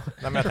 Ja, Ja, nej,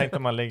 men jag tänkte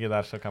om man ligger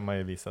där så kan man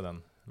ju visa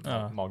den.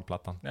 Ja.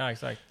 Magplattan. ja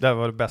exakt. Det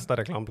var det bästa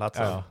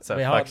reklamplatsen. Ja. Så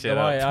Vi här, har, fuck shit de,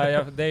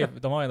 har,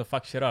 up. de har ju ändå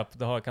fuck shit up.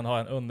 Du kan ha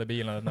en under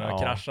bilen när du Ja,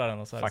 kraschar den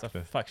och så, här, så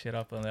faktiskt. fuck shit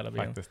up den hela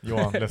bilen. Faktiskt.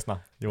 Johan, lyssna.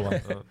 Johan.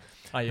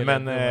 Han gillar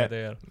Men, dumma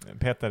idéer.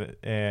 Peter,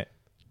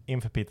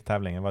 inför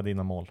Peter-tävlingen, vad är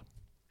dina mål?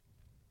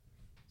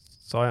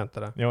 Sa jag inte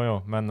det? Jo,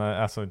 men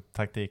alltså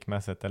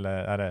taktikmässigt,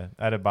 eller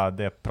är det bara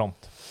det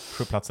prompt?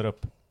 7 platser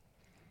upp?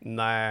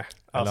 Nej, Eller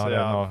alltså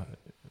har det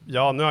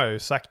ja, nu har jag ju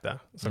sagt det.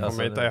 Så Alltså,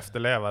 kommer jag inte det-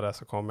 efterleva det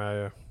så kommer jag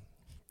ju...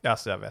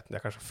 Alltså jag vet inte,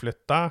 jag kanske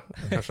flyttar,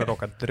 jag kanske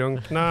råkar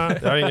drunkna.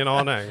 Jag har ingen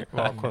aning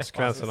vad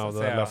konsekvenserna av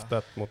det där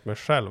löftet mot mig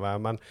själv är.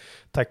 Men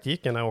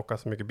taktiken är att åka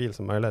så mycket bil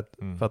som möjligt.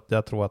 För att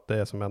jag tror att det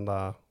är som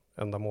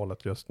enda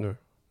målet just nu.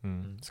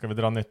 Ska vi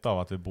dra nytta av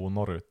att vi bor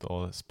norrut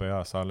och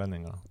spöa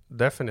sörlänningarna?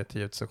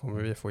 Definitivt så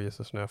kommer vi få is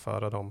och snö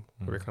före dem.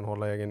 Och vi kan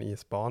hålla egen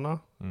isbana.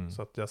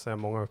 Så att jag ser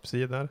många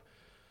uppsidor.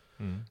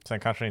 Sen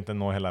kanske inte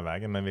nå hela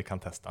vägen, men vi kan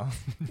testa.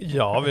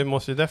 Ja, vi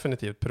måste ju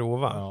definitivt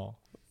prova. Ja.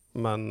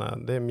 Men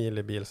det är mil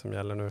i bil som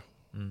gäller nu.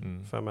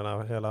 För jag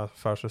menar, hela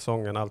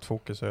försäsongen, allt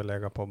fokus är att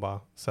lägga på att bara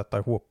sätta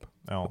ihop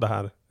det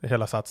här,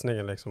 hela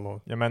satsningen liksom.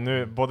 Och Ja, men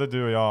nu, både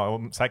du och jag,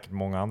 och säkert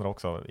många andra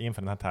också,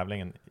 inför den här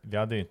tävlingen, vi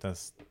hade ju inte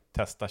ens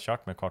testat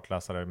kört med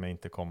kartläsare med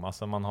inte komma.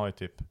 Alltså man har ju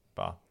typ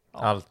bara...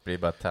 Allt blir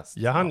bara ett test.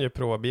 jag hann ju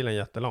prova bilen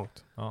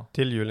jättelångt. Ja.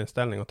 Till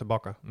julinställning och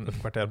tillbaka.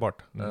 Ett kvarter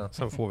bort.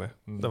 Sen får vi.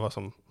 Det var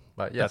som...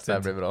 Bara, yes, det här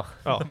blir bra.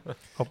 Ja,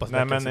 hoppas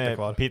Nej, det sitter men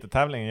kvar.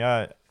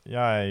 Peter-tävlingen,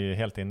 Jag är ju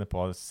helt inne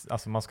på,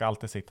 alltså man ska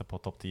alltid sikta på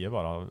topp 10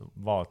 bara och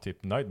vara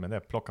typ nöjd med det,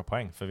 plocka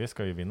poäng, för vi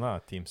ska ju vinna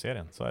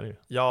teamserien, så är det ju.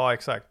 Ja,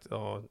 exakt.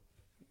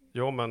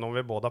 Jo, men om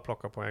vi båda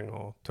plockar poäng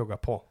och tuggar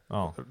på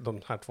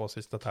de här 2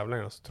 sista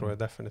tävlingarna, så tror jag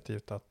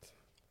definitivt att...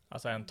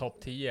 Alltså en topp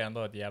 10 är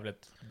ändå ett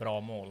jävligt bra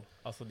mål.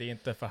 Alltså det är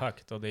inte för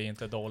högt och det är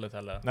inte dåligt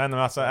heller. Nej, men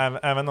alltså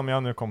även om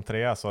jag nu kom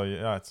 3 så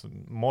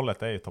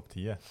målet är ju topp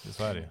 10,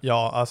 så är det ju.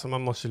 Ja, alltså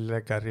man måste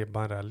lägga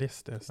ribban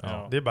realistiskt.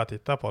 Ja. Det är bara att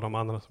titta på de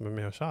andra som är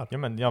med och kör. Ja,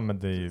 men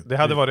det är ju... Det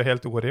hade varit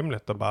helt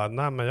orimligt att bara,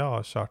 nej men jag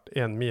har kört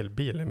 1 mil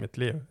bil i mitt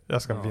liv.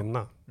 Jag ska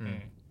vinna.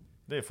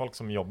 Det är folk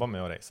som jobbar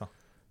med att racea.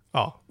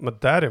 Ja, men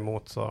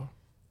däremot så...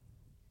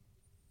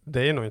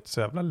 Det är nog inte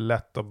så jävla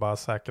lätt att bara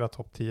säkra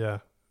topp 10.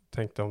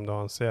 Tänkte om du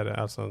har en serie,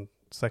 alltså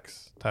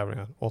 6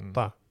 tävlingar,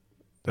 8.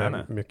 Det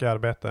är mycket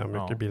arbete,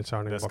 mycket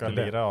bilkörning. Det ska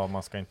lira och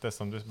man ska inte,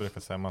 som du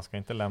brukar säga, man ska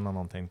inte lämna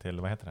någonting till,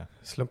 vad heter det?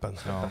 Slumpen.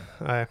 Ja.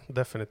 Nej,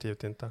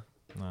 definitivt inte.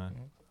 Nej.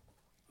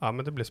 Ja,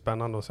 men det blir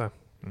spännande att se.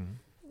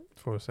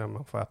 Får vi se om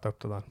man får äta upp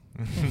det där.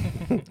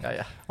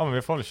 Ja, men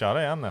vi får väl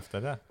köra igen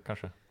efter det,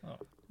 kanske.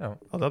 Ja,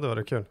 det hade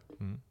varit kul.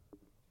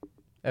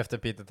 Efter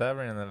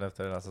Peter-tävlingen eller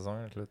efter hela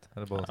säsongen slut?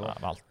 Eller båda två?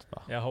 Allt.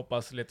 Jag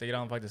hoppas lite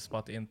grann faktiskt på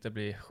att det inte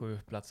blir 7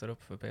 platser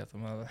upp för Peter.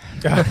 Men...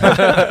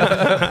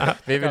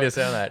 Vi vill ju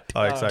se den här.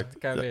 Ja,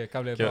 exakt.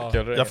 Kan bli bra.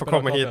 Jag får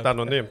komma hit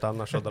anonymt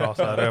annars och dra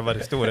så här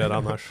rövarhistorier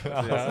annars.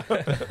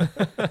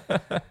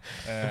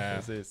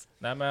 Precis.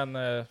 Nej men,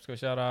 ska vi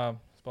köra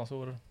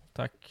sponsorer?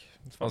 Tack.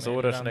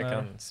 Sponsorer så ni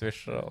kan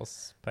swisha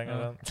oss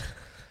pengar.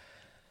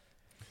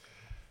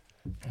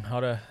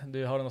 Har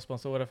du några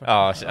sponsorer för?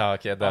 Ja,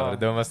 okej, det var det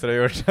dummaste du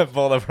har gjort.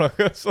 Båda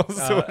plockar upp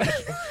sponsorer.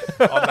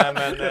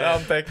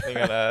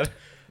 Anteckningar där.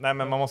 Nej,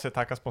 men man måste ju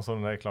tacka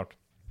sponsorerna, det är klart.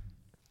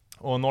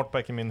 Och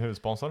Northbike är min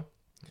huvudsponsor.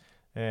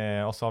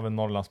 Och så har vi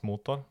Norrlands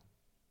Motor.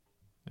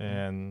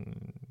 En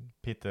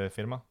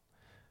Peter-firma.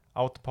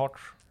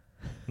 Autoparts.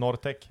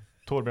 Norrtech.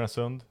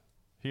 Torbjörnsund.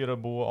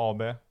 Hyrobo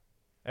AB.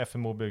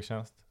 FMO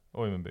Byggtjänst.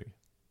 Och Umeå Bygg.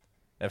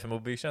 FMO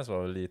Byggtjänst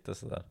var väl lite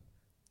sådär.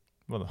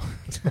 Vadå?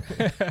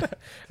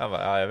 Han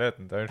bara, jag vet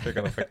inte, jag har inte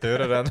skickat någon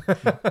fakturor än.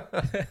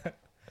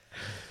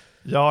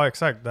 Ja,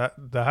 exakt.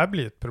 Det här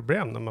blir ett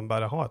problem när man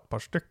bara har ett par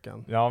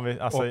stycken. Ja,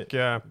 alltså, och,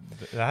 det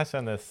här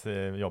kändes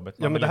jobbigt.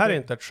 Ja, men det här är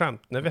inte ett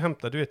skämt. När vi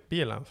hämtade ut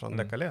bilen från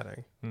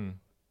dekalering.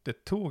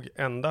 Det tog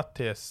ända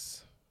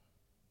tills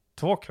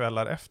 2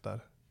 kvällar efter.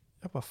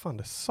 Jag bara, fan,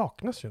 det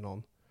saknas ju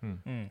någon.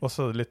 Och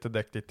så lite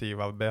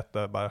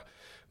detektivarbete, bara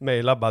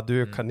mejla, bara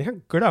du, kan ni ha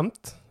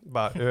glömt?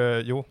 Bara,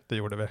 jo, det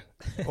gjorde vi.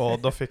 Och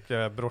då fick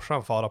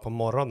brorsan fara på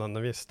morgonen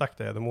när vi stack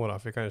till Hedemora,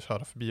 fick han ju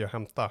köra förbi och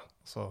hämta.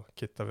 Så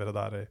kittade vi det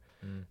där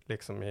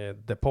liksom i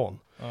depån.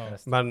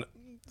 Men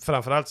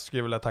framförallt skulle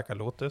jag vilja tacka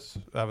Lotus,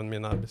 även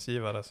mina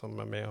arbetsgivare som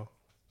är med och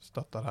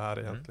stöttar det här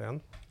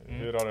egentligen.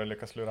 Hur har du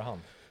lyckats lura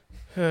han?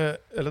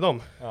 Eller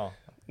dem? Ja.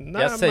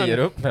 Nej, jag säger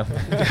upp med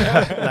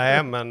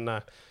Nej,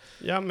 men...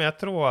 Ja, men jag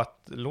tror att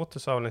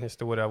Lotus har en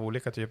historia av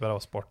olika typer av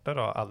sporter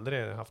och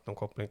aldrig haft någon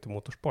koppling till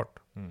motorsport.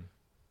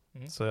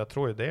 Så jag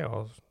tror ju det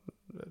har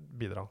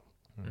bidrag.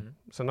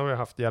 Sen har vi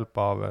haft hjälp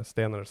av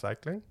Sten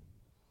Recycling,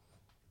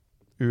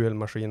 UL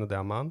Maskin och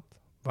Diamant,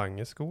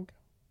 Vangeskog,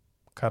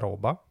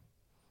 Karoba,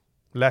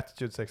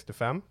 Latitude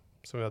 65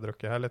 som vi har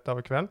druckit här lite av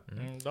ikväll.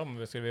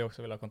 De skulle vi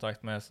också vilja ha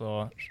kontakt med,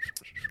 så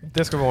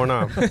det ska vi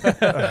ordna.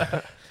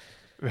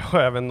 Vi har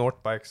även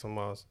Northbike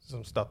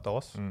som stöttar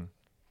oss.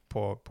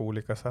 På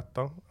olika sätt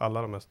då.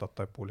 Alla de är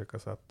stöttar på olika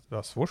sätt. Vi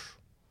har Swoosh,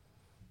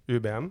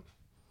 UBM,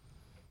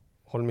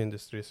 Holm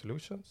Industry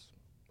Solutions,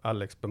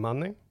 Alex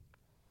Bemanning,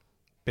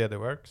 BD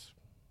Works.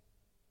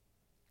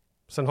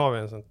 Sen har vi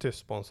en sån tyst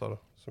sponsor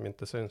som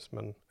inte syns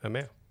men är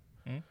med.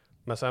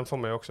 Men sen får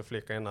man ju också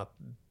flika in att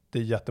det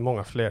är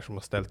jättemånga fler som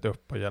har ställt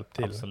upp och hjälpt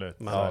till. Absolut.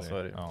 Men, så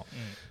är det.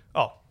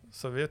 Ja,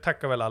 så vi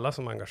tackar väl alla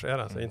som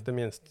engagerar sig, inte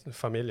minst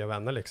familj och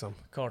vänner liksom.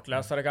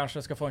 Kartläsare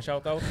kanske ska få en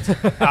shoutout.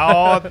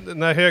 Ja,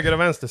 när höger och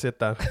vänster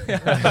sitter.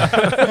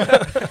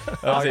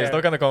 Ja, precis,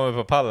 då kan det komma upp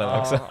på pallen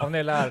också. Om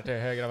ni lär till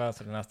höger och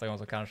vänster nästa gång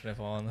så kanske ni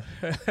får en...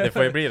 Det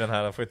får ju bli den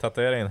här, då får vi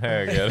tatuera in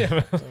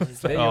höger.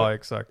 Ja,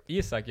 exakt.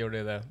 Isak gjorde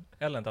ju det.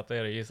 Ellen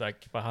tatuerade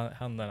Isak på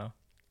händerna.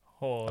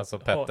 Alltså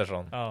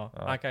Pettersson. Ja,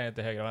 han kan ju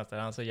inte höger och vänster,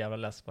 han är så jävla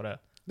less på det.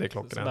 Det är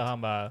klockrent. Så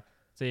han bara,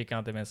 så gick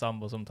han till min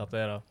sambo som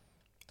tatuerade.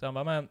 Så han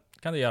bara, men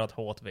kan du göra ett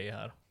HV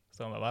här?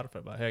 Så han bara,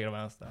 varför? Bara, höger och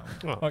vänster.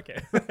 Ja.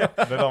 Okej. Det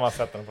är de man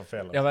sätter den på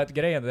fel. Jag vet,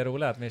 grejen är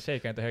roligt att min tjej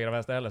kan inte höger och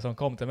vänster heller. Så hon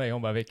kom till mig och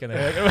hon bara, vilken är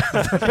höger och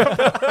vänster?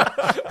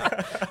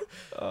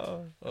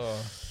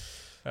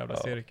 Jävla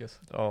cirkus.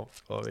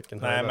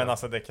 Nej, men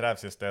alltså det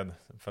krävs ju stöd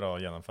för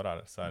att genomföra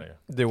det, så är det ju.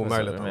 Det är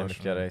omöjligt med annars.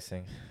 mycket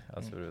racing,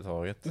 alltså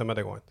överhuvudtaget. Nej, men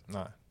det går inte.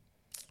 Nej.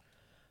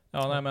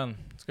 Ja, nej men,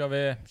 ska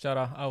vi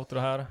köra outro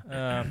här?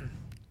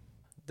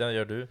 Den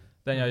gör du.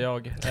 Den gör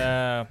jag.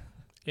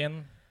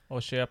 In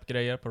och köp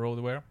grejer på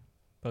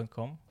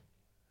roadwear.com.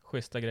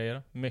 Schyssta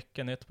grejer.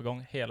 Mycket nytt på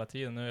gång hela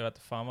tiden. Nu vet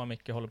fan vad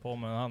Micke håller på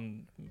med.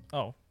 Han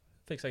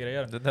fixar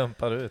grejer. Du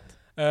dumpar ut.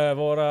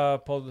 Våra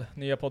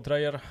nya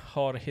poddtröjor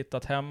har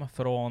hittat hem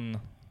från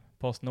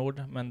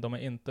Postnord, men de är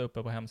inte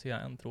uppe på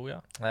hemsidan än, tror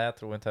jag. Nej, jag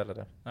tror inte heller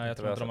det. Nej, jag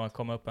tror inte de har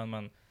kommit upp än,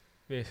 men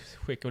vi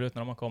skickar väl ut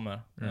när de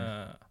kommer.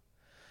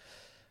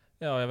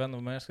 Ja, jag vet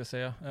inte vad jag ska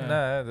säga.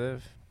 Nej,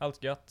 det...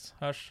 Allt gött.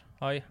 Hörs.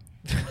 Hej.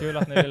 Kul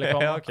att ni ville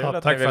komma. Ja, kul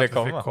att tack ni ville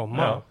för att vi fick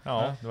komma.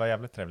 Ja, det var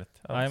jävligt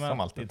trevligt. Jajamän. Som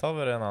Vi alltid. tar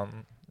väl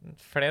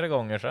flera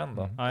gånger sen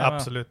då. Jajamän.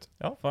 Absolut.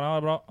 Får ni ha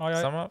det bra. Hej,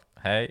 hej. Samma.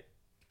 Hej.